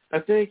 I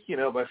think,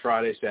 by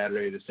Friday,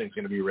 Saturday, this thing's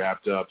going to be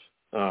wrapped up.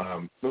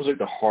 It was like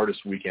the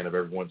hardest weekend of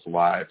everyone's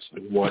lives.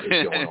 Like, what is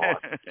going on?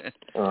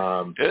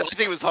 I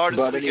think it was the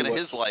hardest weekend anyway,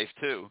 of his life,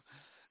 too.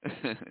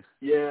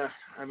 Yeah,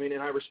 I mean,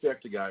 and I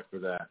respect the guy for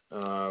that.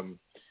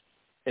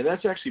 And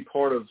that's actually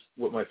part of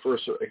what my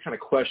first kind of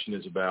question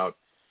is about.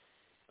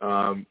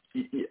 I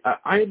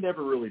had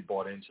never really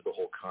bought into the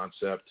whole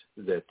concept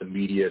that the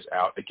media is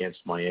out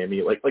against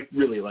Miami. Like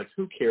really,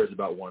 who cares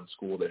about one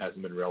school that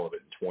hasn't been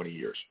relevant in 20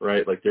 years,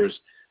 right? Like there's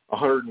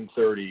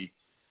 130,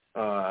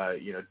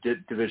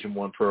 Division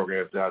I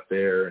programs out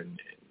there, and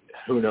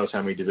who knows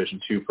how many Division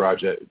II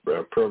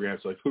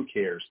programs. Like, who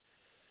cares?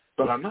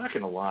 But I'm not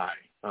going to lie.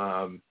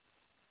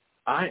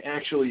 I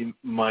actually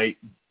might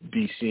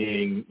be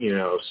seeing,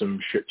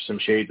 some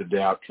shades of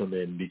doubt come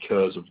in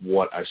because of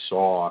what I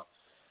saw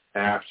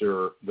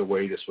after the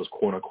way this was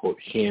quote unquote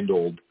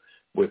handled,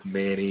 with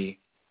Manny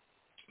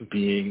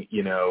being,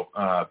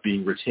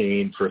 being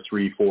retained for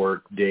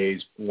 3-4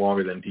 days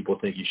longer than people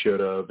think he should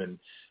have, and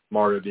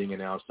Mario being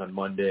announced on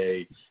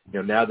Monday.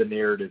 Now the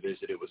narrative is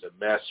that it was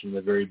a mess from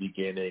the very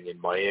beginning,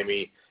 and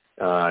Miami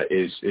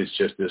is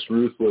just this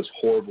ruthless,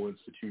 horrible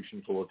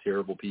institution full of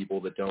terrible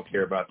people that don't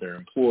care about their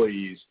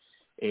employees,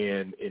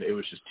 and it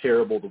was just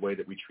terrible the way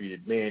that we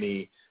treated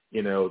Manny.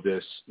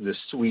 This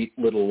sweet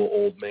little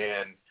old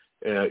man,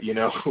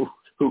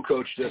 who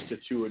coached us to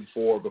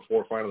 2-4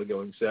 before finally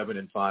going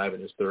 7-5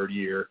 in his third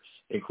year,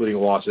 including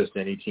losses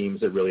to any teams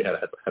that really had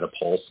a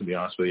pulse, to be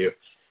honest with you.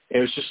 And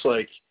it was just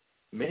like,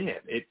 man,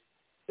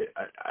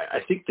 I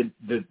think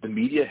the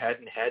media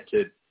hadn't had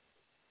to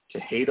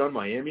hate on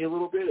Miami a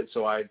little bit, and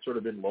so I'd sort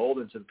of been lulled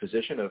into the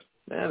position of,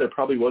 there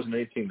probably wasn't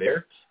anything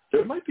there.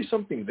 There might be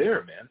something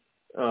there, man.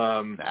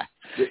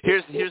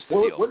 Here's the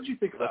deal. What did you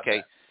think about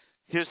that?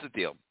 Here's the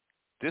deal.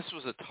 This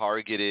was a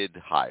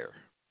targeted hire.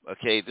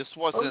 Okay, this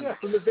wasn't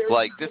from the very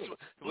like this.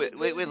 beginning.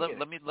 Wait.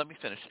 Let me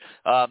finish.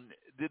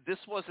 This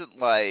wasn't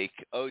like,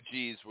 oh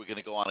geez, we're going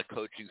to go on a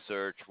coaching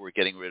search. We're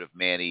getting rid of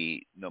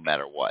Manny no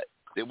matter what.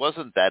 It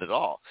wasn't that at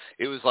all.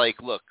 It was like,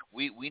 look,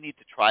 we need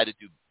to try to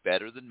do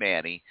better than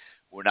Manny.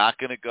 We're not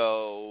going to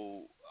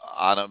go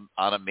on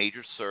a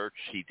major search.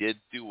 He did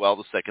do well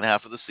the second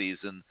half of the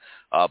season,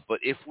 but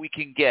if we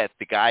can get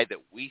the guy that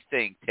we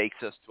think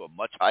takes us to a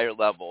much higher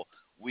level,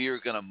 we are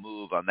going to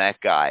move on that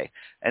guy.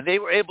 And they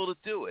were able to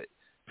do it.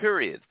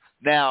 Period.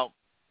 Now,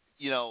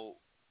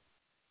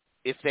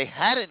 if they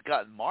hadn't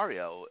gotten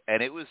Mario,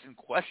 and it was in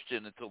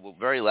question until the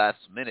very last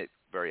minute,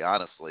 very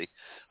honestly,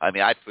 I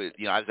mean, I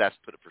was asked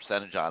to put a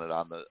percentage on it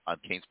on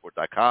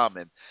CaneSport.com,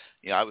 and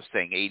I was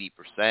saying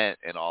 80%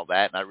 and all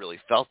that, and I really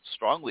felt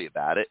strongly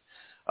about it.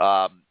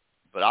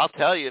 But I'll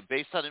tell you,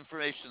 based on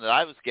information that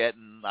I was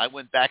getting, I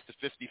went back to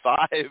 55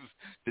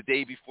 the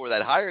day before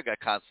that hire got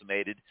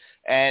consummated,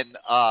 and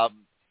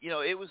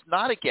it was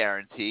not a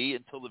guarantee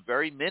until the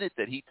very minute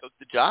that he took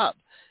the job.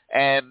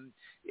 And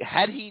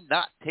had he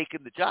not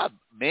taken the job,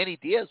 Manny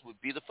Diaz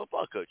would be the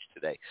football coach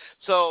today.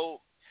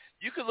 So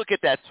you could look at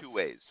that two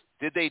ways.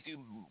 Did they do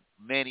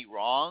Manny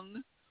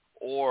wrong,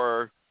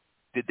 or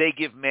did they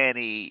give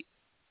Manny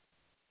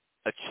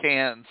a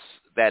chance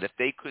that if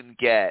they couldn't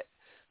get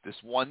this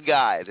one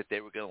guy that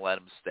they were going to let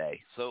him stay?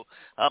 So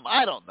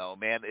I don't know,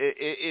 man.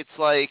 It's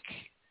like,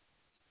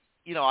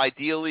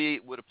 ideally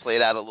it would have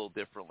played out a little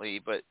differently,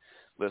 but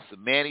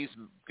listen, Manny's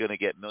going to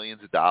get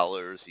millions of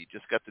dollars. He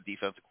just got the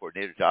defensive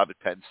coordinator job at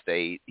Penn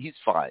State. He's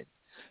fine.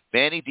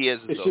 Manny Diaz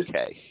is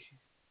okay.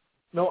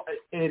 No,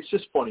 and it's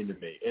just funny to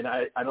me, and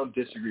I don't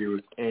disagree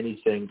with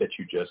anything that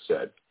you just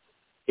said.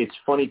 It's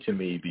funny to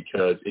me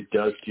because it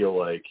does feel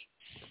like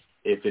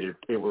if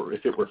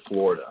it were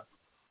Florida,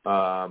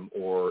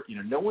 or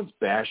no one's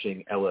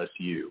bashing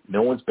LSU,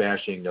 no one's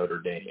bashing Notre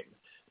Dame,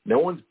 no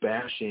one's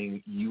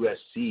bashing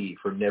USC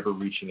for never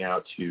reaching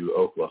out to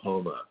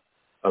Oklahoma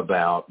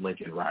about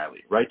Lincoln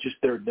Riley, right? Just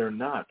they're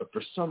not. But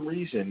for some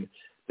reason,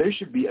 they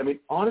should be. I mean,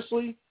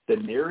 honestly, the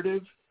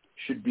narrative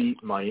should be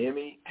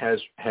Miami has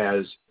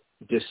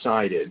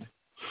decided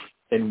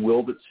and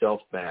willed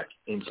itself back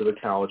into the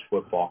college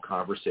football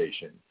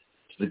conversation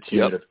to the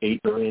tune of $8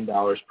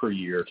 million per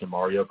year to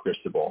Mario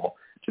Cristobal,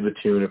 to the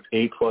tune of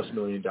 $8+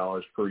 million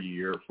per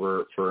year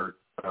for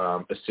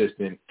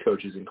assistant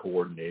coaches and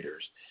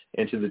coordinators,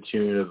 and to the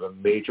tune of a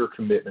major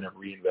commitment of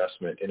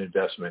reinvestment and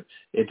investment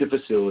into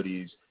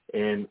facilities,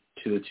 and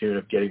to the tune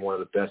of getting one of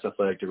the best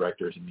athletic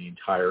directors in the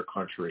entire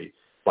country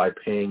by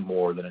paying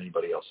more than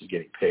anybody else is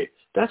getting paid.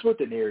 That's what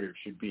the narrative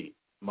should be.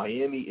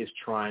 Miami is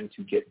trying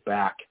to get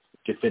back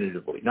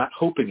definitively, not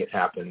hoping it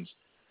happens,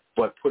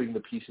 but putting the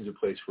pieces in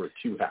place for it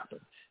to happen.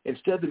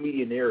 Instead, the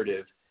media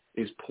narrative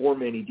is poor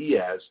Manny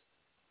Diaz.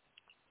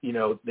 You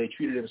know, they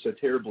treated him so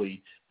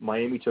terribly.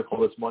 Miami took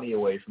all this money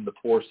away from the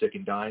poor, sick,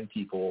 and dying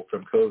people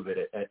from COVID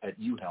at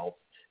UHealth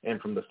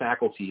and from the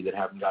faculty that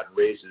haven't gotten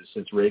raises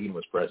since Reagan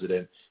was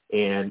president,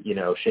 and, you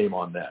know, shame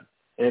on them.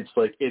 And it's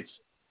like it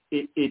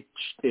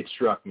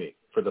struck me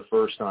for the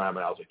first time,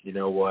 and I was like, you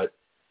know what?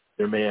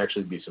 There may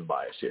actually be some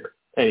bias here.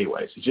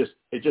 Anyways,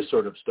 it just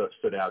sort of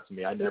stood out to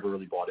me. I never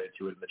really bought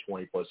into it in the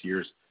 25-plus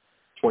years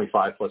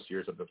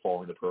I've been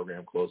following the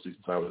program closely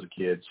since I was a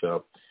kid.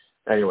 So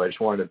anyway, I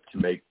just wanted to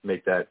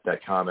make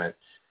that comment.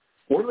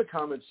 One of the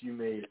comments you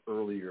made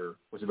earlier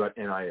was about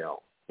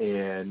NIL,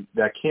 and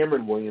that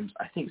Cameron Williams,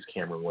 I think it's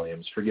Cameron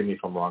Williams, forgive me if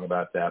I'm wrong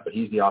about that, but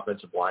he's the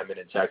offensive lineman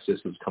in Texas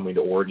who's coming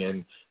to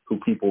Oregon, who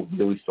people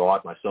really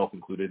thought, myself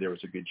included, there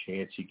was a good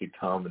chance he could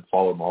come and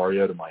follow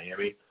Mario to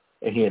Miami.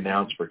 And he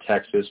announced for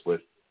Texas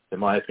with, in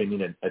my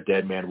opinion, a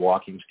dead man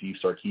walking Steve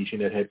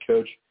Sarkisian at head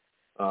coach.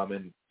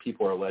 And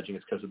people are alleging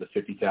it's because of the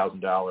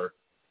 $50,000 or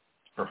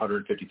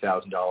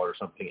 $150,000 or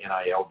something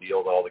NIL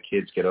deal that all the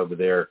kids get over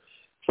there.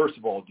 First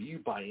of all, do you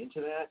buy into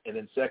that? And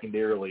then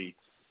secondarily,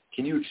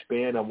 can you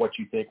expand on what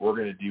you think we're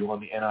going to do on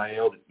the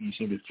NIL? You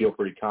seem to feel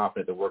pretty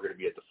confident that we're going to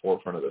be at the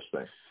forefront of this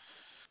thing.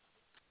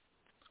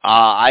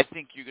 I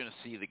think you're going to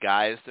see the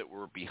guys that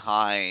were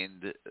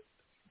behind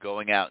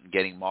going out and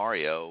getting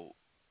Mario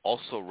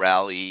also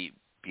rally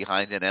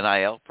behind an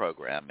NIL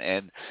program.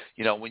 And,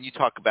 you know, when you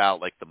talk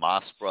about like the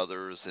Moss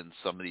brothers and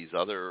some of these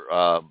other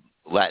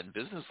Latin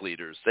business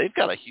leaders, they've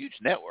got a huge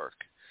network.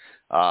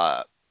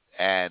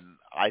 And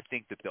I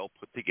think that they'll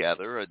put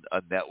together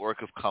a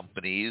network of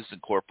companies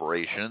and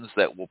corporations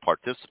that will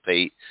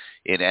participate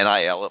in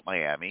NIL at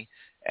Miami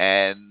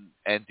and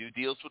do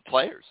deals with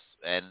players.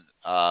 And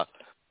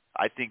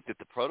I think that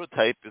the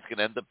prototype is going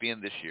to end up being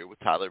this year with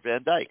Tyler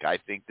Van Dyke. I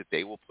think that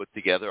they will put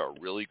together a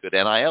really good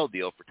NIL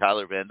deal for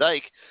Tyler Van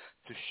Dyke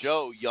to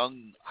show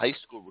young high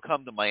school who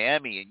come to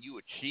Miami and you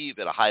achieve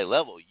at a high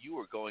level, you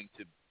are going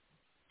to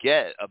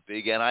get a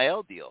big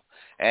NIL deal.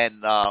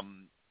 And,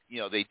 you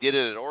know, they did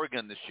it at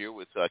Oregon this year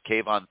with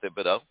Kayvon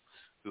Thibodeau,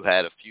 who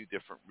had a few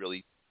different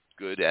really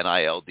good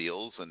NIL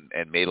deals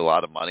and made a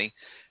lot of money.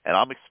 And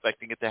I'm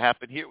expecting it to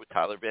happen here with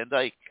Tyler Van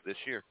Dyke this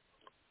year.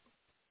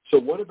 So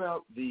what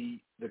about the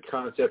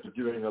concept of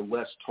doing a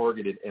less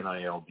targeted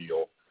NIL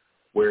deal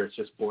where it's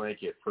just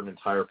blanket for an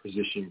entire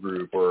position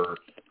group or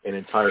an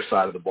entire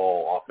side of the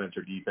ball, offense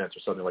or defense or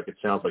something like it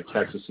sounds like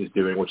Texas is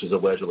doing, which is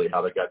allegedly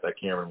how they got that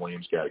Cameron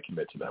Williams guy to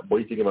commit to them. What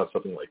do you think about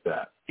something like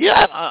that?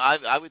 Yeah,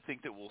 I would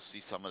think that we'll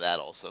see some of that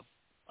also.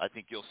 I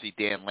think you'll see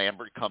Dan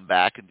Lambert come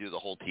back and do the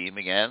whole team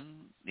again,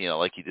 you know,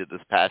 like he did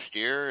this past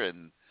year.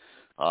 And,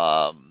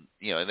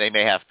 you know, they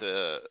may have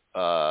to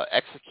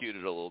execute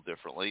it a little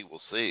differently.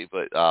 We'll see.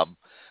 But,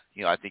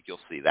 you know, I think you'll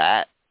see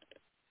that.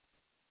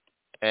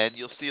 And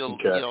you'll see, you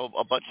know,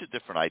 a bunch of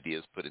different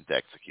ideas put into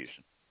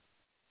execution.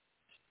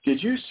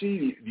 Did you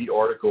see the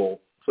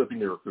article, flipping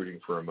to recruiting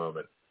for a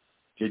moment,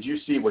 did you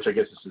see, which I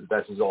guess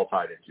this is all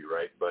tied into,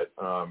 right? But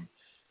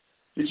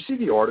did you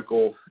see the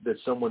article that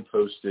someone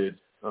posted?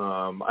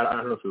 I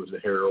don't know if it was the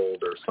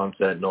Herald or Sun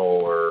Sentinel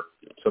or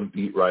some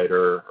beat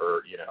writer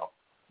or, you know,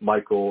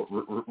 Michael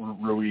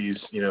Ruiz,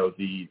 you know,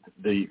 the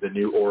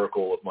new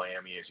Oracle of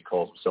Miami, as he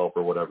calls himself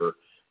or whatever.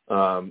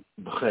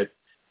 But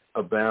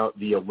about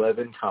the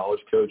 11 college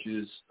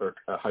coaches or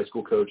high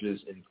school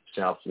coaches in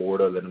South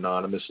Florida that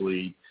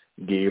anonymously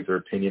gave their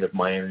opinion of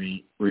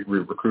Miami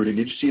recruiting.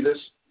 Did you see this?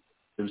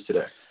 It was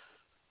today.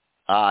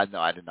 No,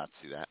 I did not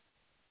see that.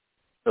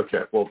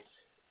 Okay, well,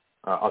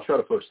 I'll try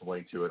to post a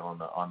link to it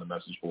on the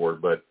message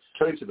board. But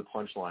cutting to the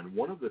punchline,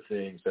 one of the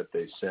things that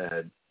they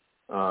said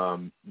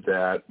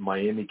that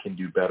Miami can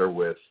do better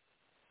with,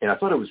 and I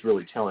thought it was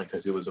really telling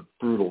because it was a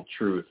brutal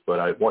truth, but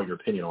I want your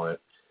opinion on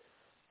it,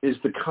 is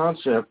the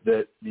concept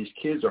that these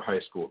kids are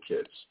high school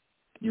kids.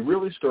 You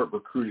really start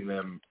recruiting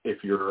them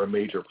if you're a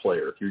major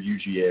player, if you're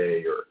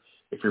UGA or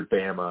if you're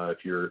Bama, if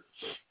you're,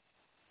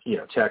 you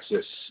know,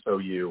 Texas,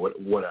 OU,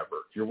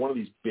 whatever. If you're one of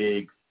these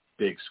big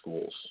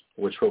schools,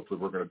 which hopefully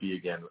we're going to be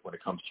again when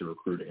it comes to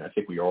recruiting. I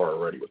think we are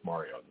already with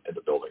Mario in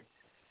the building.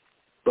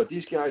 But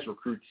these guys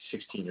recruit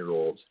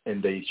 16-year-olds,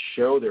 and they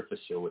show their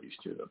facilities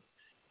to them.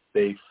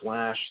 They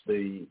flash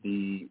the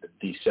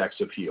sex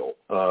appeal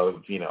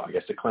of, you know, I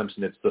guess at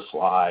Clemson it's the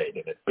slide,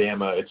 and at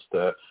Bama it's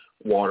the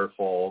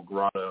waterfall,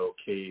 grotto,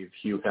 cave,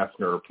 Hugh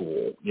Hefner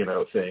pool, you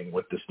know, thing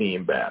with the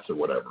steam bath or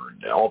whatever,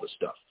 and all this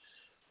stuff.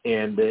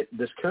 And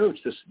this coach,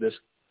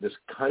 this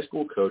high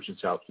school coach in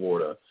South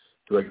Florida,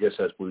 who I guess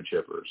has blue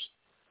chippers,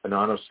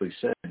 anonymously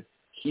said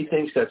he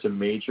thinks that's a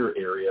major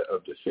area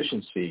of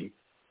deficiency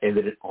and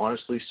that it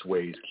honestly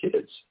sways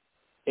kids.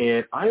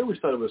 And I always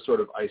thought it was sort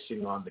of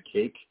icing on the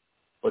cake,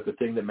 but the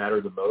thing that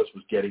mattered the most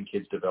was getting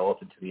kids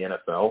developed into the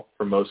NFL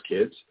for most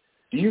kids.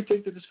 Do you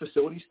think that this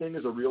facilities thing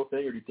is a real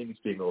thing, or do you think it's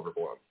being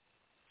overblown?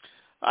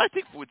 I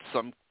think with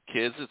some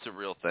kids it's a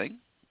real thing.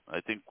 I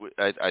think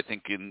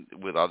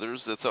with others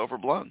it's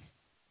overblown.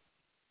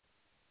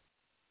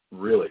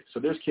 Really. So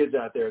there's kids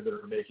out there that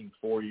are making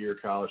 4-year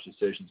college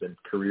decisions and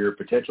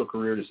potential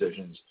career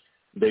decisions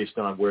based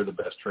on where the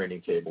best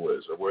training table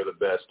is or where the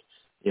best,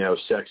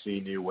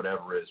 sexy, new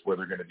whatever is, where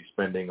they're going to be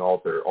spending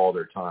all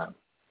their time,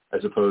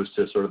 as opposed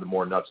to sort of the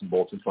more nuts and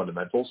bolts and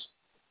fundamentals.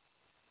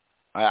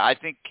 I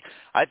think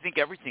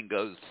everything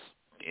goes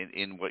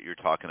in what you're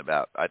talking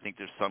about. I think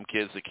there's some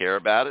kids that care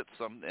about it,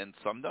 some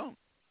don't.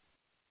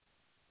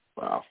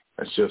 Wow,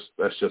 that's just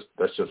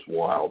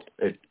wild.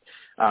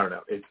 I don't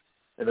know.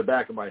 In the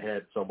back of my head,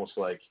 it's almost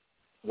like,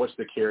 what's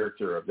the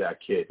character of that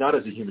kid? Not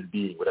as a human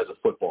being, but as a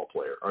football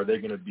player. Are they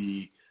going to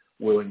be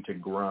willing to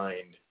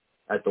grind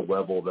at the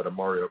level that a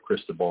Mario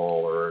Cristobal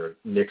or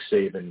Nick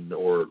Saban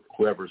or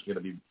whoever's going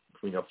to be,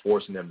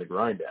 forcing them to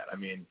grind at? I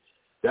mean,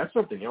 that's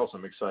something else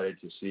I'm excited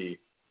to see.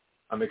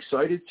 I'm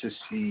excited to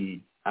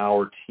see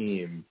our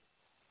team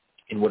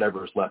in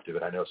whatever's left of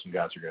it. I know some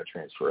guys are going to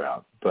transfer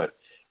out, but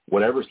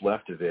whatever's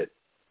left of it,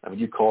 I mean,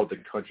 you call it the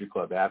country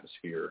club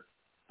atmosphere,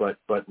 but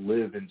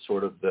live in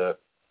sort of the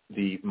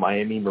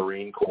Miami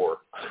Marine Corps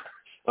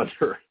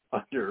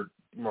under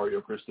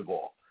Mario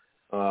Cristobal,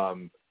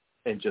 and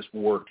just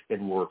work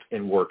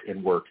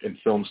and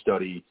film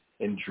study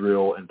and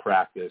drill and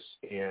practice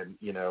and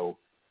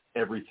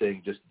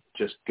everything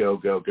just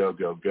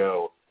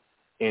go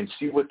and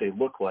see what they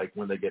look like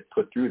when they get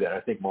put through that.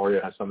 I think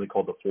Mario has something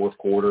called the fourth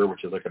quarter,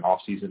 which is like an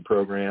off-season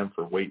program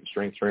for weight and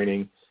strength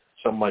training,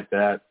 something like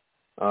that.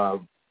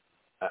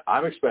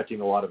 I'm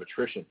expecting a lot of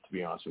attrition, to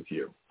be honest with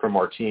you, from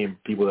our team.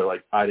 People that are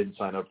like, I didn't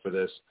sign up for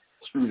this.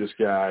 Screw this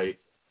guy.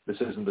 This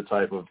isn't the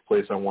type of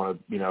place I want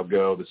to,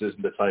 go. This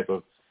isn't the type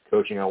of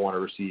coaching I want to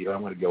receive. I'm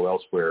going to go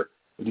elsewhere.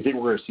 Do you think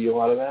we're going to see a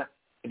lot of that?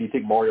 And do you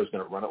think Mario's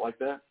going to run it like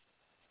that?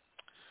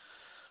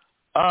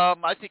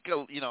 I think, a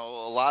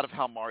lot of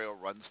how Mario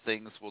runs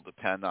things will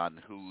depend on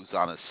who's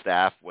on his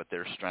staff, what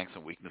their strengths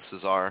and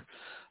weaknesses are.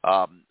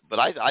 But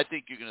I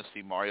think you're going to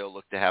see Mario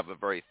look to have a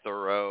very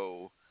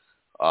thorough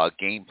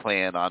game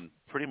plan on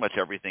pretty much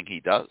everything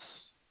he does,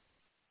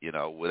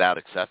 without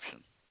exception.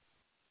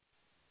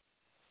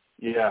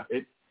 Yeah,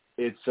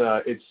 it's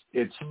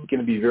going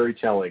to be very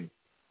telling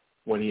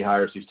when he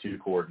hires these two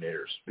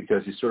coordinators,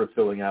 because he's sort of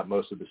filling out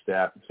most of the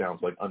staff, it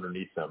sounds like,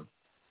 underneath them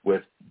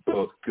with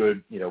both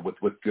good,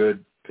 with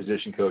good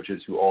position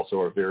coaches who also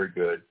are very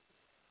good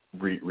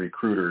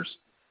recruiters.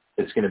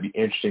 It's going to be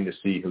interesting to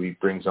see who he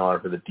brings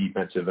on for the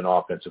defensive and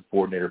offensive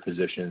coordinator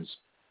positions.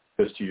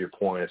 Because to your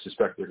point, I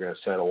suspect they're going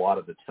to set a lot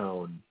of the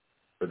tone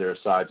for their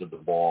sides of the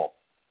ball.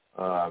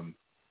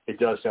 It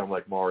does sound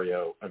like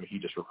Mario, he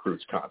just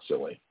recruits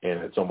constantly, and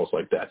it's almost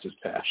like that's his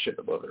passion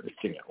above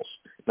everything else.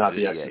 Not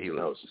the X's and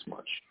O's as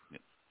much.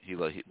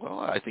 Well,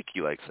 I think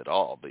he likes it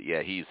all, but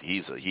yeah, he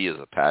is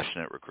a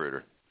passionate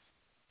recruiter.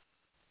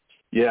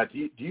 Yeah.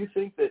 Do you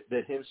think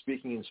that him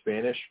speaking in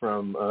Spanish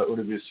from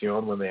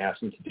Univision when they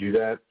asked him to do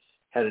that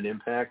had an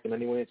impact in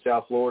any way in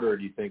South Florida, or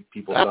do you think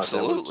people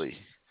Absolutely.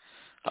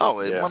 thought that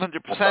was...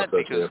 100%,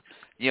 because,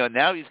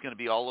 now he's going to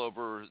be all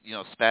over,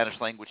 Spanish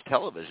language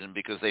television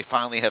because they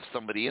finally have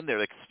somebody in there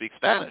that can speak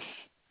Spanish.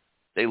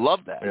 They love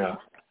that. Yeah.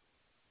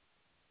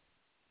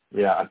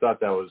 Yeah, I thought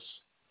that was,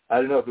 I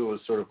don't know if it was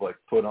sort of like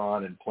put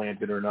on and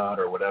planted or not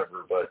or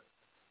whatever, but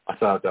I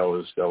thought that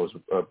was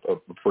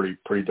a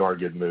pretty darn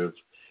good move.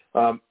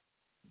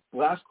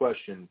 Last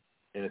question,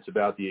 and it's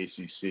about the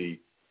ACC.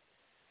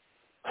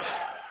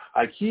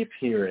 I keep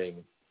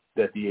hearing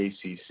that the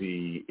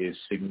ACC is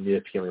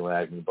significantly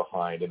lagging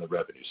behind in the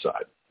revenue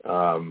side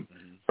from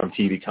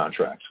TV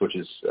contracts, which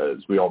is, as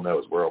we all know,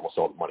 is where almost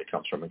all the money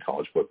comes from in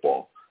college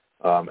football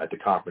at the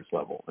conference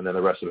level. And then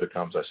the rest of it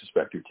comes, I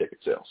suspect, through ticket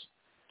sales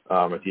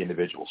at the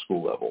individual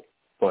school level.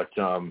 But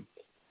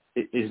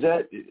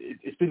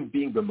it's been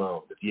being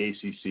bemoaned that the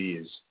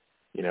ACC is,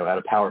 at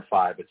a Power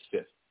 5, it's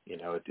fifth,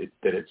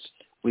 that its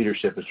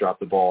leadership has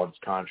dropped the ball on its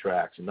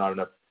contracts and not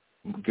enough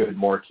good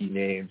marquee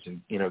names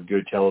and,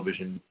 good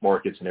television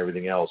markets and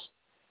everything else.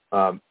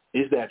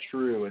 Is that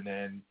true? And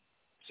then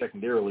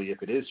secondarily,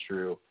 if it is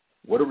true,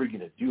 what are we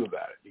going to do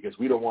about it? Because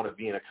we don't want to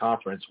be in a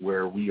conference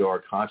where we are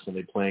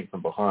constantly playing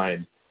from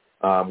behind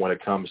when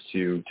it comes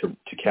to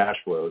cash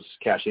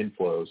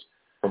inflows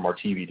from our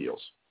TV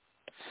deals.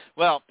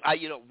 Well,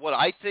 what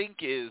I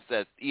think is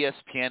that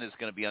ESPN is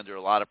going to be under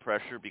a lot of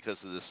pressure because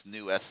of this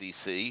new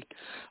SEC.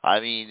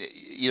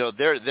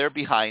 They're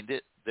behind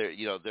it.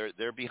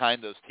 They're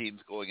behind those teams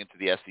going into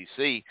the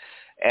SEC,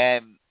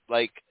 and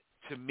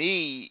to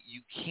me,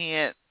 you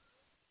can't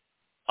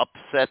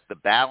upset the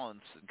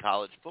balance in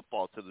college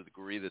football to the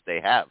degree that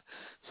they have.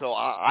 So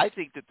I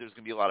think that there's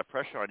going to be a lot of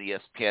pressure on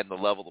ESPN to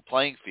level the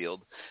playing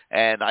field,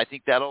 and I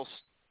think that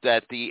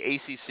the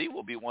ACC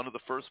will be one of the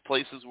first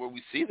places where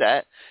we see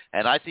that,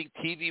 and I think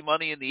TV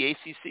money in the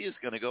ACC is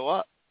going to go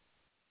up.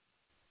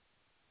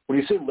 When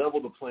you say level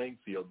the playing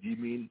field, do you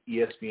mean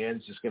ESPN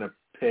is just going to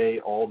pay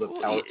all the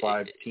Power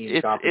 5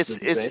 team conferences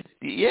the same?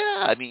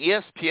 Yeah,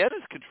 ESPN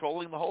is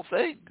controlling the whole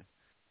thing.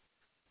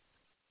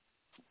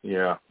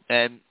 Yeah.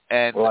 And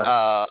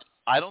I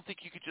don't think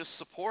you could just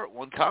support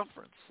one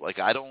conference.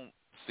 I don't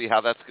see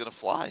how that's going to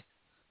fly.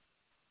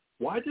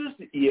 why does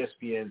the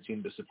ESPN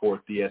seem to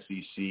support the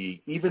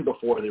SEC even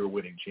before they were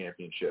winning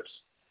championships,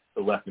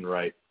 the left and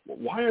right?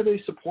 Why are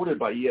they supported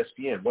by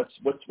ESPN? What's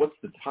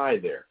the tie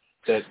there?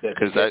 Because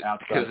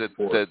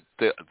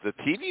the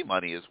TV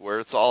money is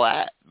where it's all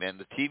at, man.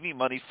 The TV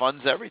money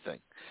funds everything.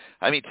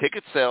 I mean,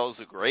 ticket sales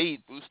are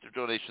great, booster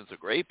donations are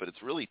great, but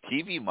it's really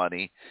TV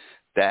money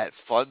that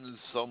funds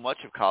so much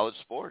of college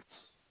sports.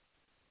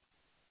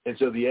 And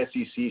so the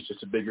SEC is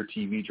just a bigger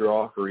TV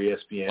draw for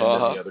ESPN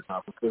than the other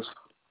conferences?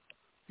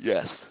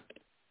 Yes.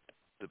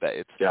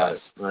 Got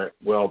it. All right.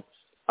 Well,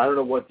 I don't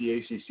know what the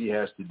ACC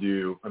has to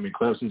do. I mean,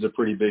 Clemson's a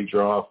pretty big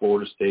draw.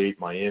 Florida State,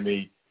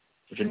 Miami,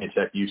 Virginia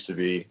Tech used to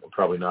be,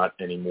 probably not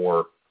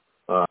anymore.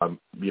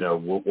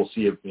 We'll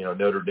see if,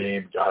 Notre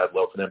Dame, God, I'd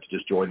love for them to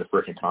just join the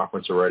frickin'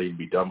 conference already and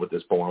be done with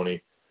this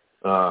baloney.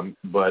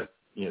 But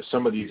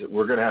some of these,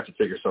 we're going to have to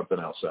figure something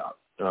else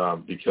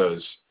out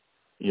because,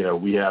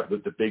 we have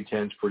the Big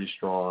Ten's pretty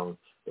strong.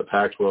 The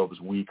Pac-12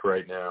 is weak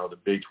right now. The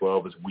Big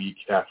 12 is weak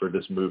after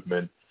this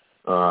movement.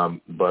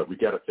 But we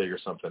got to figure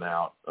something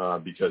out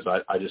because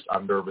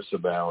I'm nervous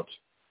about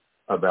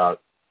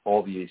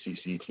all the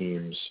ACC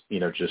teams,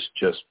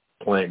 just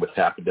playing with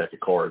half a deck of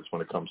cards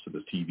when it comes to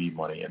the TV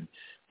money. And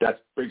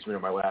that brings me to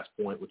my last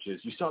point, which is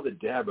you saw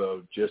that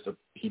Dabo just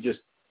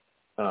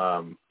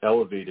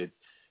elevated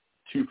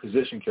 2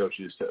 position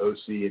coaches to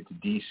OC and to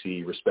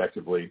DC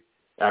respectively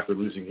after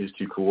losing his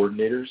 2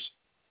 coordinators.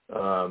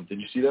 Did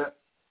you see that?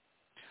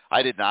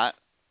 I did not,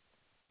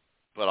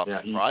 but I'm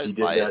surprised he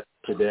did by that it.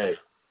 Today.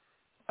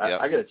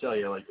 I got to tell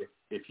you,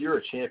 if you're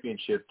a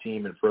championship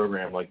team and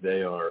program like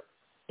they are,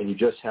 and you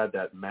just had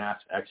that mass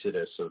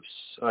exodus of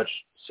such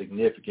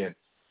significant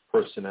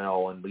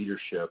personnel and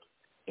leadership,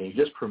 and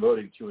you're just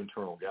promoting 2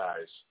 internal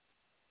guys,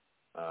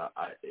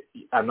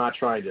 I'm not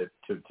trying to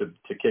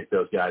kick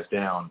those guys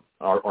down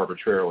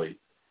arbitrarily.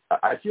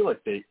 I feel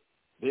like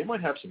they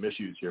might have some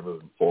issues here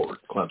moving forward,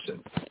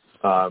 Clemson.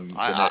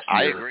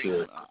 I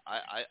agree.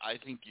 I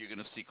think you're going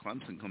to see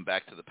Clemson come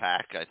back to the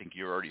pack. I think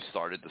you already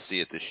started to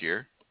see it this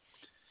year.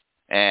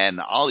 And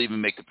I'll even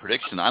make the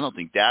prediction, I don't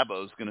think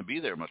Dabo's going to be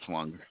there much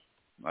longer.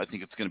 I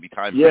think it's going to be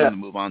time for him to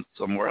move on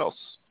somewhere else.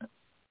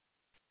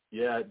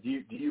 Yeah. Do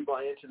you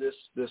buy into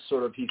this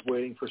sort of he's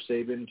waiting for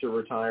Saban to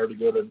retire to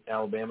go to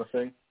Alabama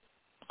thing?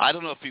 I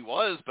don't know if he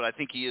was, but I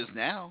think he is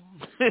now.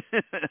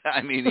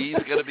 I mean, he's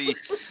going to be.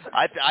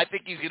 I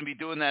think he's going to be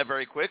doing that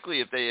very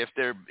quickly if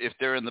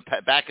they're in the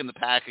back in the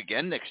pack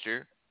again next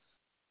year.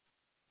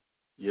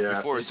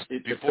 Yeah,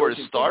 before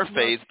his star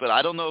phase, but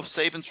I don't know if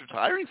Saban's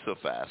retiring so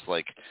fast.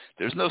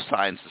 There's no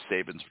signs that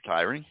Saban's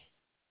retiring.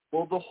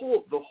 Well, the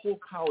whole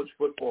college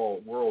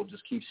football world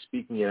just keeps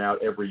speaking it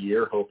out every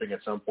year, hoping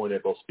at some point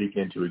it will speak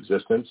into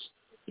existence.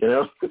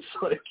 It's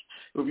like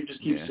if we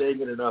just keep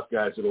saying it enough,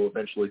 guys, it'll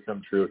eventually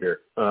come true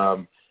here.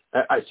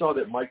 I saw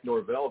that Mike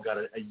Norvell got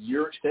a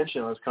year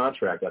extension on his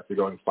contract after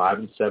going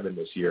 5-7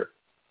 this year.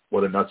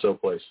 What a nutso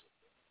place.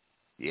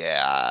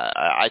 Yeah,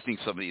 I think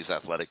some of these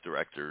athletic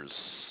directors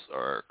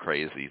are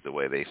crazy the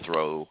way they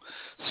throw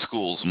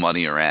schools'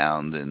 money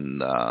around,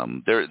 and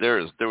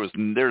there's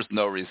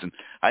no reason.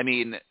 I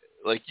mean,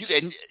 I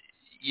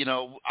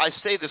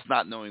say this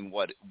not knowing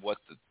what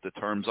the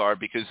terms are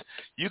because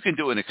you can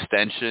do an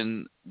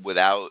extension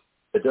without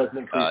it doesn't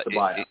increase the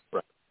buyout,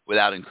 right?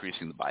 Without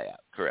increasing the buyout,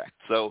 correct?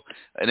 So,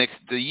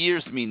 the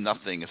years mean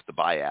nothing if the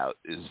buyout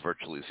is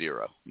virtually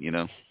zero,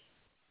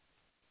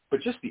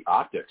 But just the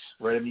optics,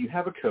 right? I mean, you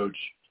have a coach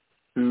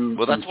who.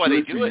 Well, that's why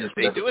they do it.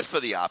 They do it for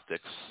the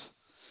optics,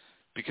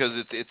 because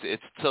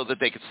it's so that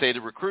they could say to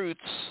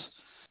recruits,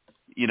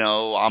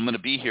 I'm going to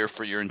be here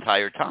for your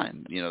entire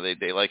time.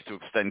 They like to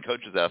extend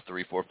coaches out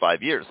 3, 4,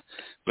 5 years,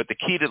 but the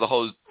key to the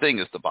whole thing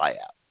is the buyout.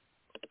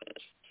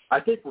 I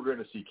think we're going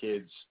to see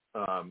kids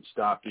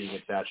stop being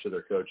attached to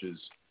their coaches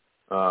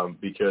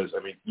because,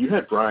 I mean, you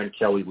had Brian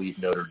Kelly leave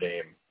Notre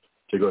Dame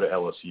to go to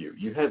LSU.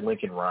 You had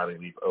Lincoln Riley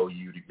leave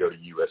OU to go to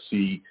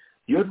USC.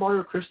 You had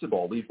Mario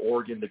Cristobal leave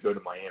Oregon to go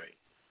to Miami.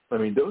 I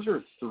mean, those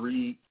are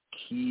 3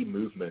 key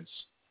movements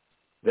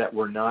that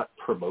were not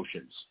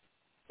promotions.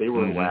 They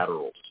were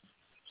laterals.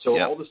 So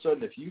all of a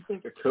sudden, if you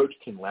think a coach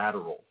can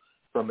lateral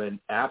from an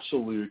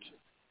absolute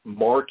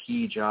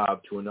marquee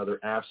job to another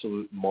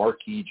absolute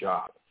marquee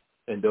job,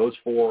 and those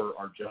 4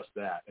 are just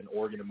that, and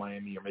Oregon and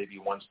Miami are maybe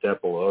one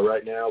step below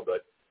right now,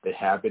 but they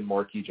have been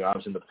marquee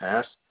jobs in the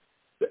past,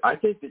 I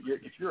think that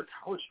if you're a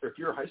college or if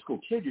you're a high school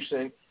kid, you're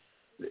saying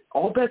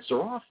all bets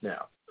are off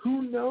now.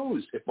 Who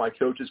knows if my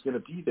coach is going to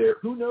be there?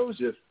 Who knows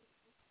if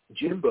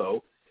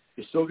Jimbo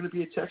is still going to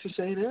be at Texas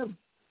A&M?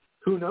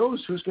 Who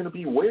knows who's going to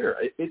be where?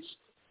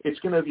 It's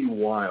going to be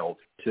wild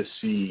to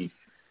see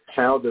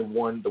how the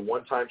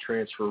one-time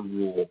transfer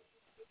rule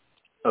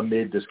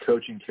amid this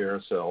coaching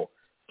carousel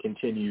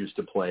continues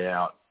to play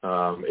out.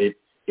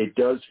 It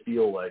does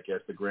feel like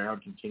as the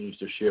ground continues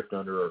to shift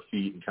under our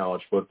feet in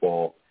college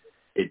football,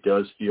 it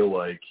does feel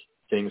like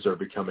things are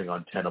becoming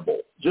untenable.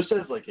 Just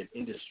as like an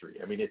industry.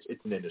 I mean,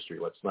 it's an industry.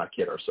 Let's not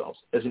kid ourselves.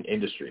 As an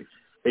industry,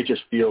 it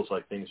just feels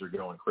like things are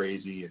going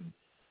crazy. And,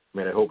 I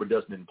mean, I hope it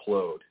doesn't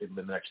implode in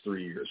the next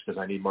 3 years because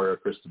I need Mario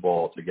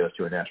Cristobal to get us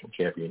to a national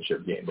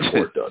championship game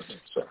before it does.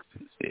 So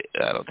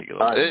yeah, I don't think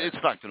it's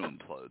not going to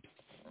implode.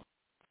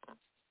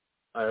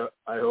 I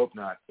hope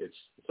not. It's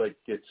what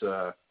gets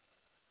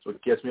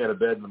me out of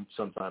bed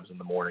sometimes in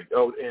the morning.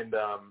 Oh, and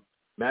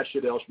Matt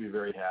Shadell should be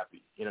very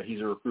happy. You know,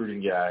 he's a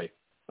recruiting guy.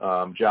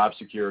 Job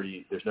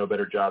security. There's no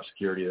better job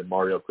security than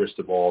Mario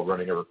Cristobal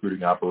running a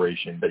recruiting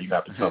operation that you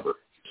have to cover.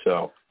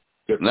 So.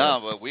 No,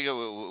 but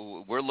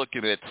we're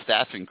looking at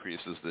staff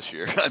increases this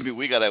year. I mean,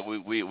 we gotta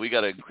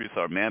increase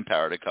our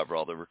manpower to cover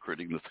all the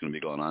recruiting that's going to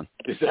be going on.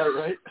 Is that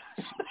right?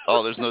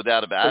 Oh, there's no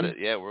doubt about it.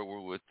 Yeah, we're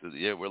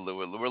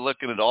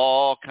looking at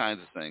all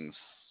kinds of things.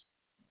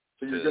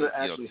 So you're going to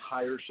actually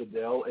hire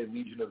Shadell, a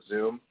Legion of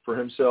Zoom, for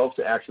himself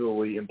to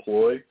actually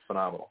employ?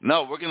 Phenomenal.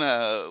 No, we're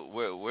gonna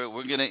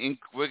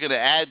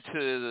add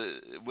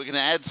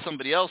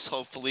somebody else,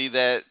 hopefully,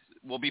 that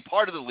will be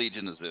part of the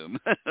Legion of Zoom.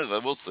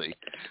 We'll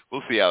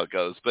see how it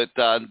goes. But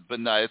no,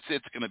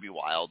 it's going to be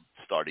wild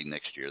starting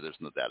next year. There's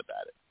no doubt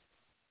about it.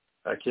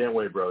 I can't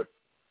wait, bro.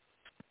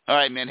 All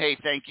right, man. Hey,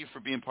 thank you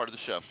for being part of the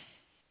show.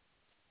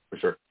 For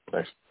sure.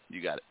 Thanks.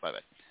 You got it.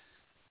 Bye-bye.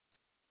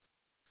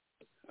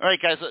 All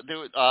right, guys.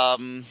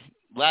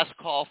 Last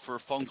call for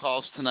phone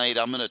calls tonight.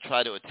 I'm going to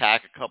try to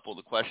attack a couple of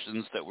the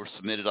questions that were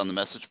submitted on the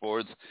message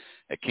boards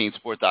at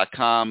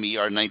CaneSport.com.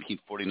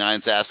 ER1949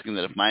 is asking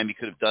that if Miami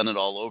could have done it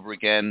all over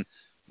again,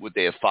 would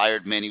they have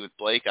fired Manny with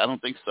Blake? I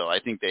don't think so. I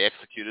think they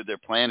executed their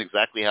plan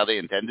exactly how they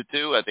intended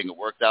to. I think it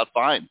worked out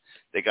fine.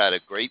 They got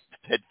a great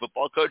head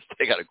football coach.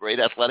 They got a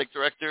great athletic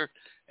director,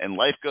 and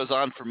life goes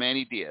on for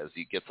Manny Diaz.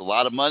 He gets a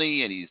lot of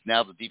money, and he's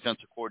now the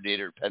defensive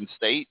coordinator at Penn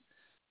State.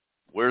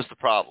 Where's the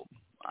problem?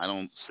 I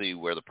don't see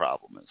where the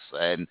problem is.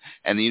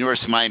 And the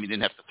University of Miami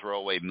didn't have to throw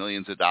away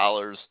millions of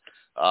dollars.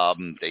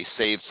 They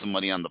saved some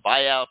money on the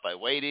buyout by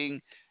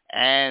waiting,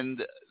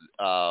 and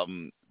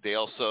they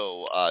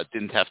also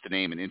didn't have to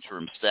name an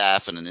interim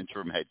staff and an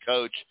interim head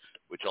coach,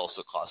 which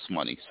also costs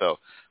money. So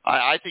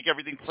I think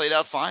everything played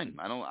out fine.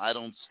 I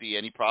don't see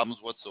any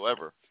problems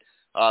whatsoever.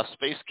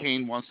 Space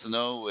Kane wants to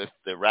know if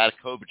the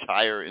Radakovich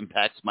hire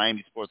impacts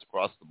Miami sports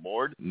across the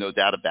board. No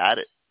doubt about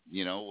it.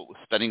 You know,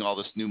 spending all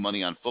this new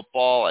money on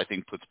football, I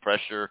think puts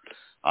pressure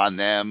on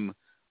them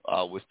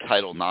with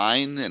Title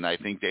IX, and I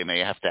think they may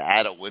have to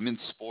add a women's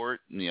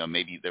sport. You know,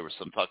 maybe there was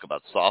some talk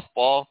about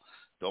softball.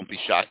 Don't be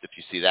shocked if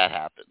you see that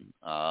happen.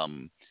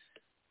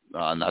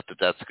 Not that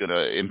that's going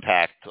to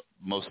impact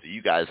most of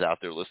you guys out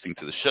there listening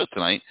to the show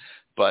tonight,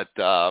 but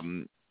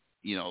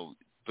you know.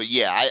 But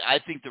yeah, I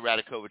think the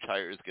Radakovich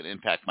hire is going to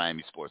impact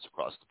Miami sports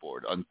across the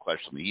board,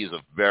 unquestionably. He is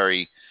a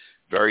very,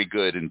 very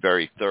good and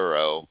very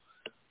thorough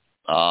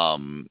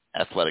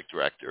athletic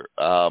director.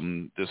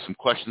 There's some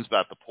questions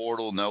about the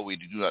portal. No, we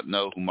do not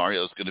know who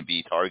Mario is going to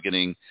be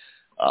targeting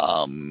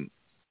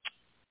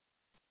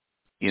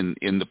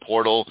in the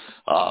portal.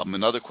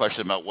 Another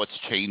question about what's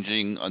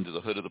changing under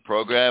the hood of the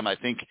program. I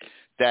think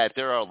that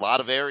there are a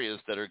lot of areas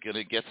that are going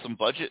to get some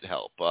budget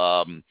help.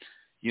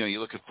 You know, you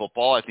look at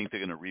football. I think they're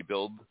going to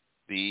rebuild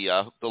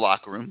the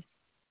locker room.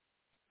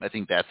 I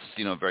think that's,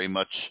 you know, very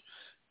much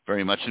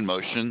in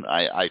motion.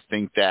 I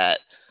think that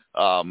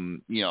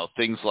you know,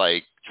 things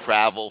like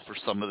travel for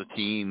some of the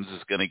teams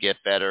is going to get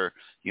better,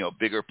 you know,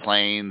 bigger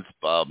planes,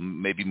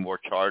 maybe more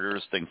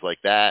charters, things like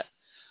that.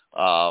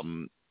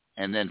 And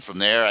then from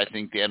there, I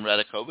think Dan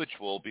Radakovich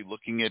will be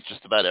looking at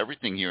just about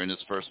everything here in his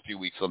first few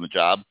weeks on the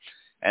job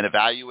and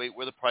evaluate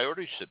where the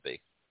priorities should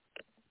be.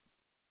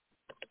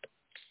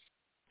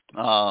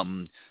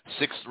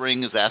 Sixth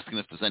Ring is asking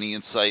if there's any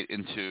insight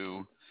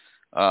into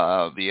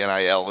the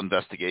NIL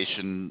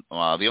investigation.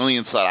 The only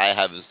insight I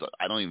have is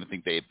I don't even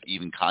think they've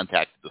even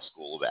contacted the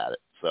school about it.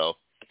 So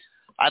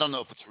I don't know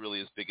if it's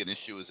really as big an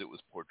issue as it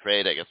was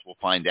portrayed. I guess we'll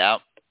find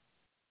out.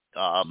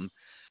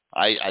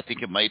 I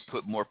think it might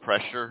put more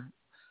pressure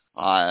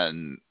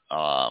on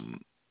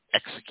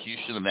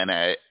execution of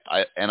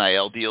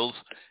NIL deals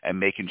and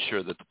making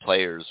sure that the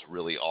players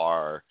really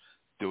are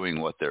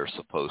doing what they're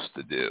supposed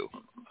to do.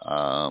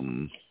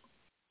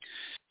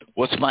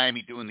 What's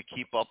Miami doing to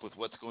keep up with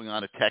what's going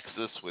on at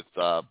Texas with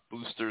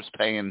boosters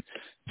paying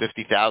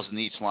 $50,000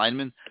 each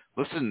lineman?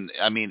 Listen,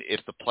 I mean, if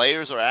the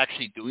players are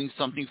actually doing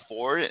something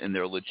for it and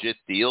they're legit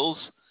deals,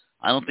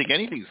 I don't think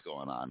anything's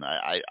going on.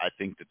 I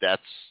think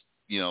that's,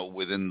 you know,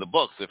 within the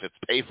books. If it's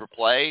pay for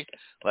play,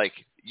 like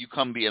you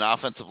come be an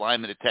offensive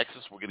lineman at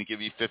Texas, we're going to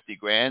give you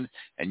 $50,000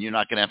 and you're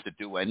not going to have to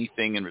do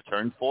anything in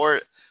return for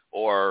it,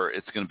 or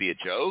it's going to be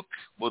a joke,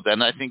 well,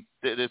 then I think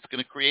that it's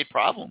going to create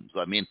problems.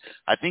 I mean,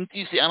 I think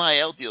these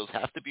NIL deals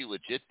have to be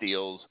legit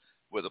deals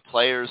where the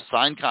players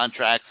sign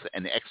contracts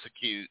and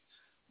execute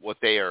what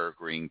they are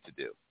agreeing to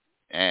do.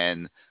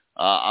 And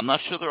I'm not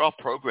sure they're all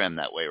programmed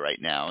that way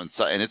right now. And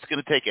it's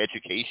going to take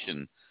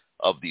education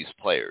of these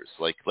players.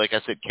 Like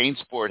I said,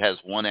 CaneSport has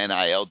one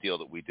NIL deal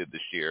that we did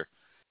this year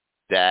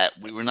that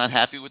we were not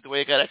happy with the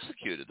way it got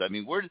executed. I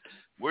mean,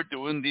 we're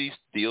doing these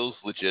deals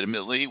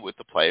legitimately with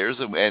the players,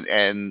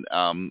 and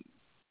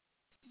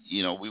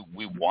you know,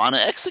 we want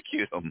to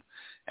execute them.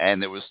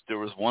 And there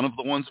was one of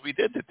the ones we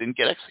did that didn't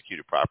get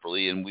executed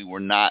properly, and we were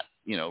not,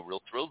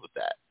 real thrilled with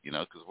that,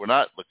 because we're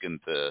not looking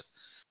to,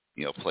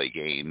 play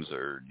games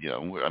or,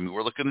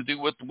 we're looking to do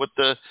what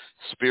the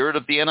spirit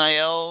of the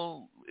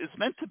NIL is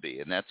meant to be,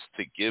 and that's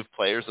to give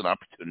players an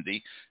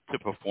opportunity to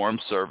perform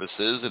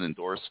services and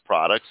endorse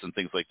products and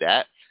things like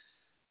that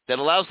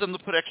allows them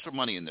to put extra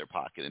money in their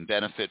pocket and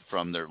benefit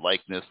from their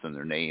likeness and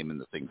their name and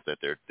the things that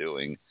they're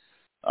doing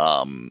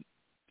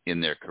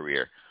in their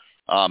career.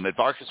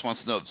 Advarkus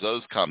wants to know if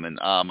Zoe's coming.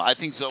 I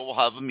think Zoe will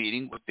have a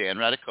meeting with Dan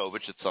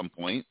Radakovich at some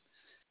point,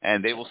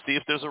 and they will see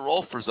if there's a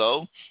role for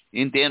Zoe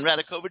in Dan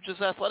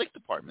Radakovich's athletic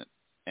department.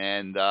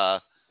 And,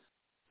 I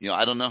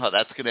don't know how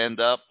that's going to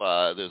end up.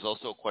 There's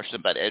also a question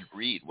about Ed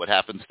Reed. What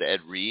happens to Ed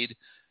Reed?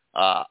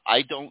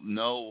 I don't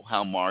know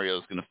how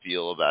Mario's going to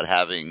feel about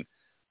having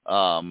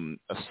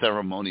a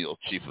ceremonial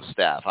chief of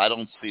staff. I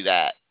don't see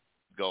that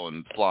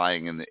going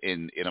flying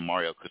in a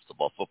Mario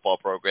Cristobal football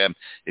program.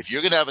 If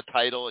you're going to have a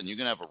title and you're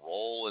going to have a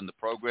role in the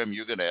program,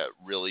 you're going to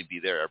really be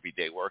there every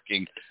day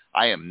working.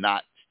 I am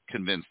not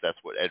convinced that's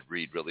what Ed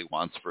Reed really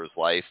wants for his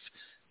life.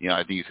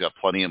 I think he's got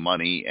plenty of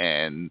money,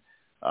 and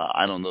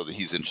I don't know that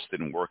he's interested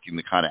in working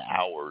the kind of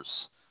hours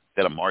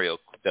that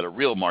a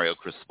real Mario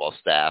Cristobal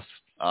staff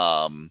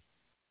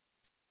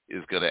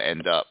is going to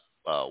end up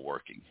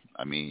working.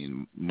 I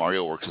mean,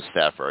 Mario works his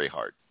staff very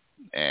hard,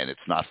 and it's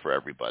not for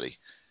everybody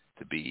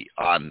to be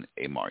on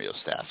a Mario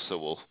staff.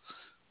 So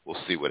we'll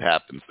see what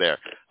happens there.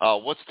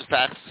 What's the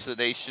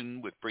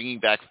fascination with bringing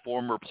back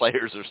former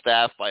players or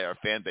staff by our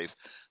fan base?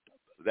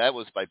 That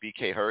was by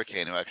BK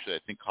Hurricane, who actually I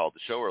think called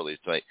the show earlier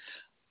tonight.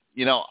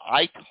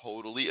 I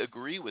totally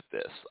agree with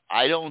this.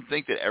 I don't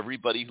think that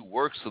everybody who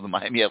works for the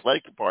Miami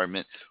Athletic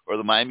Department or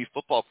the Miami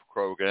football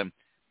program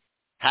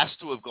has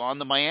to have gone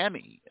to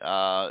Miami.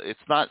 It's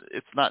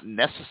not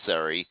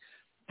necessary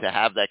to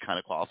have that kind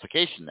of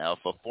qualification. Now, if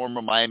a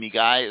former Miami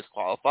guy is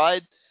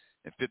qualified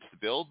and fits the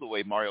bill the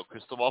way Mario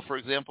Cristobal, for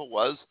example,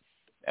 was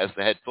as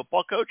the head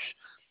football coach,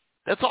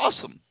 that's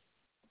awesome.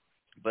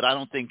 But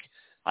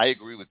I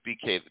agree with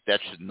BK that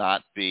should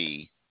not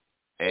be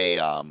a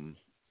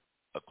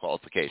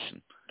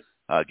qualification.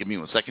 Give me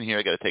 1 second here.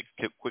 I got to take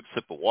a quick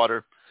sip of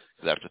water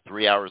because after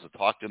 3 hours of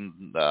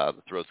talking, the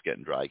throat's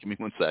getting dry. Give me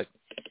 1 sec.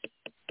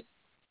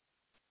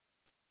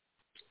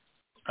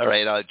 All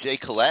right, Jay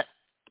Collette.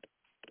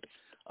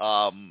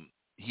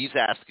 He's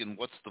asking,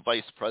 what's the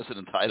vice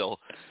president title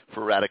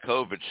for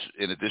Radakovich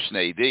in addition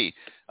to AD?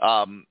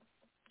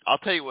 I'll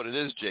tell you what it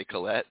is, Jay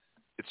Collette.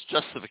 It's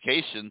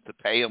justification to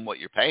pay him what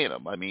you're paying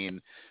him. I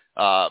mean,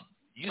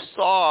 you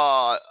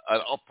saw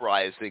an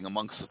uprising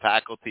amongst the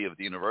faculty of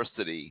the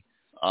university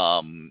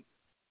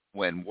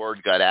when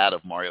word got out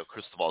of Mario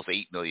Cristobal's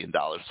 $8 million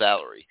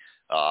salary,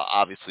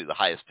 obviously the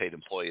highest paid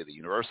employee of the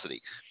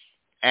university.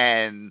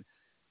 And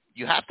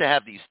you have to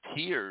have these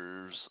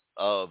tiers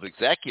of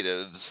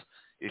executives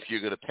if you're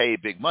going to pay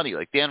big money.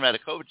 Like Dan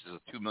Radakovich is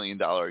a $2 million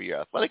a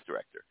year athletic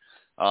director.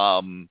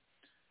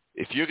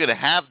 If you're going to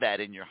have that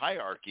in your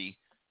hierarchy,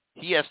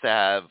 he has to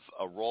have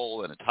a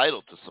role and a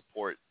title to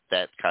support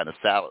that kind of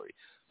salary.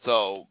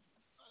 So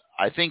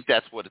I think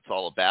that's what it's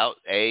all about.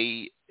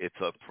 It's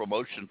a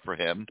promotion for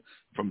him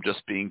from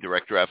just being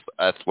director of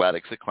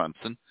athletics at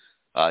Clemson.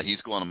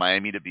 He's going to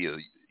Miami to be a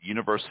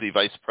university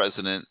vice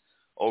president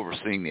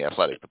overseeing the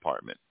athletic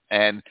department.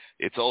 And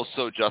it's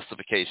also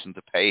justification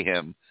to pay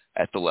him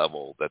at the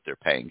level that they're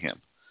paying him.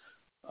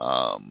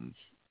 I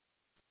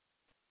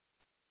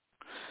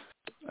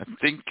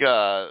think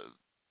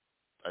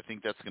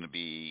that's going to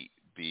be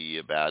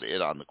about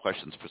it on the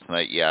questions for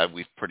tonight. Yeah,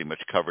 we've pretty much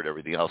covered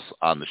everything else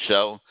on the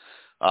show.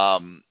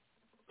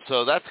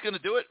 So that's going to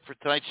do it for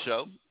tonight's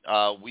show.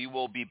 We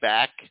will be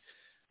back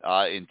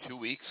in 2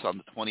 weeks on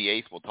the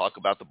 28th. We'll talk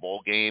about the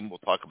bowl game. We'll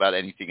talk about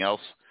anything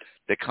else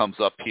that comes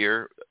up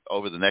here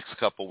over the next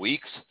couple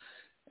weeks.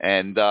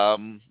 And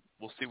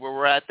we'll see where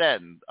we're at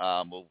then.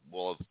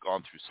 We'll have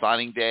gone through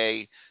signing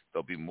day.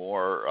 There'll be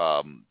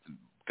more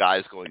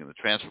guys going in the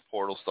transfer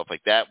portal, stuff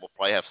like that. We'll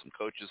probably have some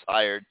coaches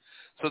hired.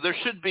 So there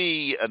should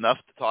be enough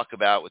to talk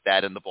about with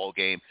that in the bowl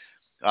game.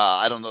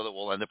 I don't know that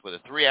we'll end up with a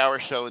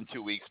 3-hour show in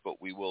 2 weeks,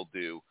 but we will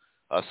do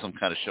some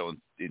kind of show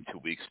in 2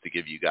 weeks to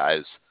give you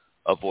guys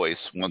a voice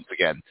once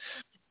again.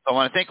 I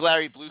want to thank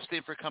Larry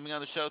Bluestein for coming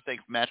on the show. Thank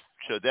Matt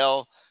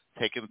Chodell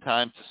taking the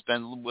time to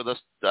spend with us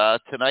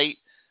tonight.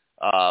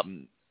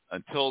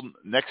 Until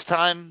next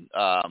time,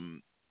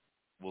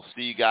 we'll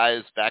see you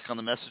guys back on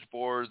the message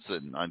boards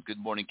and on Good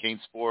Morning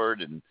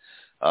CaneSport, and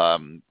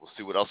we'll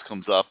see what else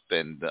comes up.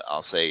 And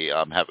I'll say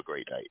have a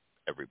great night,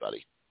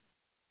 everybody.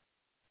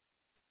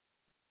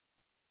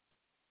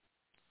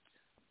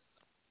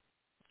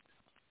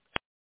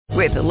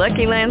 With the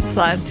Lucky Land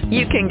Slots,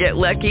 you can get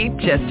lucky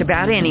just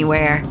about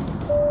anywhere.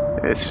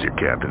 This is your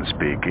captain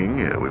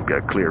speaking. We've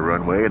got clear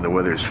runway and the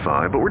weather's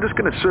fine, but we're just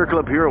going to circle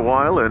up here a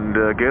while and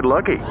get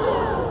lucky.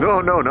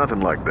 No, nothing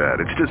like that.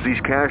 It's just these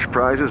cash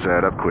prizes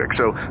add up quick.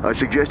 So I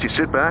suggest you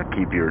sit back,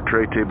 keep your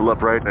tray table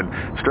upright, and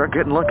start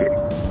getting lucky.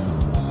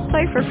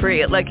 Play for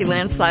free at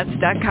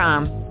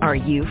LuckyLandSlots.com. Are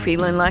you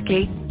feeling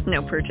lucky?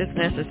 No purchase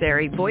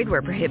necessary. Void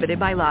where prohibited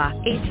by law.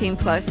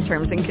 18+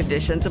 terms and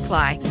conditions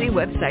apply. See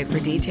website for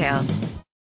details.